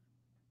here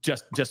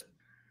just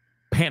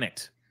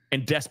panicked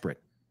and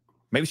desperate.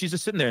 Maybe she's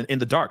just sitting there in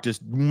the dark,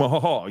 just, you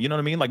know what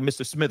I mean? Like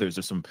Mr. Smithers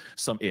or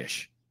some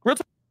ish. Real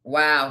talk.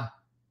 Wow.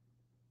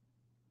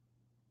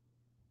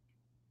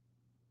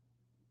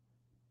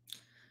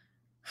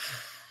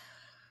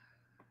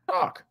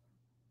 Talk.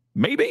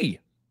 Maybe.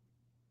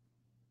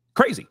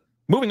 Crazy.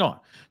 Moving on.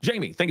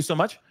 Jamie, thank you so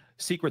much.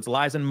 Secrets,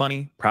 lies, and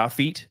money, proud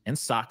feet, and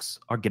socks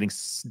are getting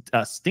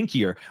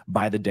stinkier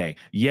by the day.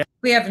 Yeah.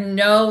 We have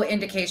no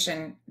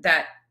indication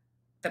that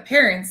the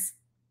parents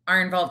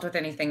are involved with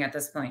anything at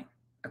this point,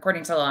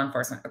 according to law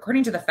enforcement,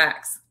 according to the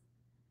facts.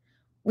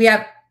 We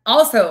have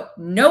also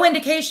no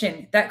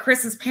indication that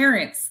Chris's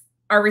parents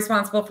are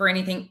responsible for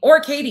anything,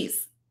 or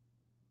Katie's.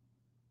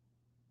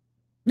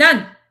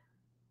 None.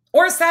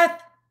 Or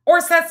Seth, or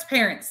Seth's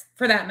parents,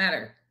 for that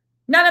matter.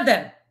 None of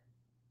them.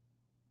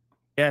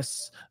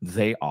 Yes,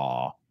 they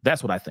are.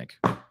 That's what I think.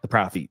 The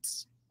proud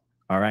feets.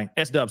 All right.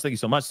 S-Dubs, thank you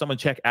so much. Someone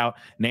check out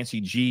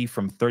Nancy G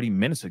from 30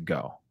 minutes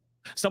ago.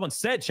 Someone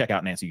said check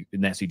out Nancy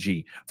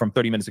G from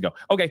 30 minutes ago.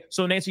 Okay,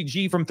 so Nancy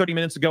G from 30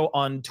 minutes ago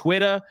on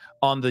Twitter,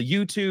 on the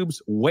YouTubes,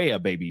 where,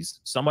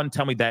 babies? Someone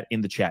tell me that in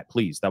the chat,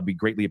 please. That would be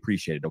greatly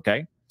appreciated,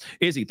 okay?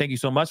 Izzy, thank you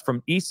so much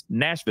from East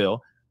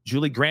Nashville.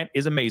 Julie Grant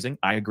is amazing.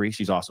 I agree.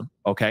 She's awesome.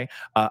 Okay.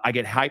 I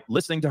get hyped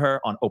listening to her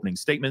on opening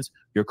statements.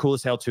 You're cool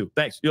as hell too.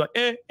 Thanks. You're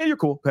like, you're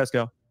cool,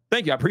 Pascal.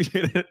 Thank you. I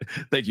appreciate it.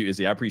 Thank you,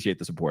 Izzy. I appreciate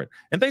the support.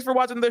 And thanks for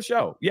watching this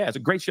show. Yeah, it's a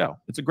great show.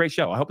 It's a great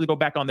show. I hope to go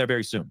back on there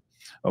very soon.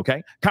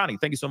 Okay. Connie,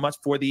 thank you so much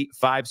for the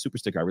 5 super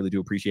sticker. I really do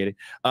appreciate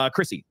it.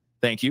 Chrissy,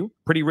 thank you.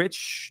 Pretty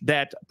rich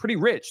that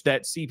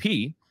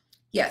CP,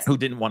 yes, who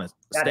didn't want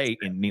to stay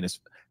in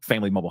Nina's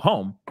family mobile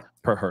home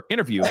per her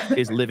interview,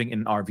 is living in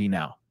an RV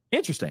now.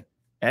 Interesting.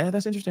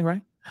 That's interesting,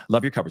 right?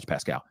 Love your coverage,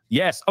 Pascal.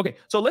 Yes. Okay.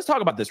 So let's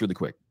talk about this really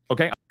quick.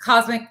 Okay.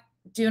 Cosmic,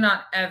 do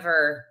not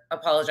ever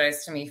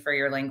apologize to me for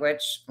your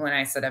language when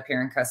I sit up here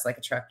and cuss like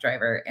a truck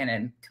driver and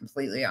am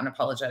completely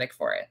unapologetic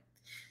for it.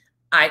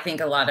 I think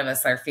a lot of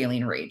us are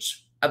feeling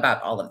rage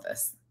about all of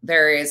this.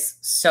 There is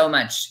so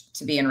much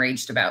to be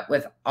enraged about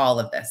with all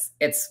of this.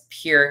 It's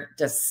pure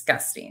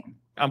disgusting.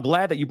 I'm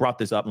glad that you brought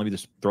this up. Let me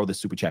just throw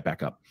this super chat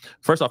back up.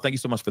 First off, thank you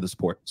so much for the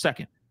support.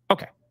 Second,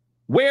 okay,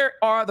 where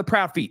are the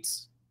proud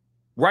feets?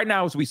 Right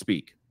now as we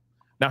speak.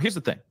 Now, here's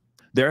the thing.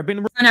 There have been...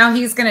 So now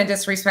he's going to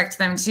disrespect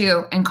them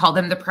too and call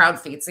them the Proud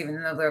Feets,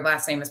 even though their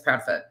last name is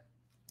Proudfoot.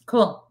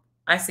 Cool.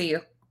 I see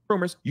you.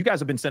 Rumors. You guys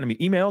have been sending me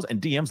emails and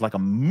DMs like a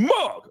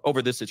mug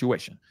over this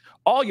situation.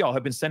 All y'all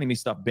have been sending me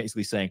stuff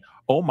basically saying,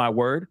 oh my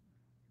word,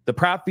 the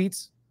Proud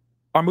Feets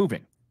are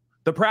moving.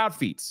 The Proud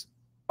Feets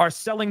are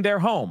selling their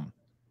home.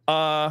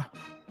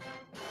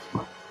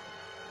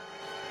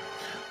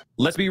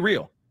 Let's be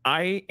real.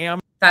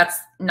 That's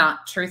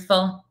not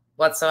truthful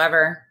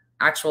whatsoever.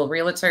 Actual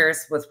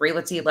realtors with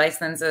realty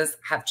licenses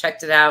have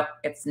checked it out.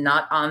 It's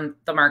not on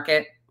the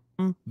market.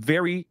 I'm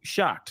very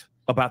shocked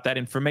about that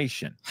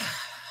information.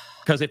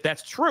 Because if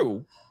that's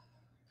true,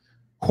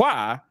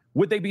 why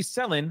would they be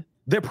selling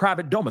their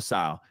private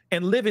domicile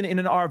and living in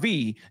an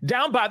RV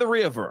down by the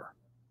river?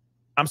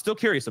 I'm still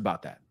curious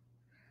about that.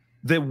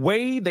 The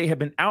way they have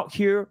been out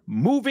here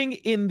moving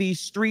in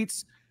these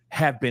streets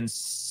have been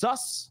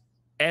sus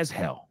as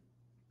hell.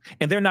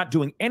 And they're not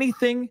doing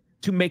anything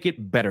to make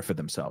it better for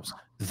themselves.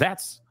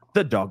 That's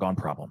the doggone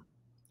problem.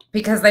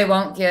 Because they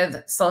won't give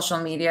social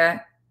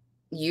media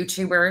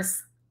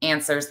YouTubers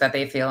answers that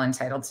they feel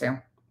entitled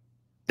to.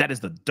 That is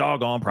the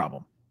doggone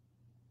problem.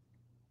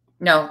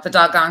 No, the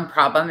doggone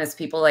problem is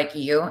people like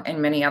you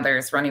and many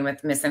others running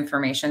with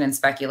misinformation and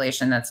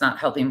speculation that's not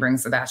helping bring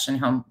Sebastian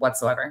home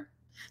whatsoever.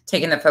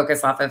 Taking the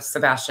focus off of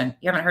Sebastian.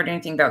 You haven't heard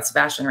anything about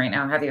Sebastian right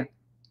now, have you?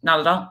 Not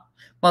at all.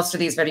 Most of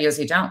these videos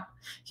you don't.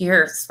 You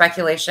hear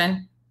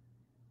speculation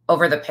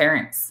over the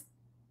parents,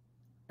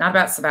 not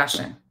about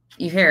Sebastian.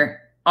 You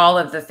hear all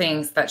of the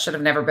things that should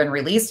have never been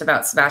released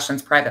about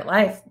Sebastian's private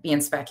life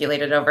being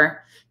speculated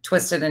over,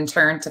 twisted and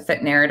turned to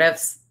fit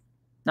narratives.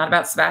 Not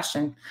about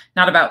Sebastian,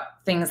 not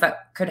about things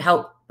that could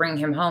help bring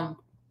him home.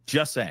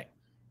 Just saying.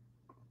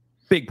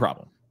 Big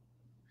problem.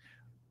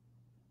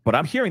 But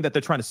I'm hearing that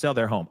they're trying to sell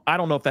their home. I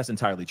don't know if that's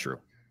entirely true.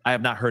 I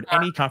have not heard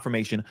any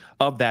confirmation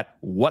of that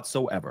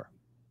whatsoever.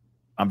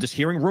 I'm just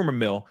hearing rumor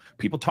mill,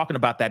 people talking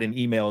about that in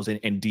emails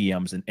and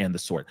DMs and the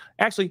sort.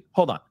 Actually,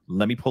 hold on.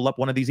 Let me pull up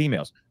one of these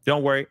emails.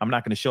 Don't worry. I'm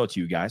not going to show it to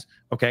you guys,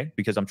 okay?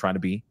 Because I'm trying to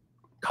be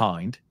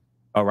kind,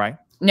 all right?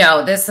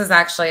 No, this is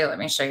actually, let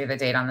me show you the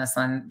date on this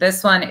one.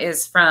 This one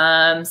is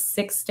from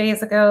 6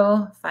 days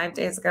ago, 5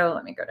 days ago.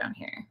 Let me go down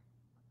here.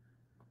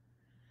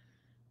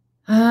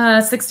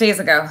 6 days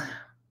ago.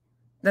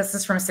 This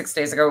is from 6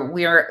 days ago.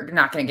 We are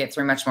not going to get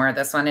through much more of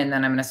this one, and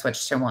then I'm going to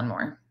switch to one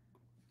more.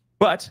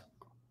 But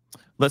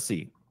let's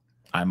see.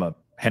 I'm a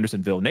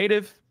Hendersonville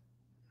native.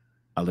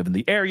 I live in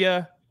the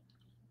area.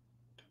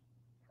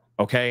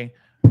 Okay.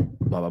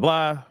 Blah, blah,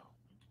 blah.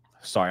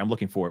 Sorry, I'm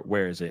looking for it.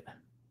 Where is it?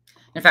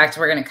 In fact,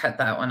 we're going to cut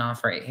that one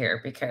off right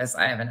here because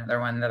I have another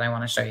one that I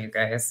want to show you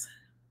guys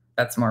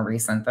that's more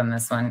recent than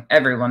this one.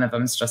 Every one of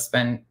them's just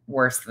been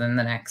worse than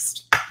the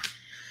next.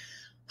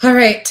 All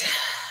right.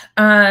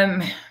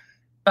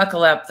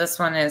 Buckle up. This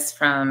one is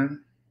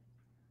from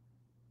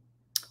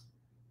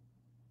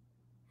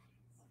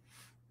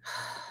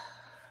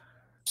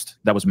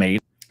that was made.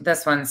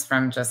 This one's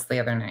from just the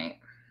other night.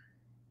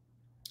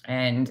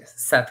 And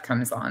Seth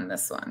comes on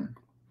this one.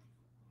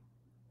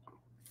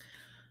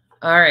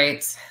 All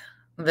right.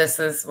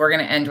 We're going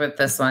to end with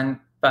this one,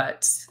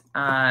 but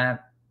I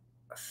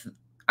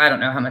don't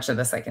know how much of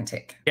this I can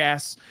take.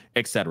 Gas,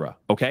 etc.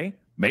 Okay?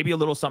 Maybe a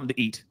little something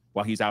to eat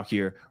while he's out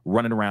here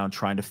running around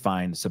trying to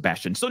find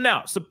Sebastian. So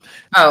now,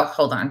 oh,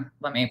 hold on.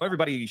 Let me.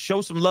 Everybody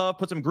show some love,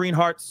 put some green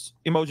hearts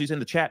emojis in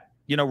the chat,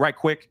 right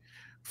quick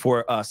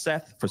for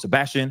Seth, for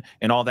Sebastian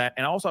and all that.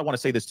 And also I want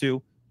to say this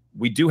too.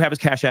 We do have his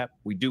Cash App.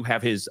 We do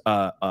have his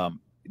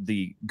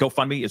the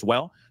GoFundMe as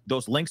well.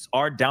 Those links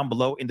are down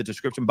below in the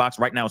description box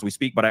right now as we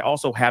speak, but I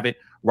also have it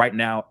right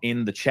now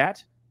in the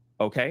chat.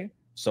 Okay.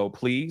 So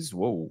please,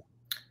 whoa.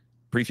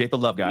 Appreciate the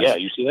love, guys. Yeah,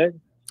 you see that?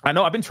 I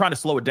know I've been trying to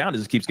slow it down. It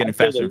just keeps getting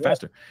faster and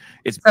faster.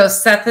 So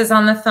Seth is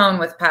on the phone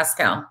with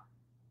Pascal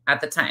at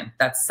the time.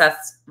 That's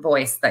Seth's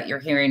voice that you're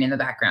hearing in the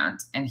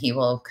background. And he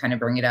will kind of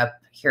bring it up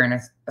here in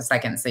a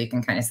second so you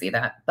can kind of see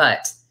that.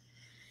 But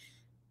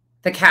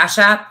the Cash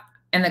App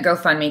and the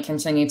GoFundMe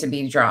continue to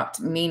be dropped.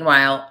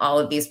 Meanwhile, all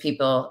of these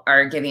people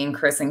are giving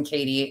Chris and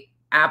Katie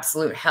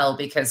absolute hell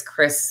because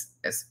Chris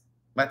is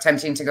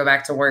attempting to go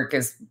back to work.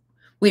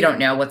 We don't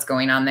know what's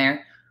going on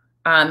there.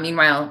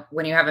 Meanwhile,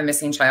 when you have a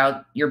missing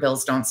child, your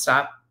bills don't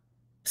stop.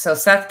 So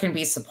Seth can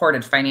be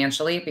supported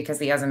financially because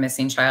he has a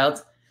missing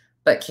child.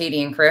 But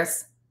Katie and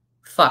Chris,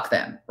 fuck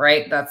them,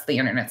 right? That's the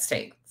internet's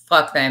take.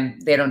 Fuck them.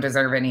 They don't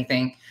deserve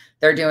anything.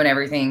 They're doing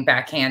everything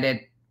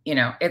backhanded.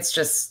 It's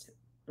just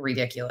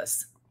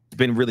ridiculous. It's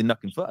been really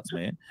knucking futs,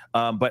 man.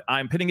 But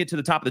I'm pinning it to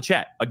the top of the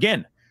chat.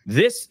 Again,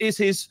 this is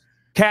his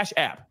Cash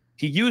App.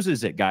 He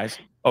uses it, guys.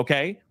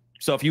 Okay?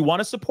 So if you want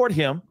to support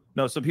him,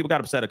 no, some people got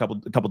upset a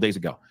couple days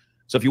ago.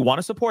 So if you want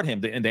to support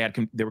him, and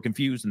they were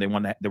confused and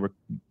they were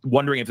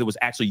wondering if it was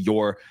actually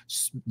your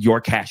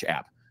Cash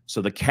App.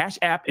 So the Cash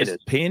App is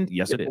pinned.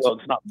 Yes, it is. Well,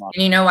 it's not mine.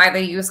 And you know why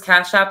they use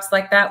Cash Apps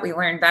like that? We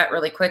learned that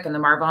really quick in the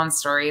Marvon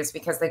stories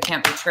because they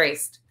can't be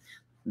traced.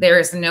 There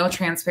is no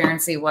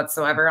transparency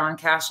whatsoever on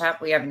Cash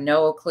App. We have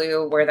no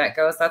clue where that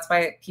goes. That's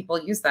why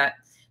people use that.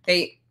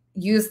 They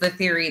use the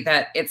theory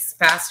that it's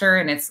faster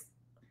and it's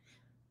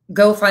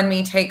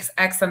GoFundMe takes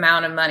X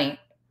amount of money.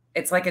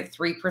 It's like a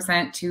 3%,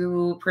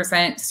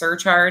 2%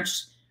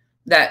 surcharge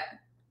that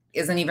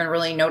isn't even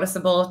really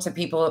noticeable to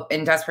people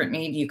in desperate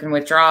need. You can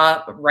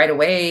withdraw right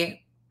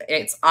away.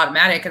 It's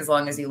automatic as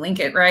long as you link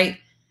it right.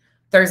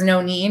 There's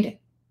no need.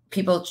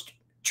 People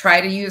try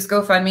to use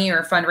GoFundMe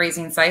or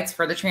fundraising sites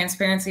for the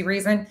transparency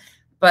reason,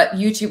 but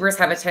YouTubers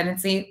have a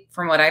tendency,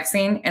 from what I've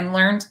seen and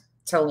learned,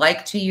 to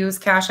like to use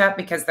Cash App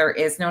because there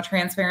is no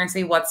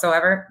transparency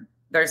whatsoever.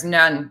 There's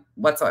none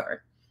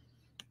whatsoever.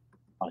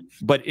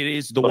 But it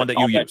is the one that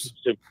you use.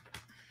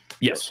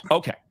 Yes.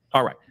 Okay.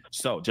 All right.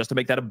 So just to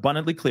make that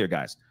abundantly clear,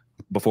 guys,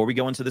 before we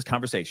go into this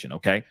conversation,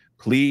 okay,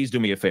 please do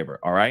me a favor.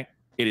 All right.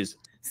 It is.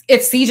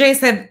 If CJ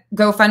said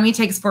GoFundMe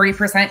takes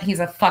 40%, he's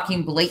a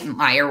fucking blatant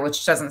liar,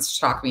 which doesn't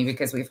shock me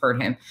because we've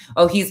heard him.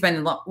 Oh, he's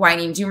been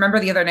whining. Do you remember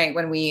the other night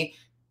when we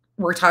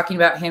were talking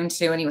about him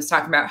too? And he was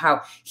talking about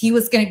how he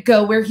was going to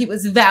go where he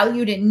was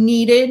valued and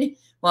needed.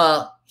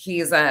 Well,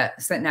 he's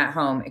sitting at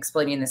home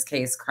explaining this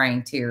case,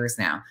 crying tears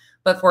now.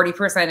 But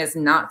 40% is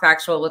not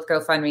factual with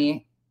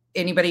GoFundMe.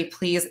 Anybody,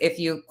 please, if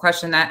you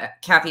question that,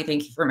 Kathy,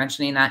 thank you for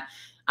mentioning that.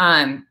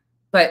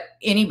 But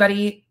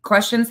anybody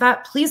questions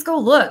that, please go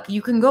look.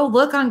 You can go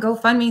look on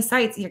GoFundMe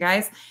sites, you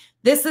guys.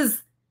 This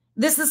is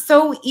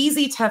so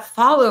easy to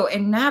follow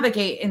and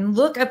navigate and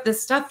look up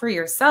this stuff for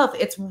yourself.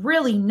 It's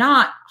really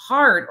not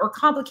hard or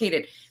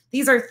complicated.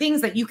 These are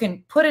things that you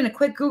can put in a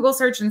quick Google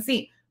search and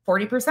see.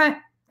 40%?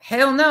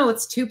 Hell no,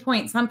 it's 2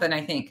 point something,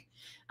 I think.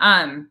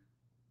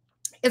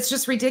 It's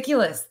just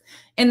ridiculous.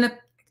 And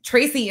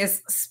Tracy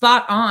is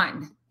spot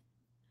on.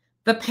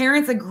 The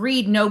parents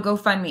agreed no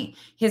GoFundMe.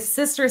 His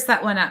sister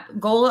set one up,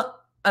 goal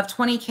of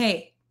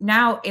 20K.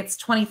 Now it's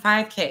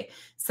 25K.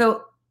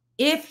 So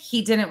if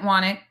he didn't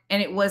want it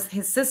and it was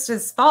his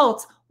sister's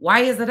fault,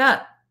 why is it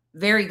up?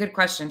 Very good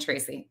question,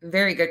 Tracy.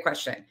 Very good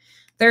question.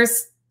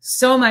 There's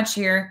so much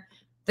here.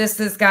 This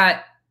has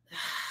got,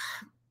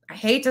 I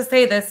hate to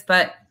say this,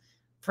 but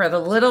for the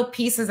little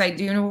pieces I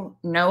do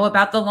know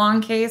about the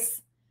long case,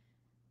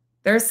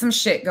 there's some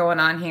shit going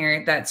on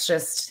here that's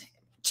just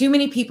too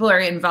many people are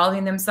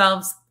involving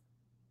themselves,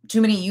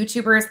 too many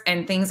YouTubers,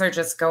 and things are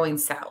just going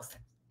south.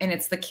 And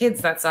it's the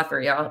kids that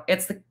suffer, y'all.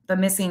 It's the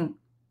missing,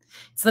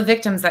 it's the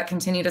victims that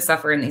continue to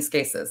suffer in these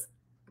cases.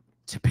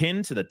 To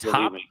pin to the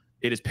top,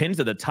 it is pinned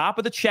to the top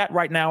of the chat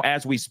right now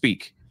as we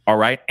speak. All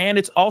right. And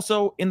it's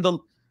also in the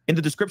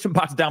description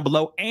box down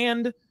below,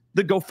 and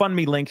the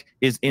GoFundMe link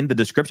is in the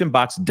description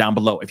box down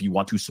below. If you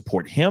want to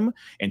support him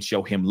and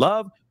show him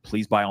love,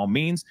 please, by all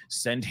means,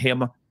 send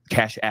him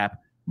Cash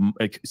App.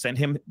 Send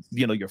him,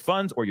 your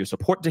funds or your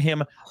support to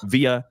him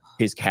via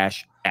his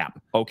Cash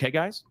App. Okay,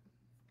 guys?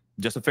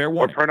 Just a fair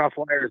warning. Or print off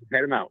flyers and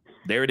hand them out.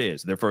 There it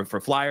is. They're for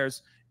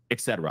flyers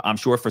etc. I'm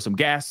sure for some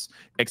gas,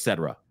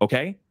 etc.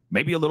 Okay,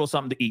 maybe a little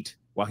something to eat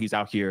while he's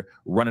out here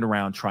running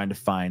around trying to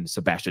find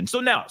Sebastian. So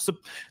now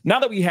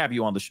that we have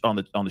you on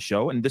the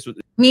show, and this was.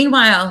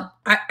 Meanwhile,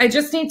 I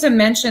just need to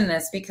mention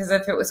this because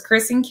if it was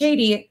Chris and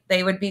Katie,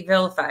 they would be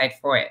vilified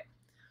for it.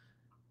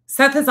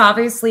 Seth is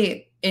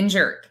obviously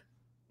injured.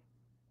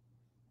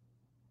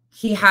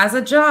 He has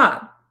a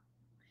job,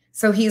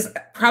 so he's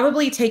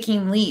probably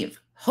taking leave.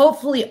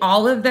 Hopefully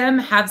all of them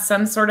have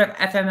some sort of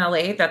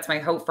FMLA. That's my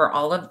hope for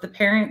all of the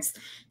parents,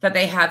 that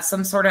they have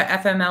some sort of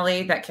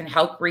FMLA that can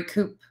help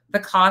recoup the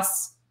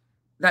costs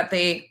that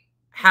they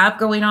have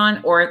going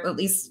on, or at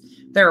least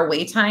their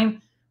away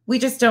time. We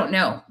just don't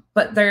know,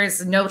 but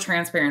there's no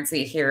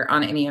transparency here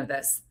on any of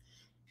this.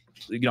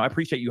 You know, I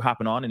appreciate you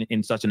hopping on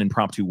in such an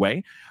impromptu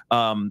way.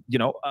 I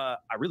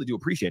really do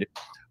appreciate it.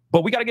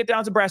 But we got to get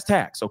down to brass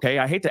tacks, okay?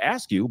 I hate to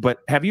ask you, but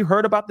have you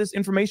heard about this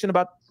information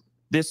about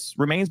this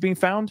remains being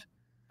found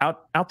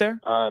out there?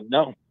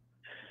 No.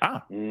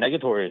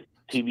 Negatory.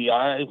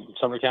 TBI,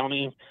 Sumner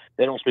County,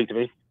 they don't speak to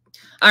me.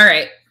 All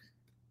right.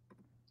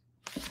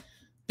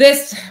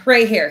 This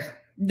right here,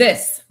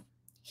 this,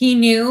 he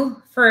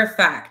knew for a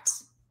fact.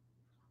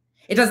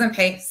 It doesn't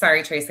pay.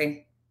 Sorry,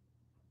 Tracy.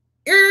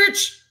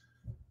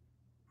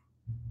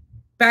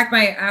 Back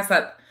my ass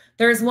up.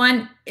 There's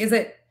one, there's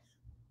a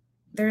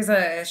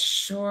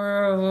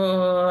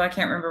I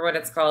can't remember what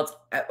it's called.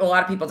 A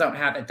lot of people don't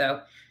have it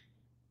though.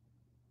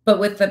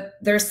 But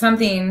there's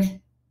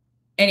something,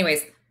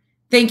 anyways,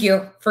 thank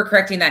you for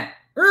correcting that.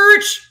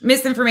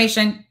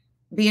 Misinformation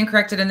being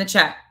corrected in the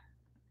chat.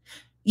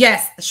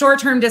 Yes,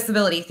 short-term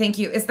disability. Thank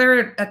you. Is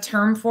there a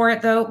term for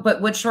it though?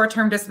 But would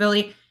short-term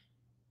disability?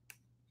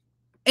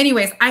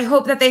 Anyways, I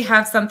hope that they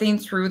have something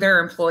through their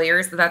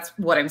employers. That's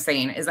what I'm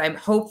saying is I'm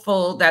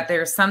hopeful that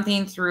there's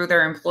something through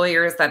their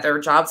employers, that their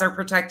jobs are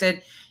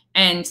protected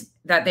and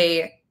that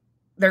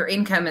their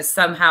income is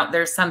somehow,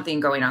 there's something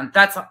going on.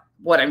 That's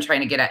what I'm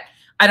trying to get at.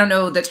 I don't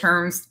know the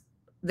terms.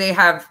 They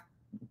have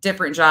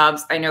different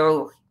jobs. I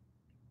don't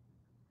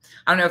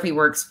know if he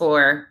works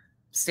for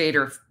state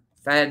or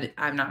Fed.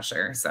 I'm not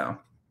sure. So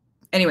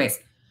anyways,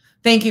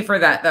 thank you for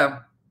that though.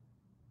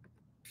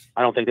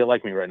 I don't think they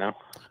like me right now.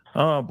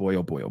 Oh boy,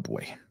 oh boy, oh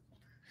boy.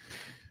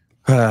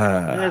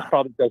 And it's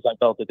probably because I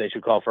felt that they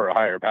should call for a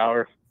higher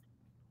power.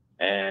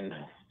 And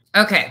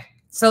okay,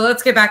 so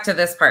let's get back to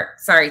this part.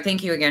 Sorry,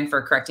 thank you again for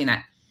correcting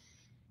that.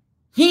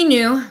 They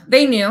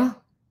knew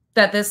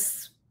that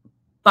this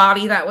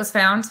body that was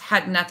found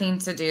had nothing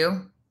to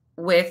do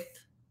with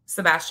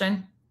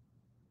Sebastian.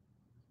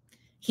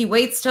 He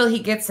waits till he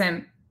gets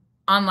him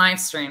on live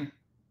stream,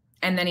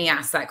 and then he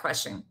asks that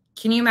question.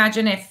 Can you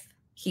imagine if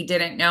he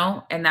didn't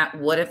know and that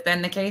would have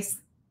been the case?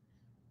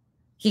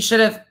 He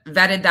should have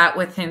vetted that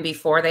with him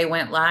before they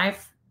went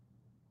live.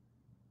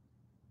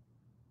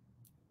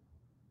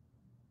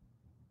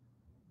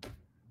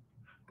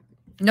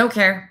 No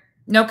care,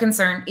 no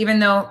concern, even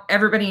though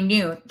everybody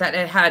knew that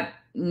it had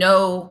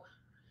no,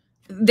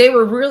 they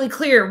were really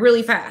clear,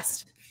 really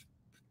fast.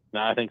 No,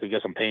 I think I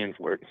guess I'm paying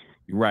for it.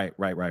 Right.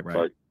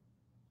 But,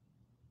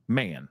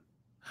 man,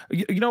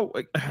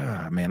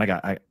 man, I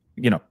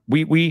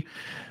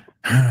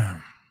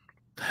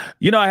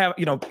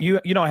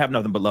have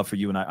nothing but love for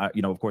you. And I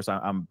of course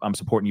I'm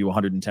supporting you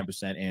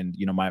 110%. And,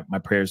 my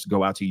prayers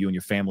go out to you and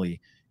your family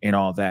and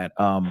all that.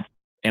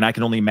 And I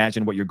can only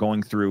imagine what you're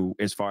going through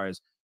as far as,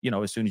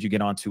 as soon as you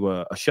get onto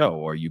a show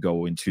or you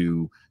go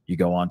onto, a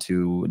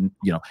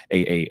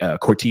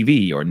Court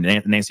TV or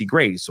Nancy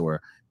Grace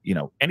or,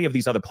 any of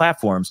these other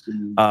platforms.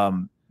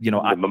 The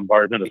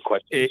bombardment of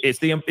questions. It's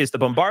the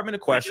bombardment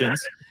of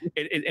questions.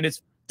 And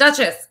it's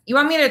Duchess, you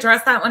want me to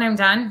address that when I'm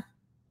done?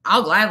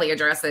 I'll gladly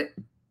address it.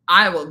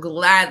 I will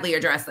gladly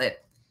address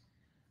it.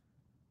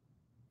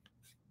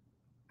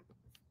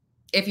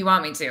 If you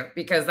want me to,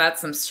 because that's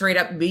some straight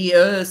up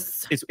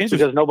BS. It's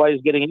because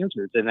nobody's getting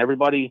answers and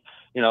everybody,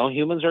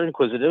 humans are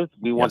inquisitive.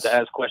 We want to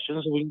ask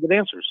questions and we can get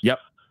answers. Yep.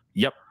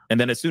 And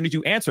then as soon as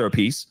you answer a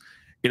piece,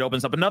 it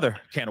opens up another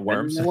can of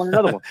worms. And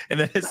another one. And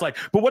then it's like,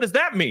 but what does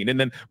that mean? And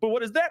then, but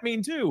what does that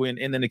mean too?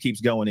 And then it keeps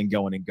going and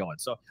going and going.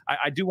 So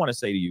I do want to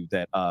say to you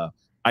that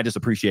I just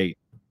appreciate,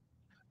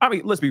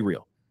 let's be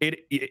real.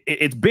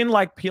 It's been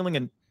like peeling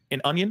an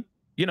onion,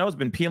 it's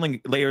been peeling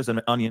layers of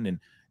an onion. And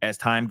as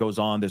time goes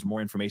on, there's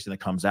more information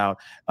that comes out.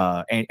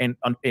 And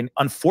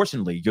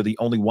unfortunately, you're the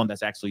only one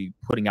that's actually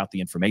putting out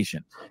the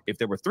information. If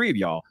there were three of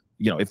y'all,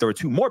 if there were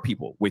two more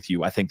people with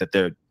you, I think that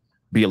there'd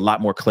be a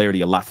lot more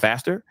clarity, a lot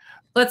faster.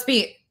 Let's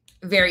be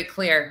very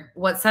clear.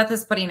 What Seth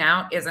is putting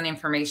out isn't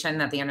information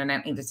that the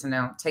internet needed to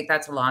know. Take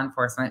that to law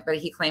enforcement. But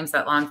he claims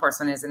that law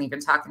enforcement isn't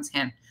even talking to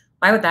him.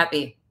 Why would that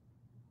be?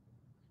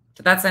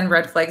 Did that send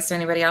red flags to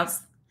anybody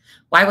else?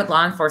 Why would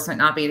law enforcement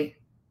not be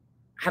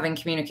having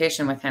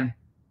communication with him?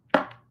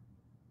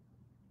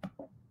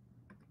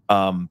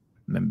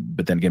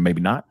 But then again, maybe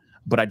not.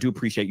 But I do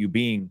appreciate you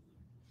being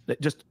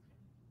just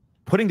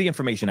putting the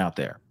information out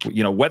there.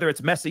 Whether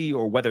it's messy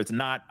or whether it's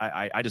not,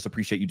 I just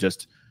appreciate you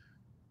just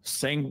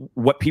saying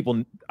what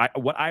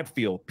I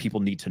feel people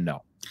need to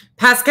know.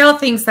 Pascal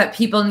thinks that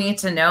people need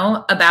to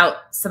know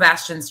about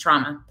Sebastian's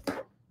trauma,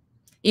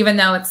 even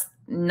though it's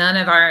none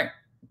of our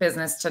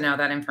business to know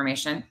that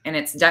information. And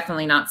it's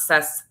definitely not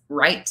Seth's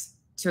right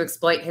to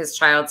exploit his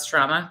child's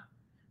trauma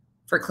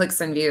for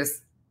clicks and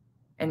views.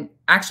 And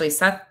actually,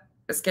 Seth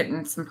is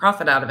getting some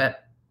profit out of it.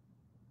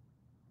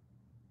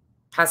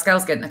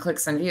 Pascal's getting the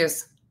clicks and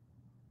views.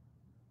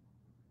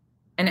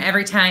 And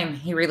every time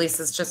he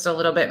releases just a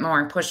little bit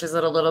more, pushes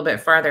it a little bit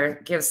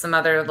farther, gives some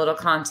other little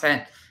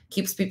content,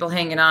 keeps people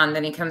hanging on.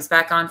 Then he comes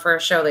back on for a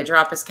show. They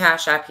drop his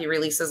Cash App. He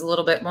releases a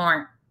little bit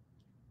more.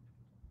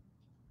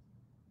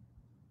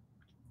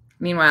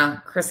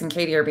 Meanwhile, Chris and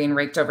Katie are being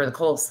raked over the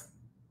coals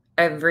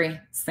every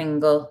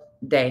single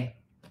day.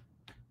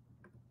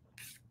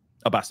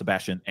 About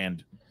Sebastian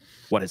and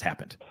what has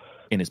happened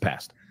in his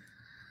past.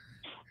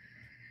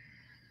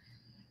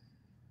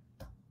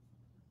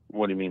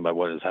 What do you mean by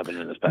what has happened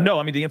in his past? No,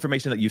 I mean the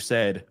information that you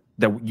said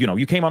that, you know,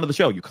 you came onto the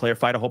show, you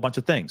clarified a whole bunch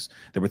of things.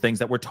 There were things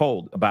that were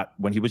told about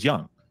when he was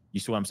young. You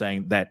see what I'm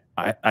saying? That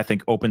I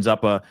think opens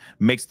up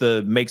makes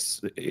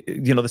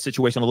you know, the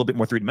situation a little bit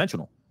more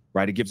three-dimensional,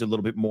 right? It gives it a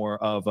little bit more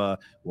of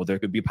well, there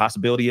could be a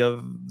possibility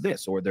of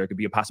this, or there could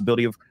be a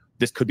possibility of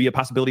this, could be a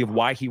possibility of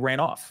why he ran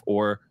off,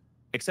 or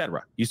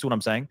etc. You see what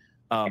I'm saying?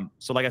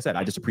 So like I said,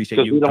 I just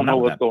appreciate you. We don't know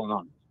what's going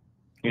on.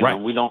 You know,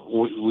 we don't.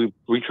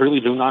 We truly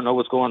do not know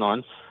what's going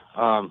on.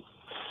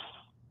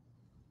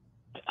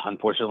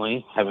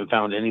 Unfortunately, haven't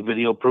found any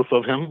video proof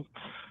of him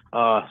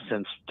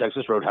since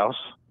Texas Roadhouse.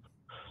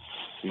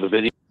 The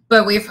video,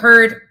 but we've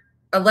heard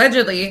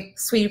allegedly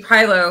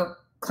Sweetiepielo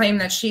claim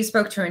that she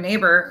spoke to a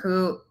neighbor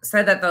who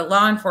said that the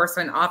law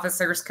enforcement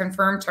officers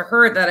confirmed to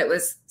her that it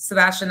was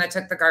Sebastian that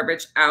took the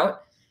garbage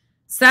out.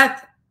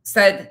 Seth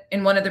said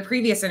in one of the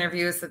previous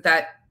interviews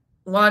that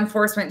law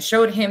enforcement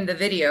showed him the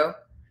video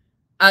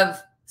of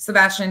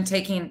Sebastian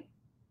taking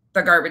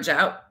the garbage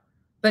out.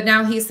 But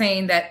now he's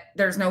saying that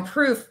there's no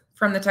proof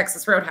from the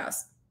Texas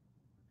Roadhouse.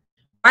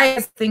 Why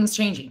is things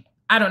changing?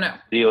 I don't know.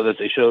 Video that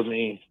they showed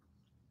me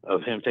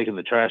of him taking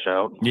the trash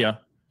out. Yeah.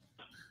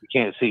 You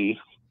can't see.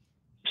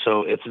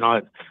 So it's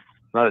not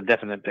a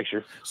definite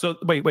picture. So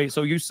wait.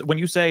 So when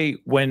you say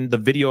when the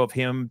video of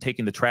him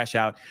taking the trash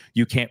out,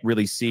 you can't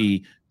really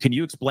see, can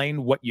you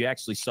explain what you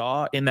actually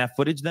saw in that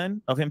footage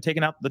then of him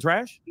taking out the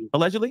trash,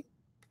 allegedly?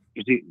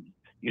 You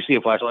see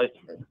a flashlight.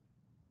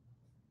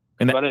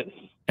 And that's it.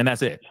 And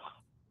that's it.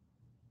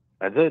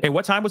 That's it. Hey,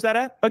 what time was that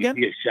at again?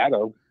 You see a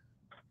shadow.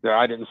 There,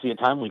 I didn't see a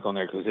time leak on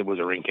there because it was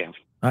a ring cam.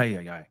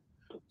 Aye.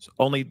 So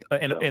only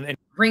and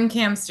ring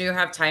cams do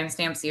have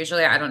timestamps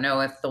usually. I don't know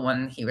if the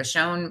one he was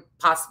shown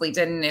possibly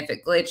didn't, if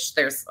it glitched.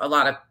 There's a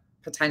lot of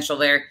potential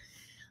there.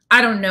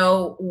 I don't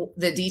know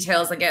the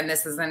details. Again,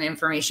 this isn't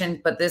information,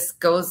 but this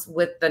goes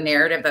with the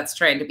narrative that's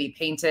trying to be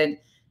painted.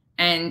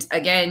 And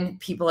again,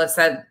 people have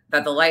said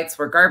that the lights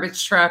were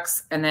garbage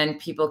trucks, and then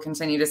people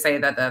continue to say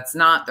that that's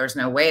not. There's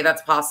no way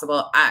that's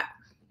possible.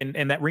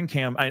 And that ring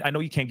cam, I know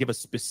you can't give us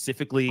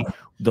specifically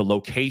the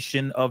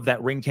location of that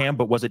ring cam,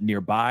 but was it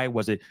nearby?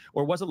 Was it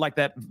like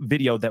that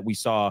video that we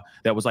saw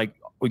that was like,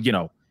 you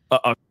know,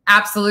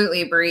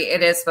 Absolutely, Bree.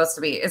 It is supposed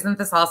to be. Isn't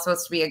this all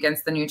supposed to be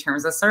against the new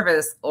terms of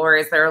service? Or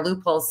is there a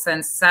loophole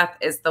since Seth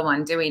is the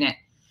one doing it?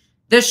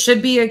 This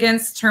should be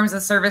against terms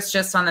of service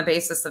just on the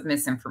basis of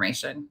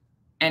misinformation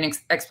and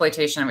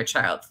exploitation of a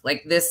child.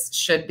 Like this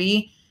should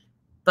be.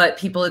 But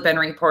people have been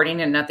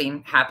reporting and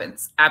nothing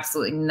happens.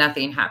 Absolutely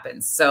nothing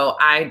happens. So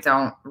I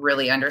don't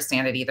really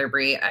understand it either,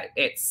 Bree.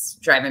 It's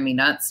driving me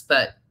nuts,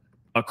 but.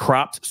 A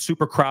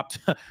super cropped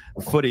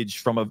footage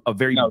from a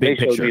very big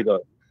picture.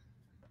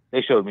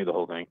 They showed me the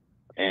whole thing.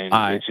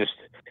 And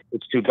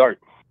it's too dark.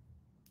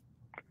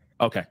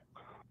 Okay.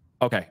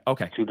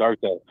 Too dark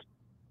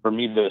for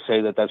me to say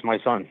that that's my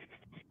son.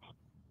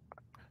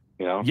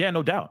 You know? Yeah,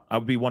 no doubt. I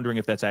would be wondering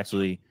if that's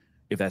actually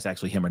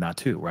him or not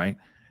too, right?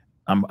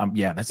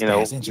 That's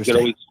interesting. You could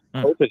always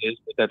hope it is,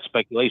 but that's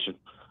speculation.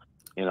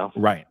 You know,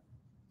 right?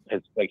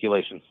 It's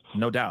speculation.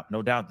 No doubt.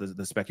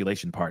 The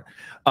speculation part.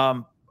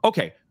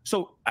 Okay,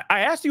 so I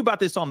asked you about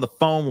this on the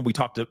phone when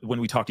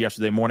we talked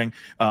yesterday morning.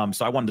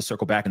 So I wanted to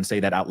circle back and say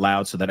that out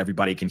loud so that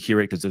everybody can hear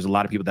it, because there's a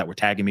lot of people that were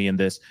tagging me in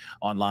this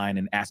online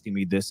and asking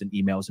me this in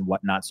emails and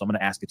whatnot. So I'm going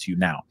to ask it to you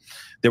now.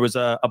 There was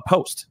a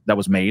post that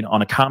was made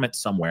on a comment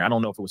somewhere. I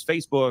don't know if it was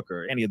Facebook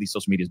or any of these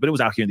social medias, but it was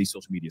out here in these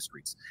social media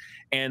streets.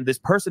 And this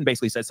person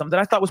basically said something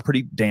that I thought was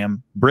pretty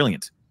damn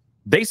brilliant.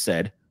 They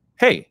said,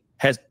 "Hey,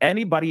 has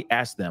anybody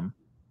asked them,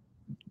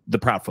 the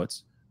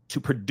Proudfoots, to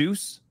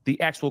produce the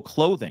actual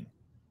clothing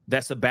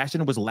that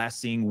Sebastian was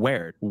last seen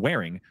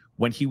wearing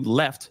when he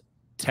left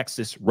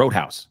Texas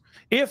Roadhouse?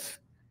 If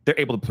they're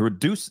able to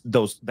produce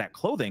that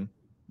clothing,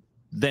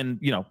 then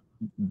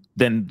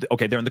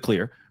okay, they're in the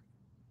clear.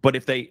 But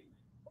if they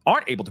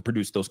aren't able to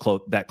produce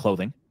that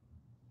clothing,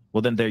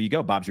 well, then there you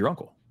go, Bob's your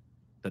uncle.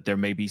 That there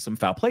may be some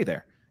foul play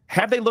there.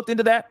 Have they looked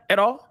into that at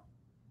all,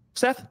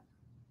 Seth?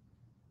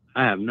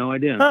 I have no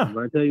idea.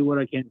 But I tell you what,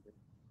 I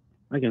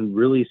can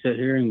really sit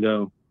here and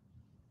go,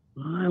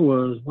 I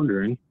was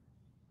wondering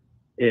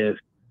if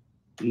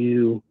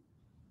you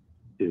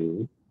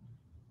two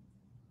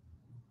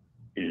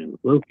and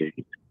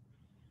locate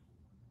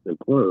the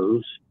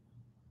clothes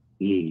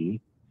ye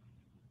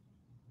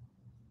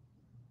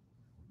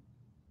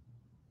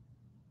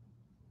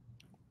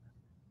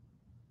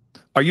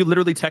Are you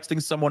literally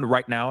texting someone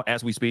right now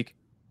as we speak?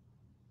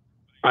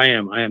 I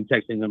am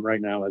texting them right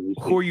now as we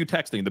speak. Who are you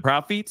texting? The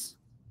Proud Feets?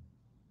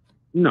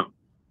 No,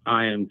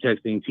 I am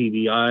texting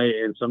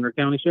TBI and Sumner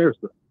County Sheriff's.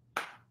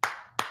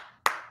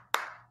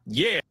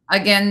 Yeah.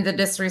 Again, the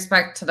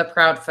disrespect to the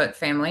Proudfoot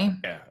family.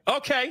 Yeah.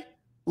 Okay,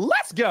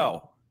 let's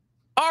go.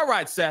 All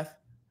right, Seth.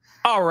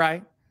 All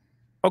right.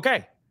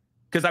 Okay.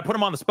 Because I put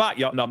him on the spot,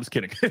 y'all. No, I'm just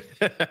kidding.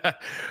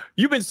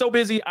 You've been so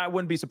busy, I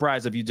wouldn't be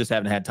surprised if you just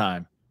haven't had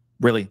time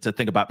really to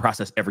think about,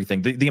 process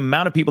everything. The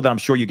amount of people that I'm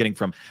sure you're getting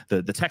from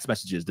the text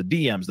messages, the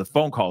DMs, the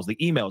phone calls, the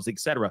emails,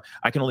 etc.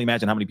 I can only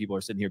imagine how many people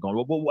are sitting here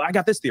going, well, I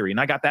got this theory and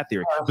I got that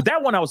theory. But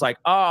that one I was like,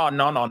 oh,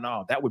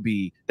 no. That would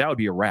be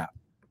a wrap.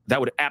 That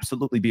would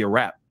absolutely be a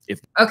wrap.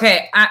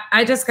 Okay,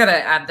 I just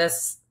gotta add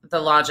this. The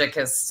logic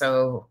is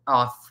so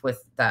off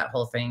with that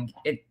whole thing.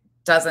 It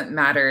doesn't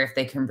matter if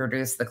they can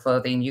produce the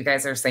clothing. You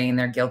guys are saying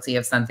they're guilty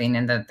of something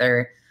and that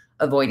they're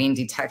avoiding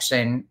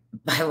detection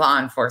by law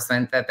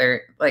enforcement, that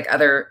they're like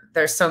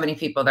there's so many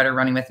people that are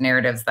running with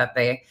narratives that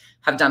they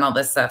have done all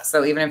this stuff.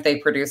 So even if they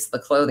produce the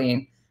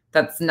clothing,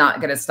 that's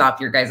not going to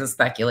stop your guys'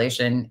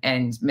 speculation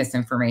and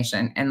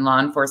misinformation. And law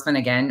enforcement,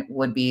 again,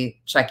 would be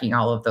checking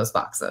all of those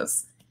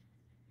boxes.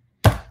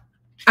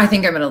 I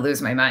think I'm going to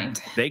lose my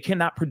mind. They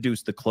cannot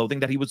produce the clothing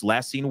that he was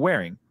last seen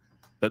wearing,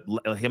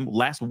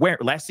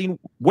 last seen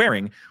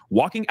wearing,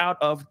 walking out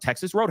of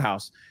Texas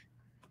Roadhouse.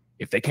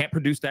 If they can't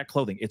produce that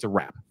clothing, it's a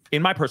wrap.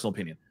 In my personal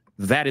opinion,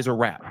 that is a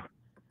wrap.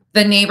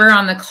 The neighbor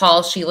on the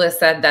call, Sheila,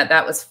 said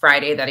that was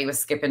Friday that he was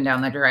skipping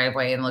down the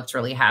driveway and looked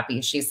really happy.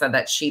 She said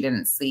that she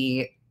didn't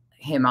see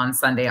him on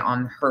Sunday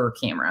on her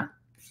camera.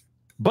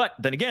 But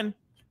then again,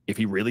 if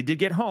he really did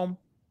get home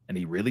and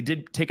he really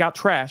did take out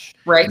trash,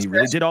 right, and he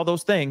really did all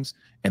those things,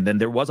 and then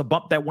there was a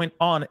bump that went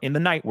on in the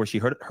night where she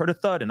heard a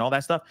thud and all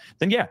that stuff,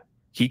 then yeah,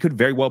 he could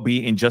very well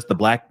be in just the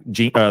black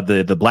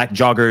the black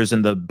joggers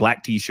and the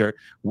black T-shirt,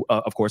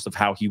 of course, of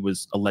how he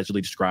was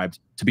allegedly described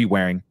to be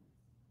wearing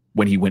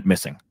when he went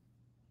missing.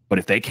 But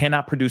if they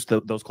cannot produce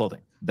those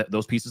clothing,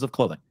 those pieces of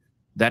clothing,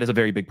 that is a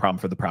very big problem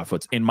for the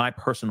Proudfoots, in my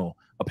personal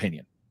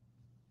opinion.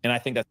 And I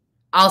think that.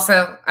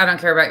 Also, I don't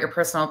care about your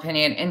personal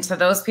opinion. And to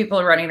those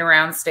people running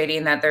around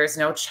stating that there's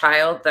no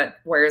child that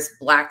wears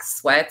black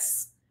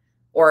sweats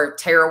or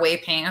tearaway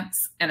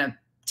pants and a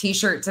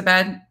T-shirt to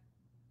bed.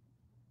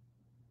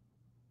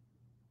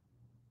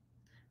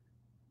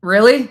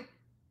 Really?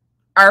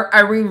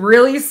 Are we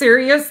really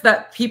serious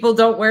that people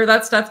don't wear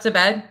that stuff to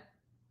bed?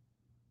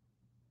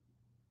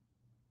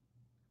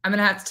 I'm going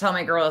to have to tell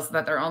my girls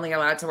that they're only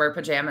allowed to wear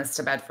pajamas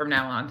to bed from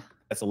now on.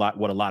 That's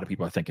what a lot of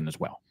people are thinking as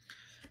well.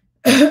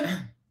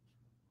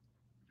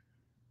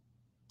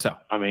 So,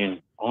 I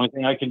mean, only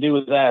thing I can do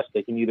is ask.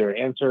 They can either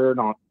answer or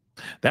not.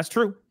 That's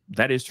true.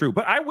 That is true.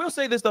 But I will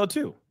say this though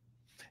too.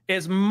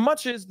 As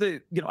much as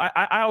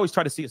I always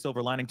try to see a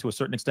silver lining to a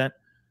certain extent.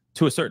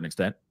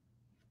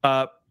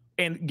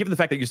 And given the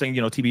fact that you're saying,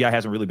 TBI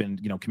hasn't really been,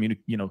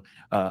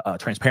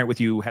 transparent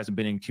with you, hasn't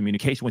been in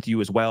communication with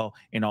you as well,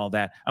 and all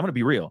that. I'm going to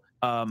be real.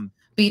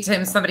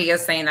 Tim, somebody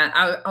is saying that.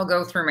 I'll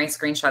go through my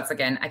screenshots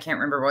again. I can't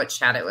remember what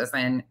chat it was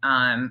in.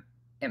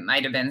 It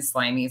might have been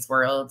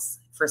Smileysstoreysworld.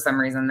 For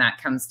some reason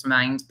that comes to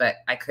mind, but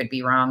I could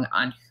be wrong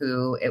on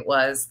who it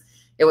was.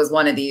 It was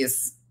one of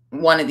these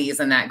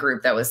in that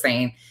group that was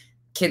saying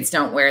kids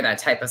don't wear that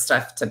type of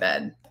stuff to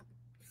bed.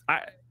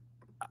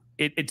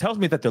 It tells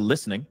me that they're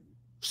listening.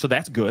 So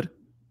that's good.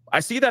 I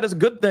see that as a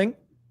good thing.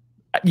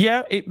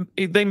 Yeah,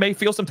 they may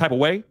feel some type of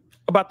way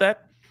about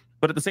that,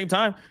 but at the same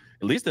time,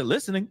 at least they're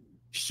listening.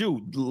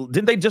 Shoot,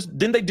 didn't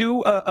they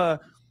do a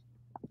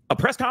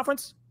press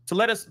conference to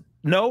let us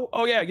know?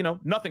 Oh yeah,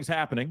 nothing's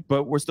happening,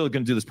 but we're still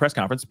going to do this press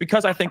conference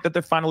because I think that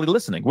they're finally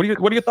listening. What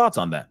are your thoughts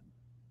on that?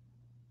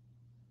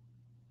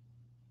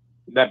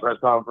 That press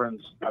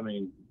conference. I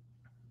mean,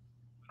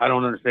 I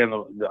don't understand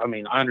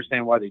I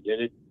understand why they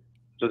did it,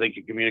 so they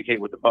could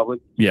communicate with the public.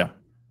 Yeah.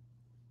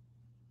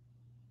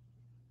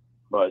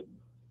 But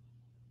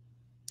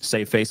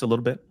save face a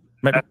little bit,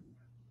 maybe.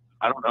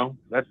 I don't know.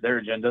 That's their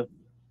agenda.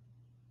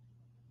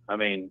 I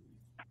mean,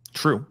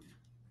 true.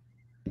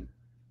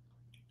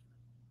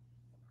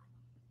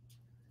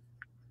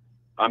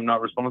 I'm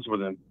not responsible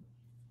for them.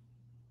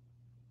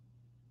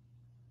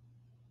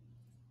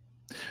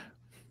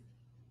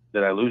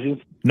 Did I lose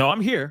you? No,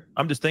 I'm here.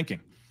 I'm just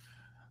thinking.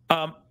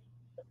 No.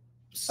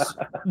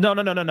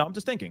 I'm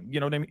just thinking.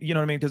 You know what I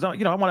mean? Because I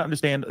want to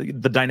understand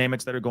the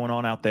dynamics that are going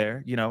on out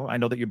there. I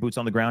know that your boots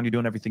on the ground. You're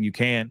doing everything you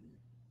can,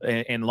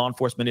 and law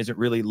enforcement isn't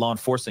really law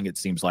enforcing. It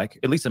seems like,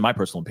 at least in my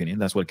personal opinion,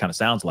 that's what it kind of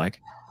sounds like.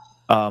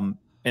 And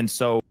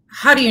so,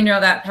 how do you know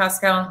that,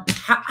 Pascal?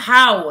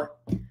 How?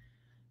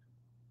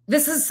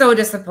 This is so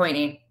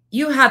disappointing.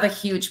 You have a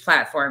huge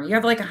platform. You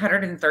have like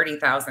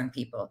 130,000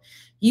 people.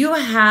 You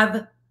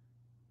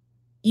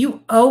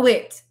owe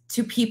it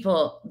to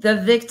people, the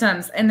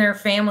victims and their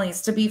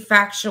families, to be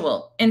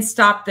factual and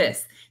stop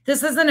this.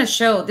 This isn't a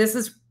show. This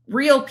is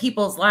real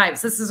people's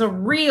lives. This is a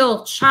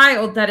real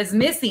child that is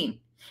missing.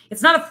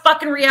 It's not a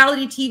fucking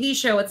reality TV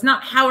show. It's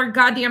not Howard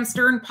goddamn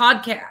Stern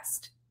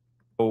podcast.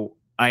 Oh,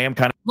 I am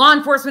kind Law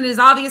enforcement is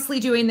obviously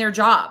doing their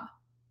job.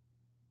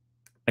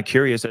 of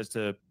curious as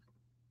to,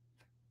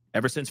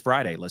 ever since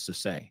Friday, let's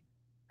just say,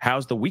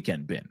 how's the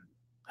weekend been?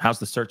 How's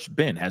the search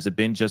been? Has it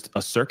been just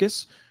a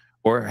circus,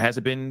 or has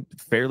it been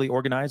fairly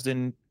organized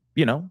and,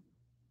 you know,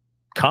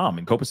 calm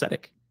and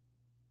copacetic?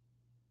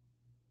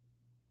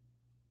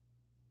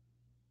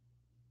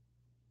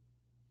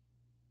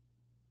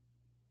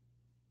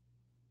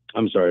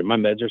 I'm sorry, my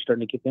meds are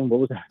starting to kick in. What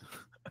was that?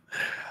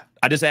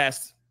 I just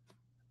asked,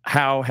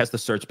 how has the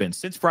search been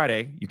since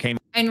Friday? You came.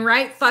 And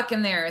right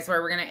fucking there is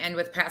where we're going to end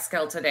with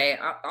Pascal today.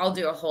 I'll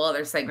do a whole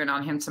other segment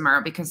on him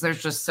tomorrow because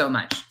there's just so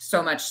much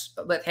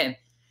with him.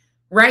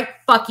 Right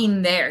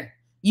fucking there.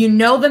 You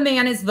know the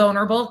man is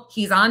vulnerable.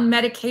 He's on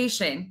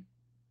medication.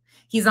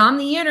 He's on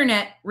the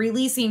internet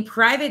releasing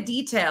private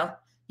detail.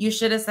 You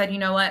should have said, you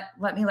know what?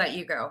 Let me let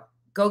you go.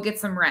 Go get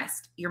some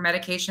rest. Your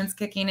medication's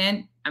kicking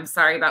in. I'm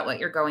sorry about what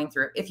you're going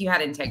through, if you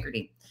had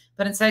integrity.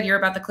 But instead, you're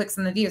about the clicks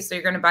and the views. So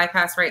you're going to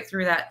bypass right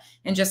through that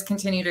and just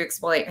continue to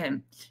exploit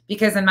him.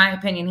 Because in my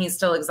opinion, he's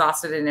still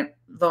exhausted and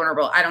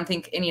vulnerable. I don't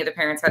think any of the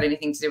parents had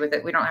anything to do with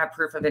it. We don't have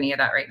proof of any of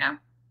that right now.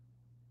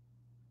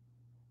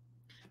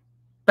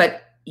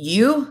 But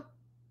you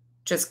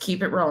just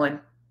keep it rolling.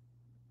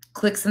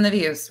 Clicks and the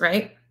views,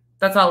 right?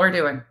 That's all we're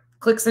doing.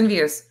 Clicks and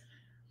views.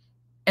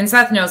 And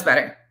Seth knows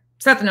better.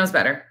 Seth knows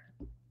better.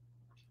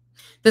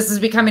 This is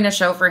becoming a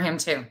show for him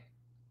too.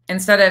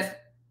 Instead of,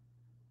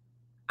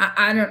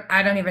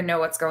 I don't even know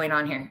what's going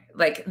on here.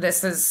 Like,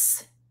 this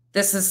is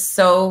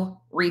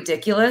so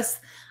ridiculous.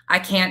 I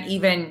can't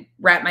even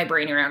wrap my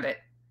brain around it.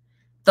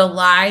 The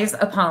lies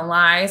upon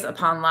lies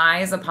upon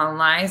lies upon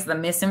lies, the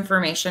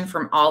misinformation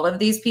from all of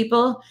these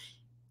people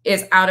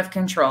is out of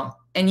control.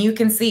 And you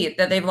can see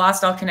that they've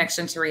lost all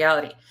connection to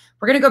reality.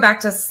 We're going to go back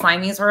to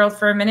Smileysstoreysworld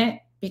for a minute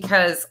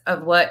because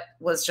of what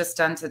was just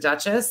done to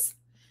Duchess.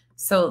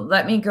 So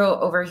let me go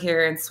over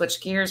here and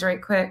switch gears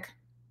right quick.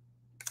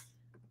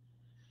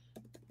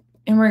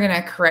 And we're going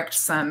to correct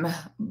some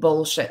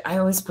bullshit. I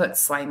always put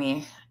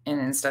slimy in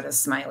instead of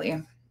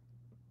smiley.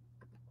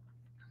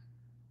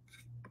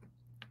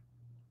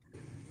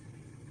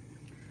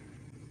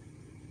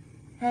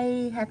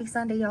 Hey, happy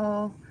Sunday,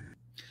 y'all.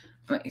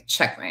 Let me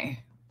check my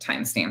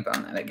timestamp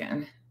on that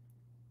again.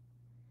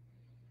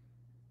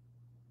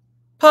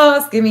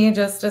 Pause. Give me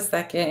just a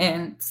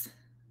second.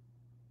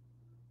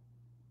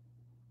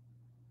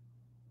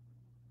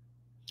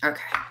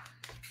 Okay.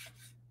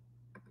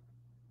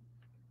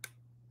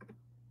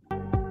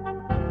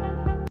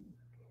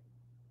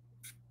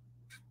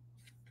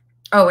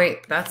 Oh,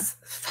 wait,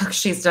 fuck,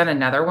 she's done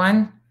another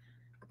one.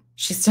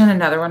 She's done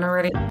another one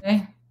already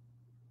today.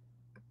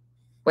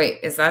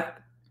 Wait, which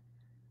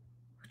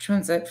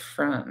one's it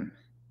from?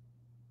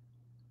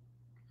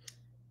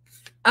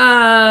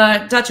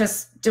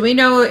 Duchess, do we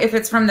know if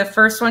it's from the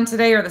first one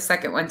today or the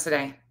second one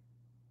today?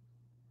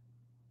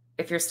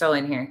 If you're still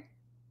in here.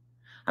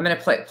 I'm going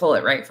to pull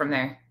it right from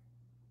there.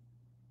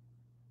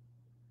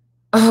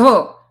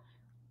 Oh,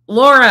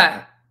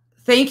 Laura,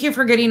 thank you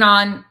for getting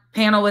on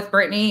panel with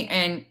Brittany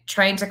and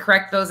trying to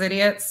correct those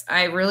idiots.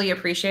 I really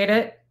appreciate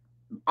it.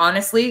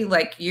 Honestly,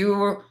 like,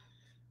 you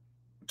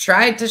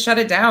tried to shut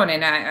it down,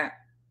 and I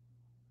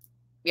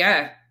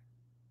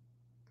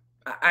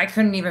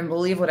couldn't even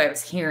believe what I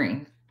was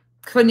hearing.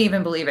 Couldn't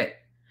even believe it.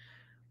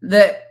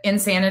 The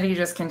insanity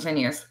just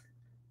continues.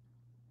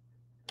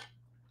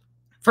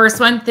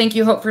 First one, thank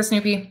you, Hope for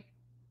Snoopy.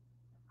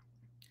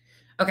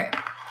 Okay,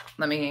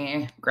 let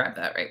me grab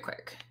that right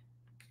quick.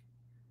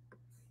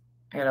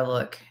 I gotta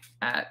look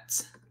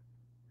at,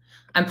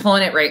 I'm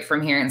pulling it right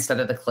from here instead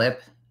of the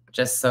clip,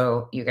 just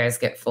so you guys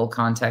get full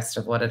context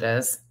of what it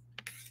is.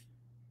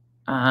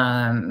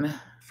 Going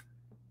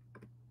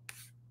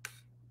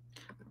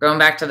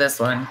back to this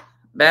one.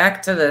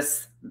 Back to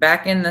this,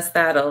 back in the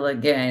saddle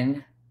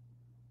again.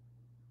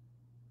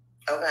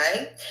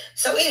 Okay,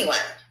 so anyway.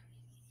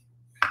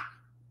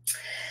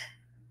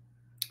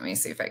 Let me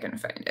see if I can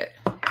find it.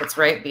 It's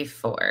right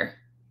before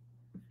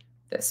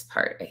this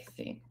part, I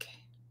think.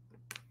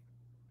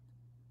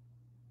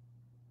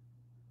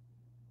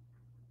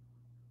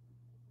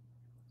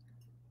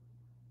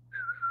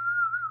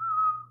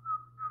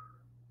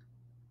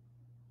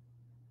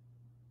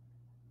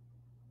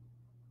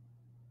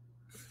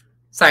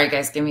 Sorry,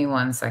 guys, give me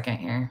 1 second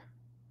here.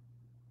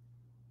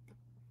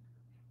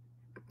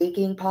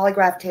 Speaking,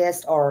 polygraph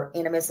tests are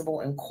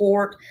inadmissible in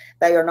court.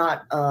 They are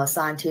not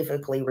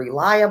scientifically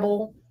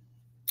reliable.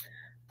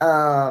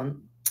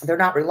 They're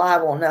not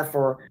reliable enough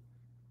for,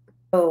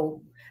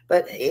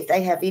 but if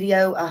they have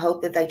video, I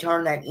hope that they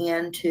turn that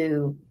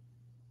into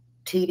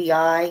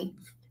TDI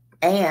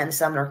and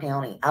Sumner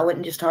County. I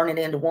wouldn't just turn it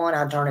into one,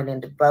 I'd turn it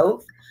into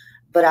both.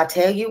 But I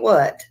tell you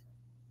what,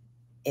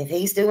 if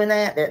he's doing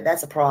that,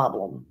 that's a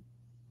problem.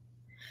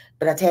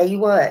 But I tell you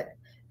what,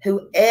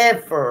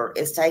 whoever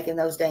is taking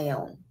those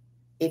down,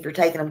 if you're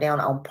taking them down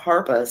on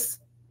purpose,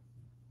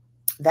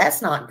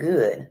 that's not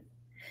good.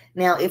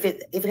 Now, if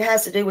it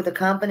has to do with a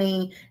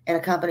company and a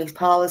company's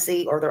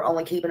policy, or they're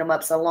only keeping them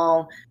up so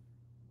long.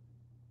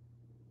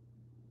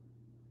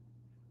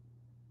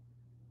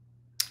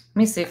 Let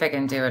me see if I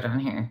can do it on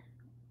here.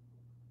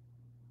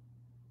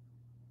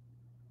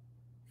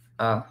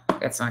 Oh,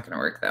 it's not going to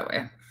work that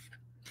way.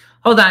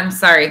 Hold on.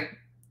 Sorry.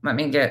 Let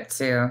me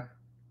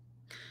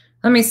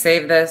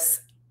save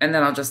this, and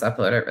then I'll just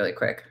upload it really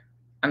quick.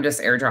 I'm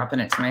just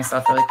airdropping it to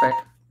myself really quick.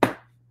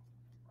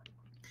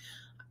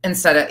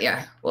 Instead of,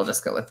 yeah, we'll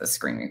just go with the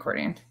screen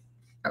recording.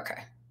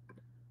 Okay.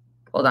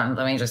 Hold on.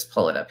 Let me just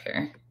pull it up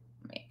here.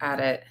 Let me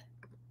add it.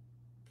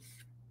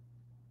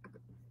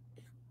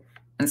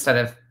 Instead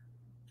of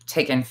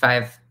taking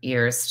 5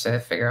 years to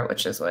figure out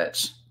which is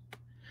which.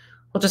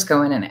 We'll just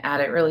go in and add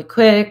it really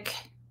quick.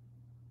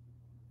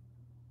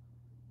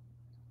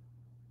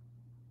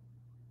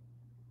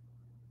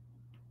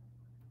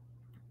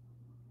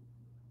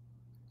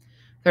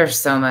 There's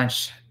so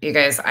much. You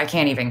guys, I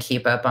can't even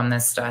keep up on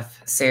this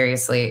stuff.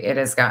 Seriously, it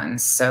has gotten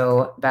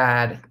so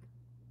bad.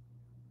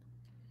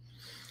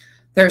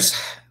 There's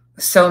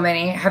so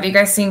many. Have you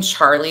guys seen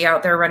Charlie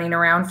out there running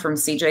around from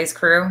CJ's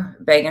crew,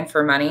 begging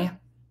for money?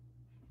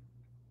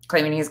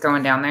 Claiming he's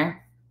going down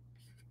there?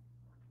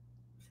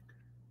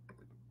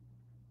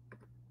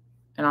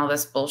 And all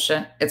this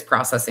bullshit. It's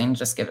processing.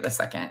 Just give it a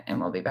second and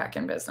we'll be back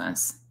in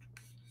business.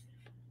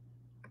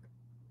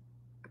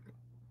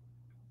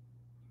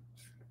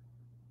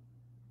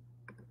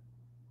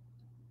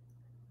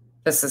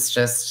 This is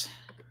just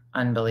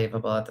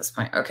unbelievable at this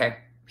point. Okay,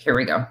 here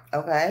we go.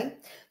 Okay.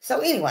 So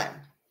anyway,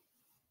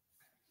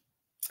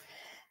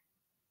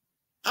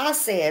 I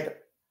said,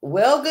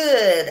 well,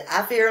 good.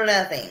 I fear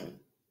nothing.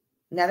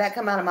 Now that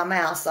come out of my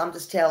mouth, so I'm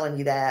just telling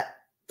you that.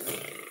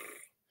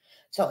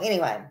 So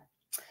anyway,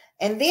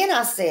 and then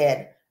I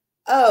said,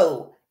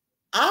 oh,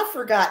 I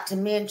forgot to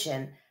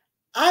mention,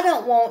 I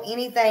don't want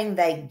anything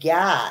they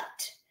got.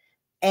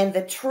 And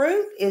the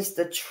truth is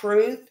the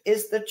truth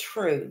is the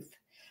truth.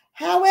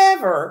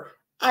 However,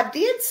 I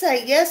did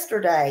say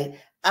yesterday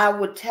I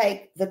would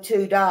take the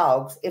 2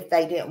 dogs if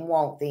they didn't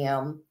want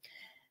them.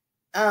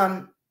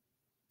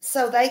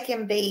 So they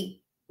can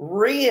be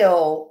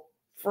real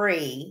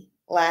free,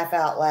 laugh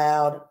out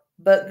loud,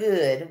 but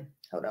good.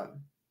 Hold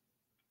on.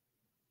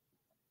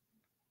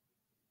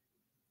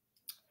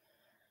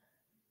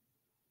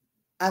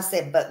 I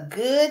said, but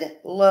good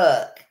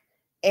luck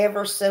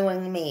ever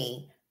suing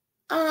me.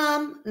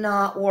 I'm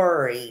not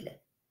worried.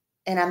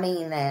 And I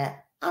mean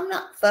that. I'm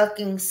not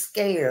fucking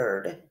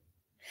scared.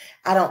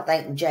 I don't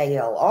think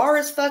JLR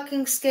is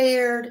fucking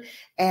scared.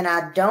 And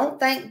I don't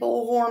think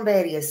Bullhorn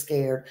Betty is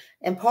scared.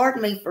 And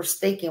pardon me for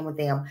speaking with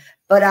them.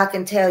 But I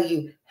can tell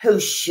you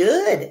who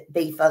should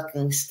be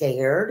fucking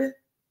scared.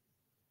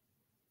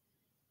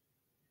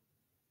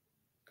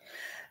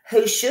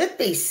 Who should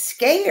be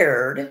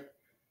scared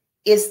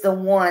is the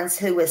ones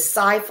who is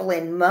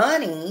siphoning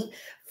money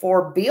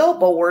for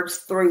billboards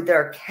through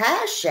their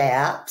cash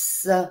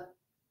apps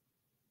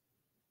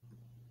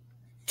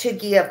to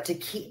give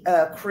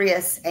to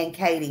Chris and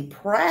Katie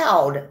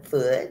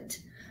Proudfoot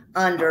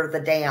under the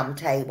damn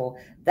table.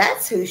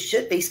 That's who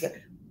should be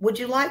scared. Would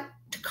you like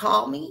to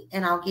call me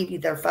and I'll give you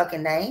their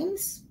fucking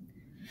names?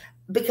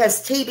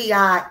 Because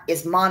TBI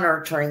is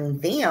monitoring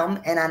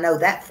them, and I know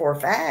that for a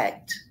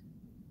fact.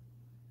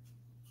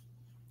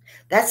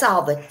 That's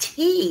all the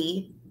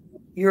tea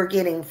you're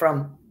getting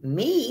from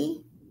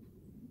me.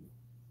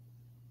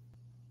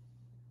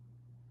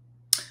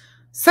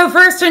 So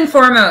first and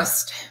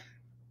foremost,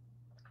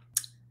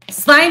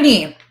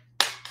 Slimy,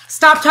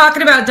 stop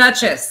talking about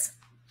Duchess.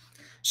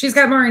 She's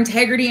got more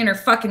integrity in her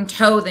fucking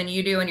toe than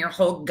you do in your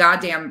whole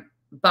goddamn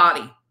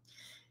body.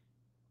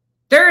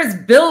 There is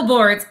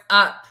billboards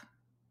up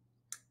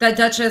that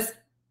Duchess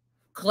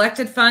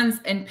collected funds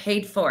and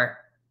paid for.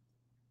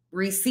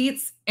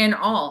 Receipts and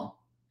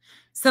all.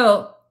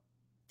 So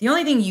the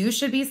only thing you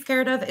should be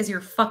scared of is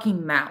your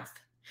fucking mouth,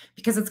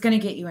 because it's going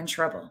to get you in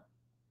trouble.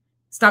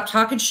 Stop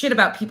talking shit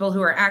about people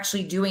who are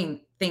actually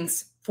doing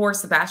things for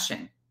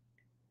Sebastian,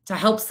 to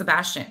help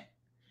Sebastian.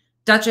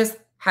 Duchess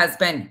has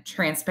been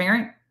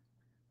transparent.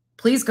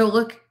 Please go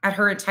look at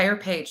her entire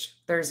page.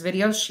 There's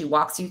videos. She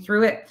walks you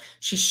through it.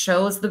 She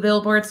shows the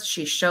billboards.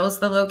 She shows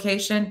the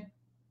location.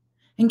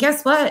 And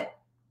guess what?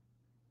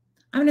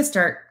 I'm going to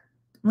start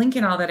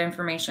linking all that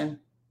information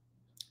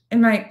in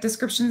my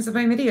descriptions of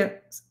my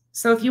videos.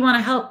 So if you want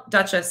to help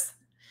Duchess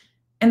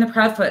and the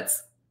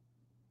Proudfoots,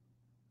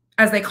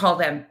 as they call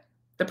them,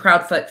 the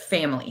Proudfoot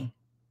family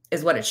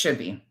is what it should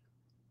be,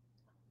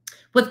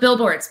 with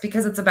billboards,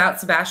 because it's about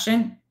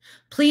Sebastian,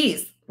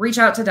 please reach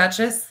out to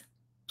Duchess.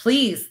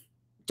 Please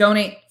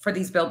donate for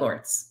these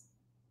billboards.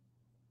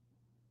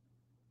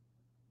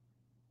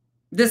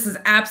 This is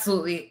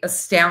absolutely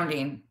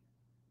astounding.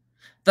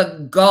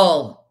 The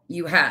gall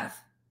you have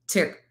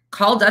to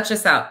call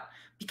Duchess out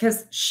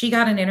because she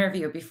got an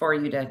interview before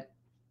you did.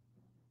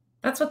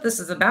 That's what this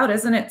is about,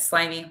 isn't it,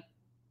 Slimy?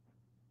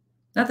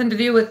 Nothing to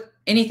do with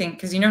anything,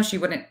 because you know she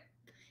wouldn't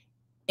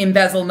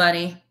embezzle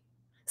money,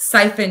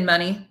 siphon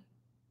money,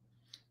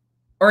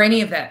 or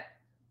any of that.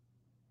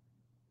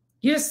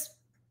 You just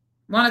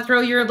want to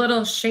throw your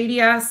little shady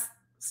ass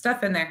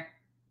stuff in there.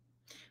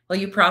 Well,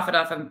 you profit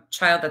off a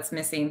child that's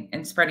missing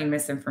and spreading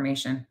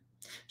misinformation.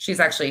 She's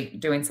actually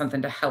doing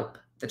something to help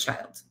the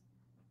child.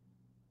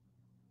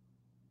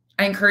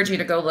 I encourage you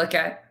to go look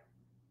at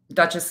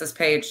Duchess's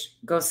page.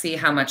 Go see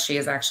how much she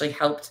has actually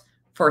helped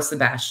for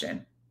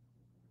Sebastian.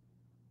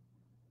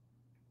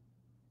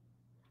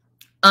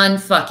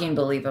 Unfucking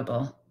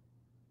believable.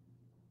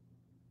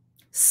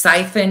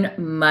 Siphon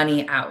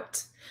money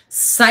out.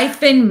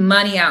 Siphon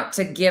money out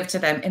to give to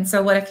them. And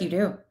so what if you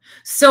do?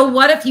 So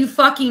what if you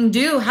fucking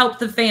do help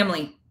the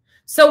family?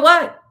 So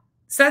what?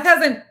 Seth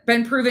hasn't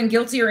been proven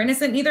guilty or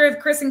innocent, neither have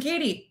Chris and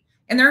Katie.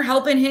 And they're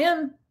helping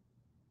him.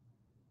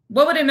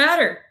 What would it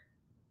matter?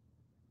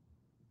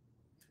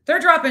 They're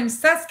dropping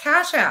Seth's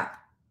Cash App.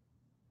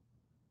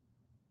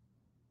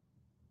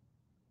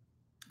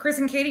 Chris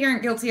and Katie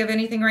aren't guilty of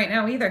anything right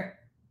now either.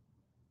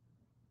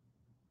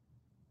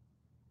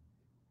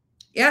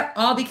 Yep,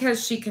 all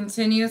because she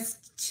continues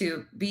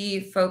to be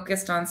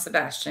focused on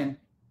Sebastian.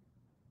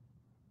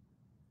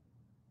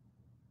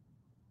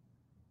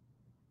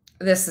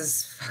 This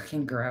is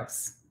fucking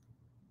gross.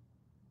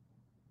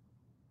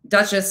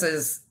 Duchess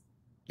is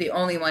the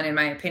only one, in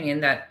my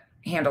opinion, that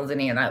handled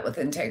any of that with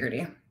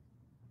integrity.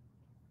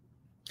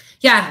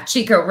 Yeah,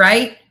 Chico,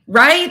 right?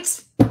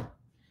 Right?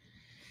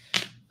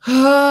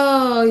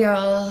 Oh,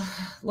 y'all.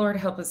 Lord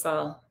help us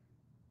all.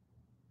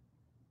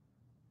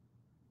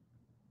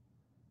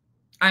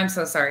 I'm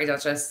so sorry,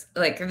 Duchess.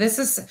 Like, this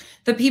is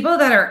the people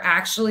that are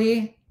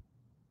actually...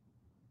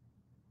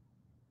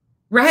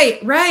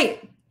 Right.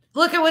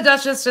 Look at what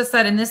Duchess just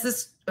said. And this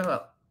is...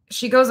 Oh,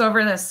 she goes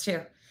over this,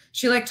 too.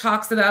 She, like,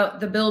 talks about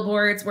the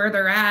billboards, where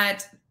they're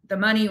at, the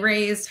money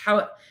raised,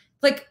 how...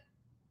 Like...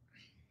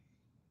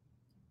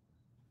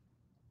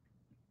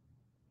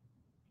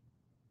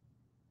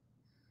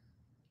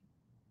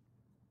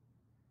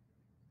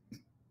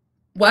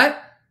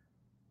 What?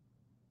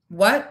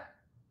 What?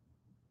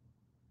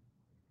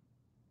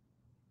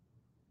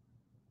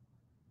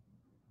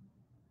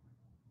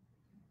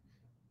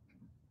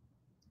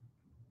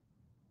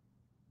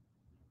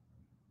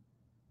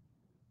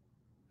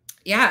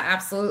 Yeah,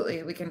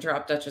 absolutely. We can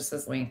drop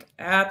Duchess's link.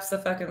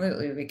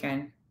 Abso-fucking-lutely we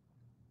can.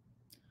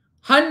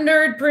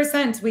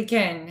 100% we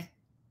can.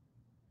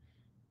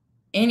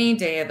 Any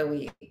day of the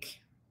week.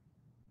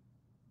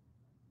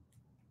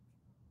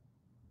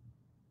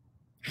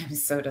 I'm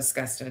so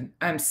disgusted.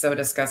 I'm so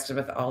disgusted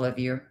with all of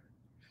you.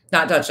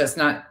 Not Duchess,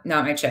 not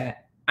my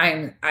chat.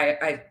 Y'all,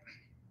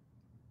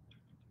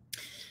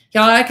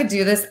 I could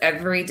do this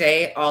every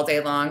day, all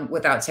day long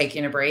without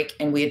taking a break,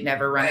 and we'd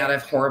never run out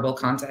of horrible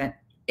content.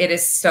 It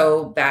is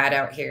so bad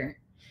out here.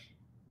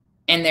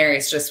 And there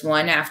is just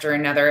one after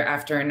another,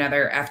 after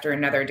another, after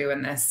another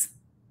doing this.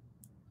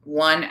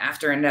 One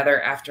after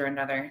another, after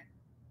another.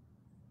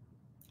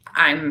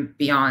 I'm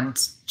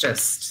beyond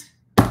just...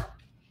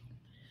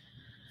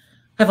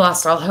 I've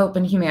lost all hope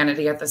in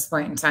humanity at this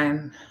point in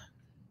time.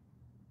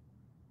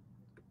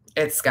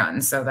 It's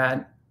gotten so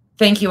bad.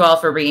 Thank you all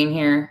for being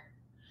here.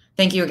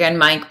 Thank you again,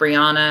 Mike,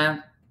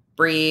 Brianna,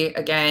 Bree,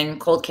 again,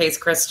 Cold Case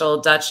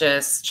Crystal,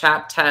 Duchess,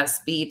 Chap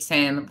Tess, B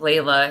Tim,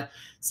 Layla,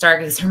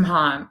 Stargazer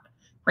Mom,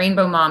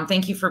 Rainbow Mom.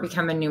 Thank you for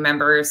becoming new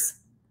members.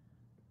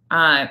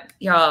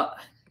 Y'all,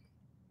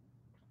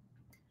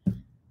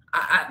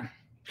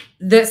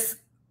 this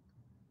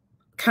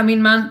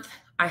coming month,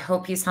 I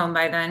hope he's home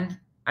by then.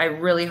 I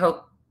really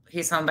hope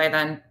he's home by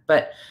then,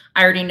 but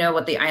I already know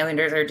what the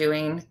Islanders are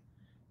doing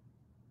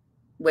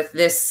with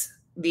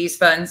these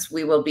funds.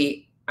 We will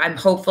be, I'm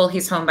hopeful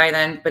he's home by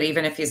then, but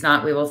even if he's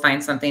not, we will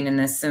find something in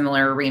this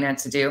similar arena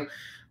to do.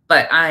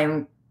 But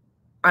I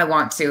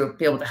want to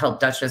be able to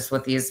help Duchess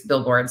with these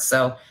billboards.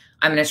 So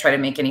I'm going to try to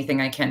make anything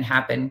I can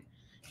happen.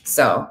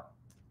 So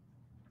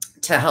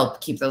to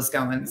help keep those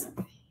going.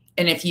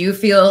 And if you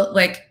feel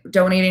like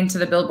donating to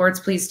the billboards,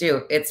 please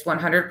do. It's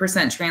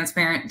 100%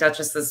 transparent.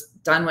 Duchess has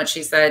done what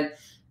she said,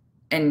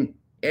 and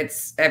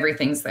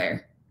everything's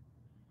there.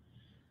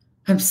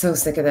 I'm so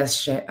sick of this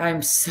shit.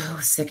 I'm so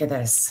sick of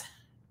this.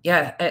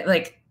 Yeah,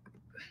 like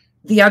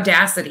the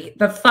audacity,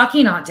 the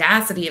fucking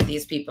audacity of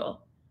these people.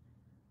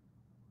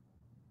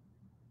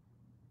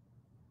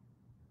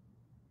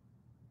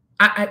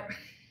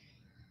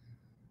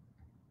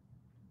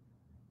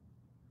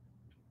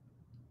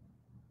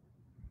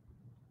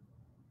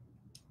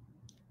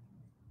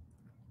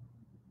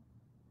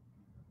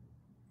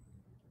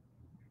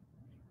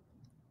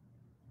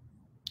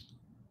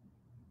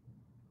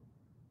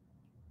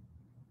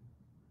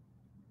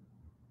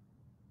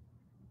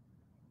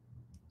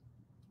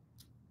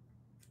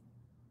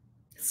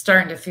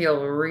 Starting to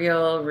feel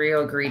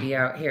real greedy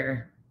out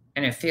here.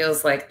 And it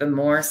feels like the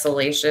more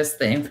salacious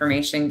the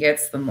information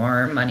gets, the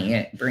more money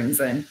it brings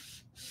in.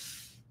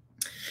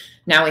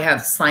 Now we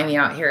have Slimy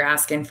out here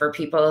asking for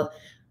people,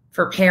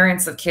 for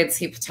parents of kids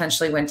he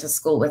potentially went to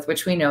school with,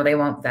 which we know they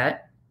won't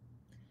vet.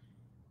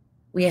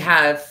 We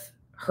have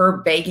her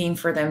begging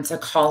for them to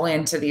call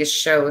into these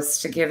shows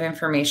to give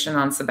information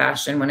on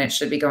Sebastian when it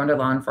should be going to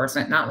law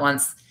enforcement. Not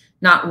once,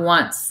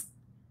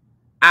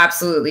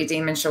 Absolutely,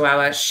 Demon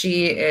Chihuahua.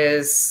 She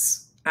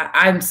is,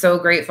 I'm so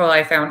grateful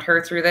I found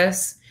her through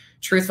this.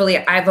 Truthfully,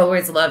 I've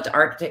always loved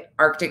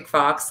Arctic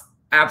Fox.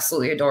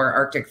 Absolutely adore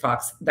Arctic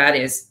Fox. That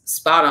is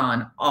spot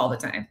on all the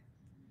time.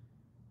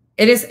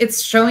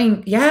 It's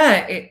showing,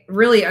 yeah, it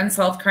really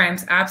unsolved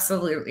crimes.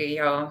 Absolutely,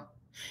 y'all.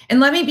 And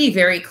let me be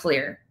very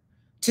clear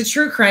to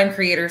true crime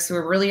creators who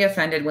are really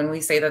offended when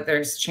we say that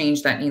there's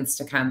change that needs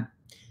to come.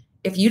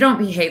 If you don't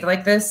behave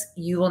like this,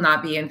 you will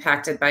not be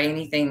impacted by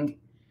anything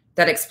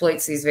that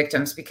exploits these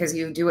victims because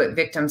you do it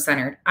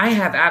victim-centered. I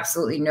have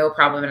absolutely no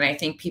problem. And I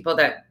think people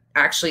that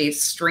actually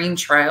stream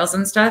trials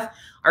and stuff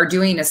are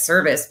doing a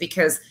service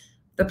because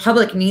the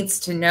public needs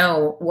to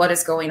know what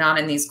is going on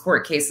in these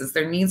court cases.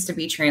 There needs to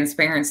be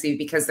transparency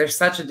because there's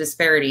such a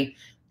disparity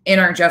in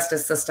our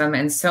justice system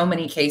in so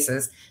many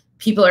cases.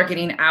 People are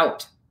getting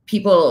out.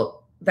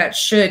 People that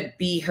should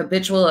be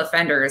habitual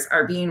offenders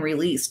are being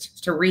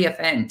released to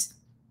reoffend.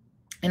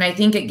 And I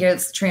think it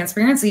gives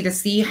transparency to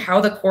see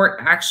how the court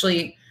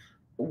actually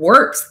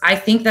works. I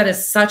think that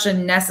is such a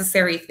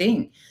necessary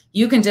thing.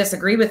 You can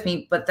disagree with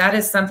me, but that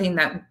is something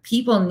that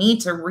people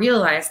need to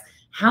realize.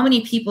 How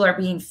many people are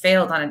being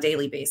failed on a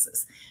daily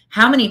basis?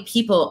 How many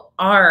people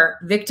are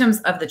victims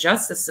of the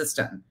justice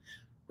system?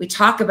 We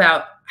talk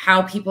about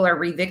how people are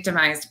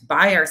re-victimized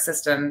by our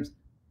system,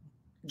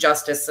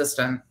 justice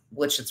system,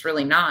 which it's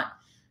really not.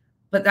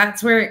 But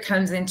that's where it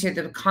comes into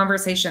the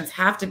conversations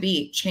have to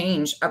be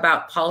change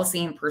about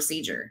policy and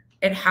procedure.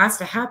 It has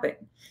to happen.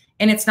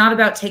 And it's not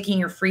about taking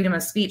your freedom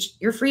of speech.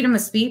 Your freedom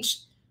of speech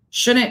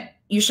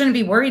you shouldn't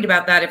be worried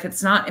about that if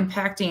it's not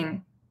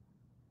impacting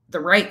the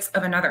rights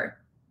of another.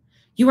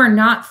 You are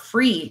not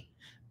free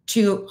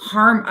to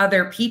harm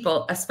other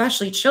people,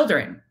 especially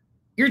children.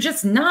 You're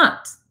just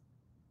not.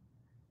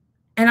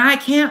 And I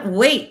can't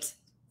wait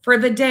for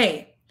the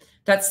day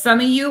that some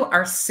of you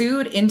are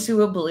sued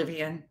into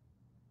oblivion.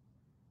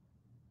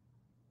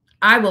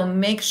 I will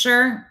make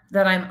sure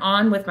that I'm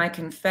on with my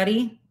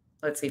confetti.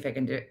 Let's see if I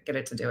can get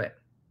it to do it.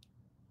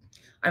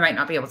 I might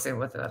not be able to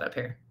with that up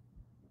here.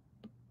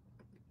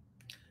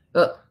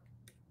 Oh,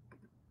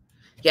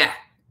 yeah.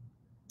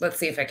 Let's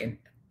see if I can.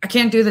 I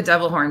can't do the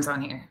devil horns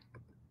on here.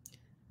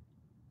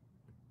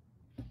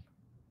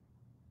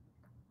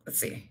 Let's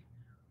see.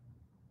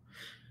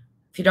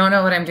 If you don't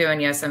know what I'm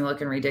doing, yes, I'm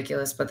looking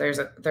ridiculous, but there's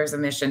a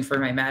mission for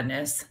my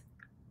madness.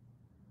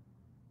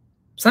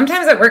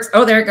 Sometimes it works.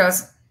 Oh, there it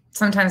goes.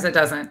 Sometimes it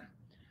doesn't.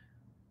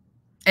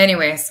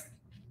 Anyways,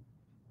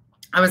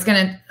 I was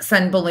going to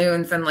send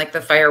balloons and like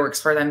the fireworks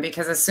for them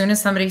because as soon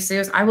as somebody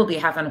sues, I will be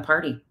having a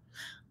party.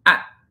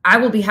 I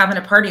will be having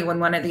a party when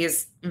one of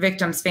these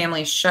victims'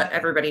 families shut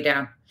everybody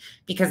down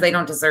because they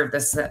don't deserve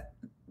this.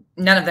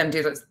 None of them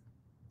do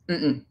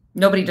this.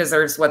 Nobody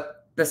deserves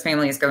what this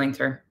family is going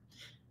through.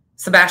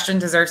 Sebastian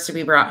deserves to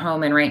be brought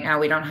home. And right now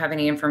we don't have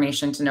any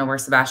information to know where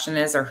Sebastian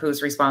is or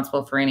who's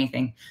responsible for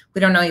anything.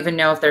 We don't even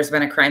know if there's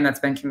been a crime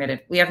that's been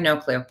committed. We have no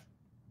clue.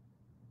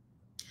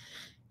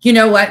 You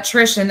know what,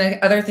 Trish? And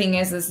the other thing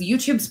is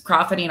YouTube's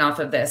profiting off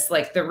of this.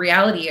 Like the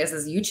reality is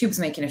YouTube's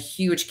making a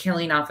huge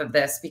killing off of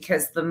this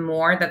because the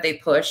more that they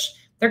push,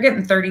 they're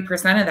getting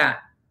 30% of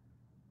that.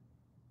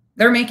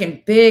 They're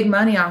making big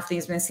money off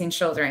these missing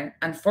children,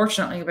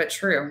 unfortunately, but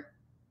true.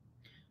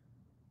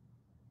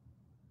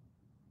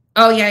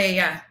 Oh,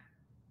 yeah.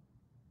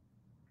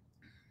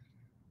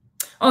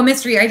 Oh,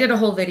 Mystery, I did a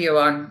whole video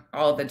on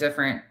all the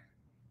different,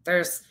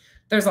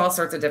 there's all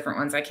sorts of different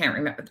ones. I can't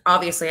remember.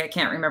 Obviously, I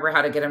can't remember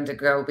how to get them to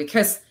go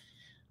because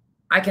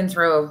you can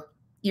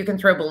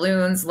throw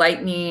balloons,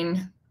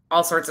 lightning,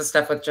 all sorts of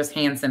stuff with just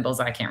hand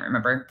symbols. I can't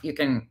remember. You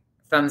can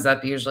thumbs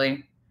up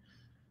usually.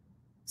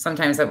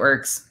 Sometimes it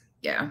works.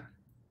 Yeah.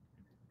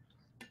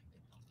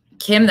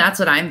 Kim, that's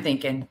what I'm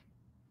thinking.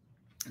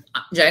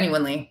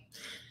 Genuinely.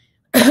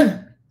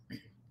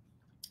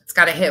 It's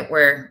got to hit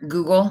where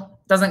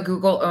doesn't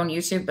Google own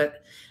YouTube?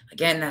 But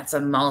again, that's a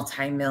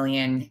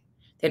multi-million.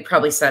 They'd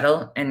probably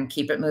settle and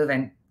keep it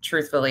moving,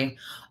 truthfully.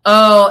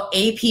 Oh,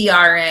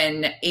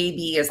 APRN,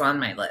 AB is on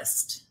my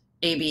list.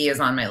 AB is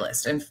on my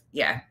list. And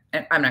yeah,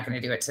 I'm not going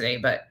to do it today,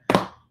 but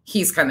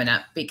he's coming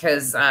up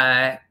because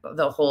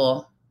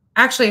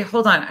actually,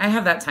 hold on. I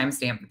have that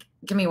timestamp.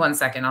 Give me 1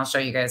 second. I'll show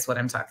you guys what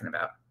I'm talking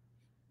about.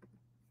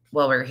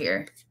 While we're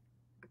here,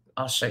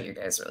 I'll show you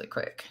guys really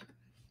quick.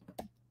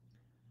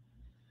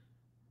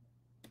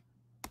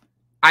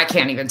 I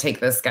can't even take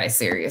this guy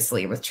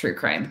seriously with true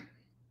crime.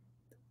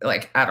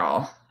 Like at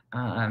all.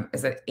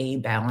 Is it A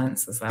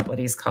Balance? Is that what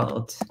he's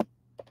called?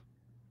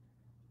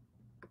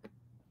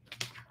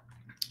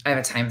 I have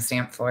a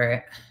timestamp for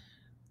it.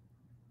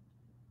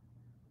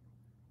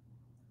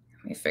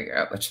 Let me figure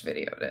out which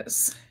video it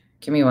is.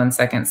 Give me 1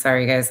 second.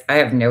 Sorry, guys. I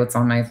have notes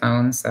on my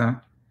phone, so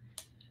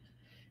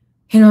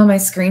all my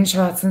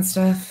screenshots and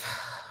stuff.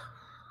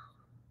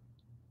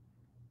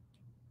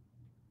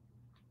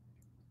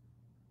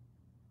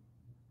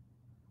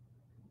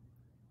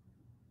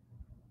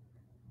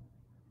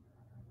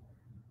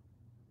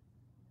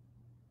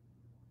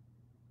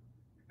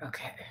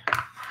 Okay.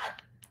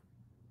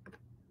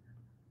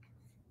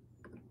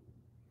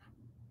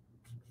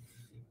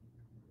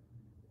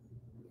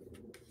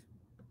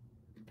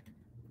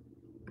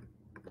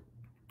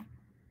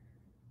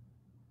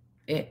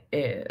 it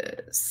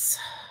is.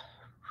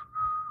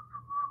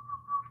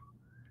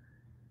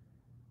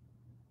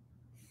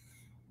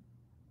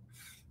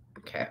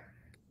 Okay.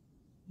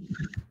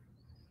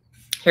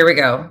 Here we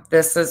go.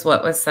 This is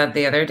what was said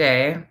the other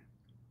day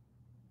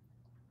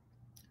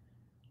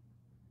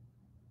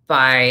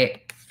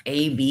by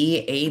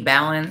A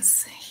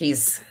Balance.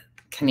 He's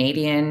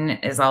Canadian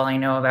is all I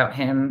know about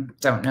him.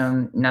 Don't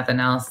know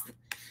nothing else.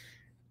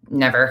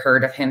 Never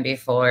heard of him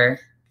before.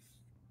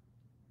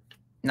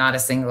 Not a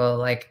single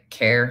like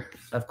care,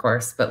 of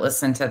course, but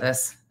listen to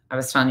this. I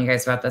was telling you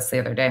guys about this the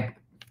other day.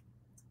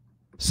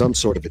 Some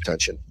sort of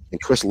attention. And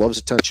Chris loves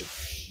attention.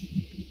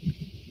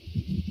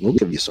 We'll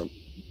give you some.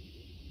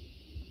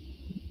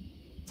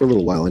 For a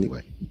little while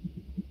anyway.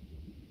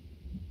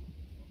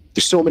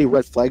 There's so many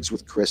red flags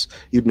with Chris.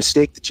 You'd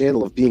mistake the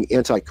channel of being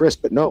anti-Chris,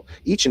 but no,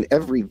 each and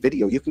every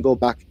video, you can go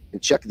back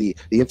and check the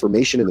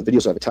information in the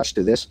videos I've attached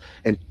to this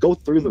and go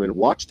through them and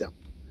watch them.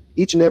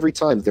 Each and every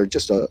time, they're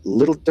just a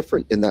little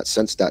different in that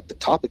sense that the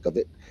topic of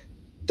it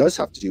does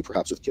have to do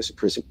perhaps with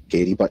Chris and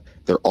Katie, but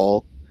they're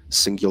all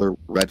singular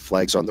red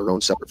flags on their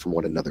own, separate from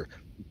one another,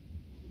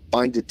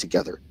 binded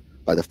together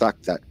by the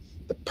fact that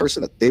the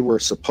person that they were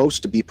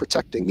supposed to be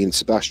protecting, meaning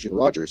Sebastian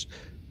Rogers,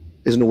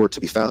 is nowhere to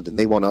be found, and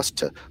they want us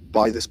to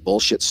buy this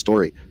bullshit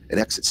story and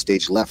exit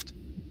stage left.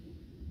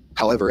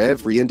 However,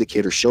 every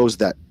indicator shows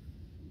that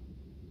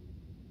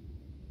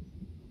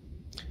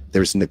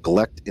there's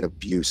neglect and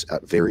abuse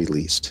at very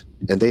least,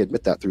 and they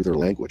admit that through their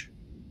language.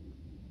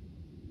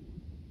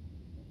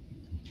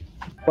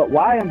 But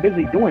while I'm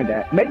busy doing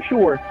that, make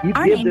sure you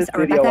give this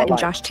video a like.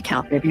 Josh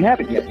and if you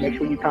haven't yet, make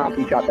sure you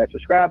comment, drop that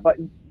subscribe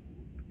button.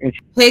 And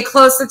pay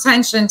close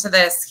attention to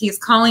this. He's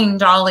calling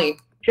Dolly.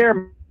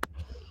 Share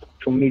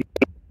social media.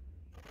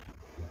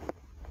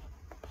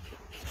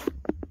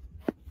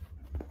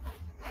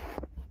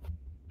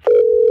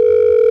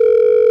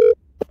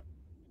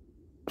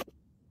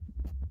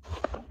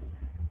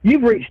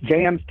 You've reached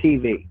Jams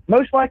TV.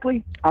 Most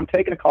likely, I'm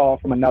taking a call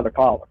from another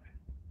caller.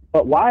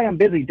 But while I'm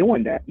busy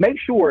doing that, make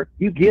sure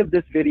you give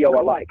this video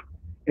a like.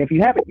 And if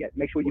you haven't yet,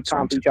 make sure you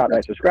comment, drop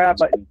that subscribe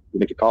button,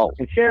 make a call,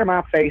 and share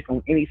my face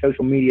on any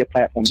social media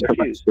platform you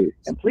choose.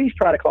 And please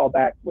try to call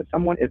back when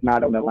someone is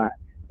not on the line.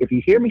 If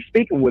you hear me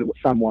speaking with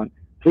someone,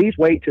 please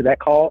wait till that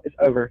call is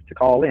over to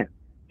call in.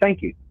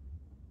 Thank you.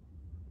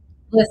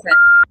 Listen.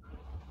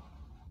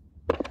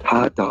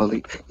 Hi,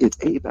 Dolly. It's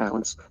A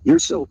Balance. You're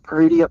so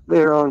pretty up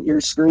there on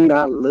your screen.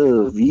 I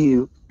love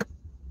you.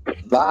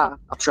 Bye.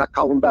 I'll try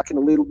calling back in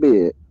a little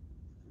bit.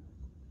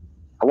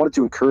 I wanted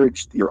to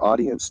encourage your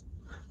audience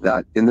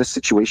that in this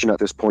situation at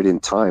this point in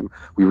time,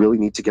 we really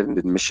need to get an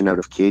admission out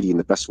of Katie. And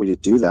the best way to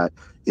do that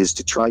is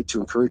to try to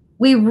encourage.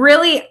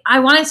 I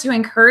wanted to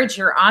encourage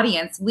your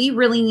audience. We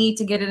really need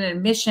to get an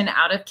admission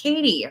out of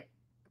Katie.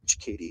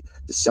 Katie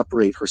to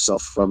separate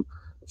herself from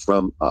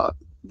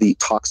the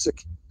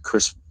toxic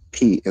Chris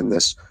P in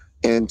this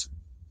and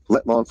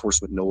let law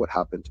enforcement know what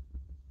happened.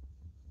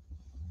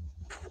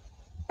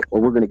 Or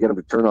we're going to get them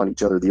to turn on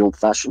each other the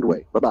old-fashioned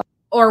way. Bye-bye.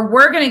 Or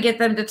we're going to get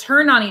them to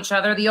turn on each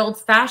other the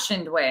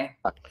old-fashioned way.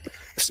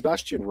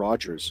 Sebastian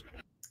Rogers.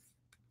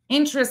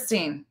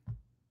 Interesting.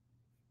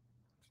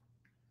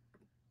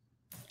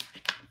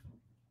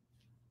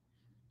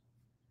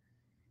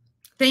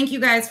 Thank you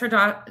guys for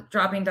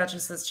dropping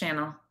Duchess's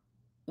channel.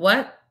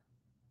 What?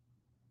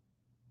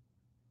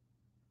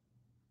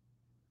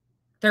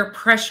 Their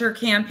pressure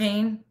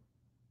campaign?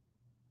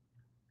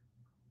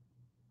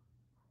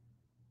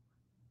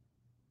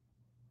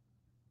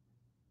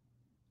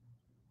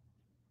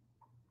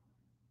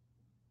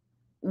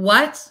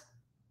 What?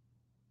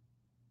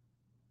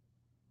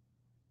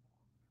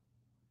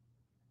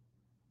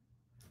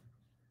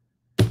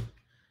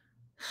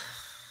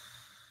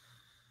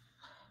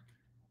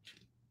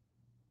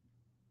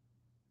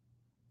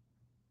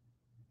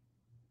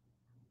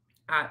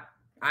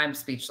 I'm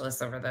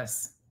speechless over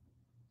this.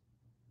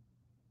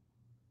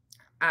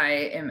 I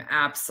am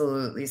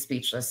absolutely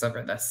speechless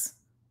over this.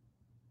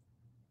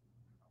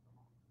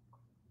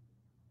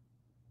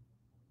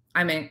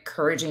 I'm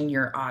encouraging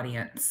your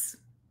audience.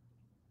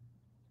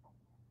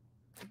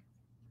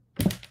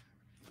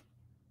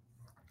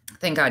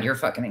 Thank God you're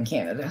fucking in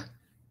Canada.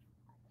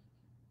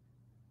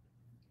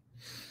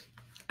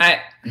 I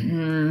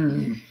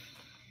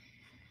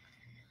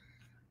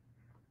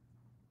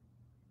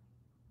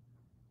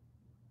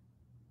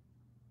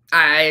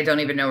don't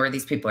even know where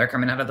these people are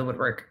coming out of the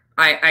woodwork.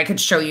 I could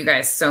show you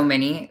guys so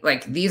many.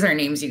 Like, these are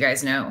names you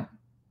guys know,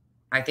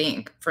 I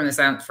think, from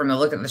the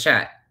look of the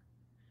chat.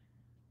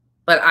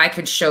 But I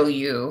could show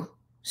you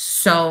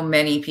so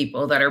many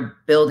people that are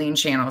building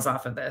channels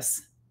off of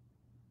this.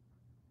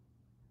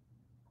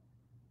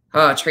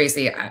 Oh,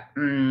 Tracy,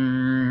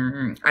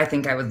 I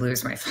think I would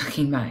lose my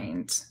fucking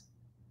mind.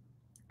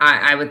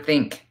 I would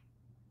think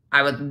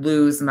I would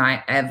lose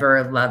my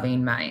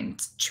ever-loving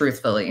mind,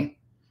 truthfully.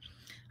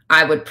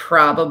 I'd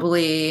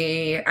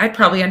probably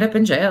end up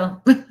in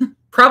jail.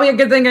 Probably a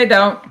good thing I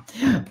don't.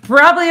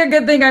 Probably a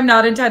good thing I'm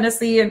not in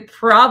Tennessee, and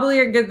probably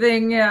a good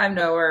thing I'm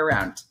nowhere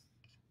around.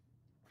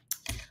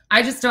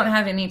 I just don't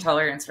have any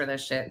tolerance for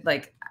this shit.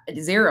 Like,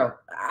 zero.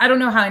 I don't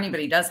know how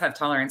anybody does have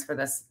tolerance for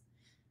this.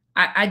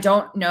 I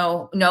don't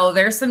know. No,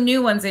 there's some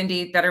new ones,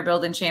 Indy, that are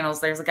building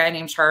channels. There's a guy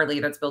named Charlie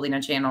that's building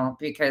a channel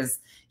because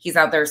he's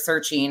out there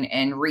searching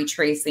and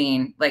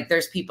retracing. Like,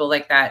 there's people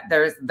like that.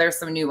 There's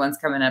some new ones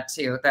coming up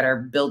too that are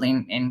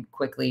building and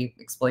quickly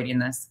exploiting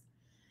this.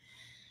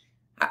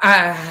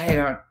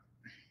 I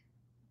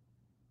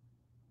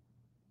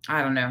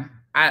don't know.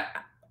 I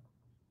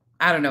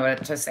don't know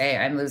what to say.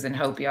 I'm losing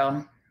hope,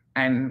 y'all.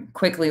 I'm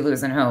quickly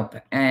losing hope.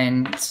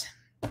 And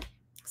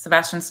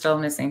Sebastian's still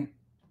missing.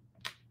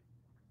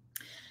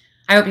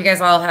 I hope you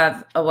guys all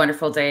have a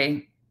wonderful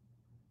day.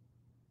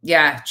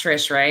 Yeah,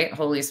 Trish, right?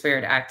 Holy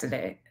Spirit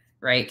activate,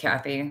 right,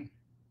 Kathy?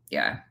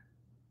 Yeah.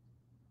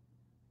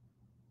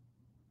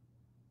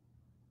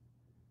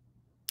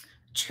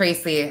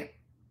 Tracy,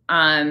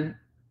 I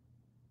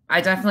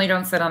definitely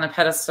don't sit on a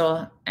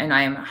pedestal, and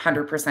I am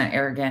 100%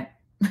 arrogant.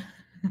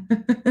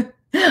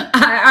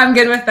 I'm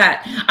good with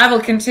that. I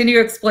will continue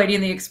exploiting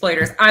the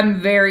exploiters.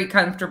 I'm very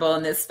comfortable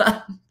in this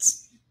spot.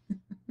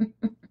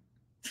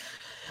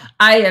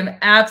 I am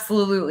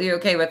absolutely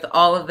okay with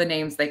all of the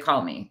names they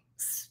call me,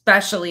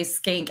 especially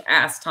skank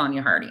ass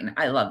Tanya Harding.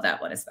 I love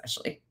that one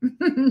especially.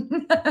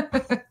 When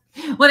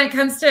it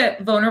comes to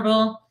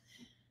vulnerable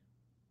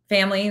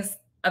families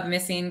of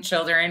missing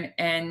children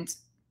and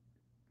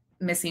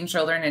missing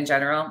children in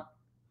general,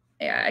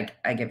 yeah,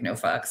 I give no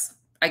fucks.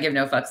 I give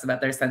no fucks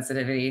about their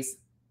sensitivities.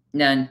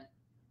 None.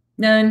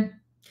 None.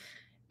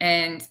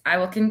 And I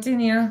will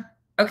continue.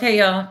 Okay,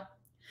 y'all.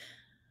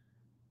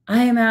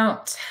 I am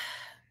out.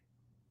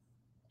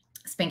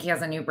 Spanky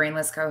has a new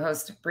brainless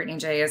co-host. Brittany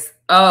J is,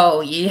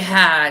 oh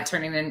yeah,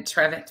 turning into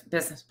Trevitt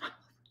business.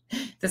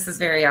 This is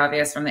very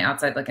obvious from the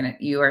outside looking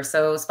at you. Are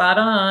so spot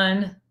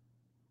on.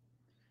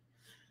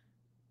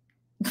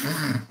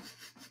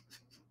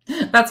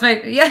 That's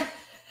my, yeah.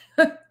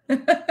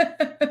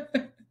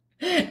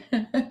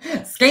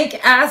 Skank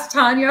ass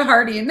Tanya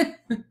Harding.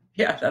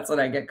 Yeah, that's what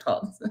I get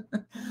called.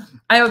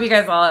 I hope you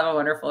guys all have a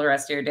wonderful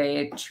rest of your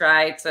day.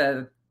 Try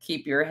to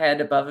keep your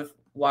head above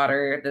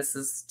water. This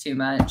is too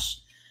much.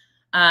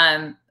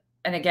 And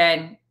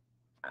again,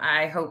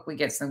 I hope we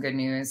get some good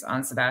news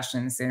on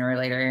Sebastian sooner or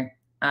later.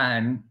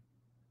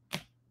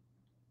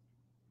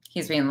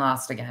 He's being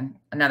lost again.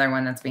 Another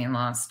one that's being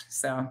lost.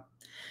 So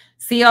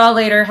see y'all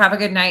later. Have a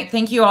good night.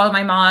 Thank you, all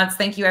my mods.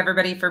 Thank you,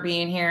 everybody, for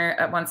being here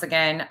once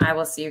again. I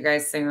will see you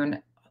guys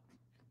soon.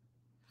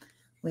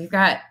 We've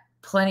got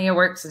plenty of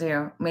work to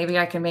do. Maybe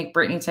I can make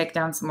Brittany take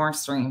down some more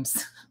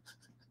streams.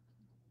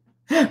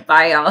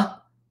 Bye,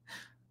 y'all.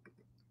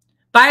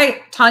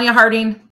 Bye, Tanya Harding.